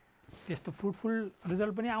त्यस्तो फ्रुटफुल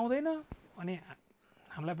रिजल्ट पनि आउँदैन, अनि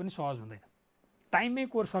हामीलाई पनि सहज हुँदैन। टाइममै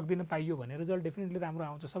कोर्स सक्दिन पाइयो भने रिजल्ट डेफिनेटली राम्रो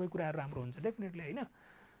आउँछ, सबै कुराहरू राम्रो हुन्छ डेफिनेटली होइन।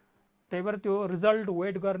 त्यही भएर त्यो रिजल्ट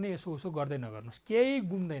वेट गर्ने यसो उसो गर्दै नगर्नुहोस्, केही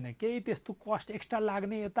गुम्दैन, केही त्यस्तो कस्ट एक्स्ट्रा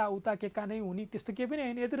लाग्ने यताउता के का नै हुने त्यस्तो केही पनि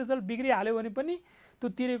होइन। यदि रिजल्ट बिग्रिहाल्यो भने पनि त्यो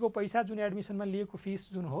तिरेको पैसा जुन एडमिसनमा लिएको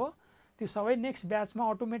फिस जुन हो त्यो सबै नेक्स्ट ब्याचमा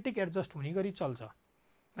अटोमेटिक एडजस्ट हुने गरी चल्छ,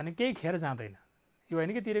 भने केही खेर जाँदैन। यो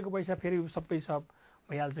होइन कि तिरेको पैसा फेरि सबै सब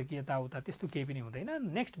भइहाल्छ कि यताउता, त्यस्तो केही पनि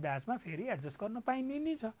हुँदैन। नेक्स्ट ब्याचमा फेरि एडजस्ट गर्न पाइने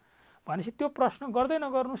नै छ। भनेपछि त्यो प्रश्न गर्दै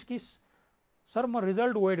नगर्नुहोस् कि सर म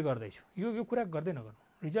रिजल्ट वेट गर्दैछु, यो कुरा गर्दै नगर्नु।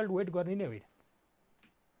 रिजल्ट वेट गर्ने नै होइन।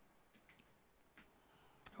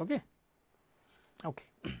 ओके ओके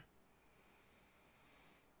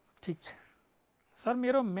ठिक छ सर,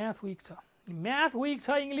 मेरो म्याथ विक छ,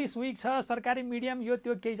 इङ्ग्लिस विक छ, सरकारी मिडियम यो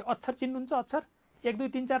त्यो केही अक्षर चिन्नुहुन्छ? अक्षर 1 2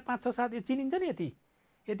 3 4 5 6 7 यो चिनिन्छ नि,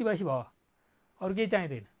 यति भएपछि भयो, अरू केही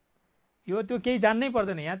चाहिँदैन। यो त्यो केही जान्नै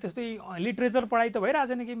पर्दैन। यहाँ त्यस्तो लिट्रेचर पढाइ त भइरहेको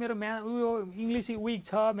छैन कि मेरो उयो इङ्ग्लिस विक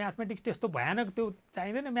छ, म्याथमेटिक्स त्यस्तो भयानक त्यो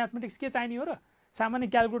चाहिँदैन। म्याथमेटिक्स के चाहिने हो र? सामान्य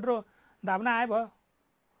क्यालकुलेटर दाब्न आए भयो।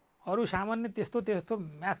 अरू सामान्य त्यस्तो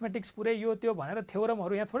म्याथमेटिक्स पुरै यो त्यो भनेर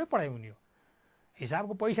थ्योरमहरू यहाँ थोरै पढाइ हुने हो।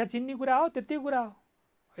 हिसाबको पैसा चिन्ने कुरा हो, त्यति कुरा हो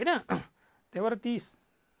होइन। त्यही भएर ती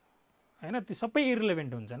होइन ती सबै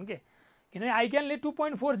इरिलेभेन्ट हुन्छन् के। किनभने आइक्यानले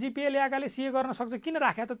 2.4 जिपिए ल्याएकाले सिए गर्न सक्छ, किन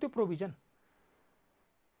राख्या त त्यो प्रोभिजन?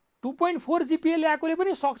 2.4 जिपिए ल्याएकोले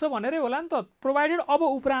पनि सक्छ भनेरै होला नि त, प्रोभाइडेड अब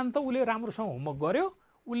उपरान्त उसले राम्रोसँग होमवर्क गर्यो,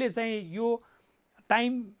 उसले चाहिँ यो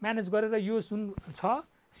टाइम म्यानेज गरेर यो जुन छ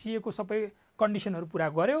सिएको सबै कन्डिसनहरू पुरा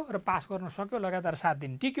गर्यो र पास गर्न सक्यो, लगातार 7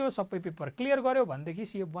 दिन टिक्यो, सबै पेपर क्लियर गर्यो भनेदेखि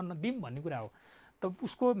सिए बन्न दिउँ भन्ने कुरा हो। त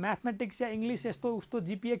उसको म्याथमेटिक्स या इङ्ग्लिस यस्तो उस्तो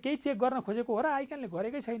जिपिए केही चेक गर्न खोजेको हो र? आइक्यानले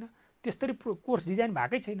गरेकै छैन, त्यसरी कोर्स डिजाइन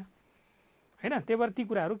भएकै छैन हैन। त्यही भएर ती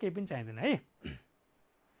कुराहरू केही पनि चाहिँदैन है।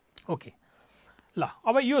 ओके ल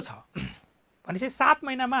अब यो छ भनेपछि 7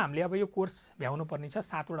 महिनामा हामीले अब यो कोर्स भ्याउनु पर्ने छ।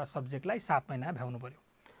 7वटा सब्जेक्टलाई 7 महिना भ्याउनु पर्यो।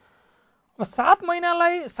 अब 7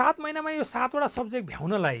 महिनामा यो 7वटा सब्जेक्ट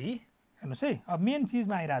भ्याउनलाई हेर्नुहोस् है, अब मेन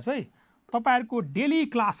चिजमा आइरहेको छु है, तपाईहरुको डेली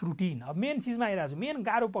क्लास रुटिन। अब मेन चिजमा आइरहेको छु, मेन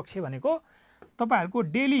गाह्रो पक्ष भनेको तपाईहरुको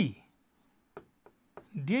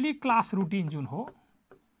डेली क्लास रुटिन जुन हो,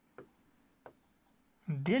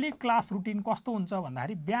 डेली क्लास रुटिन कस्तो हुन्छ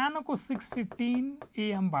भन्दाखेरि बिहानको 6:15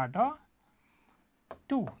 AM बाट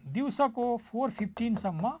टु दिउँसोको 4:15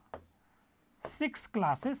 सम्म 6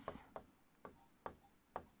 क्लासेस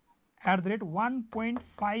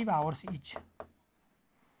 @1.5 आवर्स इच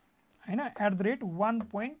हैन,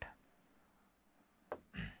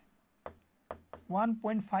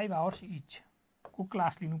 @1.5 आवर्स इच को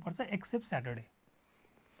क्लास लिनुपर्छ एक्सेप्ट स्याटरडे।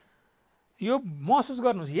 यो महसुस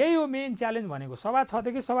गर्नुहोस्, यही हो मेन च्यालेन्ज भनेको। 6:15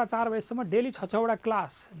 देखि 4:15 बजेसम्म डेली 6-6वटा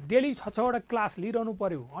क्लास लिइरहनु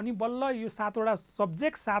पर्यो, अनि बल्ल यो 7वटा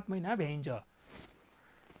सब्जेक्ट 7 महिना भ्याइन्छ।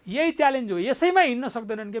 यही च्यालेन्ज हो, यसैमा हिँड्न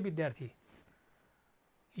सक्दैनन् के विद्यार्थी।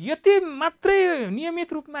 यति मात्रै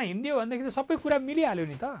नियमित रूपमा हिँड्दियो भनेदेखि त सबै कुरा मिलिहाल्यो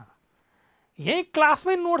नि त। यही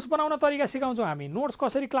क्लासमै नोट्स बनाउन तरिका सिकाउँछौँ हामी, नोट्स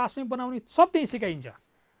कसरी क्लासमै बनाउने सब त्यही सिकाइन्छ।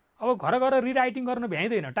 अब घर गएर रिराइटिङ गर्न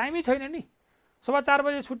भ्याइँदैन, टाइमै छैन नि। 4:15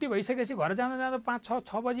 बजे छुट्टी भइसकेपछि घर जाँदा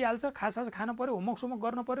 5-6 बजिहाल्छ, खासा खान पर्यो, होमवर्क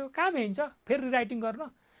गर्न पर्यो, कहाँ भ्याइन्छ फेरि रिराइटिङ गर्न।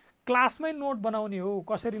 क्लासमै नोट बनाउने हो,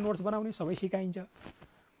 कसरी नोट्स बनाउने सबै सिकाइन्छ।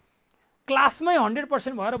 क्लासमै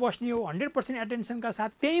 100% भएर बस्ने हो, 100% एटेन्सनका साथ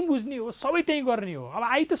त्यही बुझ्ने हो, सबै त्यही गर्ने हो। अब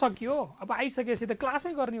आइ त सकियो, अब आइसकेपछि त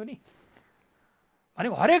क्लासमै गर्ने हो नि।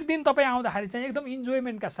 भनेको हरेक दिन तपाईँ आउँदाखेरि चाहिँ एकदम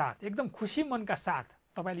इन्जोयमेन्टका साथ, एकदम खुसी मनका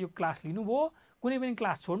साथ तपाईँले यो क्लास लिनुभयो, कुनै पनि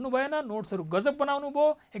क्लास छोड्नु भएन, नोट्सहरू गजब बनाउनु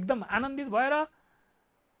भयो, एकदम आनन्दित भएर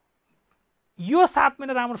यो 7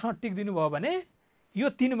 महिना राम्रोसँग टिक्दिनु भयो भने यो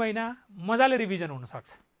 3 महिना मजाले रिभिजन हुनसक्छ।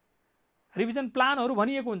 रिभिजन प्लानहरू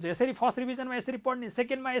भनिएको हुन्छ, यसरी फर्स्ट रिभिजनमा यसरी पढ्ने,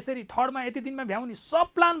 सेकेन्डमा यसरी, थर्डमा यति दिनमा भ्याउने,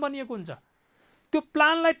 सब प्लान भनिएको हुन्छ। त्यो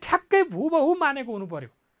प्लानलाई ठ्याक्कै भूबहु मानेको हुनु पर्यो।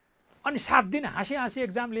 अनि 7 दिन हाँसी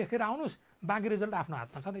एक्जाम लेखेर आउनुहोस्, बाँकी रिजल्ट आफ्नो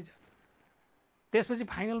हातमा छँदैछ। त्यसपछि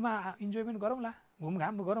फाइनलमा इन्जोयमेन्ट गरौँला,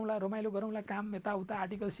 घुमघाम गरौँला, रमाइलो गरौँला, काम यताउता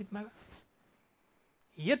आर्टिकलसिपमा।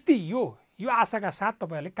 यति यो आशाका साथ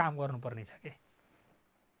तपाईँहरूले काम गर्नुपर्ने छ के।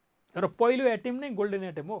 र पहिलो एटेम्प नै गोल्डन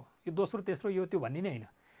एटेम्प हो, यो दोस्रो तेस्रो यो त्यो भन्ने नै होइन।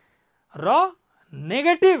 र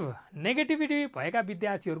नेगेटिभिटी भएका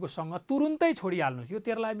विद्यार्थीहरूको सङ्गत तुरुन्तै छोडिहाल्नुहोस्। यो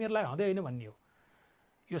तेर्लाई मेरलाई हुँदै होइन भन्ने हो।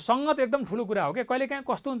 यो सङ्गत एकदम ठुलो कुरा हो क्या। कहिलेकाहीँ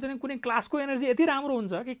कस्तो हुन्छ नि, कुनै क्लासको एनर्जी यति राम्रो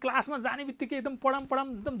हुन्छ कि क्लासमा जाने बित्तिकै एकदम पढाम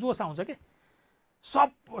एकदम जोस आउँछ कि।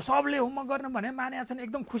 सबले होमवर्क गर्न भने मानेका छन्,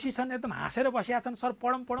 एकदम खुसी छन्, एकदम हाँसेर बसेका छन्, सर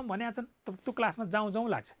पढौँ भनेका छन्। त्यो क्लासमा जाउँ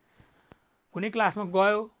लाग्छ। कुनै क्लासमा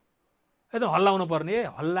गयो एकदम हल्लाउनु पर्ने,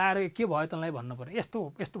 हल्लाएर के भयो तँलाई भन्नु पर्ने,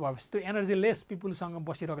 यस्तो भएपछि त्यो एनर्जी लेस पिपुलसँग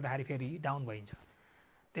बसिराख्दाखेरि फेरि डाउन भइन्छ।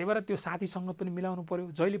 त्यही भएर त्यो साथीसँग पनि मिलाउनु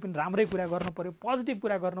पर्यो, जहिले पनि राम्रै कुरा गर्नु पर्यो, पोजिटिभ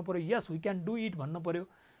कुरा गर्नु पर्यो, यस वी क्यान डु इट भन्नु पर्यो।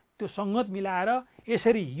 त्यो सङ्गत मिलाएर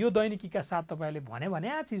यसरी यो दैनिकीका साथ तपाईँहरूले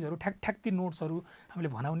भने चिजहरू ठ्याक ती नोट्सहरू हामीले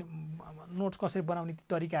बनाउने, नोट्स कसरी बनाउने ती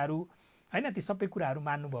तरिकाहरू हैन, ती सबै कुराहरू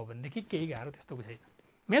मान्नुभयो भनेदेखि केही गाह्रो त्यस्तो छैन।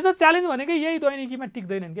 मेजर च्यालेन्ज भनेकै यही दैनिकीमा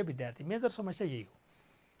टिक्दैनन् क्या विद्यार्थी, मेजर समस्या यही हो,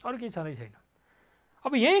 अरू केही छँदै छैन।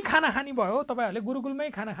 अब यही खाना खानी भयो, तपाईँहरूले गुरुकुलमै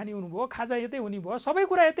खाना खानी हुनुभयो, खाजा यतै हुने भयो, सबै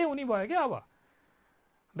कुरा यतै हुने भयो क्या। अब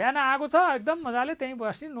बिहान आएको छ एकदम मजाले त्यहीँ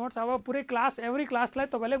बस्ने, नोट्स अब पुरै क्लास एभ्री क्लासलाई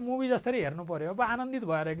तपाईँले मुभी जस्तै हेर्नु पर्यो। अब आनन्दित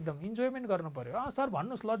भएर एकदम इन्जोयमेन्ट गर्नु पर्यो। सर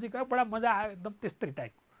भन्नुहोस् लजिक, बडा मजा आयो एकदम त्यस्तै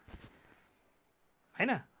टाइप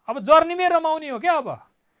होइन। अब जर्नीमै रमाउने हो क्या। अब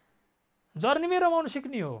जर्नीमै रमाउनु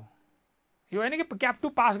सिक्ने हो। यो होइन कि क्याप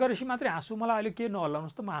 2 पास गरेपछि मात्रै हाँस्छु, मलाई अहिले के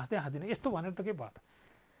नहल्लाउनुहोस् त म हाँस्दिनँ यस्तो भनेर त के भयो त।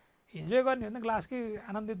 इन्जोय गर्ने हो नि, क्लासकै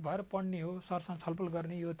आनन्दित भएर पढ्ने हो, सरसँग छलफल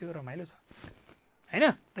गर्ने, यो त्यो रमाइलो छ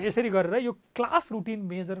हैन। त यसरी गरेर यो क्लास रुटिन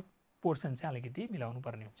मेजर पोर्सन चाहिँ अलिकति मिलाउनु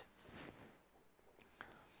पर्ने हुन्छ।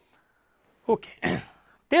 ओके,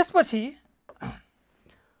 त्यसपछि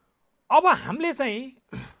अब हामीले चाहिँ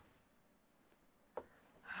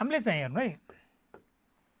हेर्नु है,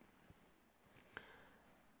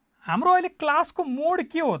 हाम्रो अहिले क्लासको मोड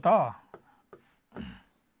के हो त।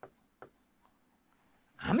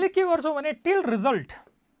 हामीले के गर्छौँ भने टिल रिजल्ट,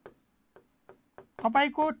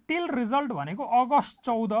 तपाईको टिल रिजल्ट भनेको अगस्त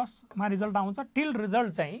 14 मा रिजल्ट आउँछ। टिल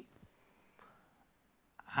रिजल्ट चाहिँ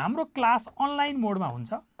हाम्रो क्लास अनलाइन मोडमा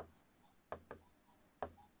हुन्छ।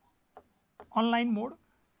 Online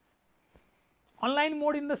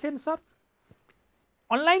mode in the sense sir,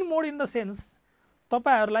 online mode in the sense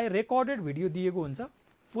तपाईहरुलाई रेकर्डेड भिडियो दिएको हुन्छ,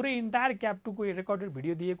 पुरै इन्टायर क्याप 2 को रेकर्डेड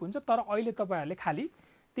भिडियो दिएको हुन्छ। तर अहिले तपाईहरुले खाली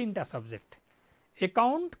 3टा सब्जेक्ट,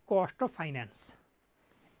 एकाउन्ट, कस्ट र finance,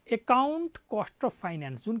 account cost of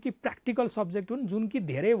finance जुन कि प्र्याक्टिकल सब्जेक्ट हुन्, जुन कि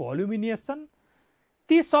धेरै भोल्युमिनियस छन्,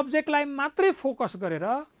 ती सब्जेक्टलाई मात्रै फोकस गरेर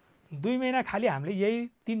 2 महिना खालि हामीले यही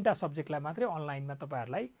 3टा सब्जेक्टलाई मात्रै अनलाइनमा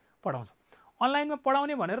तपाईहरुलाई पढाउँछौँ। अनलाइनमा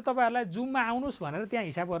पढाउने भनेर तपाईहरुलाई जुममा आउनुस् भनेर त्यहाँ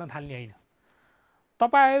हिसाब गर्न थाल्ने हैन।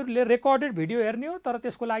 तपाईहरुले रेकर्डेड भिडियो हेर्ने हो, तर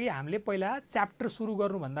त्यसको लागि हामीले पहिला च्याप्टर सुरु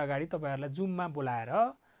गर्नुभन्दा अगाडि तपाईहरुलाई जुममा बोलाएर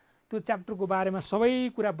त्यो च्याप्टरको बारेमा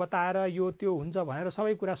सबै कुरा बताएर यो त्यो हुन्छ भनेर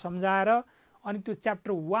सबै कुरा सम्झाएर अनि त्यो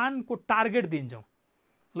च्याप्टर 1 को टार्गेट दिन्छौँ।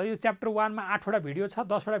 ल यो च्याप्टर 1 मा 8 वटा भिडियो छ,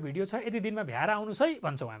 10 वटा भिडियो छ, यति दिनमा भ्याएर आउनुस् है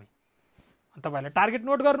भन्छौँ हामी। तपाईहरुले टार्गेट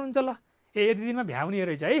नोट गर्नुहुन्छ ल, यति दिनमा भ्याउने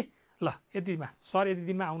रहेछ है, ल यतिमा सर यति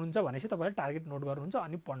दिनमा आउनुहुन्छ भनेपछि तपाईहरुले टार्गेट नोट गर्नुहुन्छ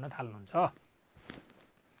अनि पढ्न थाल्नुहुन्छ।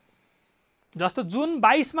 जस्तो जुन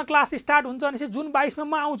 22 मा क्लास स्टार्ट हुन्छ भनेपछि जुन 22 मा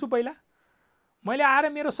म आउँछु, पहिला मैले आएर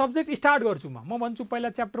मेरो सब्जेक्ट स्टार्ट गर्छु। म भन्छु पहिला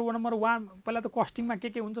च्याप्टर नम्बर 1 पहिला त कस्टिङमा के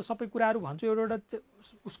हुन्छ सबै कुराहरू भन्छु एउटा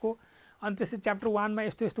उसको, अनि त्यसै च्याप्टर 1 मा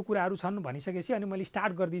यस्तो यस्तो कुराहरू छन् भनिसकेपछि अनि मैले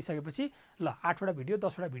स्टार्ट गरिदिइसकेपछि ल 8 वटा भिडियो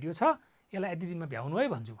 10 वटा भिडियो छ, यसलाई यति दिनमा भ्याउनु है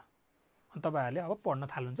भन्छु म। अनि तपाईहरुले अब पढ्न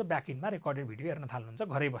थाल्नुहुन्छ, ब्याकइन्डमा रेकर्डेड भिडियो हेर्न थाल्नुहुन्छ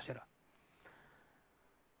घरै बसेर।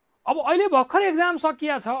 अब अहिले भर्खर एक्जाम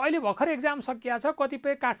सकिया छ,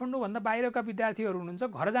 कतिपय काठमाडौँ भन्दा बाहिरका विद्यार्थीहरू हुनुहुन्छ,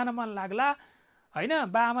 घर जान मन लाग्ला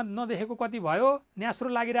हैन, बाआमा नदेखेको कति भयो, न्यास्रो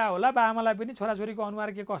लागिरहेको होला, बाआमालाई पनि छोराछोरीको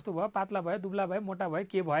अनुहार के कस्तो भयो, पातला भयो, दुब्ला भयो, मोटा भयो,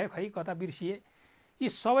 के भयो, खै कता बिर्सिए, यी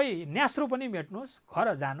सबै न्यास्रो पनि मेट्नुहोस्,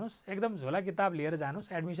 घर जानुहोस्, एकदम झोला किताब लिएर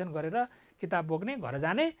जानुहोस्, एडमिसन गरेर किताब बोक्ने, घर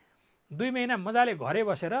जाने, 2 महिना मजाले घरै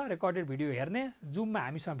बसेर रेकर्डेड भिडियो हेर्ने, जुममा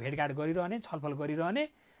हामीसँग भेटघाट गरिरहने, छलफल गरिरहने,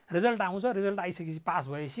 रिजल्ट आउँछ, रिजल्ट आइसकेपछि पास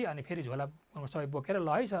भएपछि अनि फेरि झोला सबै बोकेर ल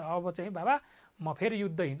है सर अब चाहिँ बाबा म फेरि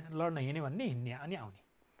युद्ध लड्न हिँड्ने भन्ने हिँड्ने अनि आउने।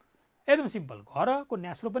 एकदम सिम्पल, घरको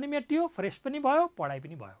न्यास्रो पनि मेटियो, फ्रेस पनि भयो, पढाइ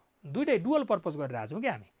पनि भयो, दुइटै डुअल पर्पज गरिरहेको छौँ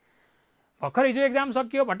क्या हामी। भर्खर हिजो एक्जाम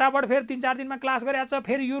सकियो, भटाभट फेरि 3-4 दिनमा क्लास गरिरहेको छ,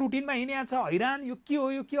 फेरि यो रुटिनमा हिँडिएको छ, हैरान यो के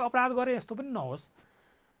हो, यो के अपराध गरे यस्तो पनि नहोस्।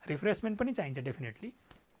 रिफ्रेसमेन्ट पनि चाहिन्छ डेफिनेटली,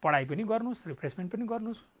 पढाइ पनि गर्नुहोस्, रिफ्रेसमेन्ट पनि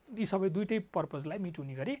गर्नुहोस्। यी सबै दुइटै पर्पजलाई मिट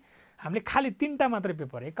हुने गरी हामीले खालि 3टा मात्रै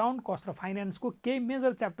पेपर एकाउन्ट कस्ट र फाइनेन्सको केही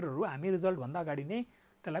मेजर च्याप्टरहरू हामी रिजल्टभन्दा अगाडि नै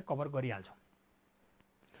त्यसलाई कभर गरिहाल्छौँ।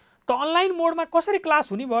 त अनलाइन मोडमा कसरी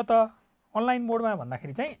क्लास हुने भयो त? अनलाइन मोडमा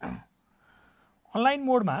भन्दाखेरि चाहिँ अनलाइन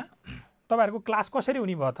मोडमा तपाईहरुको क्लास कसरी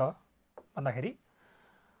हुने भयो त भन्दाखेरि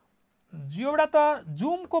एउटा त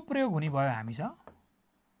जुमको प्रयोग हुने भयो हामीसँग।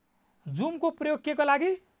 जुमको प्रयोग के को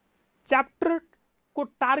लागि? च्याप्टरको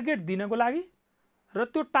टार्गेट दिनको लागि र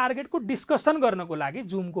त्यो टार्गेटको डिस्कसन गर्नको लागि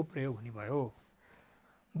जुमको प्रयोग हुने भयो।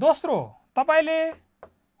 दोस्रो, तपाईले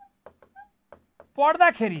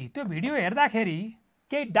पढ्दाखेरि त्यो भिडियो हेर्दाखेरि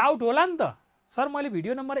केही डाउट होला नि त, सर मैले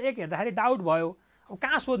भिडियो नम्बर 1 हेर्दाखेरि डाउट भयो, अब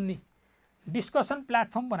कहाँ सोध्ने? डिस्कसन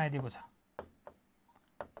प्लेटफर्म बनाइदिएको छ।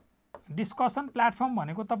 डिस्कसन प्लेटफर्म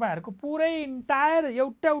भनेको तपाईहरुको पुरै इन्टायर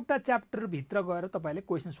एउटा च्याप्टरभित्र गएर तपाईले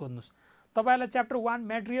क्वेसन सोध्नुस्। तपाईलाई च्याप्टर 1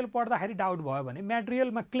 मेटेरियल पढ्दाखेरि डाउट भयो भने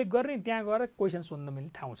मेटेरियलमा क्लिक गर्ने, त्यहाँ गएर क्वेसन सोध्न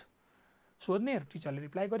मिल्ने ठाउँ छ, सोध्ने टिचरले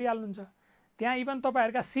रिप्लाई गरिहाल्नुहुन्छ। त्यहाँ इभन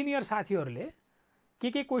तपाईहरुका सिनियर साथीहरूले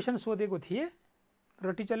के क्वेसन सोधेको थिए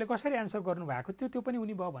र टिचरले कसरी एन्सर गर्नुभएको थियो त्यो पनि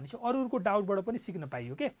हुने भयो भनेपछि अरूको डाउटबाट पनि सिक्न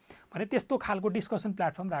पाइयो के भने त्यस्तो खालको डिस्कसन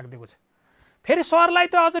प्लेटफर्म राखिदिएको छ। फेरि सरलाई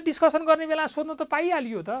त अझ डिस्कसन गर्ने बेला सोध्न त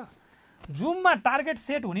पाइहालियो त। जुममा टार्गेट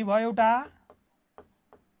सेट हुने भयो एउटा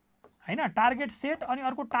हैन, टार्गेट सेट अनि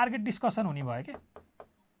अर्को टार्गेट डिस्कसन हुने भयो के।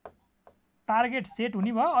 टार्गेट सेट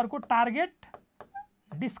हुने भयो, अर्को टार्गेट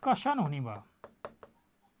डिस्कसन हुने भयो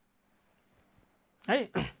है।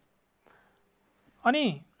 अनि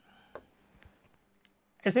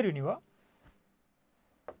यसरी हुने भयो।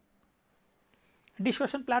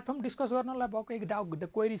 डिस्कसन प्लेटफर्म डिस्कस गर्नलाई भएको एक डाउट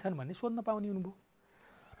क्वेरी छन् भने सोध्न पाउने हुनुभयो।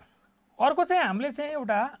 अर्को चाहिँ हामीले चाहिँ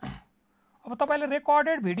एउटा अब तपाईले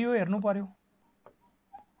रेकर्डेड भिडियो हेर्नु पर्यो।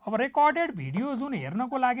 अब रेकर्डेड भिडियो जुन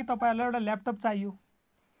हेर्नको लागि तपाईहरुलाई एउटा ल्यापटप चाहियो।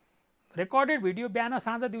 रेकर्डेड भिडियो बिहान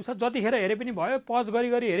साँझ दिउँसो जतिखेर हेरे पनि भयो, पज गरी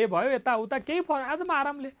हेरे भयो, यताउता केही एकदम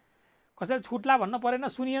आरामले, कसैले छुट्ला भन्न परेन,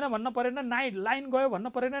 सुनिएन भन्न परेन, नाइट लाइन गयो भन्न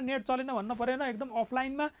परेन, नेट चलेन भन्न परेन, एकदम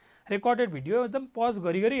अफलाइनमा रेकर्डेड भिडियो एकदम पज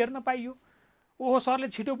गरी हेर्न पाइयो। ओहो सरले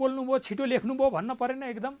छिटो बोल्नु भयो, छिटो लेख्नु भयो भन्न परेन,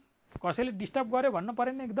 एकदम कसैले डिस्टर्ब गर्यो भन्न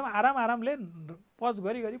परेन, एकदम आरामले पज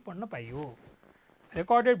गरी पढ्न पाइयो।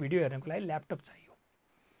 रेकर्डेड भिडियो हेर्नको लागि ल्यापटप चाहियो।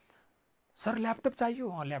 सर ल्यापटप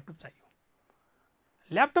चाहियो? ल्यापटप चाहियो।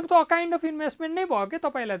 ल्यापटप त अ काइन्ड अफ इन्भेस्टमेन्ट नै भयो के,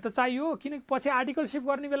 तपाईलाई त चाहियो, किनकि पछि आर्टिकल सिप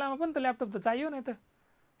गर्ने बेलामा पनि त ल्यापटप त चाहियो नै त,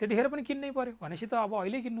 त्यतिखेर पनि किन्नै पर्यो भनेपछि त अब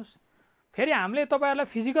अहिले किन्नुस्। फेरि हामीले तपाईहरुलाई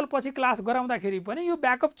फिजिकल पछि क्लास गराउँदाखेरि पनि यो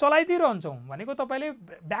ब्याकअप चलाइदिइरहन्छौँ भनेको तपाईले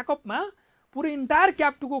ब्याकअपमा पुरै इन्टायर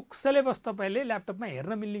क्याप2को सिलेबस तपाईले ल्यापटपमा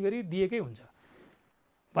हेर्न मिल्ने गरी दिएकै हुन्छ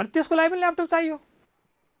भने त्यसको लागि पनि ल्यापटप चाहियो।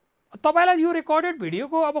 तपाईँलाई यो रेकर्डेड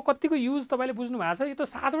भिडियोको अब कतिको युज तपाईँले बुझ्नु भएको छ? यो त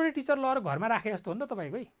 7वटा टिचर लगेर घरमा राखे जस्तो हो नि त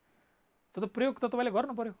तपाईँकै। त्यो त प्रयोग त तपाईँले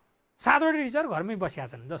गर्नु पर्यो। 7वटा टिचर घरमै बसिया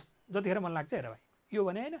छन् जतिखेर मन लाग्छ हेर भाइ यो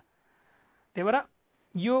भने होइन। त्यही भएर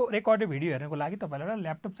यो रेकर्डेड भिडियो हेर्नको लागि तपाईँलाई एउटा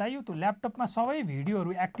ल्यापटप चाहियो। त्यो ल्यापटपमा सबै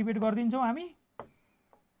भिडियोहरू एक्टिभेट गरिदिन्छौँ हामी,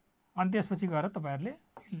 अनि त्यसपछि गएर तपाईँहरूले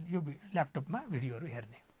यो ल्यापटपमा भिडियोहरू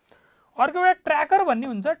हेर्ने। अर्को एउटा ट्र्याकर भन्ने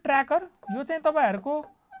हुन्छ। ट्र्याकर यो चाहिँ तपाईँहरूको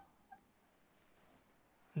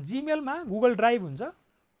जिमेलमा गुगल ड्राइभ हुन्छ,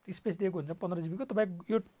 स्पेस दिएको हुन्छ 15 GB को। तपाईँको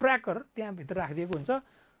यो ट्र्याकर त्यहाँभित्र राखिदिएको हुन्छ।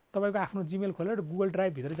 तपाईँको आफ्नो जिमेल खोलेर गुगल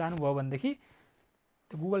ड्राइभभित्र जानुभयो भनेदेखि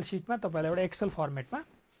त्यो गुगल सिटमा तपाईँलाई एउटा एक्सेल फर्मेटमा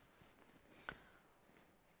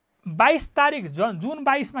 22 तारिक जुन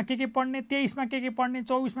 22 मा के पढ्ने, 23 मा के पढ्ने,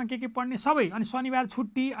 24 मा के पढ्ने सबै, अनि शनिबार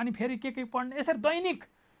छुट्टी, अनि फेरि के पढ्ने, यसरी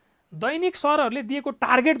दैनिक सरहरूले दिएको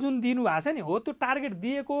टार्गेट जुन दिनुभएको छ नि हो, त्यो टार्गेट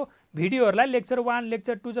दिएको भिडियोहरूलाई लेक्चर 1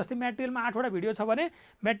 लेक्चर 2 जस्तै मेटेरियलमा 8वटा भिडियो छ भने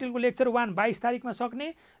मेटेरियलको लेक्चर 1 22 तारिकमा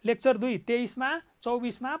सक्ने, लेक्चर 2 23 मा,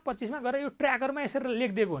 24 मा, 25 मा गरेर यो ट्र्याकरमा यसरी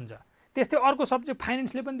लेखिदिएको हुन्छ। त्यस्तै अर्को सब्जेक्ट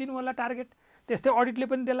फाइनेन्सले पनि दिनु होला टार्गेट, त्यस्तै अडिटले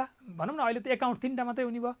पनि देला। भनौँ न अहिले त एकाउन्ट 3टा मात्रै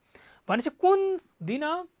हुने भयो भनेपछि कुन दिन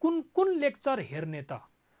कुन लेक्चर हेर्ने त,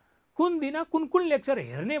 कुन दिन कुन लेक्चर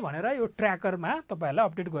हेर्ने भनेर यो ट्र्याकरमा तपाईँहरूलाई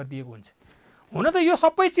अपडेट गरिदिएको हुन्छ। हुन त यो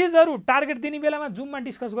सबै चिजहरू टार्गेट दिने बेलामा जुममा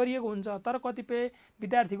डिस्कस गरिएको हुन्छ, तर कतिपय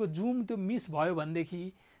विद्यार्थीको जुम त्यो मिस भयो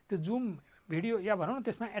भनेदेखि, त्यो जुम भिडियो या भनौँ न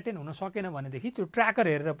त्यसमा एटेन्ड हुन सकेन भनेदेखि त्यो ट्र्याकर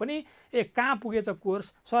हेरेर पनि कहाँ पुगेछ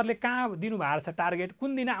कोर्स, सरले कहाँ दिनुभएको छ टार्गेट,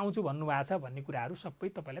 कुन दिन आउँछु भन्नुभएको छ भन्ने कुराहरू सबै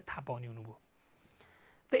तपाईँले थाहा पाउने हुनुभयो।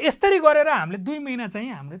 त यसरी गरेर हामीले 2 महिना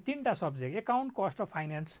चाहिँ हाम्रो 3टा सब्जेक्ट एकाउन्ट, कस्ट र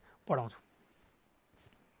फाइनेन्स पढाउँछौँ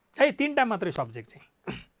है, 3टा मात्रै सब्जेक्ट चाहिँ।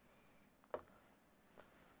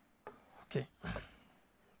 ओके,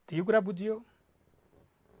 यो कुरा बुझियो।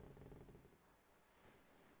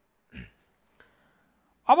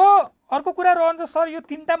 अब अर्को कुरा रहन्छ, सर यो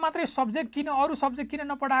 3टा मात्रै सब्जेक्ट किन, अरू सब्जेक्ट किन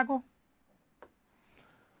नपढाएको?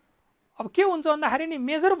 अब के हुन्छ भन्दाखेरि नि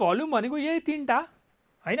मेजर भोल्युम भनेको यही 3टा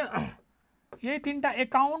होइन, यही 3टा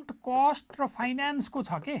एकाउन्ट, कस्ट र फाइनेन्सको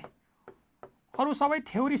छ के, अरू सबै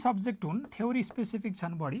थ्योरी सब्जेक्ट हुन्, थ्योरी स्पेसिफिक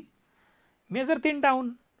छन् बढी, मेजर 3टा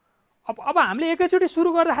हुन्। अब हामीले एकैचोटि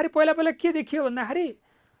सुरु गर्दाखेरि पहिला के देखियो भन्दाखेरि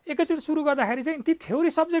एकैचोटि सुरु गर्दाखेरि चाहिँ ती थ्योरी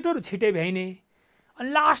सब्जेक्टहरू छिटै भ्याइने, अनि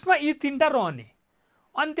लास्टमा यी 3टा रहने,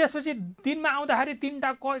 अनि त्यसपछि दिनमा आउँदाखेरि 3टा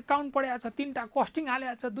एकाउन्ट पढाएको छ, 3टा कस्टिङ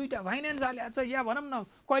हालेको छ, 2टा फाइनेन्स हालेको छ, या भनौँ न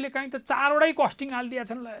कहिलेकाहीँ त 4वटै कस्टिङ हालिदिएको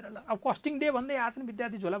छन्। ल अब कस्टिङ डे भन्दै आएको छन्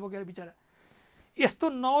विद्यार्थी झोला बोकेर बिचरा। यस्तो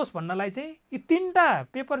नहोस् भन्नलाई चाहिँ यी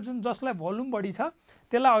 3टा पेपर जुन जसलाई भोल्युम बढी छ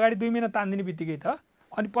त्यसलाई अगाडि 2 महिना तान्दिने बित्तिकै त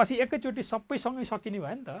अनि पछि एकैचोटि सबैसँगै सकिने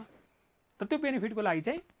भयो नि त। त्यो बेनिफिटको लागि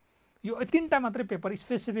चाहिँ यो 3टा मात्रै पेपर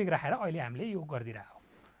स्पेसिफिक राखेर अहिले हामीले यो गरिदिरहेको।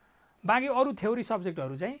 बाँकी अरू थ्योरी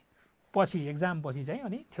सब्जेक्टहरू चाहिँ पछि एक्जाम पछि चाहिँ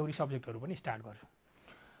अनि थ्योरी सब्जेक्टहरू पनि स्टार्ट गर्छौँ।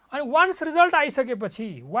 अनि वान्स रिजल्ट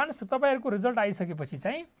आइसकेपछि, वान्स तपाईँहरूको रिजल्ट आइसकेपछि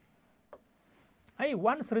चाहिँ है,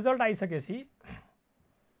 वान्स रिजल्ट आइसकेपछि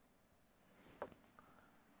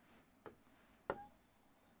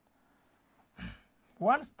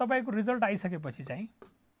वान्स तपाईँको रिजल्ट आइसकेपछि चाहिँ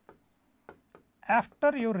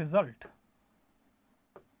आफ्टर यो रिजल्ट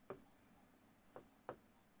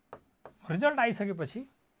आइसकेपछि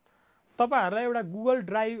तपाईहरुलाई एउटा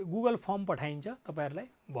गुगल फर्म पठाइन्छ तपाईहरुलाई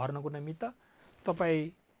भर्नको निमित्त।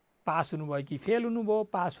 तपाई पास हुनुभयो कि फेल हुनुभयो,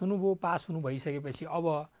 पास हुनु भइसकेपछि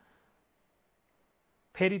अब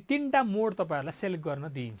फेरि 3टा मोड तपाईहरुलाई सेलेक्ट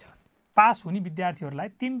गर्न दिइन्छ। पास हुने विद्यार्थीहरुलाई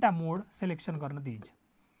 3टा मोड सेलेक्सन गर्न दिइन्छ।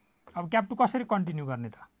 अब क्याप 2 कसरी कन्टिन्यू गर्ने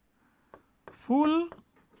त? फुल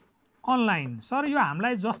अनलाइन। सर यो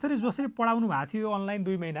हामीलाई जसरी पढाउनु भएको थियो यो अनलाइन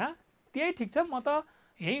 2 महिना त्यही ठीक छ, म त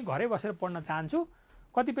यही घरै बसेर पढ्न चाहन्छु।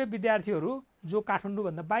 कतिपय विद्यार्थीहरू जो काठमाडौँ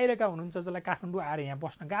भन्दा बाहिरका हुनुहुन्छ, जसलाई काठमाडौँ आएर यहाँ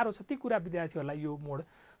बस्न गाह्रो छ, ती कुरा विद्यार्थीहरूलाई यो मोड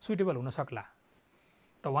सुटेबल हुन सक्ला।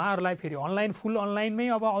 त उहाँहरूलाई फेरि अनलाइन फुल अनलाइनमै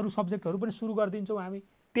अब अरू सब्जेक्टहरू पनि सुरु गरिदिन्छौँ हामी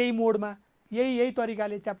त्यही मोडमा। यही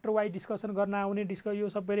तरिकाले च्याप्टर वाइज डिस्कसन गर्न आउने, यो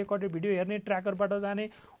सबै रेकर्डेड भिडियो हेर्ने, ट्र्याकरबाट जाने,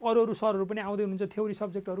 अरू सरहरू पनि आउँदै हुनुहुन्छ, थ्योरी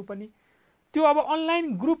सब्जेक्टहरू पनि। त्यो अब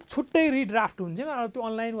अनलाइन ग्रुप छुट्टै रिड्राफ्ट हुन्छ र त्यो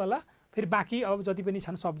अनलाइनवाला फेरि बाँकी अब जति पनि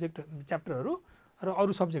छन् सब्जेक्ट च्याप्टरहरू र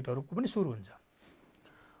अरू सब्जेक्टहरूको पनि सुरु हुन्छ।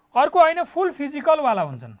 अर्को होइन फुल फिजिकलवाला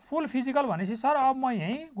हुन्छन्। फुल फिजिकल भनेपछि सर अब म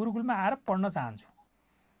यहीँ गुरुकुलमा आएर पढ्न चाहन्छु,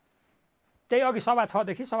 त्यही अघि 6:15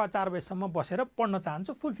 देखि 4:15 बजेसम्म बसेर पढ्न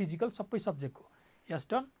चाहन्छु फुल फिजिकल सबै सब्जेक्टको। यस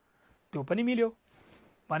डन, त्यो पनि मिल्यो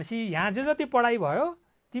भनेपछि यहाँ जे जति पढाइ भयो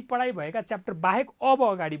ती पढाइ भएका च्याप्टर बाहेक अब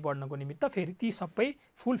अगाडि बढ्नको निमित्त फेरि ती सबै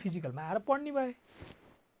फुल फिजिकलमा आएर पढ्ने भए।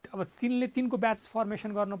 अब तिनको ब्याच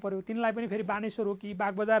फर्मेसन गर्नु पर्यो, तिनलाई पनि फेरि बानेश्वर हो कि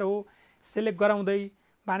बागबजार हो सेलेक्ट गराउँदै,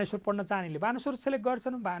 बानेश्वर पढ्न चाहनेले बानेश्वर सेलेक्ट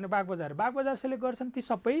गर्छन्, बागबजार सेलेक्ट गर्छन्, ती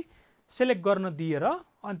सबै सेलेक्ट गर्न दिएर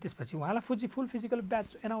अनि त्यसपछि उहाँलाई फुल फिजिकल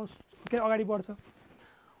ब्याच एनाउन्स अगाडि बढ्छ।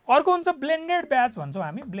 अर्को हुन्छ ब्लेन्डेड ब्याच भन्छौँ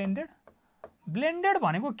हामी। ब्लेन्डेड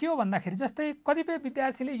भनेको के हो भन्दाखेरि जस्तै कतिपय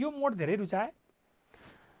विद्यार्थीले यो मोड धेरै रुचाए,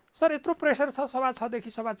 सर यत्रो प्रेसर छ, सभा 6 देखि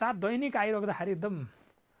सभा 4 दैनिक आइरहँदाखेरि एकदम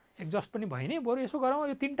एक्जस्ट पनि भइने, बरु यसो गरौँ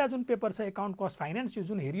यो 3टा जुन पेपर छ एकाउन्ट कस्ट फाइनेन्स यो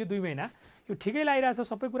जुन हेरियो 2 महिना यो ठिकै लागिरहेछ,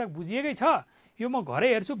 सबै कुरा बुझिएकै छ, यो म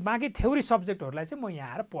घरै हेर्छु, बाँकी थ्योरी सब्जेक्टहरूलाई चाहिँ म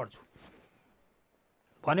यहाँ आएर पढ्छु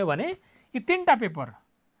भन्यो भने यी 3टा पेपर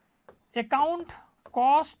एकाउन्ट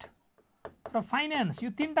कस्ट र फाइनेन्स यो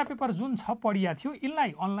 3टा पेपर जुन छ पढिया थियो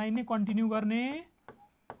यिनलाई अनलाइन नै कन्टिन्यू गर्ने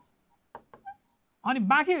अनि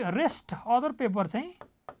बाँकी रेस्ट अदर पेपर चाहिँ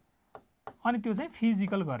अनि त्यो चाहिँ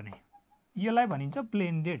फिजिकल गर्ने, यसलाई भनिन्छ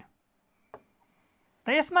ब्लेन्डेड। त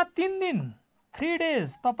यसमा 3 दिन 3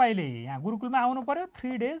 डेज तपाईले यहाँ गुरुकुलमा आउनु पर्यो,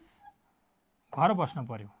 3 डेज घर बस्नु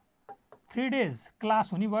पर्यो, 3 डेज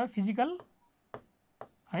क्लास हुने भयो फिजिकल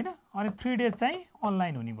हैन, अनि 3 डेज चाहिँ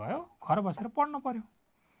अनलाइन हुने भयो, घर बसेर पढ्नु पर्यो।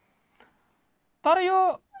 तर यो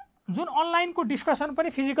जुन अनलाइनको डिस्कसन पनि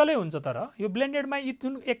फिजिकलै हुन्छ, तर यो ब्लेन्डेडमा यी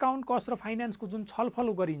जुन एकाउन्ट कस्ट र फाइनेन्सको जुन छलफल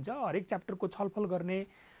गरिन्छ, हरेक च्याप्टरको छलफल गर्ने,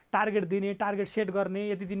 टार्गेट दिने, टार्गेट सेट गर्ने,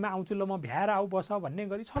 यति दिनमा आउँछु ल म भ्याएर आऊ बस भन्ने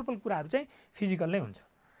गरी छलफल कुराहरू चाहिँ फिजिकल नै हुन्छ।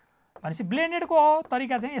 भनेपछि ब्लेन्डेडको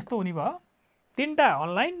तरिका चाहिँ यस्तो हुने भयो, 3टा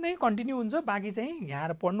अनलाइन नै कन्टिन्यू हुन्छ, बाँकी चाहिँ यहाँ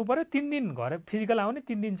आएर पढ्नु पर्यो, 3 दिन घर फिजिकल आउने,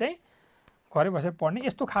 3 दिन चाहिँ घरै बसेर पढ्ने,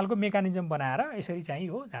 यस्तो खालको मेकानिजम बनाएर यसरी चाहिँ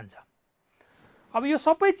हो जान्छ। अब यो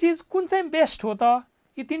सबै चिज कुन चाहिँ बेस्ट हो त,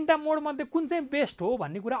 यी 3टा मोडमध्ये कुन चाहिँ बेस्ट हो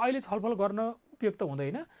भन्ने कुरा अहिले छलफल गर्न उपयुक्त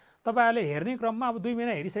हुँदैन। तपाईहरुले हेर्ने क्रममा अब 2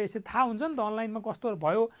 महिना हेरिसकेपछि थाहा हुन्छ नि त अनलाइनमा कस्तो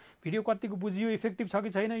भयो, भिडियो कतिको बुझियो, इफेक्टिभ छ कि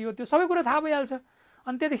छैन, यो त्यो सबै कुरा थाहा भइहाल्छ।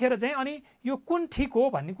 अनि त्यतिखेर चाहिँ अनि यो कुन ठिक हो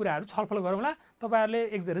भन्ने कुराहरू छलफल गरौँला। तपाईहरुले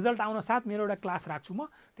रिजल्ट आउन साथ मेरो एउटा क्लास राख्छु म,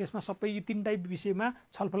 त्यसमा सबै यी 3टा विषयमा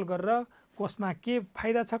छलफल गरेर कसमा के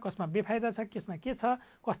फाइदा छ, कसमा बेफाइदा छ, कसमा के छ,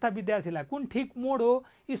 कस्ता विद्यार्थीलाई कुन ठिक मोड हो,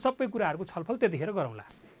 यी सबै कुराहरूको छलफल त्यतिखेर गरौँला।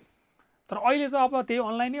 तर अहिले त अब त्यही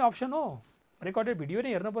अनलाइनै अप्सन हो, रेकर्डेड भिडियो नै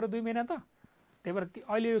हेर्नु पर्यो 2 महिना त, त्यही भएर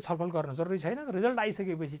अहिले यो छलफल गर्न जरुरी छैन। रिजल्ट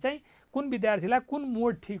आइसकेपछि चाहिँ कुन विद्यार्थीलाई कुन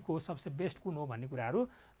मोड ठिक हो, सबसे बेस्ट कुन हो भन्ने कुराहरू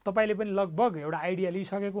तपाईले पनि लगभग एउटा आइडिया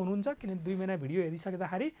लिइसकेको हुनुहुन्छ, किनभने 2 महिना भिडियो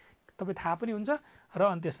हेरिसक्दाखेरि तपाईँ थाहा पनि हुन्छ र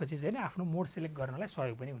अनि त्यसपछि चाहिँ आफ्नो मोड सिलेक्ट गर्नलाई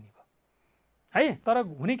सहयोग पनि हुने भयो है। तर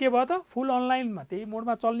हुने के भयो त, फुल अनलाइनमा त्यही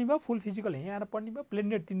मोडमा चल्ने भयो, फुल फिजिकल यहीँ आएर पढ्ने भयो,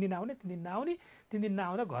 ब्लेन्डेड 3 दिन आउने 3 दिन नआउने, 3 दिन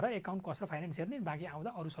नआउँदा घर एकाउन्ट कस्ट र फाइनेन्स हेर्ने, बाँकी आउँदा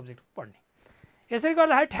अरू सब्जेक्ट पढ्ने। यसरी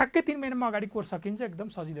गर्दाखेरि ठ्याक्कै 3 महिनामा अगाडि कोर्स सकिन्छ, एकदम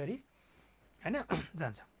सजिलरी हैन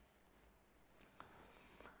जान्छ।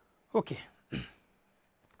 ओके,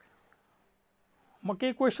 म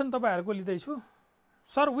केही क्वेसन तपाईहरुको लिँदैछु।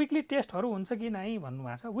 सर विकली टेस्टहरू हुन्छ कि नै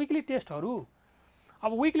भन्नुभएको छ। विकली टेस्टहरू,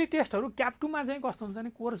 अब विकली टेस्टहरू क्याप 2 मा चाहिँ कस्तो हुन्छ भने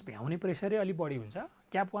कोर्स भ्याउने प्रेसरै अलि बढी हुन्छ।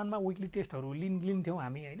 क्याप 1 मा विकली टेस्टहरू लिन्थ्यौँ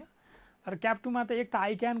हामी हैन, तर क्याप 2 मा त एक त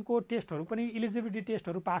आइक्यानको टेस्टहरू पनि इलिजिबिलिटी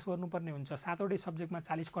टेस्टहरू पास गर्नुपर्ने हुन्छ, 7वटै सब्जेक्टमा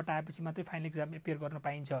 40 कट आएपछि मात्रै फाइनल एक्जाम एपियर गर्न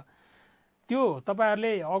पाइन्छ। त्यो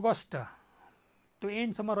तपाईहरुले अगस्त त्यो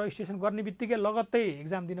एन्डसम्म रजिस्ट्रेसन गर्ने बित्तिकै लगत्तै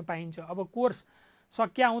एक्जाम दिन पाइन्छ। अब कोर्स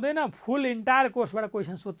सकिया हुँदैन, फुल इन्टायर कोर्सबाट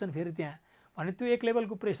क्वेसन सोध्छन् फेरि त्यहाँ, भने त्यो एक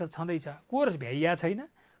लेभलको प्रेसर छँदैछ। कोर्स भ्याइया छैन,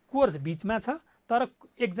 कोर्स बिचमा छ, तर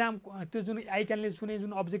एक्जाम त्यो जुन आइक्यानले सुने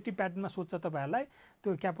जुन अब्जेक्टिभ प्याटर्नमा सोध्छ तपाईहरुलाई,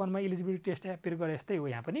 त्यो क्याप 1 मा इलिजिबिलिटी टेस्ट एपियर गरे जस्तै हो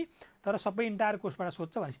यहाँ पनि, तर सबै इन्टायर कोर्सबाट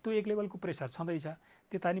सोध्छ भनेपछि त्यो एक लेभलको प्रेसर छँदैछ,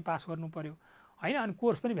 त्यता नि पास गर्नु पर्यो हैन। अनि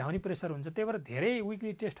कोर्स पनि भ्याउने प्रेसर हुन्छ, त्यही भएर धेरै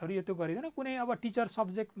विकली टेस्टहरू यो त्यो गरिँदैन। कुनै अब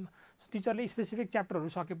टिचरले स्पेसिफिक च्याप्टरहरू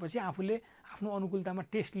सकेपछि आफूले आफ्नो अनुकूलतामा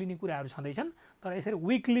टेस्ट लिने कुराहरू छँदैछन्, तर यसरी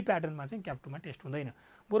विकली प्याटर्नमा चाहिँ क्याप 2 मा टेस्ट हुँदैन।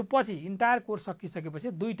 बरु पछि इन्टायर कोर्स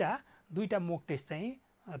सकिसकेपछि दुईटा मोक टेस्ट चाहिँ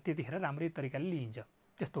त्यतिखेर राम्रै तरिकाले लिइन्छ,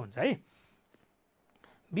 त्यस्तो हुन्छ है।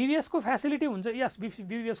 बीबीएसको फ्यासिलिटी हुन्छ, यस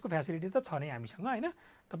बीबीएसको फ्यासिलिटी त छ नै हामीसँग हैन।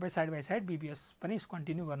 तपाईँ साइड बाई साइड बीबीएस पनि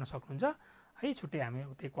कन्टिन्यू गर्न सक्नुहुन्छ है, छुट्टै हामी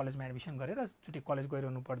त्यही कलेजमा एडमिसन गरेर छुट्टै कलेज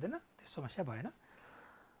गइरहनु पर्दैन, त्यो समस्या भएन।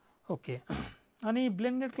 ओके, अनि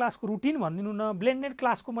ब्लेन्डेड क्लासको रुटिन भनिदिनु न। ब्लेन्डेड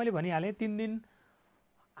क्लासको मैले भनिहालेँ 3 दिन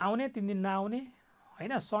आउने 3 दिन नआउने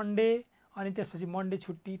हैन, सन्डे अनि त्यसपछि मन्डे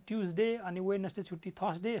छुट्टी, ट्युजडे अनि वेडनेसडे छुट्टी,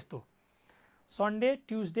 थर्सडे यस्तो, सन्डे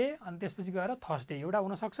ट्युजडे अनि त्यसपछि गएर थर्सडे एउटा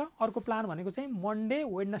हुनसक्छ। अर्को प्लान भनेको चाहिँ मन्डे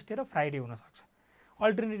वेडनेसडे र फ्राइडे हुनसक्छ,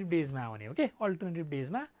 अल्टरनेटिभ डेजमा आउने हो कि अल्टरनेटिभ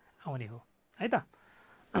डेजमा आउने हो है त।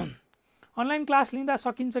 अनलाइन क्लास लिँदा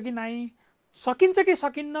सकिन्छ कि नै, सकिन्छ कि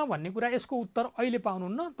सकिन्न भन्ने कुरा यसको उत्तर अहिले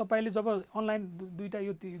पाउनुहुन्न। तपाईले जब अनलाइन दुईटा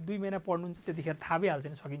यो 2 महिना पढ्नुहुन्छ त्यतिखेर थाहा भइहाल्छ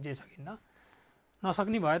नि सकिन्छ कि सकिन्न।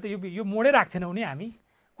 नसक्ने भयो त यो मोडै राख्थेनौँ नि हामी।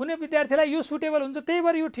 कुनै विद्यार्थीलाई यो सुटेबल हुन्छ त्यही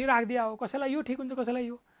भएर यो ठिक राखिदिया हो, कसैलाई यो ठिक हुन्छ कसैलाई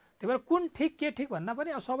यो, त्यही भएर कुन ठिक के ठिक भन्दा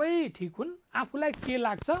पनि सबै ठिक हुन्। आफूलाई के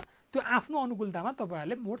लाग्छ त्यो आफ्नो अनुकूलतामा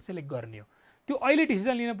तपाईहरुले मोड सिलेक्ट गर्ने हो। त्यो अहिले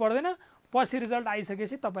डिसिजन लिनु पर्दैन, पछि रिजल्ट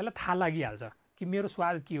आइसकेपछि तपाईलाई थाहा लागिहाल्छ कि मेरो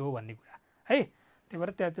स्वाद के हो भन्ने कुरा है। त्यही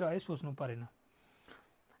भएर त्यहाँतिर है सोच्नु परेन।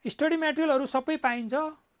 स्टडी मेटेरियलहरू सबै पाइन्छ।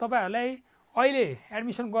 तपाईँहरूलाई अहिले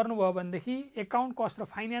एडमिसन गर्नुभयो भनेदेखि एकाउन्ट कस्ट र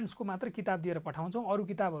फाइनेन्सको मात्र किताब दिएर पठाउँछौँ। अरू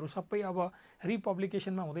किताबहरू सबै अब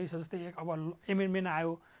रिपब्लिकेसनमा हुँदैछ, जस्तै अब एमेन्डमेन्ट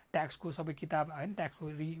आयो ट्याक्सको सबै किताब होइन, ट्याक्सको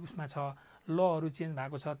उसमा छ, लहरू चेन्ज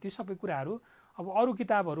भएको छ, त्यो सबै कुराहरू अब अरू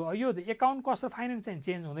किताबहरू यो एकाउन्ट कस्ट र फाइनेन्स चाहिँ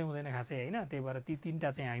चेन्ज हुँदैन खासै होइन। त्यही भएर ती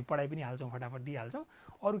तिनवटा चाहिँ हामी पढाइ पनि हाल्छौँ, फटाफट दिइहाल्छौँ।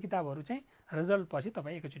 अरू किताबहरू चाहिँ रिजल्ट पछि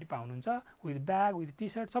तपाईँ एकैचोटि पाउनुहुन्छ, with bag with T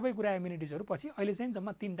short सबै कुरा एम्युनिटिजहरू पछि। अहिले चाहिँ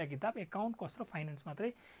जम्मा 3टा किताब एकाउन्ट कस्ट र फाइनेन्स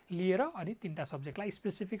मात्रै लिएर अनि 3टा सब्जेक्टलाई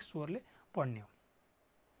स्पेसिफिक स्वरले पढ्ने हो।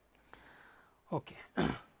 ओके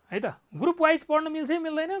है त। ग्रुप वाइज पढ्न मिल्छ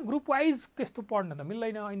मिल्दैन? ग्रुप वाइज त्यस्तो पढ्न त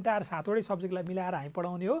मिल्दैन, इन्टायर 7वटै सब्जेक्टलाई मिलाएर हामी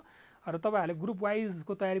पढाउने हो। र तपाईँहरूले ग्रुप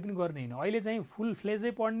वाइजको तयारी पनि गर्ने होइन, अहिले चाहिँ फुल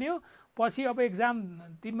फ्लेजै पढ्ने हो। पछि अब एक्जाम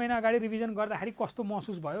 3 महिना अगाडि रिभिजन गर्दाखेरि कस्तो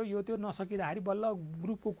महसुस भयो यो त्यो नसकिँदाखेरि बल्ल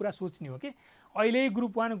ग्रुपको कुरा सोच्ने हो कि अहिले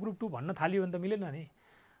ग्रुप 1 ग्रुप 2 भन्न थाल्यो भने त मिलेन नि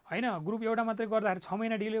होइन। ग्रुप एउटा मात्रै गर्दाखेरि 6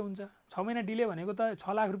 महिना डिले हुन्छ। 6 महिना डिले भनेको त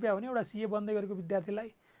 6 लाख रुपियाँ हो नि एउटा CA बन्दै गरेको विद्यार्थीलाई।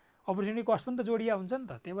 अपर्च्युनिटी कस्ट पनि त जोडिया हुन्छ नि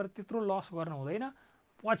त। त्यही भएर त्यत्रो लस गर्न हुँदैन।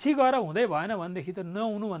 पछि गएर हुँदै भएन भनेदेखि त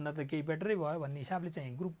नहुनुभन्दा त केही बेटरै भयो भन्ने हिसाबले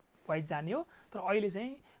चाहिँ ग्रुप वाइज जाने हो। तर अहिले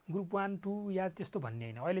चाहिँ ग्रुप 1 2 या त्यस्तो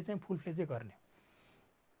भन्ने होइन, अहिले चाहिँ फुल फ्लेजै गर्ने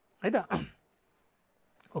है त।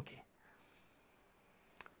 ओके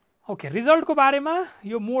ओके रिजल्टको बारेमा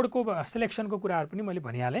यो मोडको सिलेक्सनको कुराहरू पनि मैले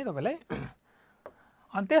भनिहालेँ तपाईँलाई।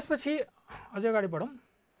 अनि त्यसपछि अझै अगाडि बढौँ।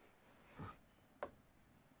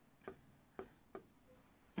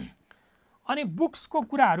 अनि बुक्सको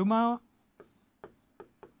कुराहरूमा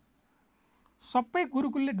सबै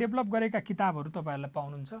गुरुकुलले डेभलप गरेका किताबहरू तपाईँहरूलाई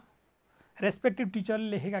पाउनुहुन्छ। रेस्पेक्टिभ टिचरले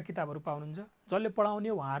लेखेका किताबहरू पाउनुहुन्छ। जसले पढाउने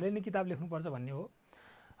हो उहाँहरूले नै किताब लेख्नुपर्छ भन्ने हो।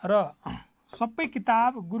 र सबै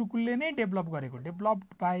किताब गुरुकुलले नै डेभलप गरेको, डेभलप्ड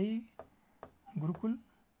बाई गुरुकुल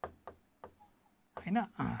होइन,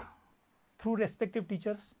 थ्रु रेस्पेक्टिभ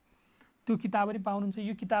टिचर्स। त्यो किताब पनि पाउनुहुन्छ।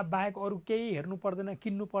 यो किताब बाहेक अरू केही हेर्नु पर्दैन,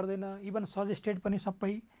 किन्नु पर्दैन। इभन सजेस्टेड पनि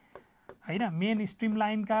सबै होइन। मेन स्ट्रिम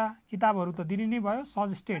लाइनका किताबहरू त दिने नै भयो।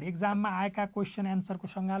 सजेस्टेड एक्जाममा आएका क्वेसन एन्सरको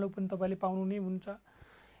सङ्गालो पनि तपाईँले पाउनु नै हुन्छ।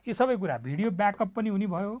 यी सबै कुरा भिडियो ब्याकअप पनि हुने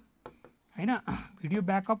भयो होइन। भिडियो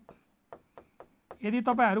ब्याकअप यदि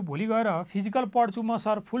तपाईँहरू भोलि गएर फिजिकल पढ्छु म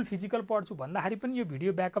सर फुल फिजिकल पढ्छु भन्दाखेरि पनि यो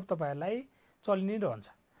भिडियो ब्याकअप तपाईँहरूलाई चलि नै रहन्छ।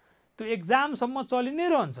 त्यो एक्जामसम्म चलि नै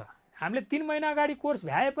रहन्छ। हामीले 3 महिना अगाडि कोर्स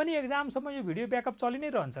भ्याए पनि एक्जामसम्म यो भिडियो ब्याकअप चलि नै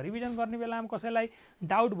रहन्छ। रिभिजन गर्ने बेलामा कसैलाई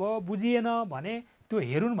डाउट भयो, बुझिएन भने त्यो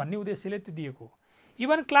हेरुन् भन्ने उद्देश्यले त्यो दिएको।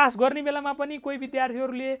 इभन क्लास गर्ने बेलामा पनि कोही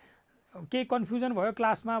विद्यार्थीहरूले केही कन्फ्युजन भयो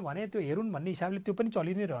क्लासमा भने त्यो हेरुन् भन्ने हिसाबले त्यो पनि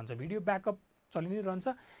चलि नै रहन्छ। भिडियो ब्याकअप चलि नै रहन्छ।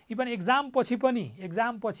 इभन एक्जाम पछि पनि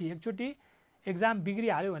एकचोटि एक्जाम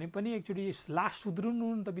बिग्रिहाल्यो भने पनि एकचोटि लास्ट सुध्रिनु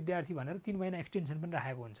नि त विद्यार्थी भनेर 3 महिना एक्सटेन्सन पनि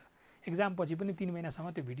राखेको हुन्छ। एक्जाम पछि पनि 3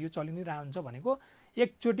 महिनासम्म त्यो भिडियो चलि नै रहन्छ भनेको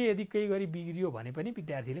एकचोटि यदि केही गरी बिग्रियो भने पनि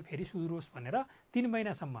विद्यार्थीले फेरि सुध्रोस् भनेर 3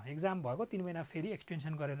 महिनासम्म एक्जाम भएको 3 महिना फेरि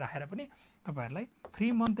एक्सटेन्सन गरेर राखेर पनि तपाईँहरूलाई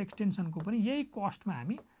 3 मन्थ एक्सटेन्सनको पनि यही कस्टमा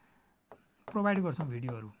हामी प्रोभाइड गर्छौँ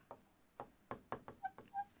भिडियोहरू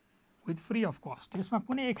विथ फ्री अफ कस्ट। यसमा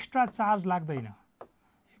कुनै एक्स्ट्रा चार्ज लाग्दैन।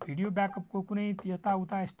 भिडियो ब्याकअपको कुनै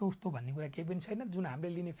यताउता यस्तो उस्तो भन्ने कुरा केही पनि छैन। जुन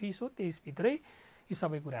हामीले लिने फिस हो त्यसभित्रै यी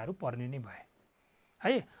सबै कुराहरू पर्ने नै भए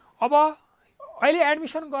है। अब अहिले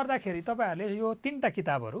एडमिसन गर्दाखेरि तपाईँहरूले यो 3टा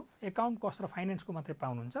किताबहरू एकाउन्ट कस्ट र फाइनेन्सको मात्रै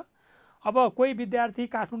पाउनुहुन्छ। अब कोही विद्यार्थी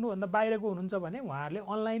काठमाडौँभन्दा बाहिरको हुनुहुन्छ भने उहाँहरूले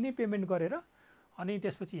अनलाइनै पेमेन्ट गरेर अनि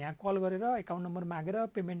त्यसपछि यहाँ कल गरेर एकाउन्ट नम्बर मागेर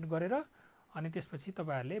पेमेन्ट गरेर अनि त्यसपछि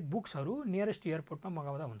तपाईँहरूले बुक्सहरू नियरेस्ट एयरपोर्टमा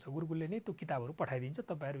मगाउँदा हुन्छ। गुरुकुलले नै त्यो किताबहरू पठाइदिन्छ।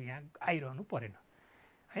 तपाईँहरू यहाँ आइरहनु परेन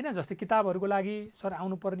होइन। जस्तै किताबहरूको लागि सर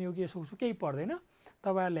आउनुपर्ने हो कि यसो उसो केही पर्दैन।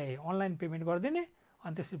 तपाईँहरूले अनलाइन पेमेन्ट गरिदिने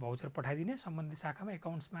अनि त्यसपछि भाउचर पठाइदिने सम्बन्धित शाखामा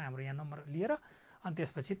एकाउन्ट्समा हाम्रो यहाँ नम्बर लिएर अनि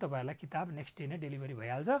त्यसपछि तपाईँहरूलाई किताब नेक्स्ट डे नै डेलिभरी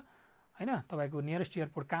भइहाल्छ होइन। तपाईँको नियरेस्ट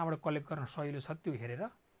एयरपोर्ट कहाँबाट कलेक्ट गर्न सजिलो छ त्यो हेरेर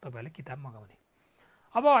तपाईँहरूले किताब मगाउने।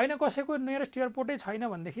 अब होइन कसैको नियरेस्ट एयरपोर्टै छैन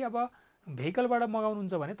भनेदेखि अब भेहिकलबाट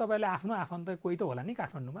मगाउनुहुन्छ भने तपाईँले आफ्नो आफन्त कोही त होला नि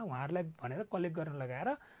काठमाडौँमा उहाँहरूलाई भनेर कलेक्ट गर्न लगाएर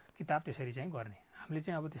किताब त्यसरी चाहिँ गर्ने। हामीले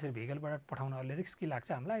चाहिँ अब त्यसरी भेहिकलबाट पठाउन अलि रिस्की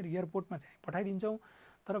लाग्छ हामीलाई। एयरपोर्टमा चाहिँ पठाइदिन्छौँ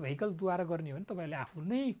तर भेहिकलद्वारा गर्ने हो भने तपाईँले आफू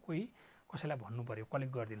नै कोही कसैलाई भन्नु पऱ्यो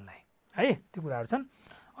कलेक्ट गरिदिनलाई है। त्यो कुराहरू छन्।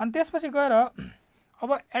 अनि त्यसपछि गएर अब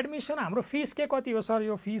एडमिसन हाम्रो फिस के कति हो सर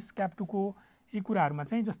यो फिस क्याप 2 को यी कुराहरूमा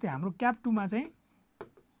चाहिँ जस्तै हाम्रो क्याप 2 मा चाहिँ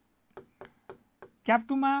क्याप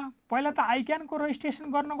 2 मा पहिला त आइक्यानको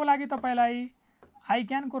रजिस्ट्रेसन गर्नको लागि तपाईँलाई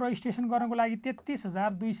आइक्यानको रजिस्ट्रेसन गर्नको लागि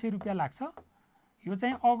 33,200 रुपियाँ लाग्छ। यो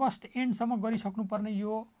चाहिँ अगस्त एन्डसम्म गरिसक्नुपर्ने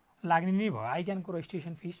यो लाग्ने नै भयो। आइक्यानको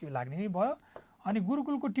रजिस्ट्रेसन फिस यो लाग्ने नै भयो। अनि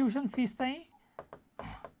गुरुकुलको ट्युसन फिस चाहिँ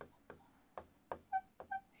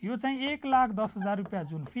यो चाहिँ 1,10,000 रुपियाँ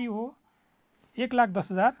जुन फी हो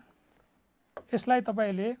 1,10,000 यसलाई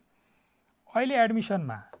तपाईले अहिले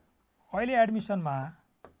एडमिसनमा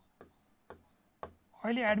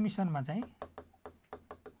चाहिँ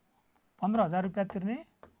 15,000 रुपैयाँ तिर्ने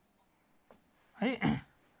है।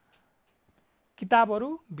 किताबहरू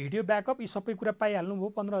भिडियो ब्याकअप यी सबै कुरा पाइहाल्नुभयो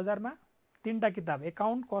 15,000 मा। 3टा किताब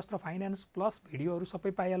एकाउन्ट कस्ट र फाइनान्स प्लस भिडियोहरू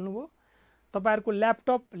सबै पाइहाल्नुभयो। तपाईहरुको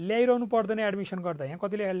ल्यापटप ल्याइरहनु पर्दैन एडमिसन गर्दा। यहाँ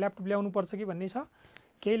कतिले ल्यापटप ल्याउनु पर्छ कि भन्ने छ,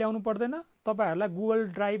 केही ल्याउनु पर्दैन। तपाईहरुलाई गुगल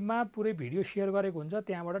ड्राइभमा पुरै भिडियो सेयर गरेको हुन्छ,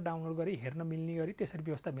 त्यहाँबाट डाउनलोड गरी हेर्न मिल्ने गरी त्यसरी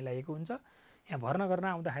व्यवस्था मिलाइएको हुन्छ। यहाँ भर्ना गर्न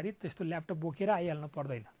आउँदाखेरि त्यस्तो ल्यापटप बोकेर आइहाल्नु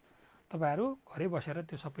पर्दैन, तपाईहरु घरै बसेर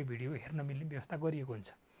त्यो सबै भिडियो हेर्न मिल्ने व्यवस्था गरिएको हुन्छ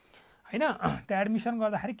हैन। त्यो एडमिसन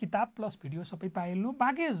गर्दाखेरि किताब प्लस भिडियो सबै पाइहाल्नु।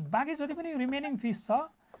 बाँकी जति पनि रिमेनिङ फिस छ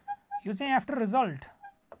यो चाहिँ आफ्टर रिजल्ट,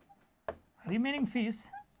 रिमेनिङ फिस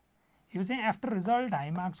यो चाहिँ आफ्टर रिजल्ट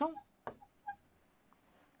हामी माग्छौँ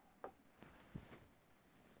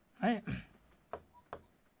है।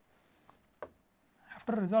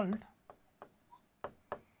 आफ्टर रिजल्ट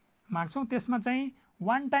माग्छौँ। त्यसमा चाहिँ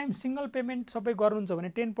वान टाइम सिंगल पेमेन्ट सबै गर्नुहुन्छ भने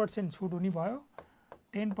 10% छुट हुने भयो,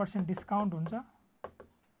 10% डिस्काउन्ट हुन्छ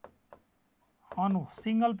अन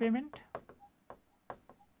सिंगल पेमेन्ट।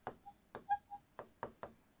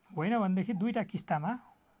 होइन भनेदेखि 2टा किस्तामा,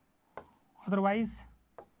 अदरवाइज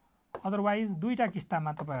 2टा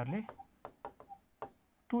किस्तामा तपाईहरुले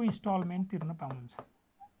 2 इन्स्टलमेन्ट तिर्न पाउनुहुन्छ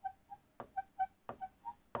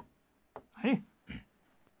है।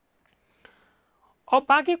 अब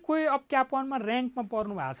बाँकी कोही अब क्याप 1 मा र्याङ्कमा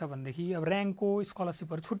पर्नु भएको छ भनेदेखि अब र्याङ्कको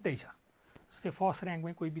स्कलरसिपहरू छुट्टै छ। जस्तै फर्स्ट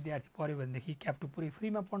र्याङ्कमै कोही विद्यार्थी पऱ्यो भनेदेखि क्याप 2 पुरै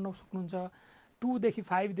फ्रीमा पढ्न सक्नुहुन्छ। 2 देखि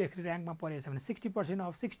 5 देखि र्याङ्कमा परेछ भने 60%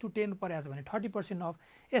 अफ, 6 to 10 परेछ भने 30% अफ,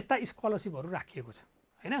 यस्ता स्कलरसिपहरू राखिएको छ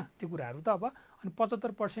हैन। त्यो कुराहरू त अब अनि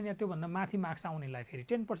 75% या त्योभन्दा माथि मार्क्स आउनेलाई फेरि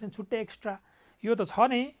 10% छुट्टै एक्स्ट्रा। यो त छ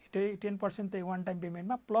नै 10% त वान टाइम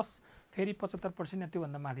पेमेन्टमा, प्लस फेरि 75% या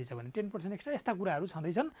त्योभन्दा माथि छ भने 10% एक्स्ट्रा। यस्ता कुराहरू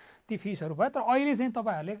छँदैछन्, ती फिसहरू भयो। तर अहिले चाहिँ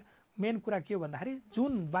तपाईहरुले मेन कुरा के हो भन्दाखेरि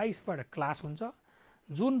जुन 22बाट क्लास हुन्छ,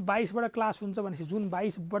 जुन 22बाट क्लास हुन्छ भनेपछि जुन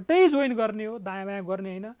 22बाटै जोइन गर्ने हो, दायाँ बायाँ गर्ने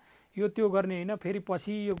होइन, यो त्यो गर्ने होइन, फेरि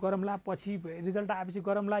पछि यो गरौँला, पछि रिजल्ट आएपछि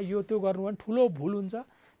गरौँला, यो त्यो गर्नु भने ठुलो भुल हुन्छ।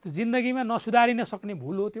 त्यो जिन्दगीमा नसुधारिन सक्ने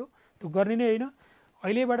भुल हो, त्यो गर्ने नै होइन।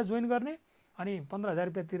 अहिलेबाट जोइन गर्ने अनि 15,000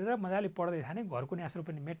 रुपैयाँ तिरेर मजाले पढ्दै जाने, घरको न्यास्रो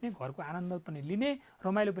पनि मेट्ने, घरको आनन्द पनि लिने,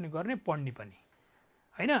 रमाइलो पनि गर्ने, पढ्ने पनि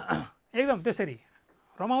हैन। एकदम त्यसरी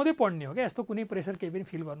रमाउँदै पढ्ने हो क्या, यस्तो कुनै प्रेसर केही पनि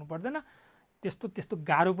फिल गर्नु पर्दैन। त्यस्तो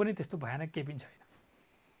गाह्रो पनि त्यस्तो भयानक केही पनि छैन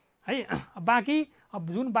है। बाँकी अब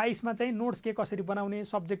जुन 22मा चाहिँ नोट्स के कसरी बनाउने,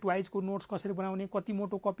 सब्जेक्ट वाइजको नोट्स कसरी बनाउने, कति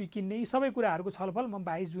मोटो कपी किन्ने, यी सबै कुराहरूको छलफल म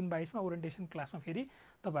जुन 22मा ओरिएन्टेसन क्लासमा फेरि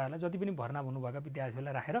तपाईहरुलाई जति पनि भर्ना हुनुभएका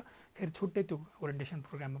विद्यार्थीहरूलाई राखेर फेरि छुट्टै त्यो ओरिएन्टेसन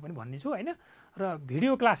प्रोग्राममा पनि भन्नेछु हैन। र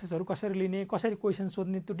भिडियो क्लासेसहरू कसरी लिने, कसरी क्वेसन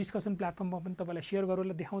सोध्ने, त्यो डिस्कसन प्लेटफर्ममा पनि तपाईँलाई सेयर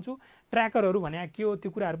गरेर देखाउँछु। ट्र्याकरहरू भने के हो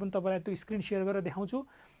त्यो कुराहरू पनि तपाईँलाई त्यो स्क्रिन सेयर गरेर देखाउँछु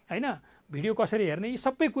हैन। भिडियो कसरी हेर्ने, यी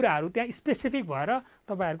सबै कुराहरू त्यहाँ स्पेसिफिक भएर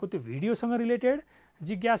तपाईँहरूको त्यो भिडियोसँग रिलेटेड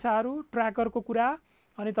जिज्ञासाहरू, ट्र्याकरको कुरा,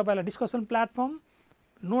 अनि तपाईँलाई डिस्कसन प्लेटफर्म,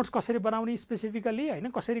 नोट्स कसरी बनाउने स्पेसिफिकली हैन,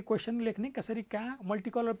 कसरी क्वेसन लेख्ने, कसरी कहाँ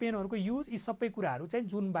मल्टिकलर पेनहरूको युज, यी सबै कुराहरू चाहिँ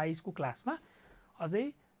जुन 22को क्लासमा अझै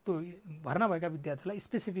त्यो भर्ना भएका विद्यार्थीलाई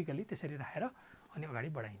स्पेसिफिकली त्यसरी राखेर अनि अगाडि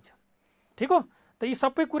बढाइन्छ। ठिक हो त। यी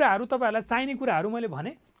सबै कुराहरू तपाईँहरूलाई चाहिने कुराहरू मैले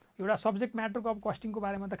भने। एउटा सब्जेक्ट म्याटरको अब कस्टिङको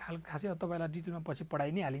बारेमा त खासै तपाईँलाई डिटेलमा पछि पढाइ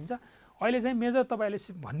नै हालिन्छ। अहिले चाहिँ मेजर तपाईँले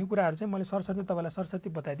भन्ने कुराहरू चाहिँ मैले सरसर्ती तपाईँलाई सरसर्ती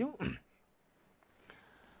बताइदिउँ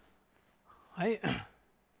है।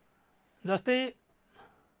 जस्तै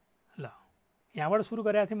ल यहाँबाट सुरु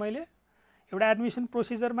गरेको थिएँ मैले। एउटा एडमिसन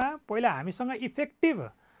प्रोसिजरमा पहिला हामीसँग इफेक्टिभ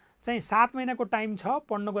चाहिँ 7 महिनाको टाइम छ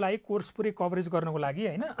पढ्नको लागि, कोर्स पुरै कभरेज गर्नको लागि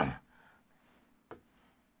हैन।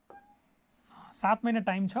 7 महिना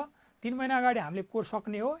टाइम छ। 3 महिना अगाडि हामीले कोर्स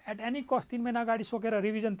सक्ने हो। एट एनी कस्ट 3 महिना अगाडि सकेर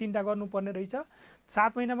रिभिजन 3टा गर्नुपर्ने रहेछ।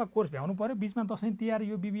 7 महिनामा कोर्स भ्याउनु पर्यो। बिचमा दसैँ तिहार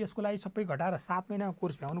यो बीबीएसको लागि सबै घटाएर 7 महिनामा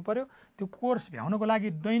कोर्स भ्याउनु पर्यो। त्यो कोर्स भ्याउनको लागि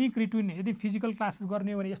दैनिक रुटिन, यदि फिजिकल क्लासेस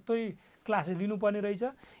गर्ने हो भने यस्तै क्लासेस लिनुपर्ने रहेछ।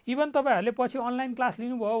 इभन तपाईँहरूले पछि अनलाइन क्लास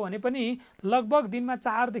लिनुभयो भने पनि लगभग दिनमा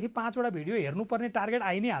 4 देखि 5 वटा भिडियो हेर्नुपर्ने टार्गेट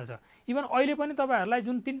आइ नै हाल्छ। इभन अहिले पनि तपाईँहरूलाई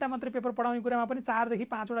जुन 3टा मात्रै पेपर पढाउने कुरामा पनि 4 देखि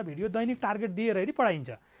 5 वटा भिडियो दैनिक टार्गेट दिएर पढाइन्छ।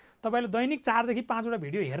 तपाईँले दैनिक 4 देखि 5 वटा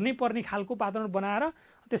भिडियो हेर्नै पर्ने खालको वातावरण बनाएर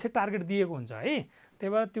त्यसै टार्गेट दिएको हुन्छ है। त्यही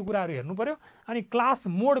भएर त्यो कुराहरू हेर्नु पर्यो। अनि क्लास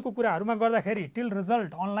मोडको कुराहरूमा गर्दाखेरि टिल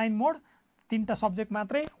रिजल्ट अनलाइन मोड, 3टा सब्जेक्ट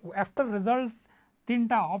मात्रै, आफ्टर रिजल्ट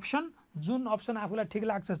 3टा अप्सन, जुन अप्सन आफूलाई ठिक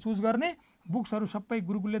लाग्छ चुज गर्ने। बुक्सहरू सबै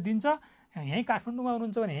गुरुकुलले दिन्छ। यहीँ काठमाडौँमा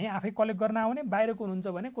हुनुहुन्छ भने यहीँ आफै कलेक्ट गर्न आउने, बाहिरको हुनुहुन्छ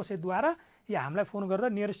भने कसैद्वारा या हामीलाई फोन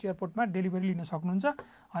गरेर नियरेस्ट एयरपोर्टमा डेलिभरी लिन सक्नुहुन्छ।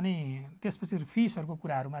 अनि त्यसपछि फिसहरूको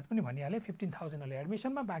कुराहरूमा पनि भनिहालेँ, 15,000 ले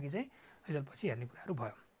एडमिसनमा, बाँकी चाहिँ रिजल्ट पछि हेर्ने कुराहरू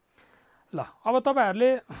भयो। ल अब तपाईँहरूले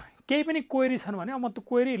केही पनि क्वेरी छन् भने म त्यो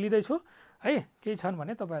क्वेरी लिँदैछु है केही छन्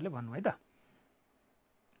भने तपाईँहरूले भन्नु है त।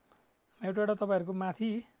 एउटा तपाईँहरूको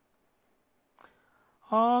माथि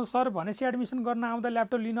सर भनेपछि एडमिसन गर्न आउँदा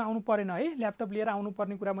ल्यापटप लिन आउनु परेन है, ल्यापटप लिएर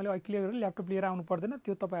आउनुपर्ने कुरा मैले अहिले क्लियर गरेँ, ल्यापटप लिएर आउनु पर्दैन,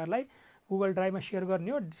 त्यो तपाईँहरूलाई गुगल ड्राइभमा सेयर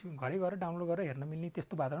गर्ने हो, घरै गएर डाउनलोड गरेर हेर्न मिल्ने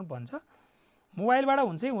त्यस्तो वातावरण भन्छ। मोबाइलबाट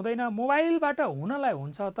हुन्छ हुँदैन, मोबाइलबाट हुनलाई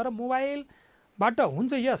हुन्छ, तर मोबाइलबाट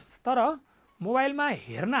हुन्छ यस, तर मोबाइलमा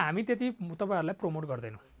हेर्न हामी त्यति तपाईँहरूलाई प्रमोट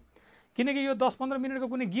गर्दैनौँ, किनकि यो 10-15 मिनटको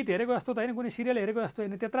कुनै गीत हेरेको जस्तो त होइन, कुनै सिरियल हेरेको जस्तो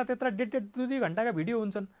होइन, त्यत्रा डेढ 2-2 घन्टाका भिडियो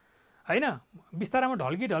हुन्छन् होइन। बिस्तारामा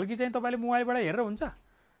ढल्की चाहिँ तपाईँले मोबाइलबाट हेरेर हुन्छ।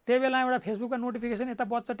 त्यही बेला एउटा फेसबुकमा नोटिफिकेसन यता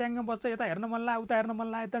बच्च ट्याङ्ग बच्च, यता हेर्न मन लाग्यो उता हेर्न मन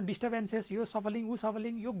लाग्यो, यता डिस्टर्बेन्सेस, यो सफलिङ ऊ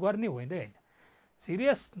सफलिङ, यो गर्ने होइन होइन।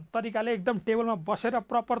 सिरियस तरिकाले एकदम टेबलमा बसेर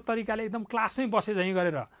प्रपर तरिकाले एकदम क्लासमै बसे झैँ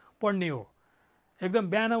गरेर पढ्ने हो। एकदम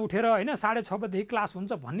बिहान उठेर होइन 6:30 बजेदेखि क्लास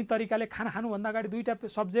हुन्छ भन्ने तरिकाले खाना खानुभन्दा अगाडि 2टा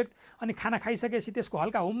सब्जेक्ट, अनि खाना खाइसकेपछि त्यसको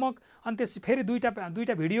हल्का होमवर्क, अनि त्यसपछि फेरि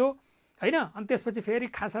दुईटा भिडियो होइन, अनि त्यसपछि फेरि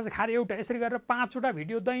खासा खाएर एउटा, यसरी गरेर 5वटा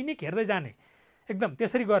भिडियो दैनिक हेर्दै जाने, एकदम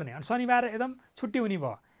त्यसरी गर्ने। अनि शनिबार एकदम छुट्टी हुने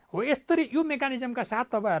भयो हो। यसरी यो मेकानिजमका साथ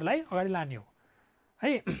तपाईँहरूलाई अगाडि लाने हो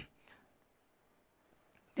है।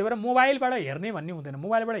 त्यही भएर मोबाइलबाट हेर्ने भन्ने हुँदैन,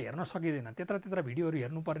 मोबाइलबाट हेर्न सकिँदैन, त्यत्रा भिडियोहरू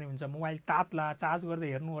हेर्नुपर्ने हुन्छ। मोबाइल तात्ला, चार्ज गर्दै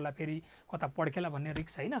हेर्नु होला, फेरि कता पड्केला भन्ने रिस्क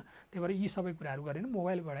छैन। त्यही भएर यी सबै कुराहरू गरेर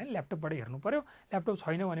मोबाइलबाट ल्यापटपबाट हेर्नु पऱ्यो। ल्यापटप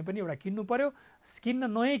छैन भने पनि एउटा किन्नु पऱ्यो, किन्न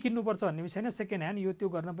नयाँ किन्नुपर्छ भन्ने विषय छैन, सेकेन्ड ह्यान्ड यो त्यो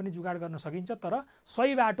गर्न पनि जुगाड गर्न सकिन्छ। तर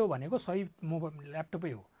सही बाटो भनेको सही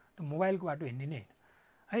ल्यापटपै हो, त्यो मोबाइलको बाटो हिँड्ने नै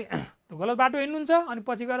होइन है। त्यो गलत बाटो हिँड्नुहुन्छ अनि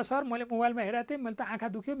पछि गएर सर मैले मोबाइलमा हेरेको थिएँ, मैले त आँखा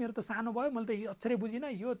दुख्यो, मेरो त सानो भयो, मैले त अक्षरै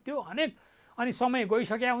बुझिनँ, यो त्यो अनेक, अनि समय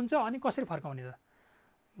गइसक्या हुन्छ, अनि कसरी फर्काउने त।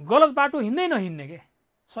 गलत बाटो हिँड्दै नहिँड्ने के,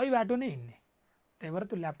 सही बाटो नै हिँड्ने। त्यही भएर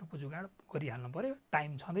त्यो ल्यापटपको जुगाड गरिहाल्नु पऱ्यो।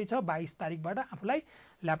 टाइम छँदैछ, 22 तारिकबाट आफूलाई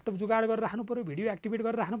ल्यापटप जुगाड गरेर राख्नु पऱ्यो, भिडियो एक्टिभेट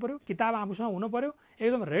गरेर राख्नु पऱ्यो, किताब आफूसँग हुनु पऱ्यो,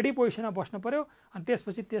 एकदम रेडी पोजिसनमा बस्नु पऱ्यो, अनि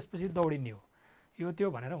त्यसपछि दौडिने हो। यो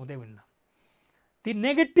त्यो भनेर हुँदै हुन्न। ती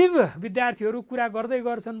नेगेटिभ विद्यार्थीहरू कुरा गर्दै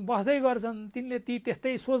गर्छन्, बस्दै गर्छन्, तिनले ती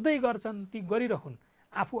त्यस्तै सोच्दै गर्छन्, ती गरिरहन्।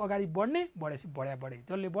 आफू अगाडि बढेपछि बढे,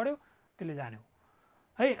 जसले बढ्यो त्यसले जाने हो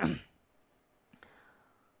है।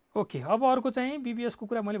 ओके, अब अर्को चाहिँ बिबिएसको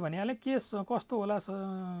कुरा मैले भनिहालेँ। के कस्तो होला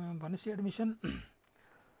भनेपछि एडमिसन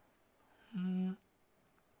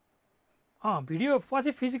भिडियो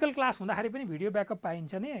पछि फिजिकल क्लास हुँदाखेरि पनि भिडियो ब्याकअप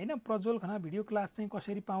पाइन्छ नि होइन। प्रज्वल खना भिडियो क्लास चाहिँ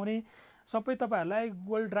कसरी पाउने, सबै तपाईँहरूलाई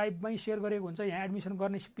गुगल ड्राइभमै सेयर गरेको हुन्छ। यहाँ एडमिसन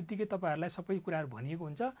गर्ने बित्तिकै तपाईँहरूलाई सबै कुराहरू भनिएको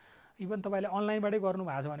हुन्छ। इभन तपाईँले अनलाइनबाटै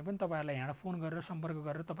गर्नुभएको छ भने पनि तपाईँहरूलाई यहाँबाट फोन गरेर सम्पर्क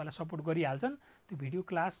गरेर तपाईँलाई सपोर्ट गरिहाल्छन्। त्यो भिडियो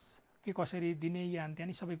क्लास के कसरी दिने या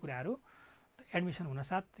त्यहाँनि सबै कुराहरू एडमिसन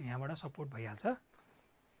हुनसाथ यहाँबाट सपोर्ट भइहाल्छ।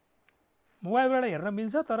 मोबाइलबाट हेर्न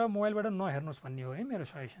मिल्छ, तर मोबाइलबाट नहेर्नुहोस् भन्ने हो है मेरो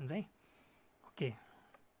सजेसन चाहिँ। ओके,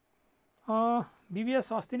 बिबिएस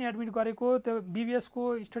अस्ति नै एडमिट गरेको, त्यो बिबिएसको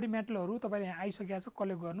स्टडी मेटेरियलहरू तपाईँले यहाँ आइसकेको छ,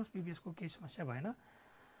 कलेक्ट गर्नुहोस्। बिबिएसको केही समस्या भएन।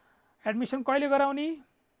 एडमिसन कहिले गराउने,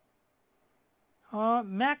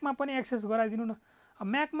 म्याकमा पनि एक्सेस गराइदिनु न।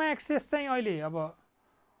 म्याकमा एक्सेस चाहिँ अहिले अब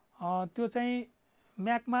त्यो चाहिँ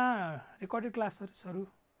म्याकमा रेकर्डेड क्लासहरू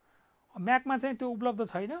म्याकमा चाहिँ त्यो उपलब्ध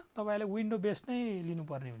छैन, तपाईँले विन्डो बेस्ड नै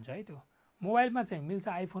लिनुपर्ने हुन्छ है। त्यो मोबाइलमा चाहिँ मिल्छ,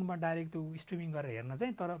 आइफोनमा डाइरेक्ट त्यो स्ट्रिमिङ गरेर हेर्न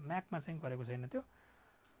चाहिँ, तर म्याकमा चाहिँ गरेको छैन। त्यो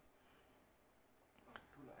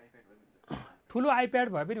ठुलो आइप्याड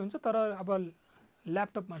भए पनि हुन्छ, तर अब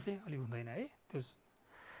ल्यापटपमा चाहिँ अलि हुँदैन है त्यो।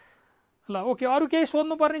 ल ओके, अरू केही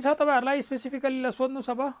सोध्नुपर्ने छ तपाईँहरूलाई स्पेसिफिकली सोध्नुहोस्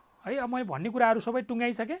अब है। अब मैले भन्ने कुराहरू सबै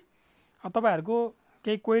टुङ्गाइसकेँ। अब तपाईँहरूको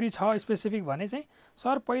केही क्वेरी छ स्पेसिफिक भने चाहिँ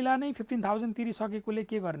सर पहिला नै 15,000 तिरिसकेकोले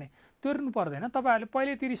के गर्ने, तिर्नु पर्दैन। तपाईँहरूले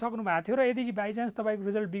पहिले तिरिसक्नु भएको थियो र यदि बाइचान्स तपाईँको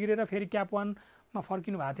रिजल्ट बिग्रेर फेरि क्याप 1मा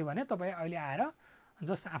फर्किनु भएको थियो भने तपाईँ अहिले आएर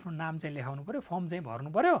जस्ट आफ्नो नाम चाहिँ लेखाउनु पऱ्यो, फर्म चाहिँ भर्नु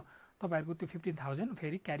पऱ्यो। तपाईँहरूको त्यो 15,000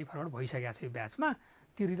 फेरि क्यारी फरवर्ड भइसकेको छ यो ब्याचमा,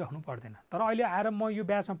 तिरिरहनु पर्दैन। तर अहिले आएर म यो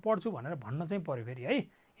ब्याचमा पढ्छु भनेर भन्न चाहिँ पऱ्यो फेरि है।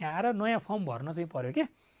 यहाँ आएर नयाँ फर्म भर्न चाहिँ पऱ्यो कि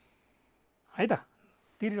है त,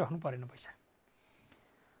 तिरिरहनु परेन पैसा।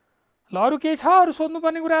 ल अरू केही छ, अरू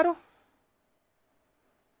सोध्नुपर्ने कुराहरू?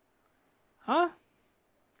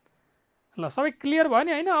 ल सबै क्लियर भयो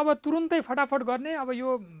नि होइन। अब तुरुन्तै फटाफट गर्ने, अब यो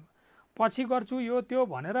पछि गर्छु यो त्यो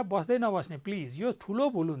भनेर बस्दै नबस्ने प्लिज, यो ठुलो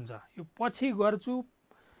भुल हुन्छ। यो पछि गर्छु,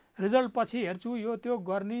 रिजल्ट पछि हेर्छु, यो त्यो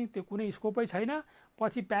गर्ने त्यो कुनै स्कोपै छैन।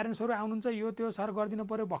 पछि प्यारेन्ट्सहरू आउनुहुन्छ, यो त्यो सर गरिदिनु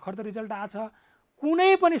पऱ्यो, भर्खर त रिजल्ट आएको छ,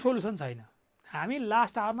 कुनै पनि सोल्युसन छैन। हामी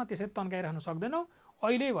लास्ट आवरमा त्यसरी तन्काइरहन सक्दैनौँ।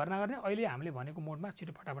 अहिले भर्ना गर्ने, अहिले हामीले भनेको मोडमा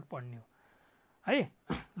छिटो फटाफट पढ्ने हो है।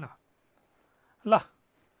 ल ल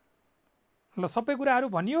ल सबै कुराहरू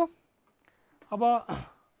भनियो। अब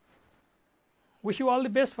wish you all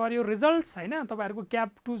the best for your results होइन। तपाईँहरूको क्याप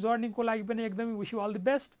 2 जर्नीको लागि पनि एकदमै wish you all the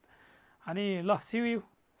best. अनि ल सी यु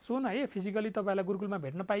सुन है, फिजिकली तपाईँलाई गुरुकुलमा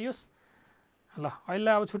भेट्न पाइयोस्। ल अहिले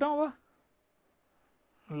अब छुटौँ अब।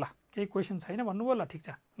 ल केही क्वेसन छैन भन्नुभयो ल ठिक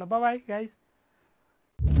छ ल by guys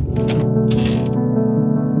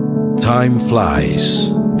Time flies,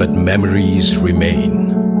 but memories remain.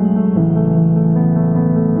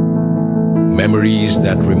 Memories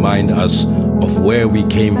that remind us of where we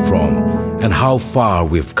came from and how far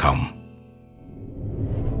we've come.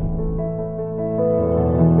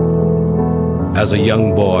 As a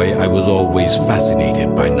young boy, I was always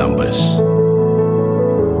fascinated by numbers.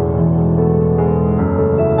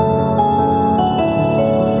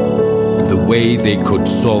 The way they could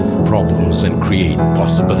solve problems and create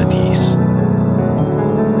possibilities.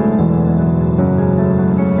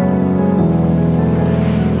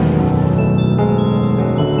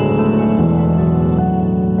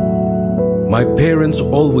 My parents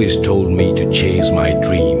always told me to chase my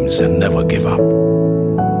dreams and never give up.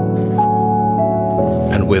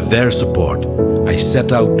 And with their support, I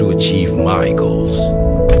set out to achieve my goals.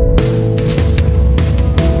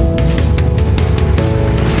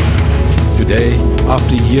 Today,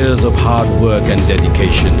 after years of hard work and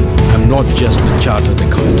dedication, I'm not just a chartered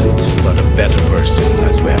accountant, but a better person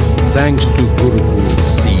as well. Thanks to Gurukul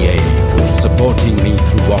CA for supporting me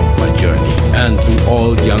throughout my journey, and to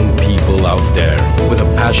all young people out there with a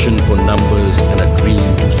passion for numbers and a dream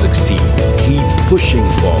to succeed. Keep pushing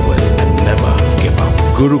forward and never give up.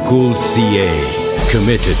 Gurukul CA,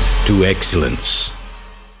 committed to excellence.